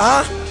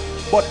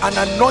 but an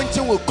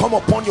anointing will come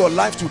upon your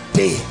life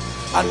today,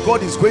 and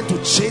God is going to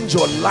change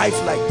your life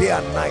like day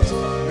and night.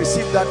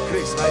 Receive that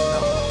grace right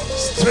now.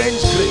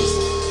 Strange grace.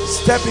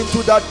 Step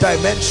into that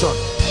dimension.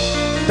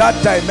 That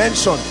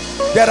dimension.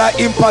 There are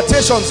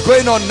impartations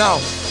going on now.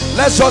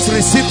 Let's just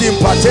receive the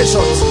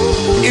impartations.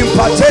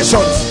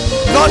 Impartations.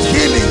 Not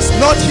healings,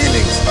 not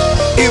healings.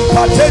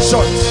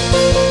 Impartations.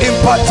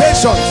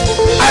 Impartations.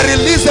 I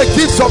release the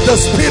gifts of the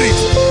Spirit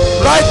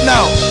right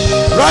now.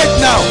 Right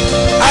now.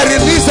 I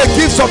release the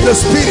gifts of the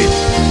Spirit.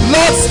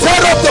 Lord,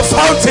 stir up the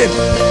fountain.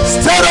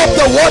 Stir up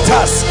the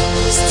waters.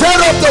 Stir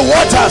up the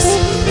waters.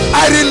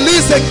 I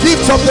release the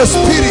gifts of the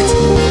Spirit.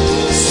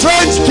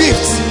 Strange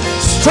gifts.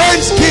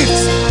 Strange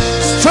gifts.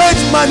 Strange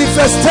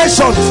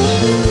manifestations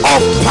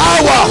of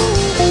power.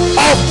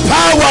 Of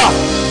power.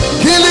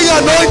 Healing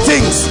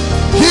anointings.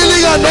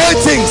 Healing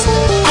anointings.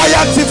 I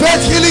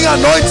activate healing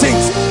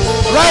anointings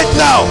right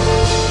now.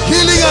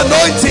 Healing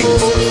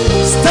anointings.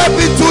 Step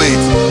into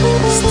it.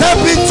 Step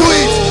into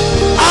it.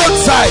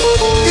 Outside,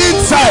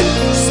 inside,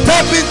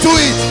 step into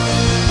it.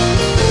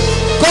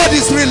 God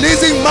is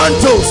releasing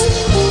mantles.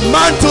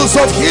 Mantles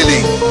of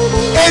healing.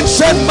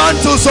 Ancient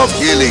mantles of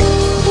healing.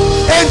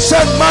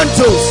 Ancient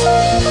mantles.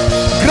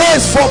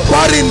 Grace for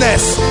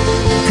barrenness.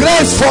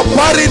 Grace for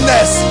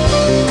barrenness.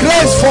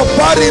 Grace for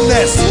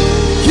barrenness.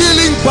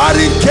 Healing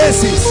barren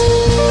cases.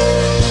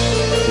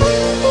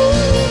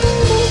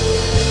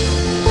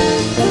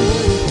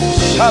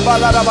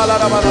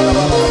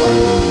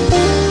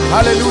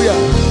 Hallelujah.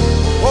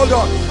 Hold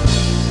on.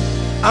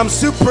 I'm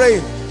still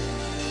praying.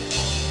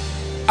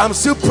 I'm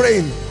still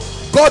praying.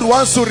 God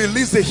wants to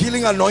release the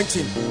healing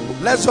anointing.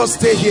 Let's just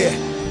stay here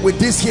with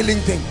this healing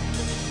thing.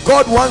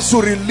 God wants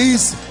to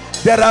release.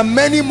 There are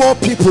many more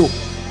people.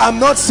 I'm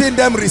not seeing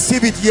them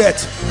receive it yet.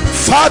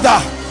 Father,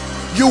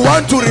 you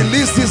want to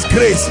release this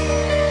grace.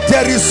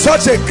 There is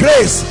such a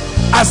grace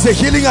as the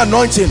healing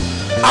anointing.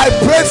 I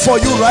pray for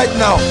you right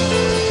now.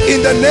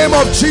 In the name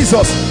of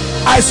Jesus,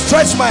 I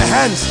stretch my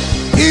hands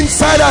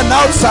inside and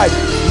outside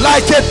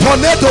like a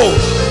tornado.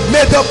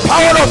 May the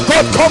power of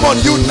God come on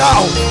you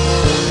now.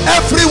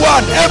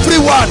 Everyone,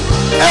 everyone,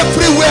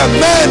 everywhere,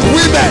 men,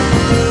 women,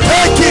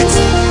 take it,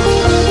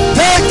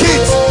 take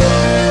it,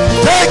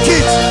 take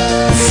it.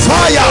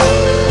 Fire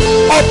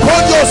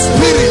upon your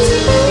spirit.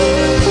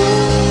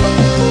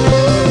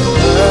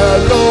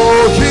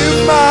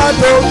 Elohim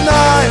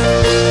Adonai,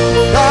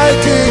 thy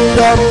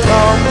kingdom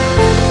come,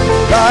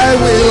 thy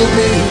will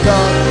be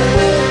done.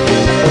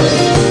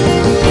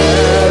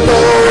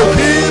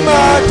 Elohim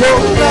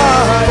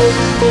Adonai,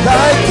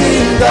 thy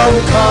kingdom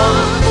come,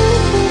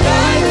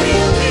 thy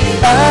will be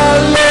done.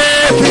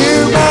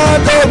 Elohim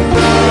Adonai, Elohim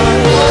Adonai,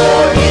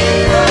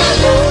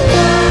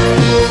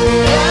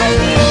 thy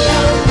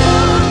kingdom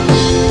come,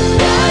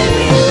 thy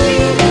will be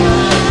done.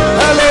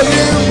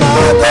 Elohim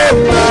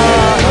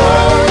Adonai.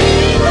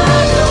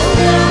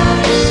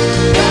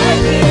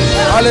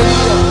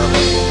 Hallelujah.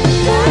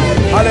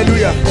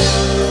 Hallelujah.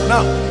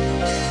 Now,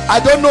 I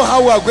don't know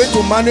how we are going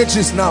to manage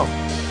this now.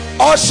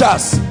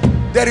 Ushers,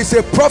 there is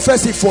a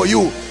prophecy for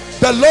you.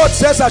 The Lord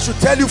says I should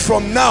tell you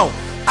from now,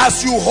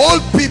 as you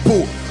hold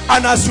people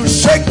and as you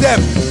shake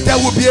them, there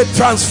will be a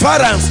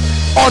transference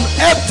on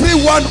every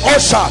one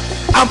usher.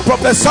 I'm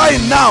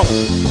prophesying now.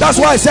 That's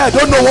why I say I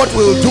don't know what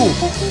we'll do.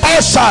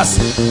 Ushers,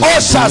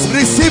 ushers,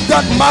 receive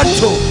that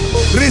mantle.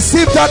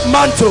 Receive that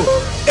mantle.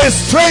 A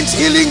strange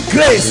healing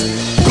grace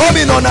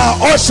coming on our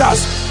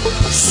ushers.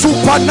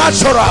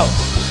 Supernatural,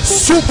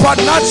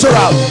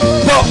 supernatural.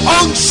 The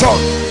unction.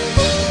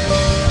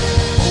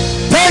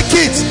 Take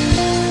it,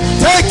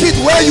 take it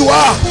where you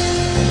are.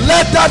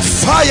 Let that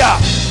fire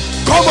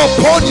come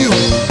upon you,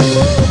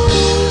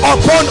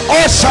 upon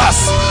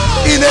ushers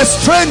in a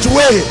strange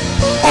way.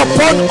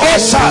 upon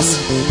ushers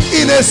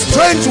in a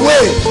strange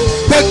way.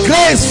 The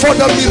grace for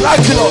the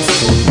miraculous.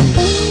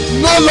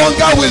 No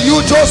longer will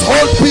you just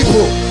hold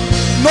people.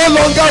 No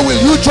longer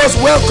will you just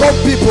welcome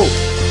people.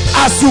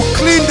 As you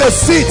clean the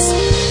seats,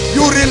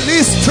 you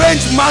release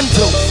strange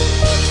mantles.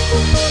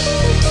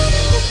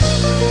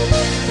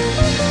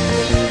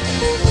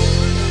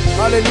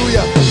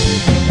 Hallelujah.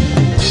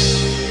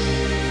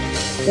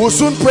 We'll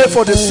soon pray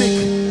for the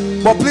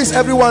sick, but please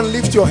everyone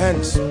lift your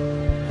hands.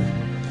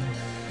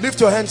 Lift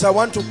your hands. I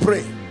want to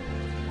pray.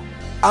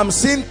 I'm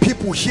seeing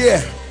people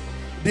here,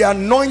 the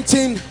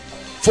anointing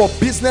for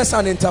business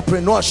and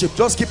entrepreneurship.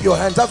 Just keep your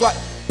hands. That's why,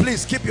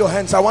 please keep your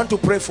hands. I want to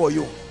pray for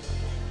you.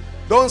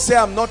 Don't say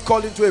I'm not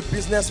calling to a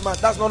businessman.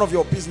 That's none of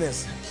your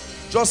business.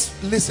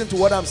 Just listen to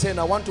what I'm saying.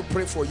 I want to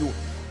pray for you.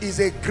 It's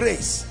a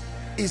grace.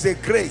 It's a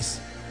grace.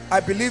 I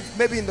believe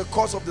maybe in the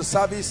course of the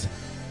service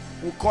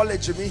we'll call a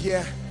Jimmy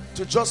here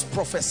to just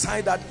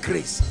prophesy that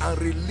grace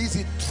and release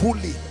it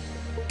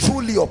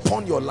truly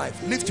upon your life.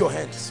 Lift your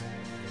hands.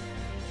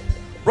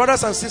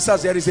 Brothers and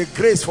sisters, there is a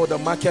grace for the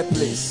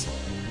marketplace.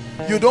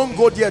 You don't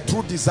go there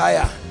through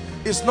desire.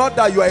 It's not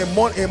that you are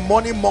a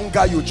money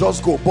monger, you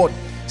just go, but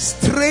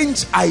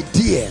strange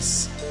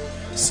ideas,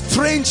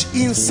 strange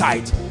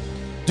insight.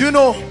 Do you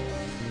know,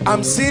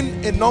 I'm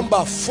seeing a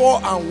number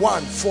 4 and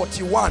 1,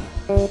 41.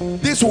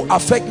 This will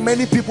affect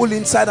many people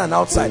inside and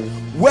outside.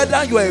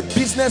 Whether you are a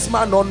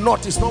businessman or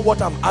not, it's not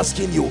what I'm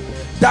asking you.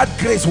 That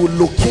grace will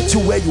locate you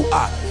where you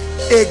are.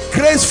 A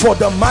grace for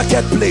the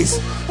marketplace.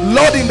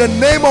 Lord, in the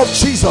name of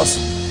Jesus,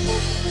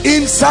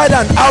 inside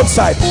and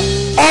outside,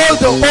 all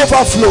the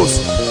overflows,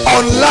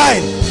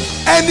 online,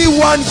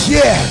 anyone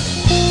here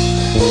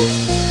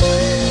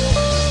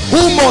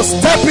who must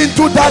step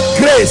into that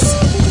grace,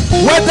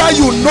 whether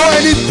you know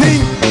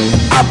anything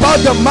about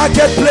the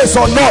marketplace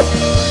or not,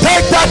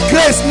 take that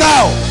grace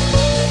now.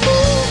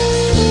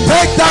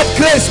 Take that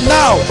grace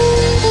now.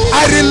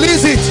 I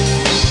release it.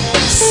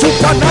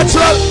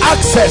 Supernatural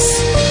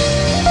access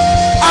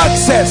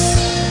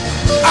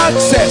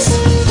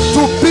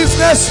to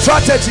business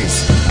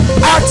strategies,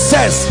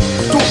 access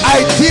to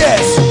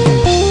ideas.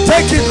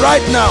 Take it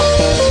right now.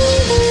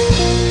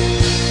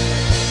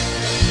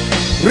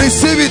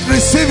 Receive it,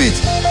 receive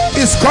it.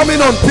 It's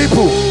coming on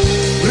people.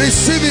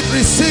 Receive it,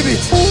 receive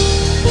it.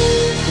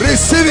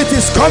 Receive it,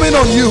 it's coming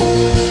on you.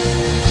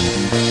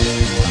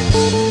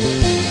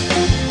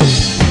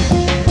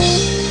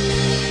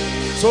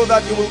 So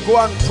that you will go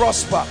and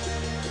prosper.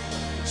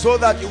 So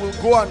that you will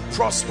go and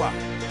prosper.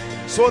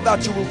 So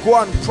that you will go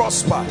and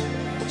prosper.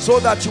 So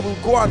that you will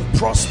go and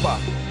prosper.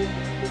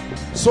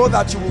 So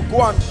that you will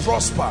go and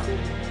prosper.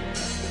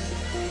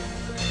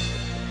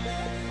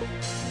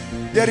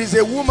 There is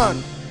a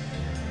woman,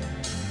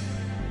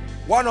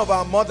 one of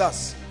our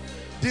mothers.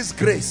 This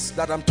grace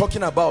that I'm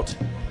talking about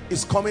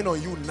is coming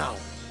on you now.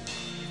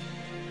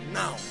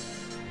 Now.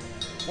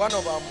 One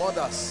of our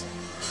mothers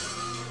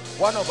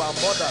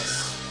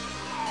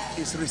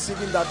is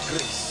receiving that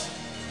grace.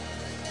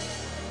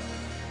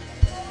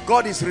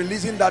 God is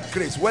releasing that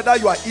grace. Whether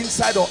you are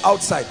inside or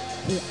outside,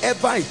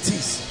 whoever it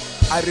is,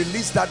 I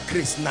release that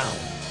grace now.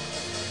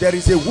 There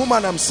is a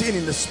woman I'm seeing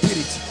in the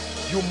spirit.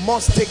 You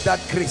must take that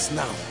grace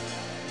now.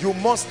 You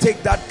must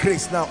take that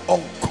grace now.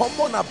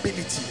 Uncommon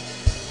ability,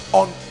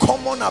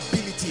 uncommon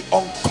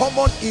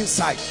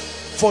insight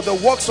for the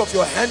works of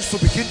your hands to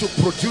begin to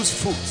produce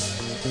fruits.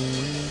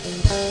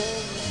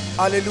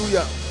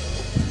 Hallelujah.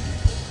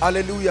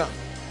 Hallelujah.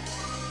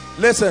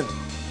 Listen,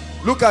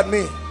 look at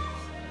me.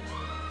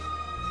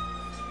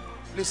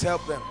 Please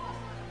help them.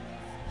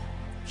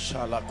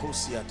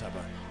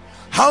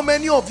 How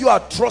many of you are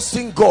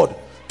trusting God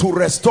to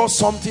restore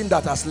something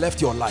that has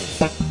left your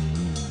life?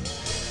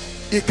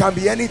 It can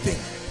be anything.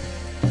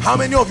 How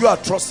many of you are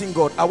trusting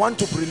God? I want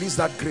to release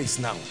that grace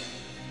now,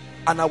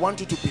 and I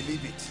want you to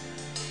believe it.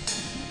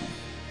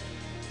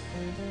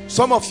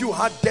 Some of you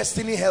had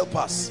destiny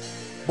helpers,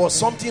 but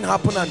something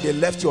happened and they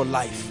left your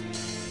life.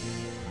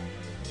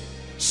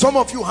 Some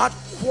of you had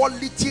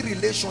quality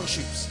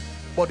relationships,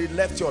 but it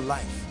left your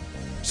life.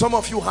 Some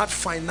of you had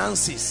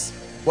finances,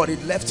 but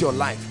it left your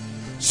life.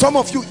 Some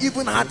of you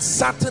even had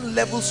certain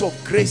levels of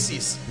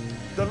graces.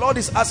 The Lord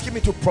is asking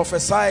me to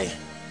prophesy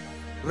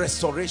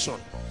restoration.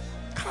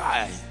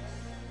 Kai,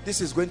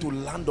 this is going to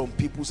land on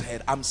people's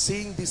head. I'm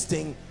saying this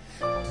thing.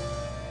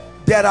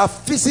 There are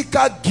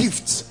physical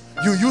gifts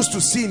you used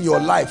to see in your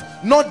life,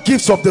 not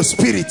gifts of the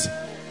spirit,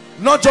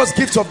 not just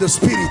gifts of the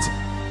spirit,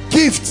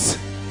 gifts,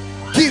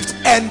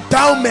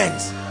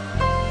 endowments.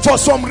 For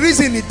some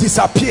reason it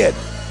disappeared.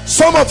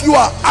 Some of you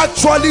are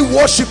actually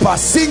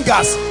worshipers,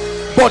 singers,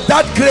 but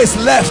that grace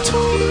left.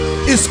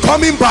 Is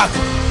coming back.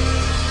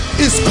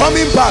 Is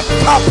coming back.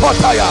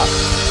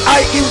 I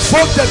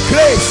invoke the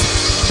grace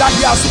that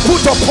he has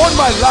put upon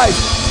my life.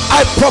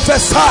 I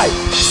prophesy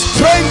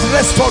strange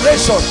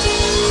restoration.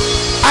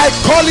 I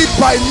call it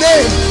by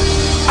name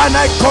and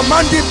I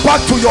command it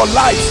back to your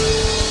life.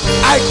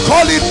 I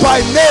call it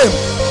by name.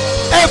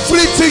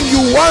 Everything you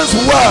once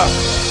were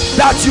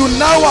that you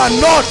now are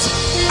not,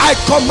 I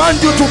command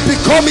you to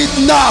become it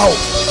now.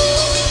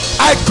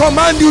 I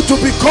command you to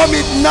become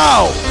it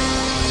now.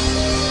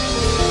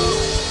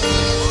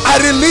 I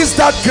release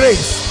that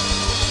grace.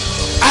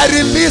 I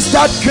release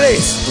that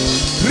grace.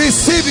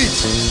 Receive it.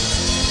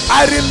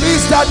 I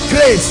release that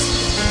grace.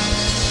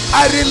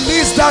 I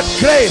release that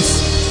grace.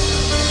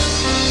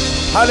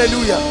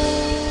 Hallelujah.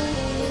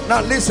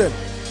 Now listen.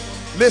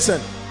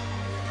 Listen.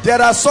 There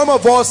are some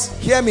of us,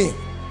 hear me.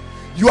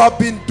 You have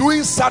been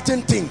doing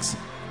certain things,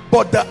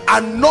 but the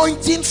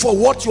anointing for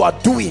what you are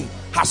doing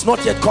has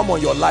not yet come on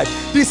your life.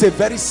 This is a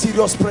very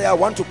serious prayer. I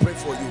want to pray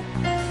for you.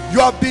 You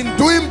have been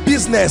doing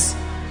business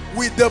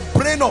with the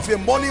brain of a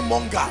money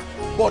monger,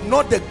 but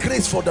not the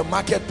grace for the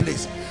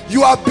marketplace.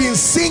 You have been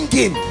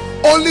singing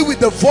only with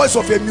the voice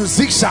of a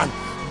musician,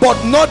 but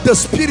not the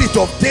spirit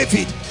of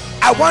David.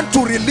 I want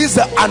to release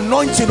the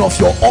anointing of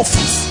your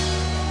office,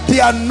 the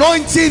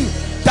anointing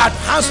that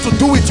has to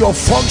do with your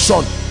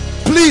function.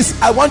 Please,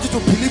 I want you to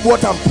believe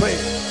what I'm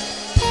praying.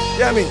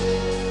 Hear me.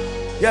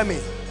 Hear me.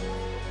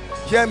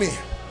 Hear me.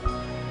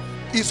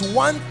 It's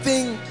one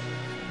thing.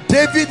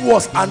 David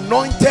was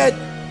anointed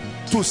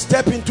to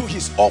step into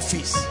his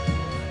office.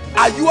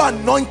 Are you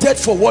anointed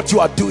for what you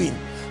are doing?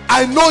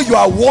 I know you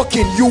are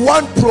working, you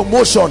want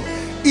promotion.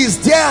 Is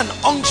there an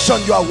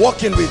unction you are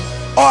working with,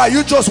 or are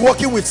you just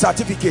working with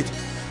certificate?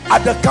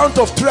 At the count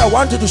of 3, I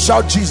want you to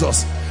shout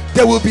Jesus.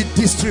 There will be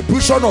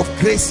distribution of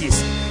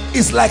graces.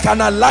 It's like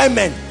an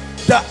alignment.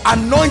 The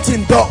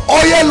anointing, the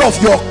oil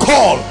of your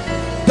call,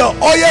 the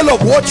oil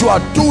of what you are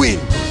doing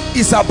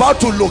is about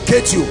to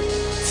locate you.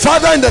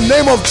 Father, in the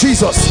name of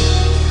Jesus,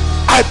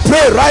 I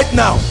pray right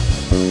now,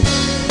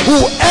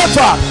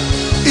 whoever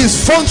is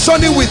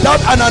functioning without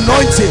an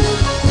anointing,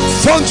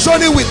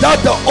 functioning without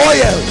the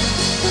oil,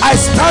 I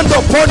stand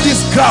upon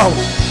this ground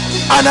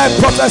and I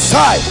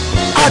prophesy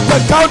at the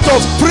count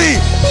of 3,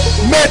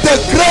 may the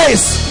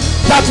grace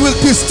that will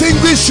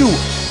distinguish you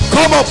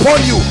come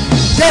upon you.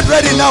 Get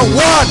ready now. 1,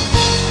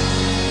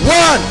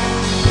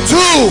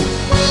 2,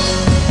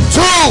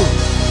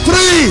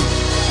 3.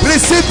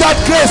 Receive that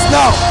grace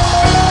now.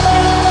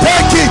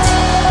 Take it.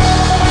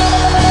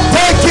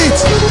 Take it.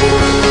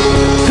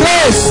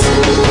 Grace.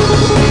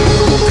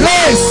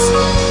 Grace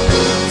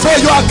for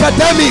your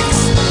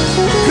academics.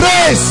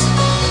 Grace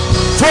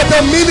for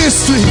the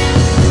ministry.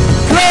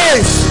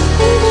 Grace.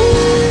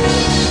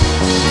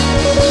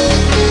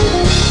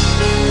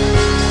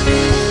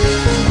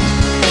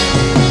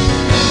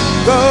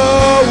 The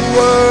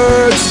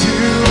words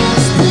you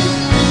speak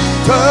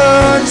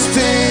turns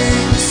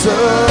things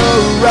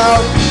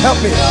around. Help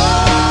me.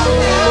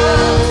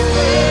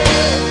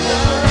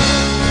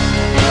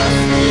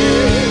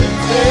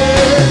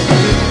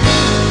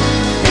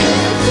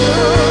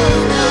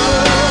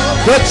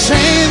 The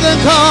chains and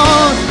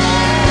cords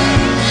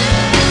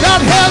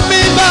that held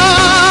me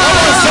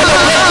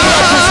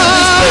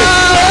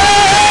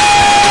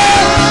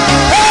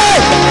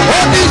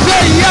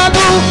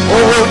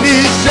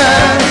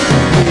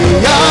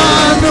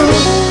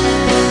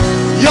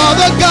you're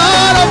the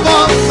God of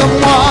awesome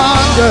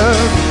wonder.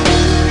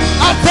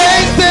 I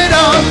tasted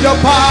of your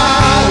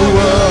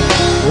power.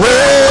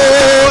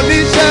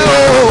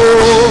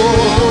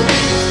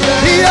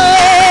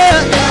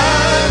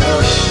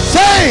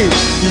 Say,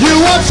 you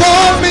have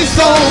shown me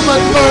so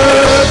much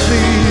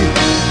mercy,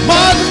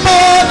 much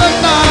more than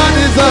I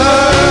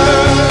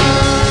deserve.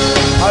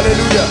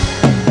 Hallelujah.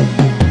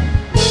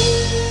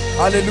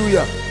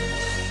 Hallelujah.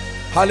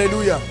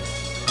 Hallelujah.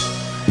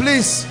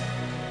 Please,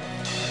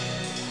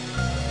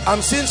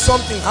 I'm seeing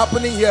something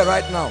happening here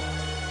right now.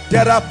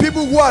 There are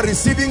people who are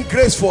receiving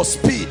grace for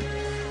speed,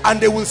 and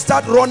they will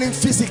start running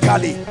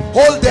physically.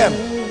 Hold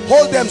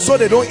them so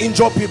they don't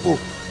injure people.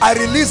 I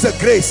release the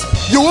grace.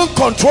 You won't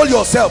control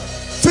yourself.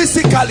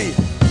 Physically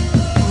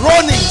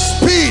running,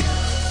 speed,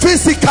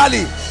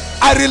 physically,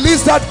 I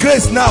release that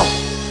grace now.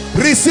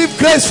 Receive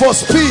grace for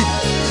speed.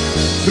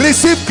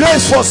 Receive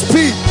grace for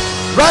speed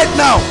right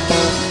now.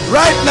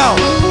 Right now,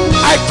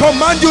 I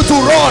command you to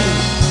run.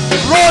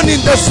 Run in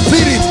the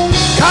spirit.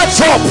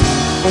 Catch up.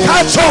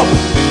 Catch up.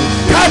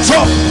 Catch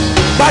up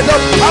by the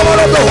power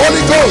of the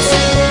Holy Ghost.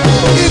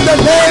 In the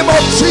name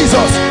of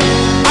Jesus,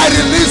 I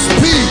release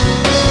speed.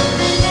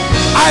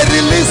 I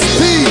release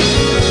speed.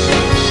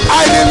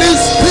 I release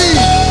speed.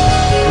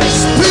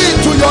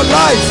 Speed to your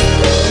life.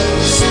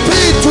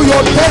 Speed to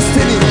your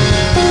destiny.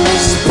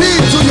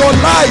 Speed to your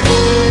life.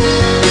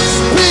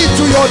 Speed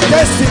to your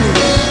destiny.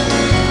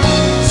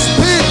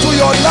 Speed to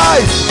your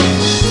life.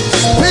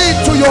 Speed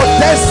to your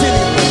destiny.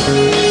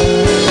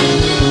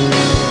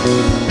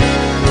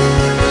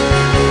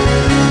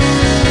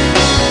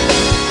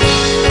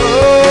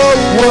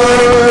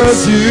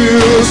 Words you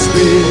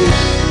speak,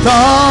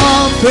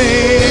 turn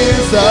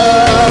things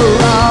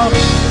around.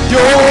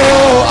 Your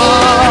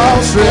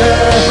arms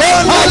stretched.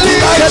 Run like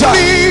Elijah.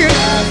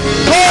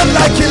 Run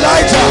like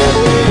Elijah.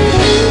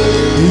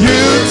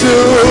 You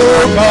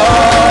took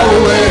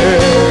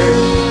away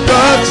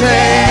the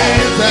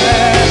chains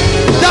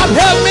that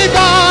held me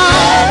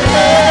back.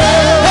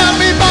 Held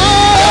me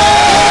back.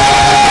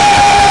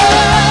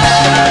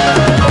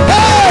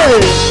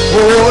 Hey,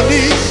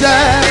 holy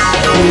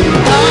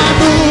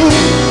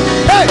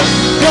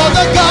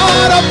the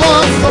God of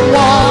awesome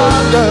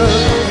wonders.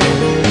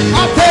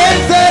 I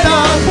tasted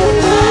of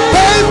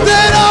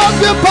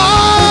your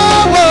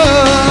power.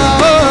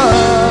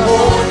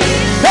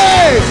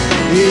 Hey,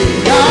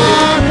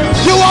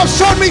 you have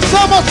shown me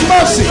so much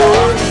mercy,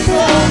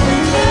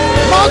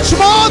 much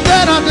more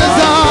than I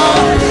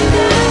deserve.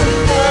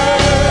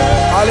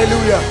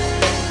 Hallelujah.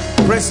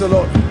 Praise the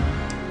Lord.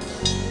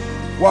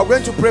 We are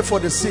going to pray for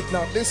the sick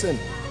now. Listen,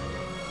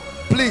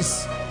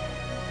 please.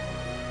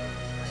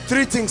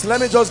 3 things.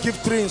 Let me just give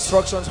 3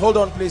 instructions. Hold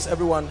on, please,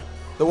 everyone.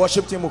 The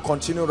worship team will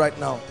continue right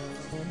now.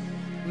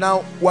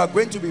 Now, we are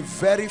going to be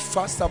very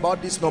fast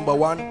about this, number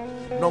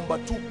 1. Number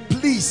 2,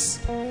 please,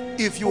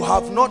 if you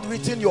have not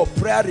written your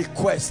prayer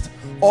request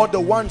or the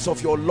ones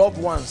of your loved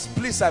ones,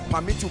 please, I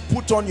permit you,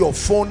 put on your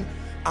phone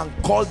and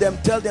call them.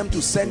 Tell them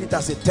to send it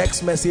as a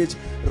text message.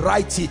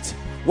 Write it.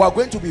 We are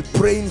going to be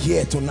praying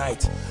here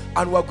tonight,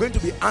 and we are going to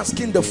be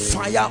asking the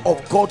fire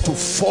of God to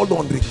fall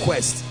on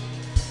request.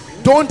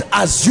 Don't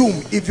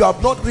assume. If you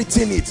have not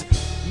written it,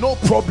 no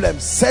problem.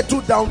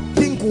 Settle down,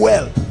 think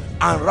well,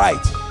 and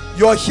write.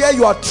 You're here,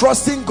 you are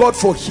trusting God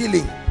for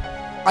healing.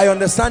 I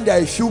understand there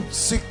are a few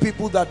sick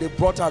people that they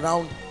brought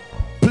around.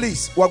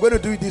 Please, we're going to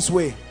do it this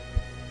way.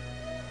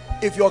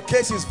 If your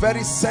case is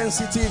very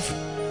sensitive,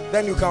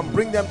 then you can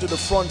bring them to the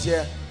front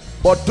here.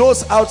 But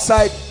those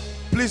outside,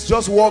 please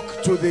just walk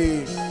to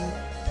the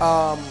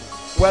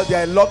well,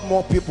 there are a lot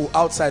more people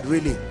outside,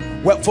 really.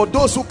 Well, for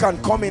those who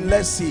can come in,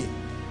 let's see.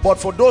 But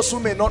for those who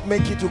may not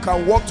make it, you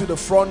can walk to the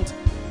front,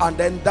 and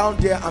then down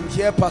there, I'm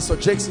here, Pastor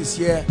Jakes is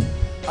here.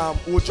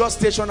 We'll just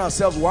station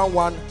ourselves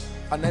 1-1,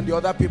 and then the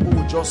other people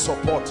will just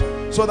support,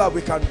 so that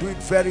we can do it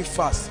very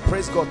fast.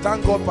 Praise God.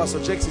 Thank God Pastor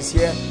Jakes is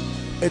here.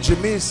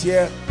 Ejimi is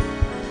here.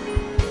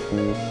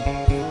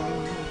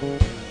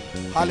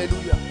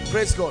 Hallelujah.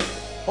 Praise God.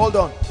 Hold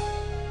on.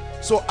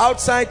 So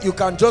outside, you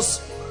can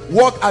just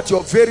walk at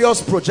your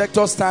various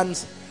projector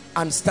stands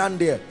and stand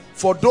there.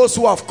 For those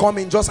who have come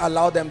in, just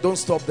allow them. Don't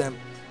stop them.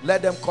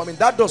 Let them come in.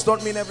 That does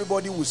not mean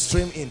everybody will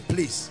stream in.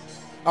 Please.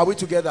 Are we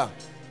together?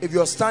 If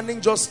you're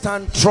standing, just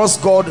stand.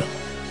 Trust God.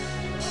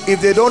 If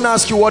they don't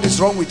ask you what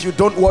is wrong with you,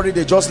 don't worry.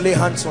 They just lay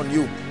hands on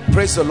you.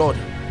 Praise the Lord.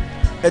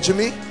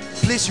 Ejimi,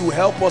 please, you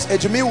help us.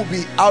 Ejimi will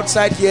be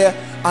outside here,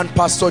 and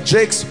Pastor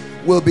Jakes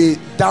will be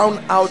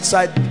down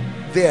outside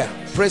there.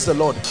 Praise the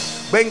Lord.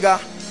 Benga,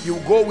 you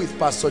go with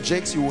Pastor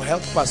Jakes. You will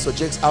help Pastor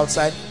Jakes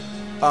outside.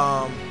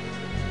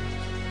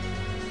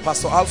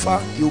 Pastor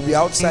Alpha, you'll be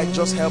outside.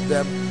 Just help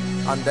them.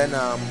 And then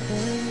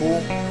who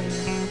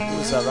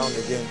is around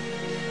again?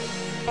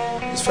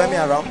 Is Femi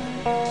around?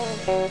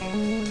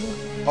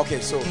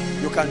 Okay, so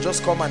you can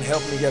just come and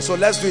help me here. So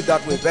let's do it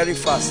that way, very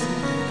fast.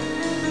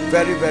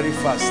 Very, very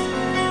fast.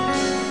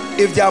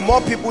 If there are more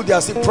people, there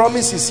are still.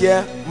 Promise is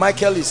here.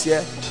 Michael is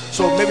here.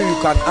 So maybe you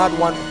can add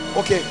one.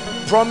 Okay,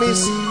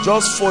 Promise,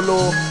 just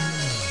follow.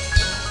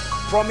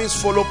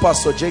 Promise, follow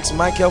Pastor Jakes.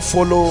 Michael,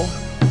 follow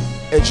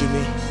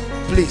Ejimi.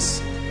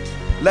 Please.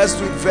 Let's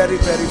do it very,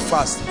 very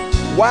fast.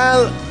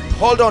 While,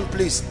 hold on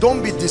please,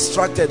 don't be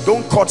distracted,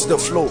 don't cut the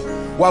flow.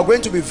 We are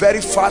going to be very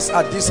fast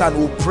at this, and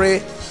we'll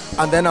pray,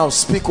 and then I'll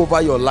speak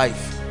over your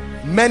life.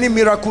 Many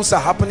miracles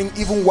are happening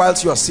even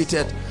whilst you are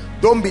seated.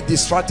 Don't be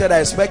distracted. I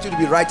expect you to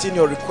be writing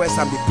your request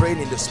and be praying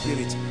in the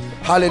spirit.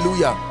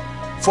 Hallelujah.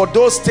 For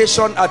those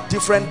stationed at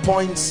different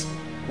points,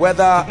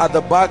 whether at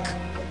the back,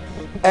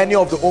 any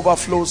of the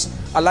overflows,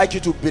 I'd like you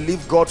to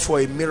believe God for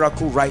a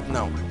miracle right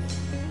now.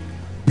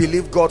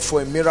 Believe God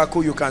for a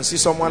miracle. You can see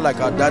someone like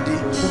our daddy.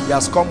 He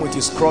has come with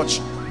his crutch,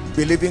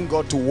 believing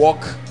God to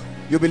walk.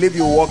 You believe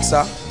you walk,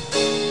 sir?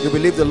 You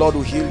believe the Lord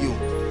will heal you.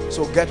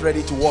 So get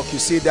ready to walk. You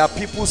see, there are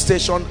people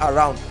stationed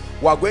around.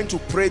 We are going to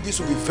pray. This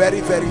will be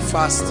very, very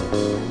fast,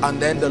 and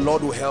then the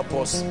Lord will help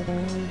us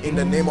in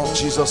the name of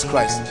Jesus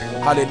Christ.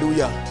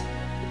 Hallelujah.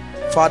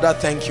 Father,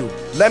 thank you.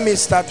 Let me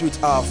start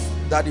with our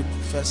daddy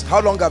first.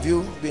 How long have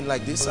you been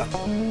like this, sir?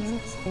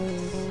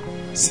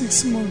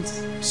 6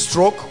 months.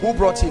 Stroke? Who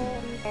brought him?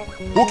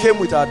 Who came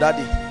with our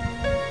daddy?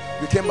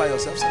 You came by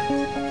yourself, sir?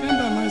 Came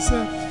by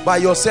myself. By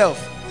yourself?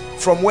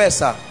 From where,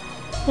 sir?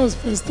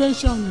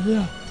 Station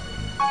here.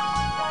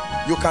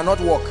 You cannot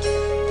walk?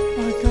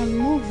 I can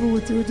move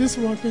with this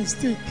walking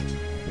stick.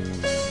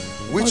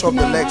 Which of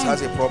the legs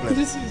has a problem?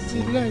 This is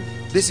the leg.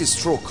 This is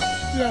stroke?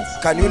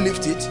 Yes. Can you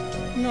lift it?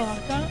 No, I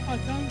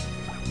can't.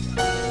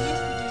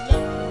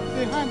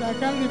 The hand, I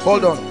can't lift it.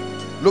 Hold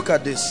on. Look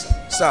at this.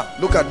 Sir,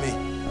 look at me.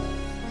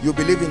 You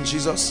believe in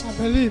Jesus? I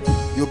believe.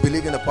 You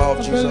believe in the power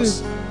of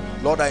Jesus?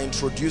 Believe. Lord, I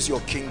introduce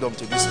your kingdom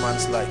to this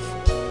man's life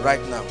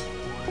right now.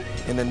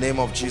 In the name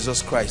of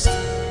Jesus Christ.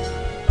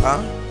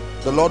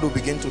 The Lord will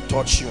begin to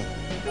touch you.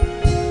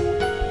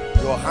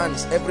 Your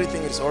hands,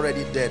 everything is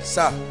already dead.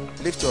 Sir,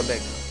 lift your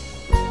leg.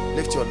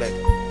 Lift your leg.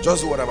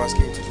 Just do what I'm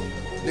asking you to do.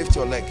 Lift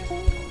your leg.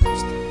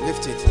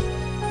 Lift it.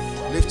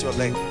 Lift your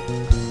leg.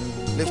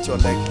 Lift your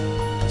leg.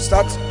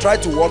 Try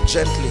to walk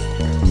gently.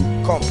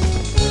 Come.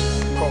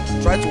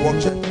 Come. Try to walk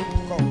gently.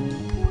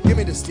 Come. Give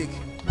me the stick.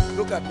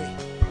 Look at me.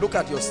 Look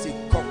at your stick.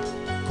 Come.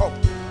 Come.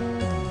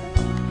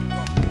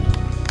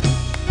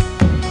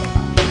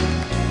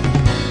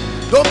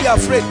 Don't be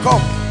afraid.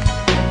 Come.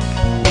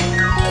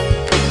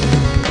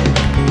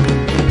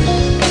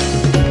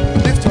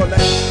 Lift your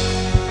leg.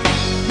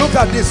 Look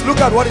at this.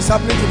 Look at what is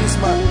happening to this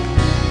man.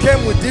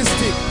 Came with this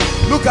stick.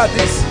 Look at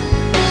this.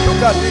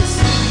 Look at this.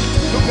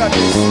 Look at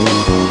this.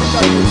 Look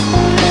at this.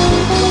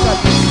 Look at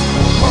this.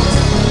 Come.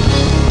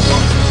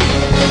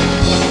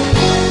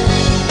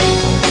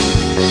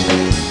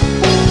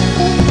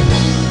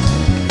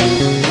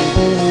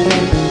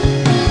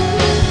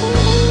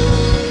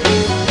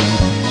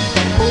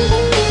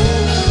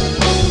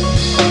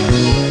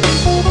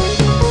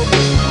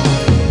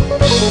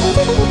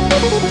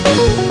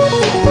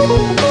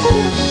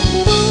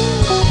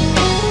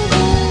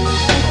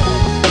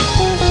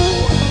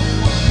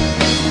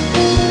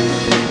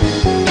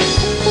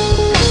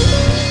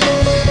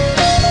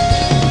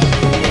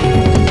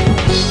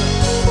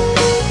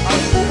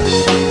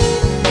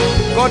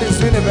 God is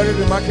doing a very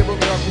remarkable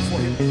miracle for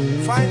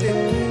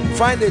him.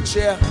 Find a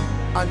chair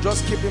and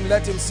just keep him,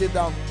 let him sit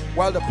down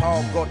while the power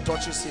of God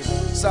touches him.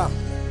 Sir,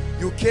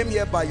 you came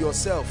here by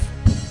yourself,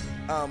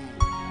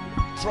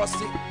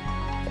 trusting.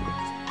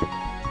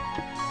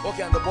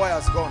 Okay, and the boy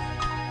has gone.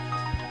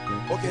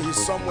 Okay,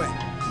 he's somewhere.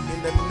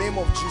 In the name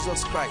of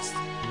Jesus Christ,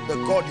 the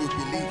God you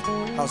believe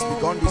has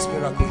begun this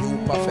miracle. He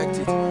will perfect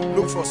it.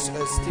 Look for a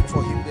stick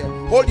for him there.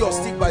 Hold your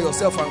stick by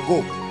yourself and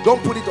go.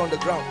 Don't put it on the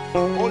ground.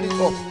 Hold it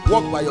up.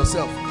 Walk by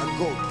yourself and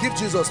go. Give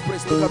Jesus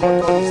praise. Look at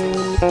what God is doing.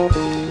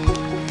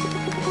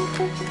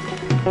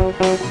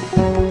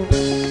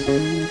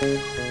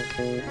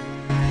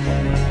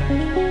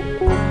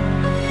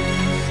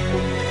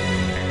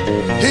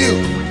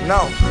 Healed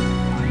now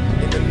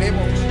in the name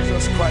of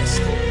Jesus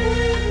Christ.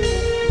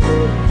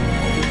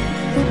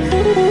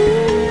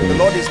 The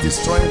Lord is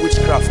destroying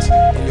witchcraft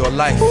in your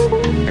life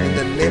in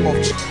the name of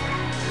Jesus.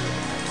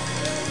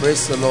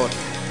 Praise the Lord.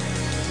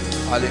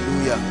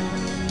 Hallelujah.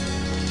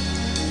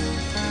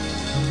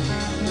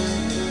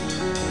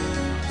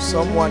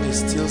 Someone is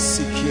still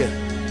sick here.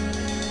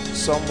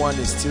 Someone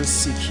is still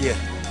sick here.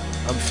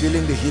 I'm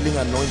feeling the healing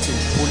anointing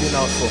pulling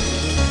out from me.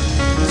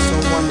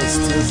 Someone is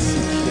still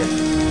sick here.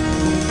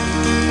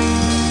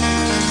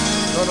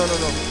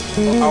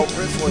 No. I'll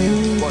pray for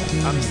you, but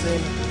I'm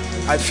saying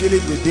I feel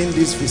it within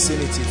this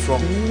vicinity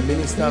from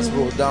ministers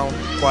row down,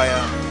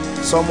 choir.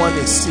 Someone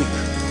is sick.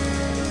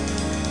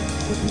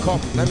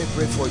 Come, let me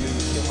pray for you.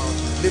 You came out.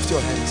 Lift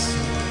your hands.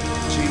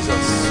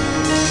 Jesus.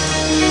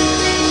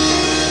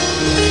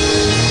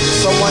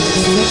 Someone is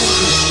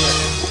sick here.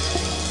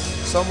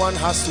 Someone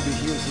has to be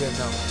healed here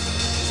now.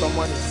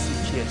 Someone is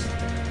sick here.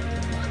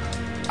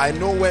 I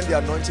know when the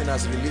anointing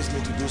has released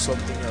me to do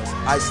something else,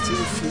 I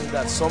still feel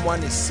that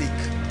someone is sick.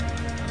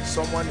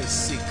 Someone is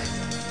sick.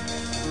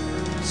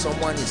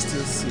 Someone is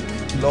still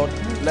sick. Lord,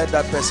 let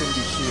that person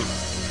be healed.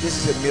 This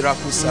is a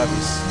miracle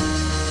service.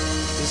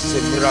 This is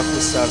a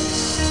miracle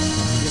service.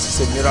 This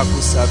is a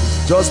miracle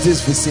service. Just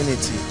this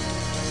vicinity,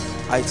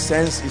 I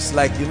sense it's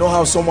like, you know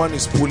how someone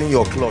is pulling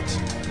your cloth.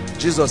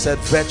 Jesus said,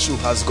 virtue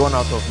has gone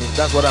out of me.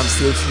 That's what I'm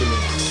still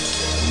feeling.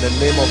 In the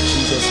name of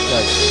Jesus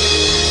Christ.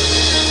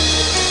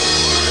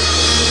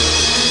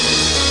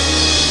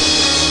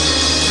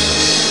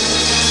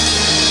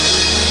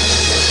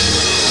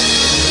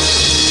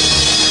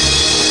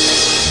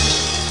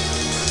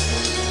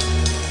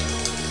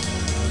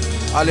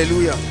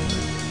 Hallelujah.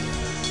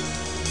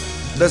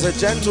 There's a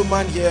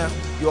gentleman here.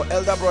 Your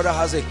elder brother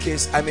has a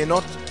case. I may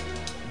not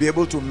be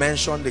able to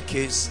mention the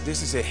case.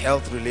 This is a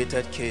health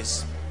related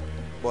case,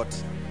 but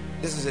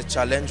this is a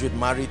challenge with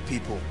married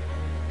people.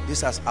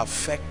 This has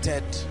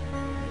affected,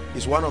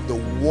 is one of the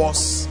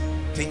worst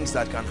things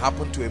that can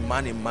happen to a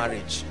man in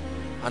marriage,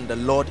 and the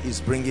Lord is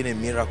bringing a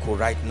miracle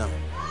right now.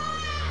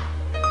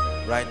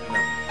 Right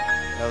now,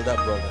 elder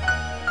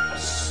brother,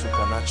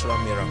 supernatural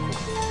miracle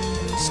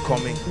is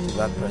coming to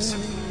that person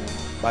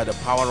by the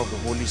power of the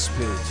Holy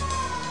Spirit.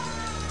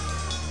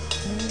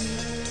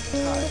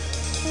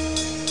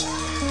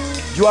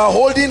 You are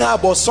holding her,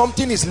 but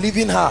something is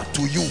leaving her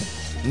to you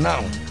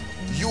now.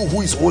 You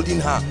who is holding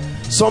her,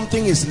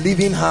 something is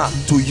leaving her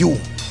to you.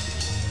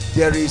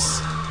 There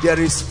is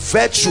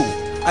virtue.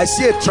 I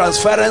see a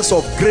transference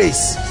of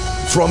grace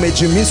from a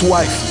Jimmy's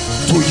wife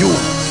to you.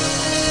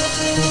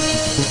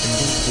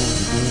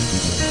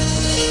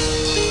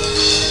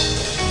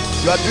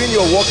 You are doing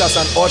your work as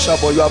an usher,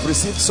 but you have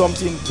received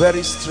something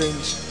very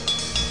strange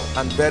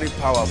and very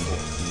powerful.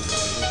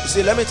 You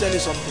see, let me tell you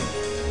something.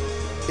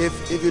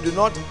 If you do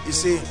not, you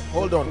see,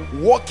 hold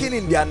on. Walking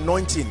in the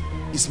anointing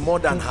is more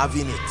than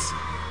having it.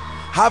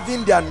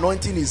 Having the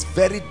anointing is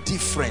very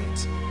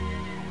different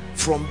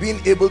from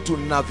being able to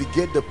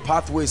navigate the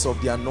pathways of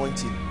the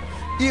anointing.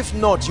 If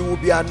not, you will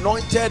be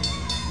anointed,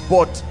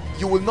 but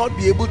you will not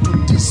be able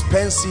to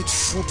dispense it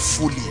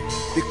fruitfully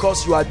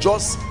because you are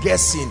just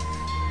guessing.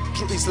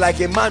 It's like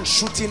a man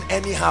shooting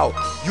anyhow.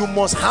 You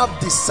must have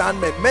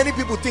discernment. Many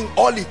people think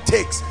all it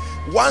takes,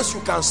 once you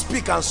can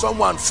speak and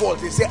someone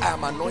falls, they say, I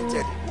am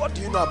anointed. What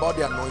do you know about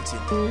the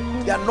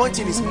anointing? The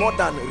anointing is more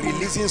than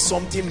releasing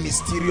something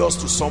mysterious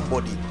to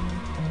somebody.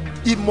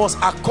 It must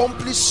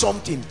accomplish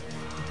something.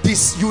 The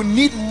you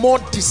need more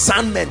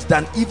discernment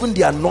than even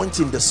the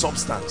anointing, the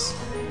substance.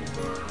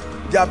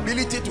 The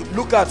ability to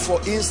look at, for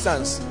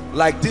instance,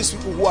 like these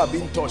people who are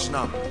being touched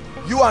now.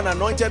 You are an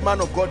anointed man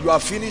of God, you are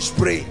finished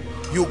praying,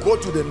 you go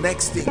to the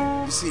next thing.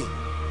 You see,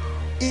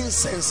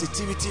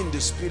 insensitivity in the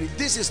spirit.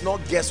 This is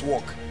not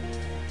guesswork.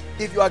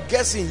 If you are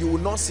guessing, you will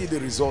not see the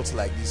results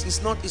like this.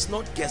 It's not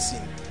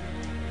guessing.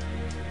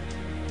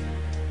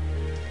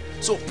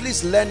 So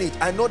please learn it.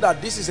 I know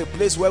that this is a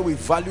place where we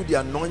value the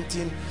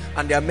anointing,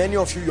 and there are many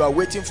of you are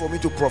waiting for me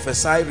to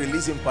prophesy,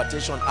 release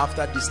impartation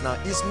after this. Now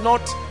it's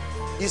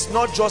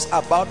not just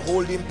about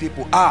holding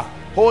people.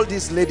 Hold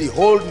this lady,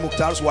 hold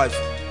Mukhtar's wife.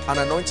 An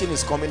anointing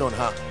is coming on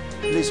her.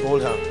 Please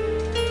hold her.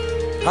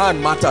 Her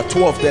and Martha,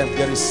 two of them.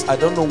 There is, I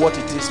don't know what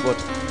it is,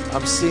 but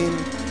I'm seeing,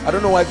 I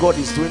don't know why God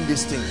is doing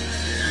this thing.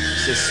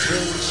 It's a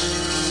strange.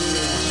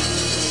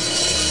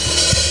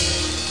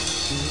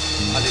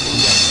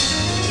 Hallelujah.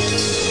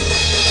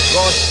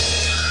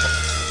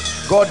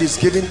 God is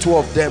giving two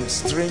of them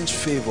strange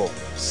favor.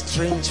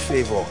 Strange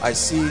favor. I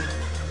see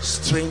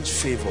strange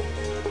favor.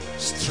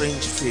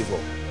 Strange favor.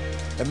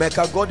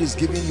 Emeka, God is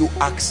giving you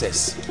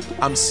access.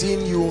 I'm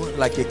seeing you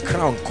like a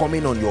crown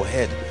coming on your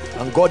head,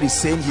 and God is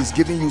saying he's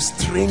giving you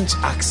strange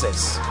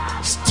access.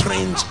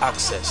 Strange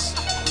access.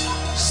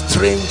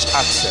 Strange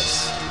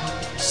access.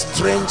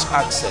 Strange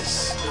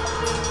access.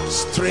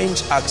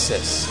 Strange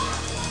access.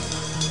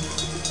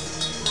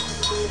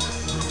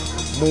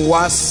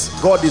 Muwas,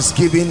 God is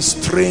giving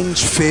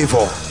strange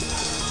favor.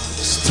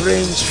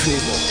 Strange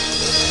favor.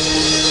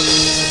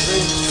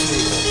 Strange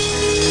favor.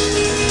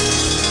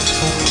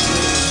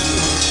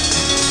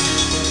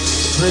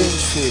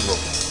 Strange favor.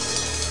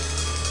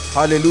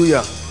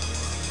 Hallelujah.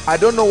 I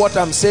don't know what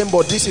I'm saying,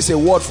 but this is a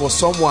word for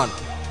someone,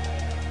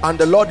 and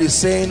the Lord is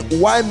saying,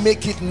 why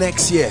make it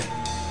next year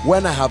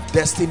when I have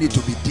destined it to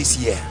be this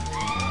year?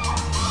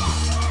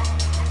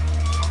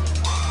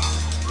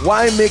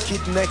 Why make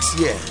it next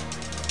year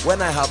when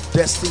I have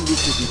destined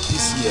it to be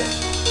this year?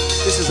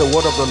 This is the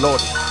word of the Lord.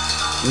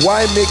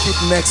 Why make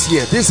it next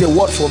year? This is a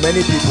word for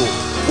many people.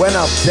 When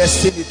I've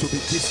destined it to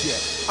be this year.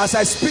 As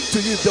I speak to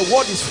you, the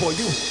word is for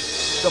you.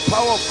 The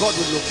power of God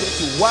will locate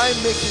you. Why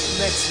make it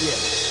next year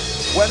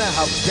when I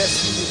have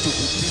destined it to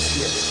be this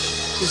year?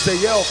 It's the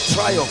year of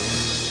triumph.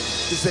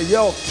 It's the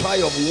year of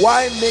triumph.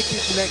 Why make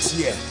it next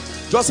year?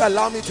 Just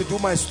allow me to do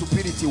my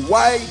stupidity.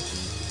 Why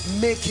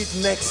make it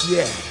next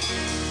year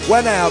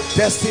when I have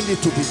destined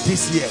it to be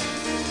this year?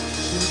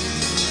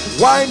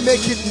 Why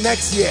make it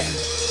next year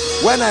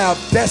when I have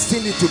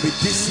destined it to be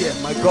this year?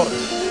 My God.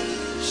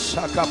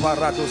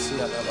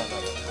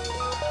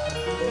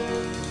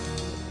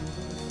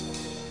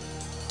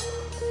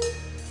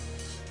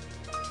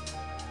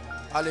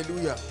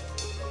 Hallelujah.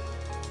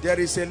 There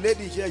is a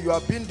lady here, you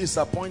have been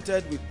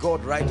disappointed with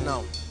God right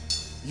now.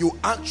 You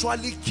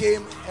actually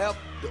came help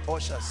the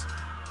ushers.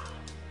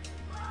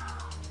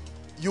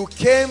 You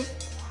came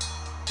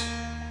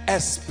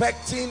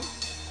expecting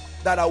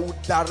that I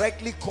would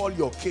directly call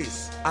your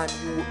case, and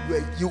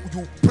you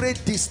prayed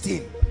this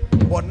thing,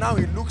 but now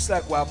it looks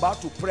like we're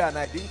about to pray and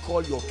I didn't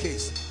call your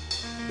case.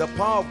 The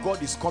power of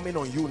God is coming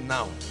on you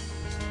now,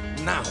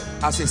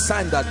 as a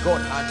sign that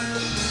God had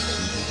you.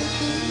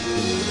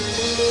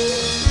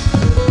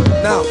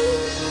 Now,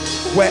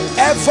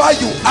 wherever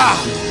you are,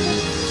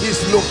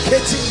 he's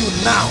locating you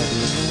now.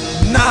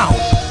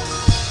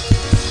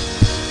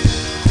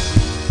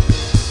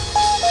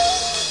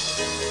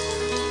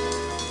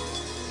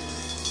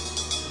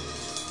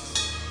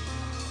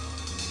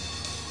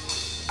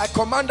 I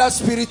command that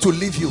spirit to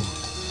leave you.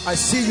 I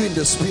see you in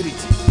the spirit.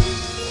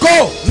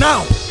 Go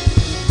now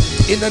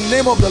in the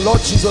name of the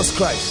Lord Jesus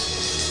Christ.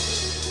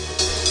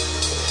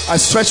 I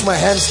stretch my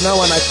hands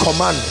now and I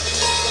command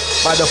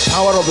by the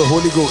power of the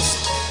Holy Ghost,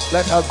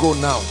 let her go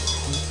now.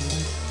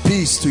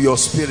 Peace to your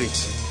spirit.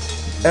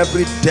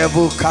 Every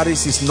devil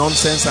carries his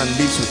nonsense and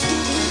lives with you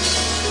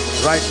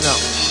right now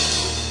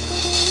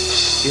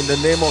in the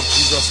name of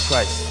Jesus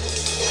Christ.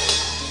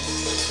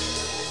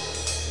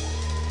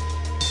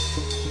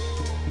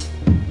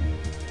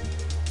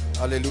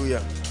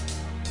 Hallelujah.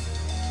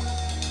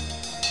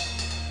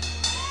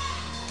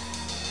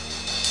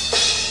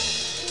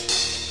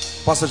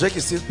 Pastor Jake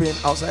is still praying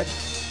outside.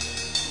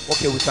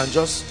 Okay, we can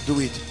just do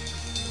it.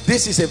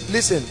 This is a,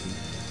 listen,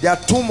 there are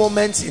two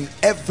moments in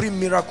every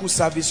miracle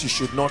service you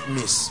should not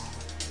miss.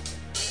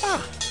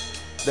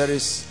 There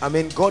is, I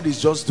mean, God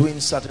is just doing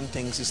certain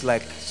things. It's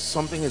like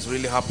something is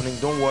really happening.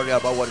 Don't worry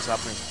about what is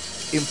happening.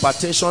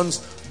 Impartations.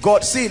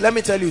 God, see, let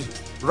me tell you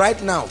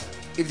right now,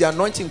 if the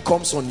anointing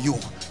comes on you,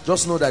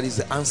 just know that it's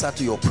the answer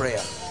to your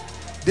prayer.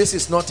 This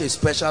is not a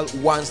special.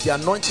 Once the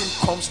anointing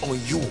comes on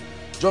you,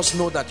 just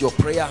know that your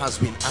prayer has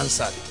been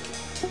answered.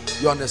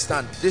 You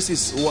understand? This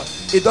is what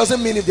it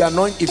doesn't mean if the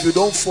anointing, if you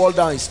don't fall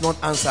down, it's not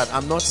answered.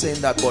 I'm not saying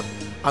that, but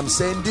I'm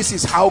saying this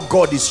is how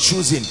God is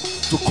choosing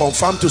to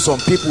confirm to some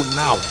people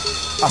now,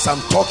 as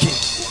I'm talking,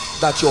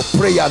 that your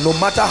prayer, no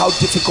matter how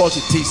difficult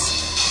it is,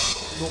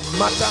 no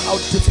matter how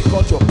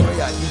difficult your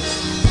prayer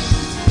is,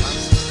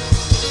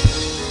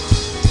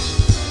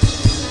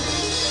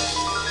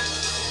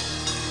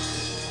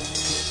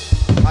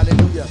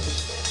 Hallelujah.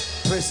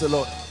 Praise the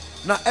Lord.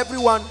 Now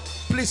everyone,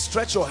 please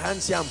stretch your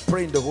hands here and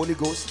pray in the Holy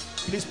Ghost.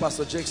 Please,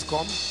 Pastor Jakes,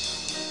 come.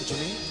 What do you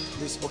mean?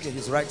 Please. Okay,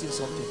 he's writing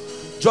something.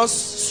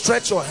 Just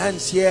stretch your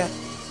hands here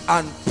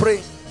and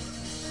pray.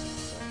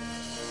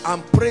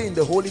 And pray in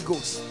the Holy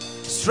Ghost.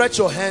 Stretch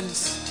your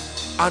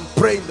hands and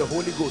pray in the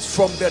Holy Ghost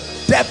from the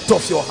depth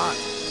of your heart.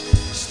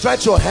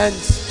 Stretch your hands.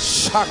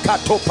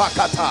 Shakato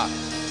pakata.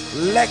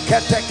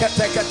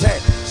 Leketeketekete.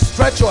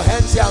 Stretch your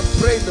hands here and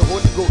pray in the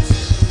Holy Ghost.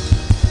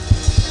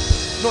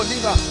 No,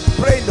 leave her.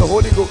 Pray in the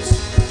Holy Ghost.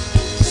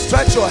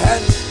 Stretch your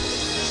hands.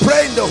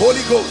 Pray in the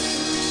Holy Ghost.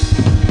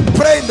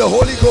 Pray in the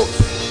Holy Ghost.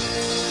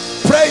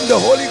 Pray in the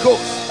Holy Ghost.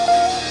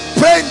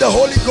 Pray in the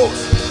Holy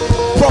Ghost.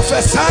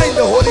 Prophesy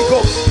in the Holy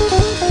Ghost.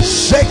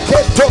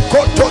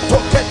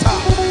 Sheketokotoketa.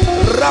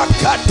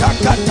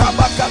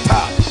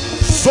 Rakatakatabakata.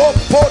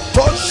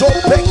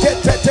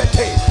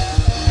 Sopotoshopeketete.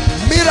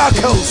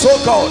 Miracles, oh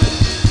God.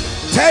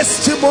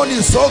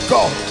 Testimonies, oh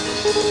God.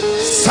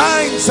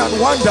 Signs and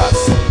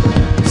wonders.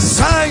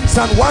 Signs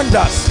and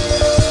wonders.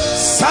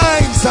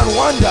 Signs and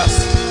wonders.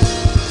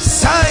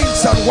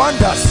 Signs and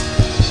wonders.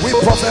 We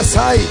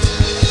prophesy it.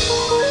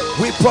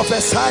 We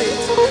prophesy it.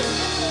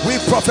 We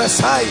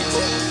prophesy it.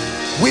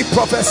 We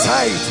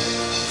prophesy it.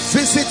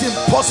 Visit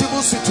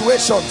impossible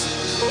situations.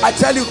 I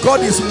tell you,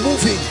 God is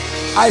moving.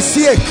 I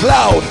see a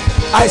cloud.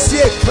 I see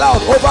a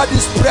cloud over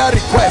this prayer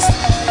request.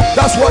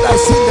 That's what I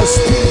see in the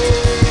spirit.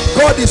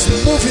 God is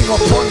moving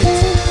upon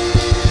it.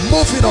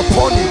 Moving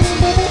upon it.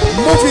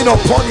 Moving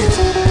upon it.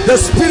 The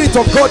Spirit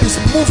of God is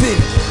moving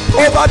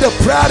over the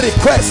prayer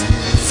request,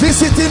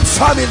 visiting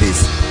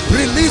families,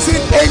 releasing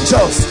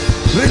angels,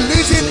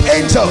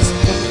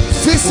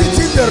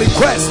 visiting the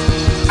request.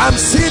 I'm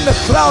seeing the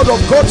cloud of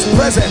God's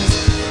presence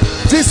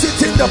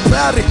visiting the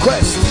prayer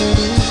request.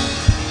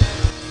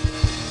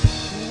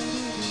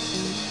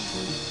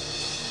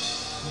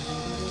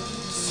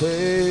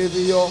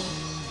 Savior,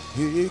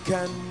 He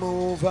can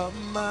move a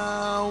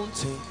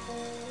mountain.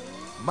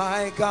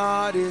 My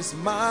God is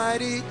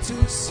mighty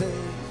to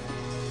save.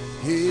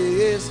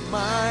 He is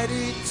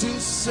mighty to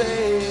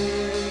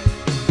save.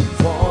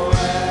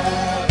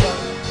 Forever,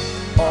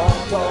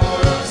 author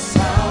of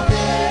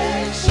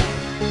salvation.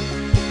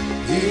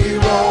 He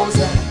rose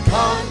and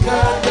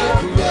conquered the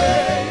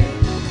grave.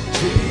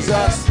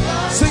 Jesus.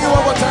 Sing it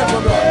one more time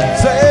for God.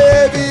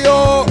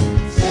 Savior,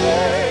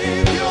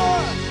 Savior,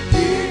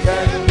 He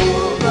can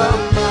move the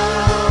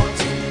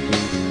mountain.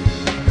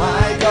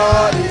 My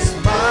God is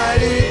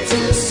mighty to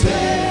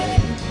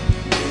save.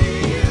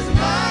 He is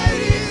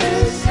mighty to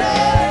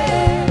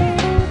save.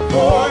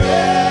 Forever.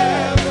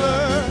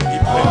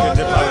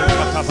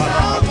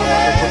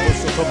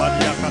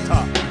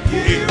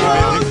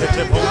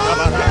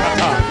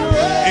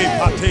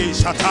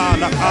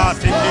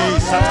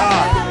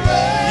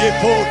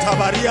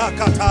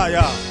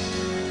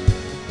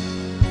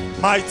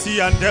 Mighty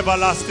and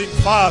everlasting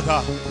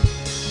Father,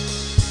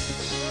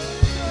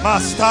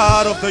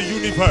 Master of the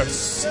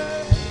universe,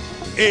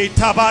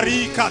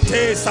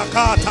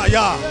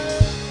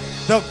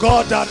 the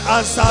God that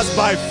answers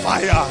by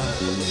fire.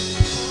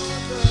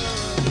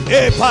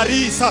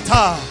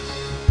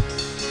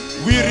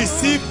 We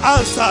receive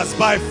answers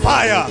by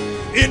fire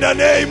in the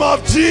name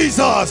of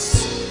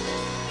Jesus.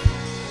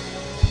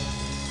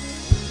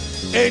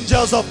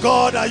 Angels of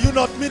God, are you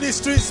not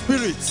ministering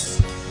spirits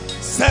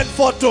sent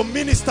forth to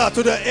minister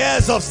to the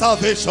heirs of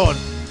salvation?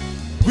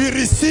 We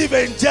receive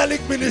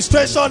angelic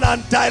ministration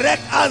and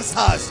direct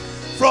answers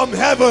from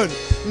heaven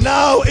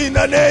now in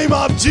the name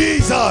of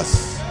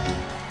Jesus.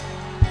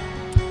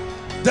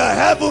 The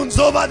heavens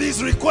over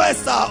these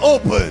requests are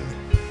open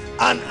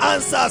and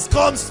answers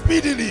come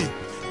speedily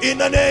in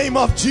the name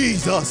of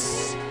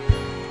Jesus.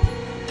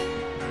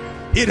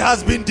 It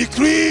has been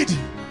decreed,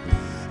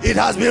 it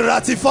has been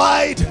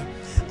ratified,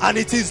 and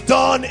it is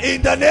done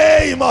in the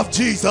name of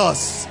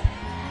Jesus.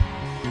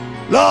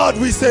 Lord,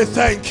 we say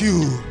thank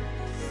you.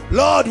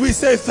 Lord, we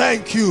say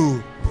thank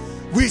you.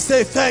 We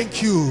say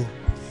thank you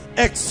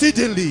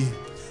exceedingly,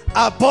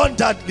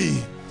 abundantly,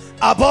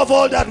 above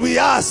all that we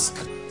ask,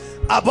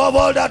 above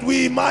all that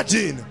we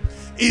imagine,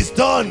 is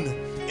done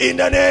in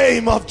the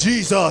name of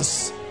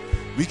Jesus.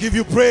 We give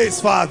you praise,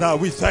 Father.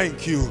 We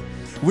thank you.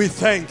 We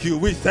thank you.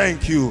 We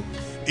thank you.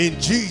 In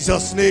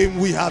Jesus' name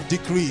we have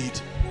decreed.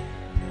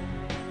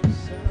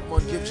 Come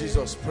on, give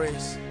Jesus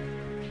praise.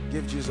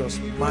 Give Jesus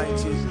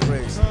mighty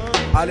praise.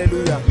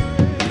 Hallelujah.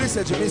 Please,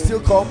 Jimmy,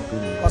 still come.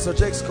 Pastor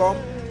Jakes, come.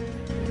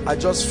 I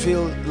just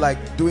feel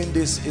like doing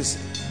this is,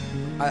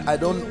 I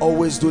don't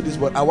always do this,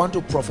 but I want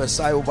to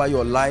prophesy over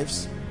your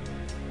lives.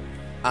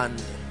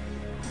 And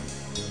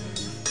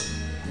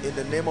in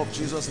the name of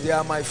Jesus, they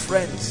are my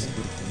friends,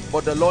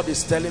 but the Lord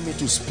is telling me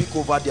to speak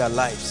over their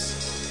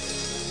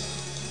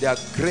lives. They are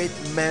great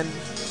men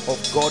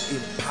of God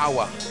in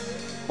power,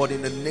 but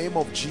in the name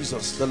of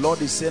Jesus, the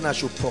Lord is saying I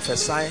should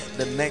prophesy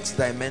the next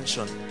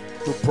dimension,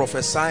 to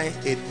prophesy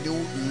a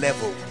new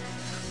level.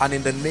 And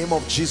in the name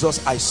of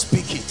Jesus, I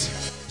speak it.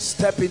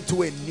 Step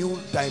into a new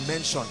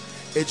dimension.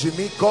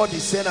 Ejimi, God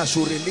is saying I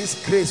should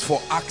release grace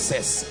for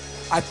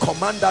access. I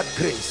command that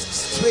grace,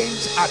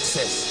 strange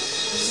access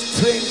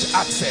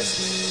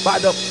by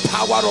the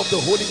power of the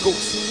Holy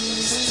Ghost,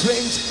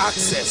 strange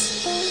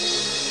access,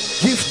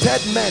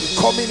 gifted men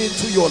coming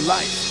into your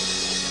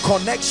life,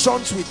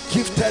 connections with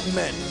gifted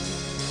men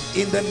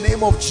in the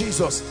name of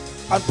Jesus.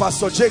 And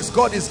Pastor Jakes,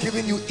 God is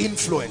giving you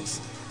influence,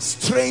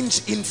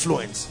 strange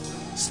influence,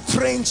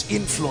 strange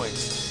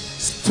influence,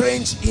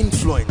 strange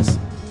influence,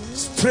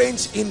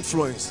 strange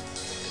influence.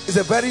 It's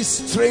a very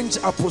strange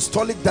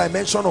apostolic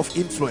dimension of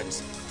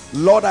influence.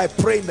 Lord, I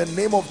pray in the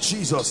name of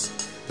Jesus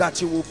that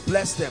you will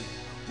bless them.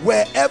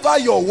 Wherever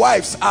your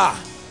wives are,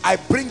 I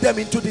bring them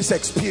into this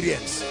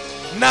experience.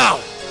 Now,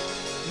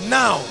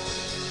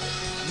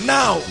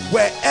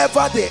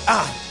 wherever they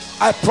are,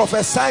 I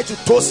prophesy to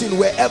Tosin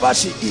wherever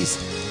she is,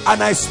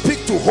 and I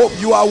speak to hope.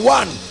 You are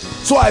one.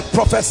 So I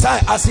prophesy,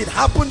 as it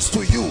happens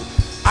to you,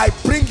 I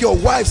bring your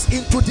wives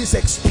into this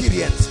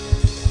experience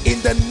in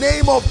the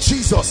name of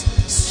Jesus.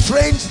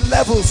 Strange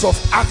levels of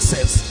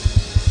access,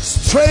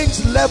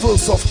 strange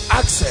levels of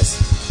access,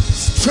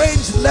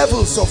 strange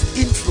levels of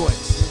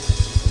influence.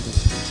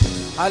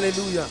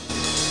 Hallelujah,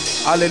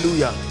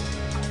 hallelujah.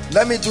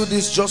 Let me do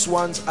this just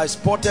once. I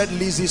spotted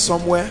Lizzie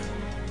somewhere,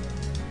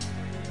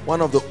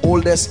 one of the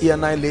oldest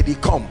E&I lady.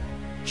 Come,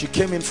 she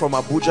came in from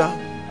Abuja,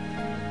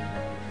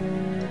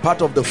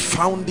 part of the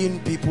founding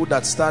people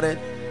that started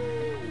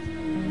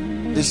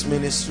this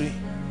ministry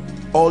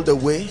all the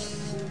way.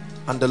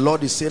 And the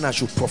Lord is saying I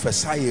should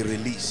prophesy a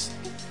release.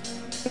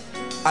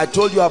 I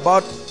told you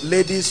about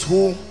ladies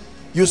who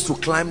used to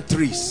climb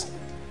trees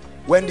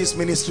when this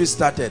ministry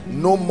started.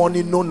 No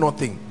money, no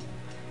nothing.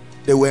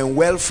 They were in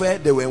welfare,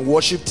 they were in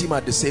worship team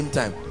at the same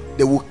time.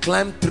 They would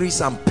climb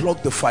trees and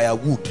pluck the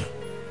firewood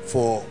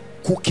for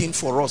cooking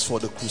for us for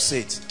the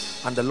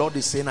crusades. And the Lord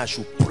is saying I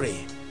should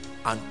pray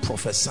and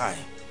prophesy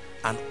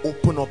and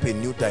open up a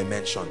new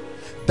dimension.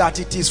 That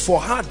it is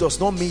for her does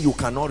not mean you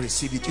cannot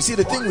receive it. You see,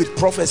 the thing with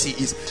prophecy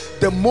is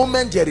the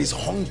moment there is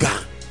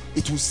hunger,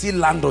 it will still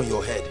land on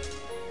your head.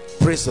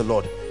 Praise the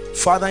Lord.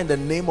 Father, in the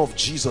name of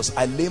Jesus,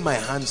 I lay my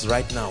hands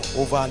right now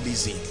over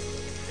Lizzie,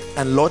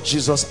 and Lord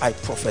Jesus, I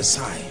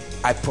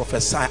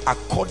prophesy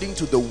according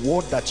to the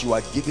word that you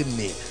are giving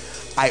me.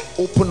 I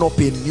open up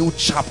a new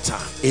chapter,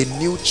 a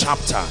new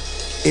chapter,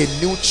 a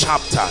new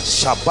chapter.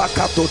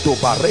 Shabaka toto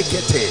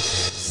barekete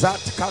zat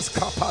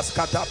kaskapas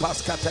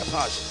katapas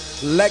katepash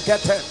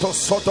legete to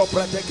soto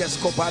pretekes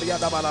kobaria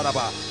da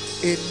balaraba.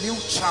 A new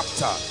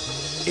chapter,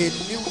 a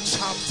new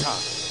chapter,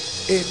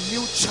 a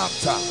new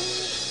chapter,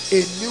 a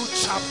new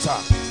chapter.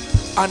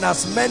 And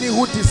as many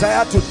who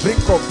desire to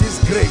drink of this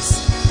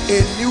grace,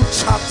 a new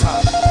chapter,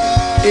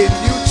 a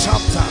new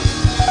chapter,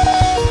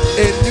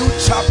 a new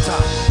chapter.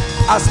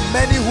 As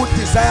many who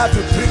desire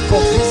to drink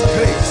of this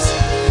grace,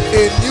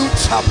 a new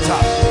chapter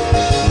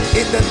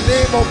in the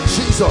name of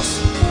Jesus.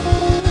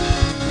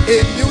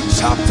 A new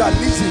chapter.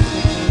 Lizzie,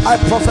 I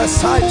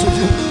prophesy to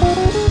you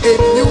a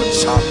new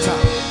chapter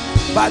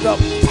by the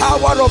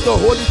power of the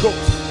Holy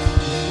Ghost.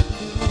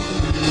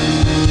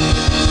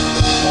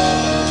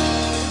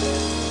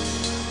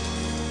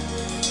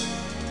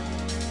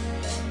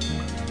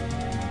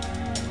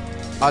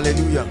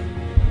 Hallelujah.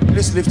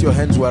 Please lift your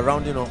hands. We're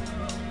rounding up.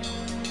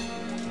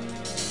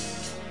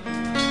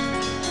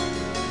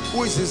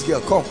 Who is this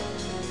girl? Come.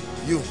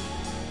 You.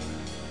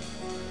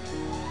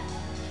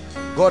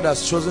 God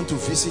has chosen to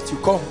visit you.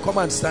 Come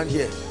and stand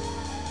here.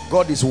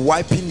 God is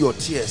wiping your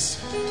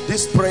tears.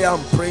 This prayer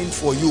I'm praying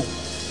for you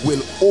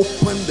will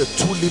open the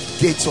tulip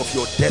gates of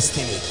your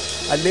destiny.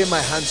 I lay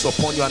my hands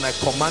upon you and I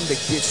command the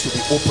gates to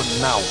be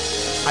opened now.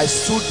 I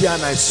stood there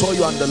and I saw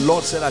you, and the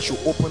Lord said I should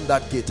open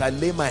that gate. I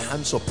lay my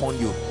hands upon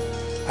you.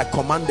 I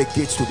command the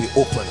gates to be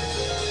open.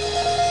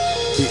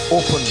 Be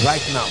open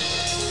right now.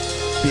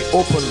 Be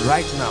open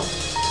right now.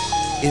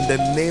 In the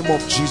name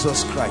of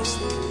Jesus Christ.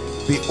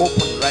 Be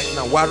open right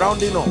now. We're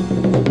rounding up.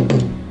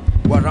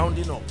 We're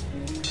rounding up.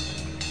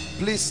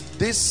 Please,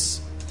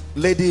 this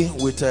lady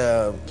with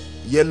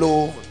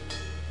yellow,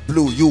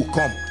 blue, you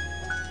come.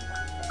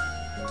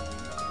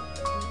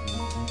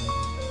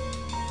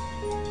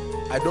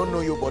 I don't know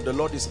you, but the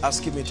Lord is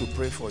asking me to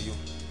pray for you.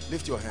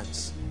 Lift your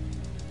hands.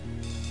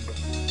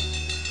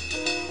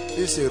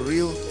 This is a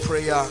real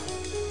prayer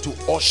to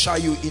usher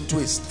you into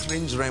a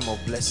strange realm of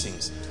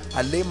blessings.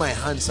 I lay my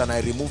hands and I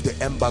remove the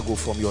embargo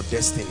from your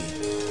destiny.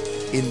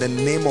 In the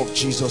name of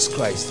Jesus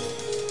Christ.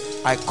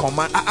 I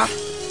command.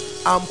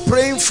 I'm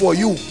praying for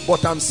you,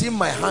 but I'm seeing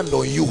my hand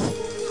on you.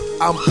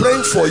 I'm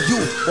praying for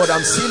you, but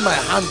I'm seeing my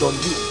hand on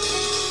you.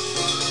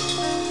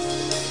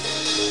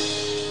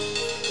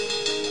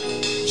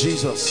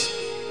 Jesus,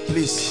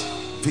 please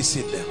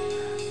visit them.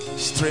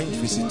 Strange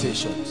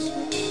visitations.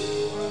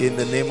 In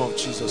the name of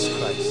Jesus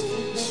Christ.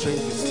 Strange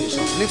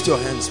visitations. Lift your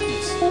hands,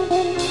 please.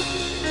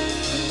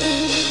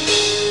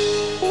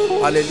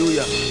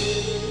 Hallelujah.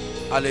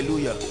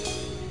 Hallelujah.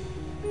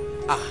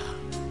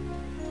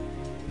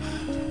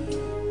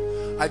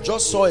 I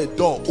just saw a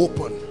door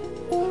open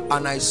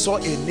and I saw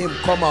a name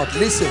come out.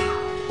 Listen,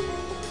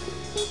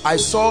 I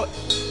saw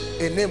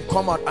a name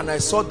come out and I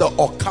saw the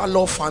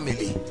Okalo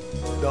family.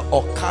 The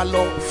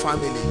Okalo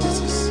family. This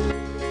is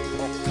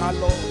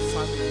Okalo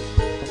family.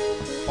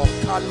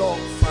 Okalo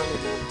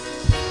family.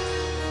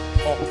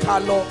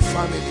 Okalo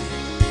family.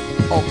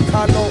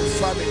 Okalo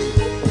family.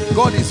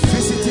 God is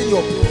visiting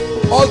your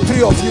people. All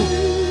three of you,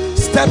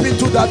 step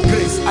into that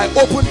grace. I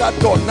open that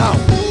door now.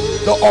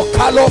 The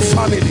Okalo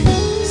family,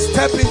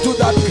 step into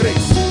that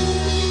grace.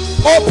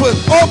 Open,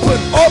 open,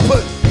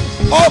 open,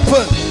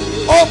 open,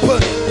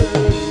 open.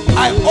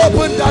 I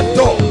open that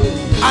door.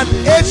 An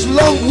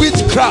age-long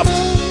witchcraft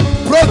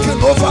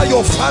broken over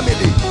your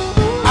family.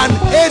 An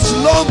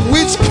age-long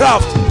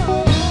witchcraft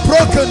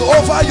broken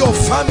over your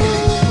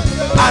family.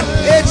 An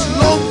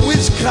age-long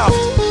witchcraft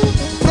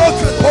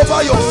broken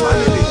over your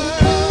family.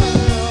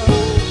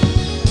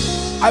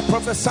 I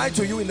prophesy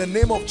to you in the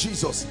name of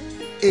Jesus,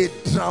 a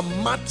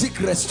dramatic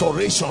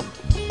restoration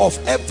of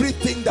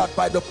everything that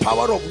by the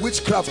power of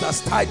witchcraft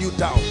has tied you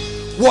down.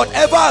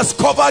 Whatever has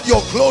covered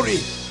your glory,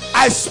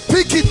 I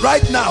speak it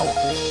right now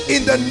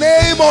in the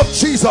name of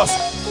Jesus.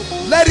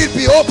 Let it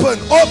be open,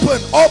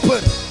 open,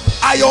 open.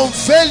 I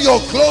unveil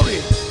your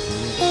glory.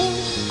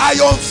 I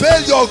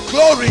unveil your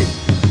glory.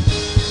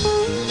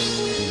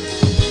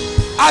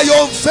 I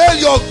unveil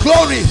your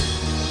glory.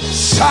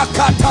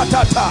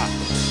 Shakatatata.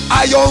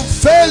 I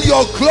unveil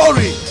your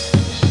glory.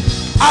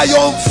 I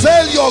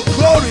unveil your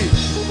glory.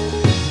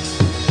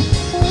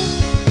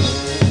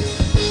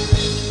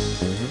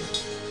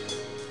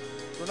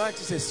 Tonight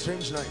is a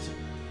strange night.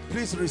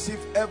 Please receive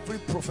every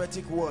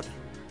prophetic word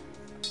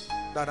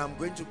that I'm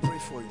going to pray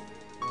for you.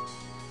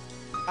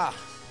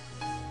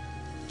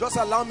 Just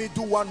allow me to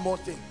do one more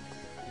thing.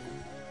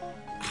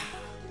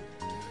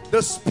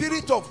 The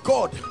Spirit of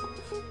God,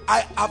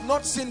 I have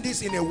not seen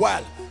this in a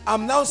while.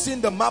 I'm now seeing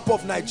the map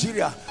of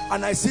Nigeria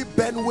and I see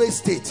Benue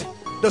State.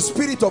 The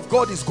Spirit of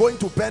God is going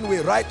to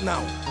Benue right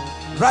now.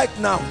 Right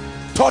now,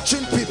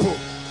 touching people.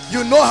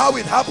 You know how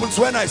it happens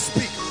when I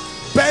speak.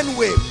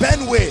 Benue,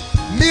 Benue,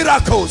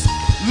 miracles.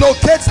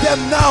 Locate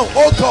them now,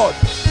 oh God.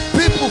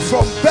 People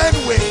from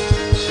Benue,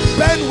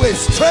 Benue,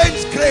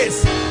 strange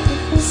grace,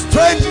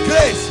 strange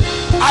grace.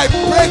 I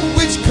break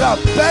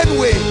witchcraft.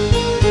 Benue,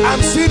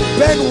 I'm seeing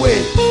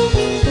Benue.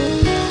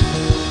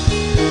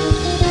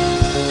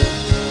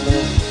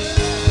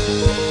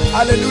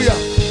 Hallelujah,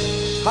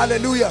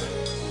 hallelujah.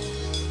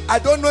 I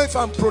don't know if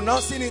I'm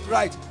pronouncing it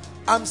right.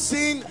 I'm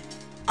seeing,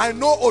 I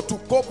know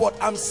Otuko, but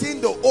I'm seeing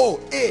the O,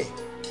 A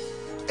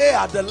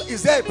at the,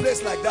 is there a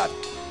place like that?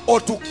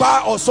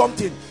 Otukpa or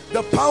something.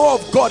 The power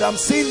of God, I'm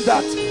seeing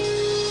that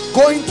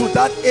going to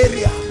that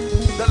area.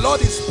 The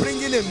Lord is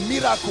bringing a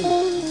miracle.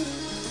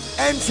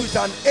 Ends with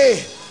an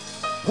A.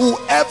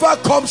 Whoever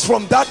comes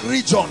from that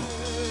region,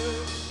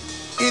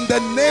 in the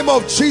name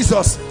of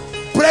Jesus,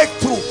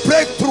 breakthrough,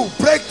 breakthrough,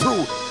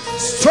 breakthrough,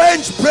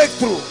 strange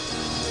breakthrough,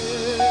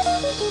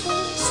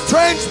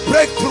 strange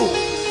breakthrough.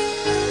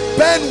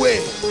 Benue,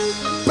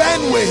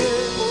 Benue,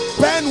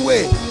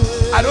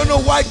 Benue. I don't know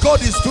why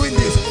God is doing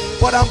this,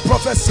 but I'm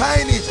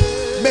prophesying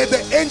it. May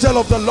the angel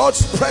of the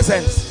Lord's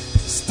presence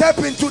step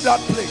into that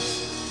place.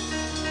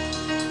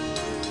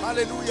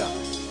 Hallelujah.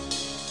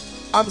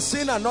 I'm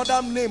seeing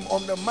another name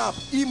on the map.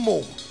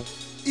 Imo,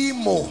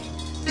 Imo,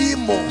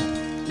 Imo.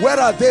 Where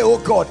are they, oh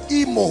God?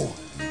 Imo,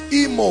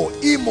 Imo,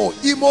 Imo,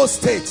 Imo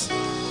State,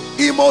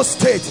 Imo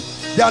State.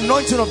 The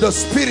anointing of the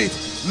Spirit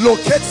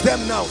locates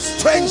them now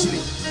strangely.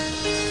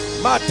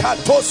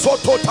 Matato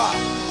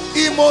Sotota.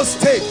 Imo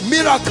State,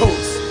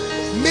 miracles,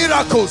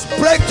 miracles,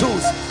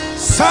 breakthroughs,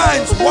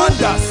 signs,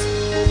 wonders,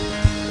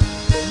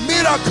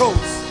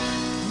 miracles,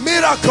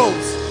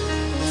 miracles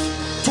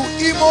to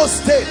Imo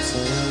State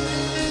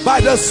by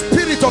the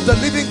Spirit of the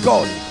living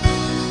God.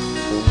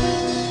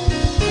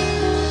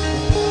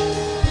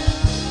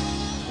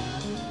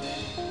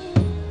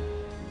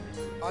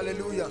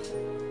 Hallelujah.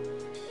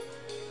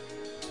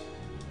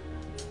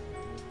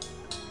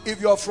 If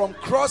you're from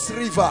Cross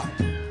River,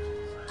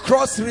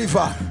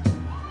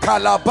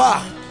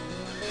 Calabar,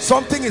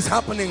 something is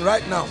happening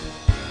right now.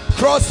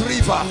 Cross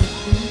River,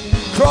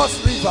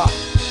 Cross River,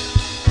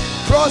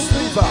 Cross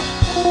River,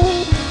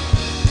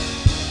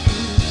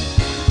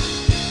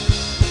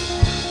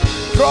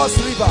 Cross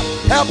River.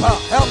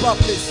 Help her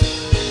please.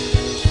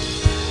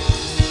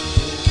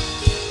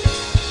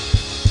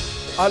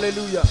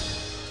 Hallelujah.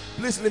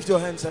 Please lift your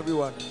hands,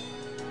 everyone.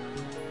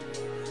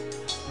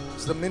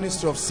 It's the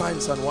ministry of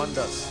signs and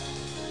wonders.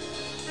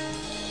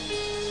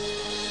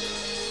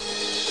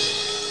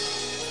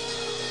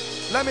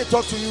 Let me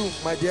talk to you,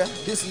 my dear.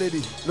 This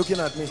lady looking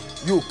at me.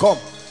 You, come.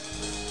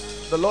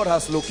 The Lord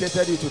has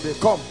located you today.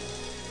 Come.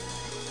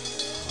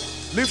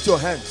 Lift your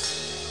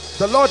hands.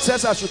 The Lord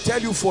says I should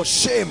tell you, for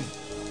shame,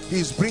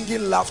 He is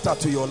bringing laughter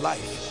to your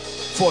life.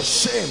 For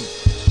shame,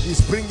 He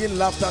is bringing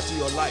laughter to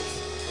your life.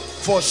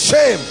 For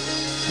shame,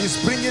 He is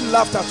bringing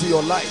laughter to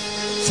your life.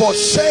 For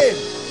shame,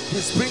 He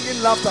is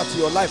bringing laughter to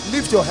your life.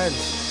 Lift your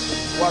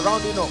hands. We're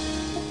rounding up.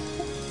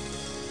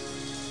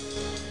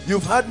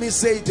 You've heard me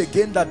say it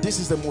again that this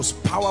is the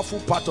most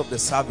powerful part of the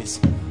service.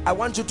 I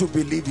want you to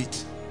believe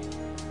it.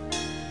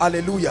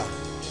 Hallelujah.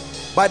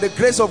 By the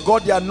grace of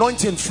God, the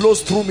anointing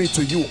flows through me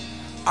to you.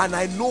 and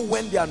I know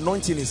when the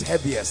anointing is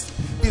heaviest.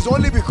 It's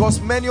only because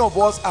many of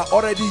us are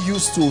already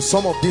used to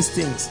some of these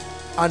things,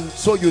 and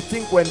so you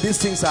think when these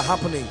things are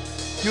happening,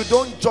 you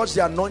don't judge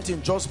the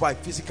anointing just by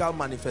physical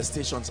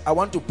manifestations. I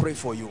want to pray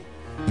for you.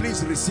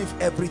 Please receive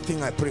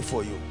everything I pray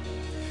for you.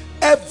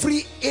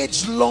 Every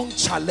age-long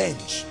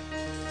challenge,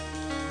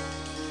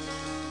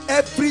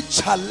 every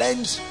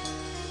challenge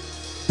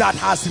that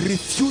has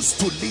refused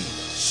to leave,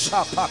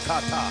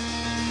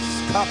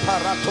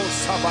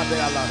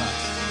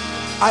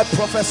 I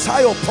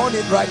prophesy upon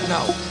it right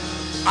now.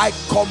 I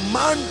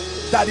command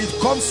that it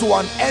comes to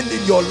an end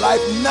in your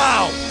life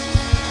now.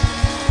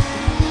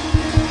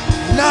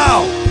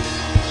 Now.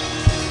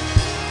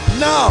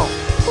 Now.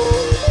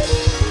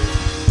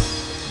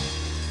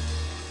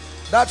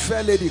 That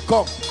fair lady,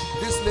 come.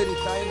 This lady,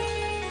 Tina,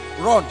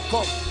 run,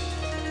 come.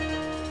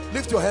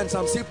 Lift your hands.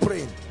 I'm still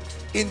praying.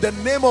 In the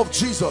name of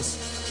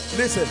Jesus,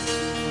 listen.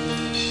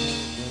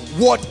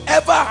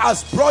 Whatever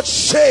has brought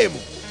shame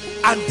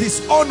and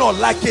dishonor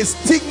like a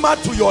stigma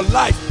to your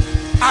life,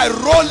 I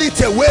roll it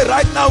away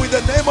right now in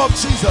the name of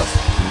Jesus.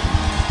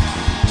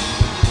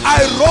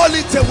 I roll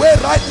it away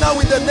right now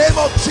in the name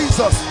of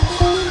Jesus.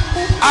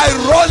 I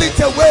roll it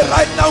away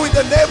right now in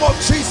the name of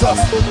Jesus.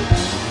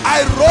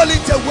 I roll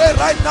it away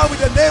right now in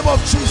the name of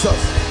Jesus.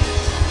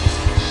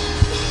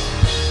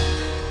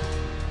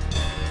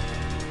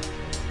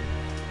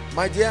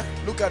 My dear,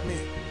 look at me.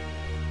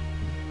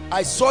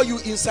 I saw you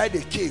inside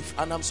a cave,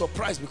 and I'm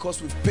surprised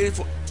because we've paid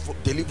for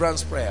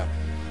deliverance prayer,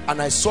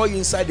 and I saw you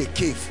inside a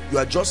cave. You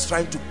are just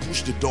trying to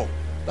push the door.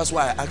 That's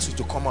why I asked you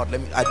to come out.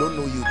 I don't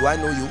know you. Do I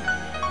know you?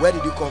 Where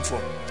did you come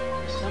from?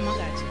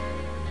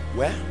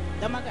 Where?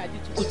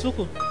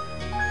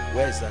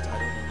 Where is that?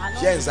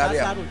 Here in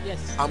Zaria.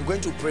 Yes. I'm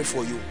going to pray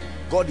for you.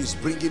 God is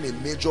bringing a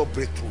major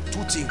breakthrough.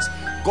 Two things.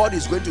 God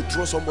is going to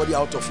throw somebody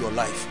out of your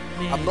life.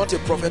 I'm not a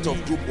prophet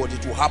of doom, but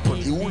it will happen.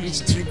 It will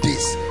reach 3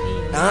 days.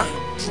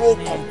 Throw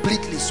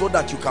completely so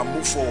that you can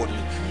move forward.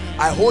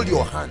 I hold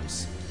your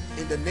hands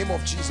in the name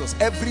of Jesus.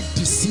 Every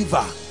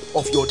deceiver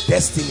of your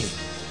destiny,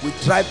 we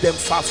drive them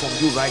far from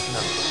you right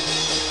now.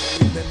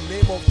 In the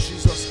name of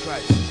Jesus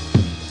Christ.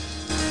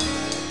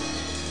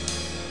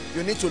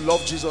 You need to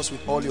love Jesus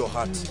with all your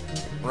heart,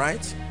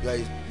 right? You are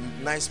a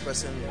nice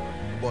person,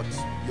 but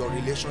your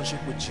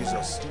relationship with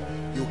Jesus,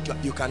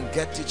 you can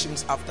get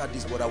teachings after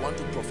this, but I want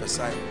to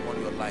prophesy on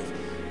your life.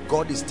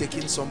 God is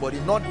taking somebody,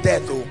 not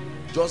death though,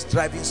 just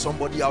driving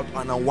somebody out,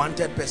 an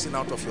unwanted person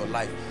out of your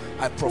life.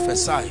 I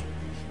prophesy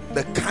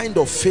the kind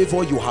of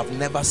favor you have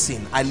never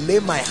seen. I lay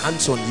my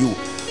hands on you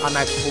and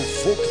I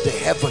provoke the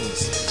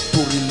heavens to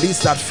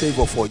release that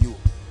favor for you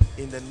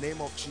in the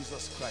name of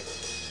Jesus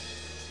Christ.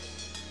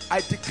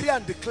 I decree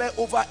and declare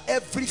over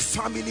every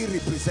family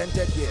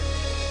represented here,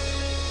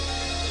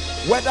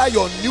 whether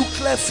your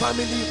nuclear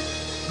family,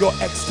 your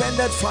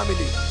extended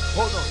family.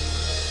 Hold on.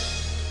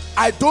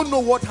 I don't know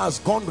what has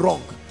gone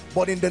wrong,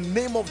 but in the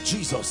name of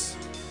Jesus,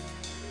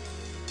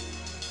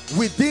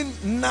 within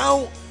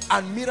now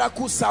and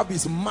miracle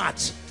service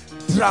March,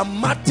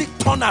 dramatic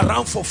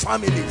turnaround for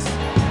families.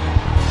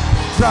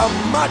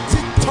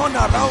 Dramatic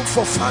turnaround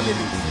for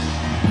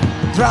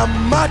families.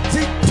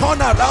 Dramatic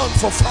turnaround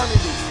for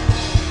families.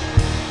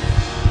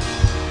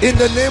 In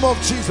the name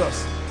of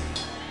Jesus.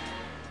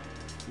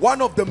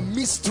 One of the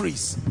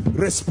mysteries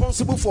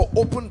responsible for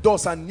open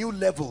doors and new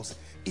levels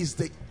is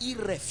the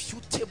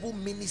irrefutable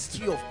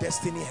ministry of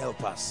destiny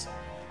helpers.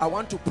 I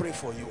want to pray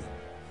for you.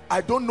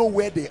 I don't know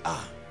where they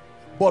are,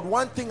 but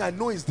one thing I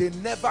know is they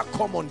never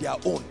come on their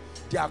own.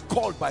 They are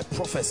called by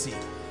prophecy.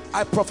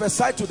 I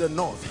prophesy to the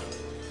north.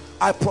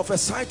 I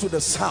prophesy to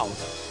the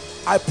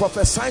south. I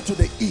prophesy to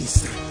the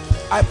east.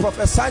 I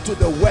prophesy to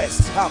the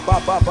west.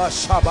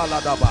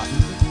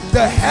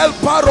 The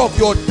helper of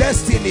your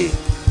destiny,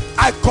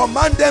 I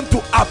command them to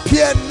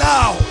appear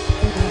now.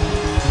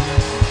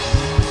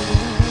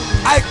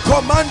 I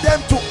command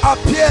them to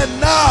appear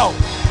now.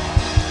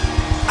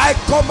 I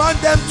command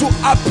them to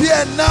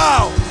appear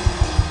now.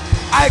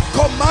 I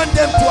command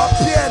them to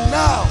appear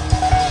now.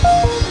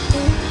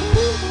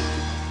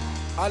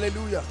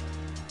 Hallelujah.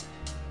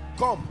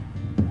 Come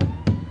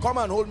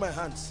and hold my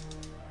hands.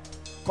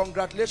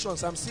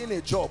 Congratulations, I'm seeing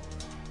a job.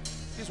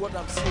 This is what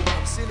I'm seeing.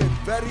 I'm seeing a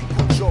very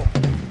good job.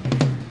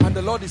 And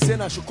the Lord is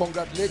saying I should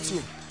congratulate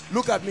you.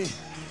 Look at me.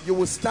 You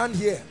will stand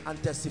here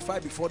and testify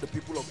before the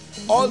people of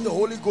all the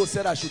Holy Ghost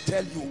said I should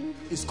tell you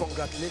is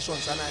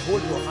congratulations, and I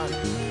hold your hand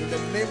in the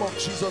name of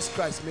Jesus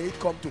Christ. May it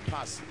come to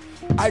pass.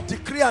 I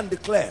decree and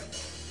declare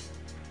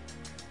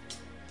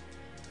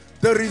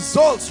the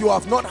results you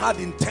have not had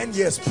in 10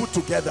 years put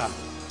together,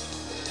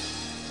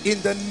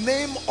 in the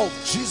name of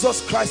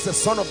Jesus Christ, the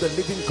Son of the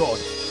living God.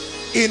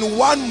 In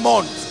 1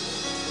 month,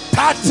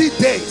 30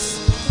 days,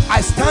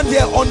 I stand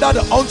here under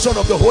the unction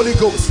of the Holy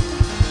Ghost.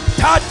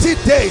 30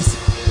 days,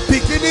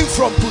 beginning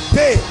from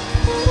today,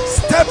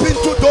 step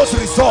into those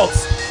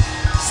results.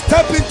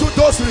 Step into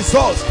those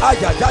results.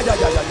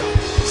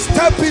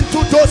 Step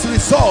into those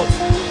results.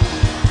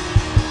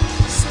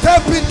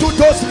 Step into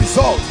those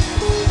results.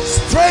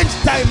 Strange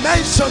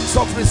dimensions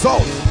of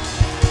results.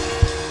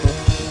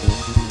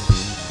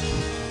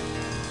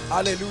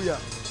 Hallelujah.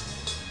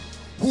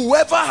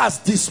 Whoever has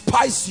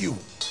despised you,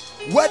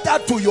 whether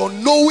to your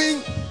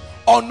knowing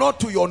or not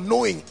to your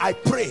knowing, I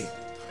pray,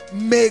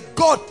 may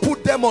God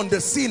put them on the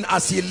scene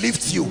as he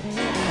lifts you.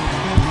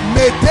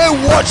 May they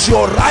watch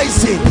your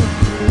rising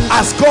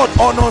as God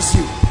honors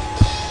you.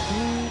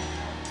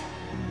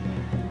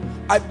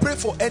 I pray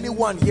for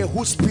anyone here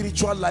whose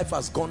spiritual life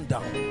has gone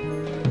down,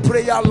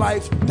 prayer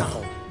life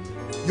down,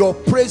 your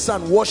praise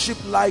and worship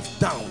life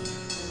down,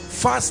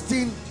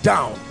 fasting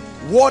down,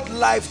 word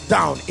life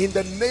down. In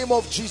the name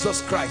of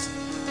Jesus Christ,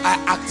 I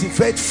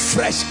activate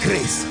fresh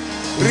grace.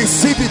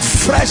 Receive it,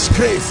 fresh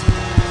grace,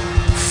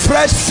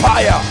 fresh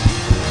fire.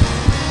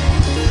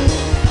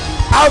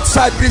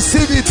 Outside,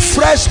 receive it,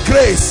 fresh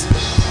grace,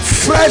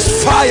 fresh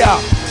fire,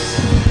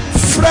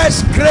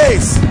 fresh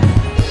grace.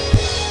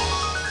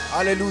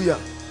 Hallelujah.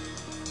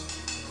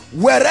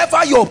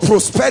 Wherever your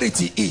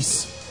prosperity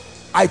is,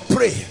 I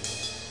pray,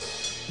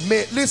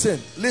 may,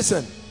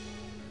 listen,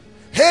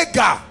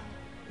 Hagar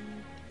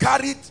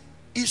carried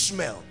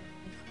Ishmael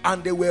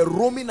and they were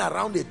roaming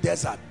around the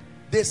desert.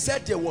 They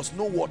said there was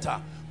no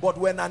water, but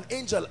when an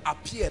angel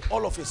appeared,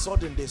 all of a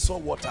sudden they saw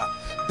water.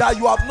 That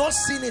you have not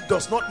seen it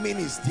does not mean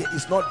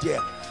it's not there.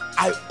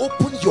 I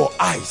open your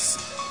eyes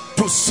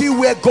to see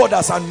where God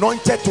has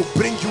anointed to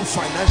bring you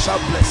financial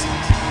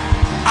blessings.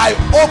 I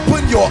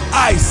open your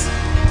eyes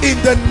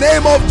in the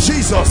name of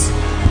Jesus.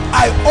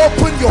 I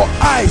open your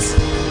eyes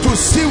to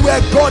see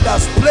where God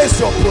has placed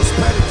your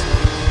prosperity.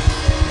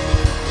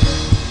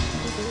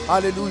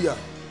 Hallelujah.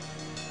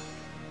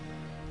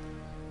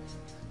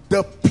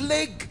 The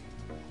plague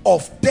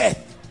of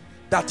death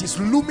that is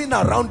looming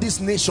around this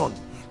nation,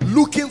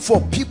 looking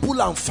for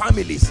people and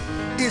families,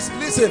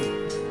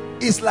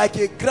 is like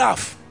a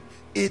graph.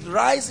 It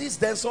rises,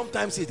 then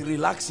sometimes it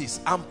relaxes.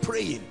 I'm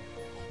praying,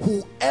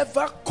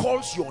 whoever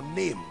calls your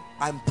name,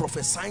 I'm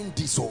prophesying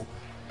this,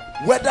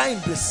 whether in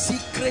the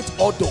secret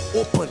or the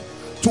open,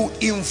 to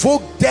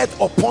invoke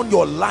death upon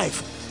your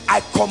life,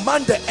 I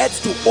command the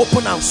earth to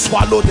open and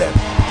swallow them.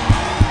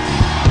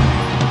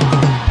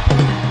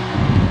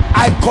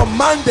 I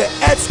command the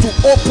earth to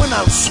open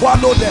and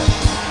swallow them.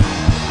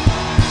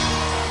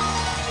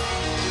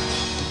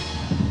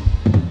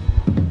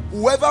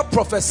 Whoever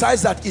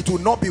prophesies that it will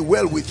not be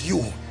well with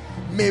you,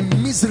 may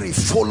misery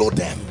follow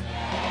them.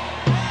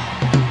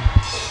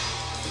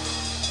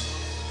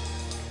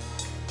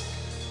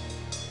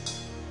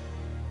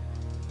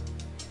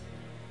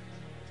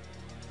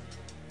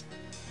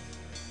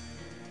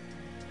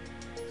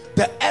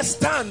 The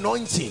Esther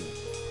anointing,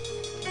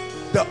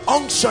 the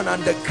unction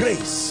and the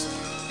grace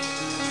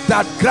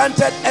that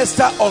granted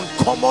Esther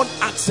uncommon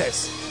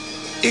access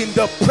in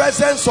the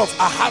presence of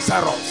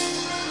Ahasuerus.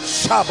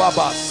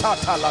 Shababa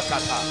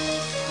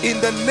Satalakata.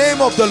 In the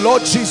name of the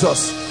Lord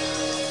Jesus,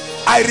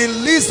 I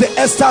release the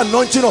Esther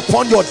anointing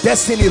upon your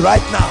destiny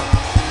right now.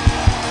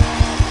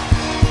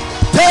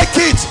 Take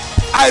it.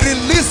 I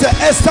release the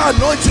Esther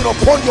anointing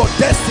upon your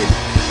destiny.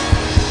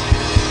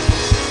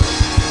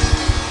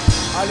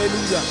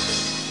 Hallelujah.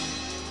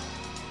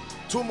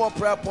 2 more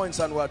prayer points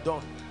and we're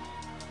done.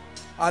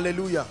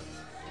 Hallelujah.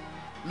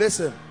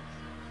 Listen.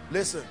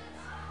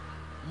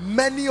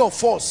 Many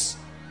of us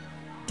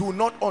do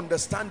not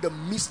understand the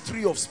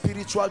mystery of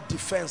spiritual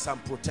defense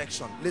and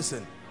protection.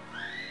 Listen,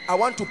 I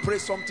want to pray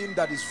something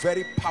that is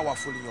very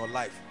powerful in your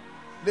life.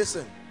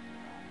 Listen,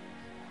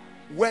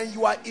 when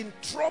you are in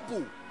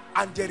trouble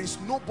and there is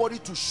nobody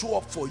to show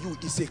up for you,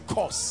 it's a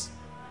curse.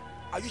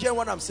 Are you hearing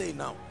what I'm saying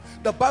now?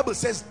 The Bible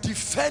says,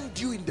 defend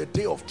you in the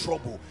day of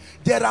trouble.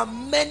 There are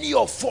many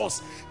of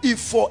us, if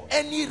for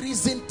any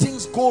reason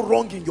things go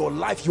wrong in your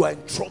life, you are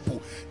in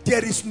trouble.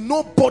 There is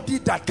nobody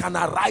that can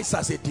arise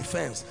as a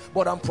defense.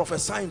 But I'm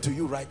prophesying to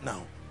you right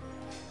now,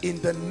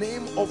 in the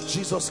name of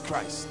Jesus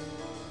Christ,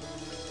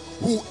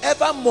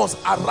 whoever must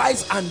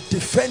arise and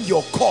defend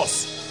your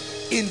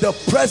cause in the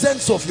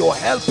presence of your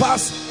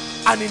helpers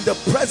and in the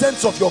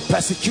presence of your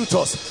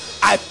persecutors,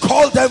 I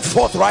call them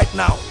forth right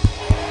now.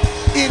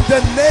 In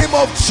the name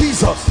of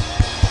Jesus,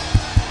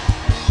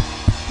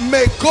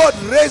 may God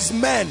raise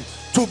men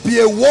to be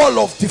a wall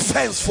of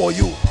defense for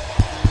you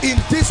in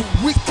this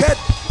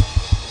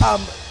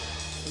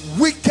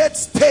wicked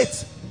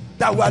state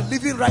that we are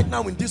living right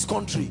now in this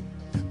country.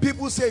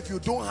 People say if you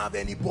don't have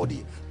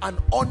anybody, and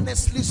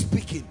honestly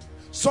speaking,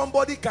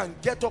 somebody can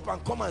get up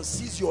and come and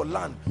seize your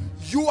land.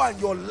 You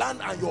and your land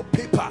and your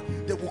paper,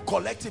 they will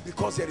collect it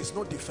because there is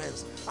no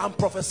defense. I'm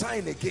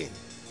prophesying again.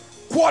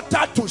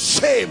 Quarter to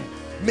shame,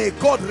 may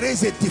God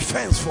raise a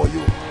defense for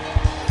you.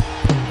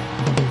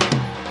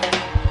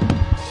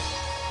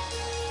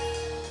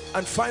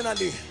 And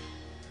finally,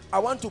 I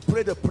want to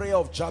pray the prayer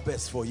of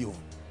Jabez for you.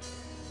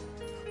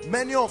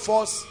 Many of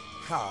us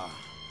have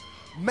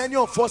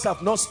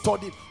not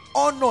studied.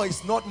 Honor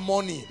is not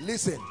money.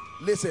 Listen.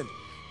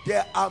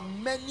 There are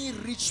many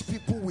rich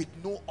people with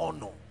no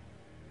honor.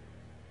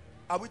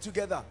 Are we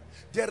together?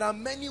 There are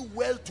many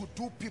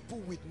well-to-do people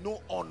with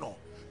no honor.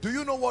 Do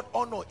you know what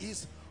honor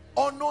is?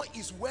 Honor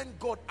is when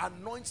God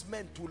anoints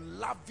men to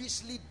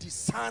lavishly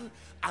discern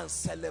and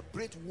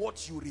celebrate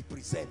what you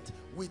represent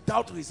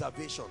without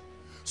reservation.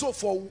 So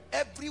for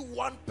every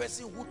one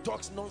person who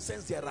talks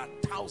nonsense, there are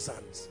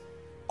thousands.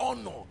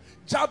 Honor.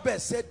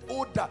 Jabez said,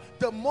 oh,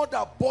 the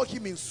mother bore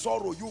him in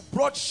sorrow. You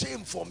brought shame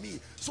for me,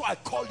 so I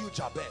call you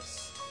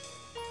Jabez.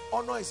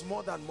 Honor is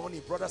more than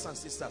money, brothers and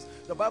sisters.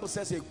 The Bible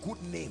says a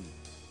good name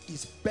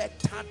is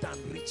better than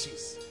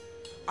riches.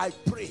 I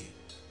pray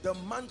the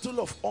mantle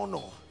of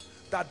honor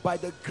that by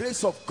the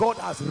grace of God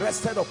has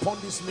rested upon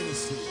this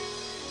ministry,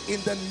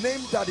 in the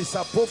name that is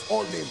above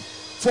all names,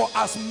 for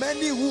as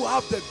many who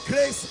have the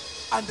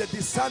grace and the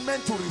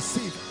discernment to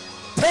receive,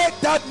 take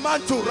that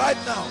mantle right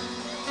now.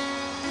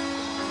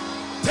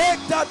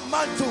 Take that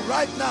mantle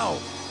right now.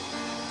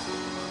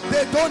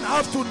 They don't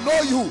have to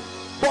know you,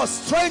 but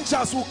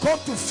strangers will come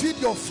to feed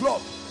your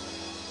flock.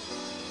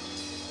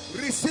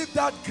 Receive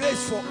that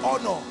grace for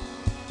honor.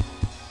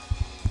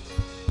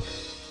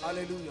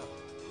 Hallelujah.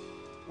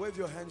 Wave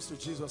your hands to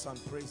Jesus and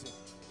praise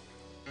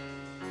him.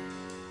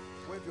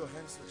 Wave your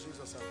hands to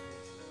Jesus and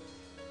praise him.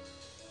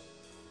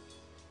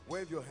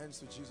 Wave your hands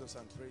to Jesus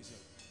and praise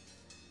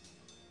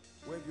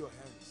him. Wave your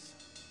hands.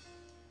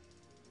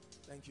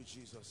 Thank you,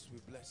 Jesus. We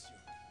bless you.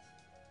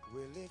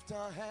 We lift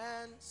our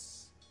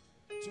hands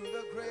to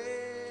the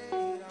great I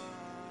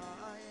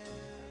am,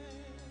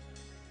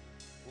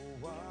 who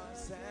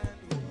was and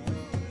who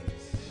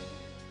is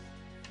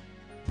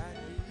and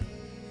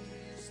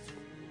is to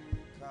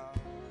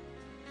come.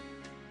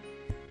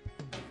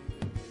 We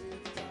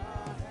lift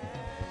our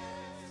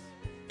hands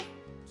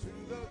to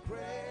the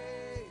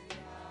great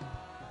I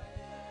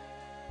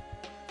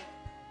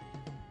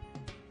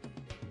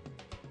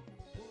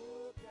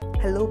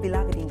am. Hello,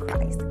 beloved in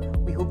Christ.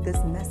 We hope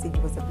this message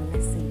was a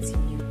blessing to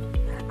you.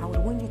 I would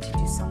want you to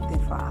do something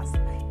for us.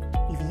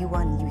 If you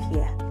are new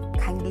here,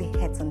 kindly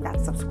hit on that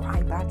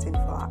subscribe button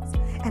for us,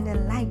 and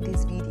then like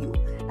this video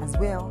as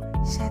well.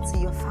 Share to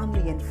your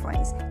family and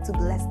friends to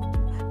bless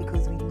them,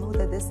 because we know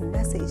that this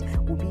message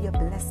will be a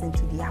blessing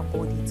to their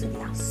body, to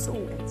their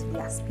soul, and to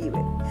their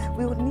spirit.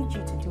 We would need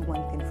you to do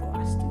one thing for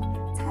us too.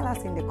 Tell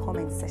us in the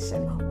comment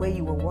section where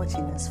you were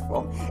watching us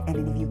from, and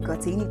then if you've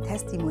got any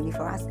testimony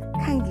for us,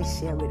 kindly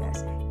share with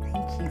us.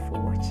 Thank you for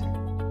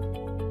watching.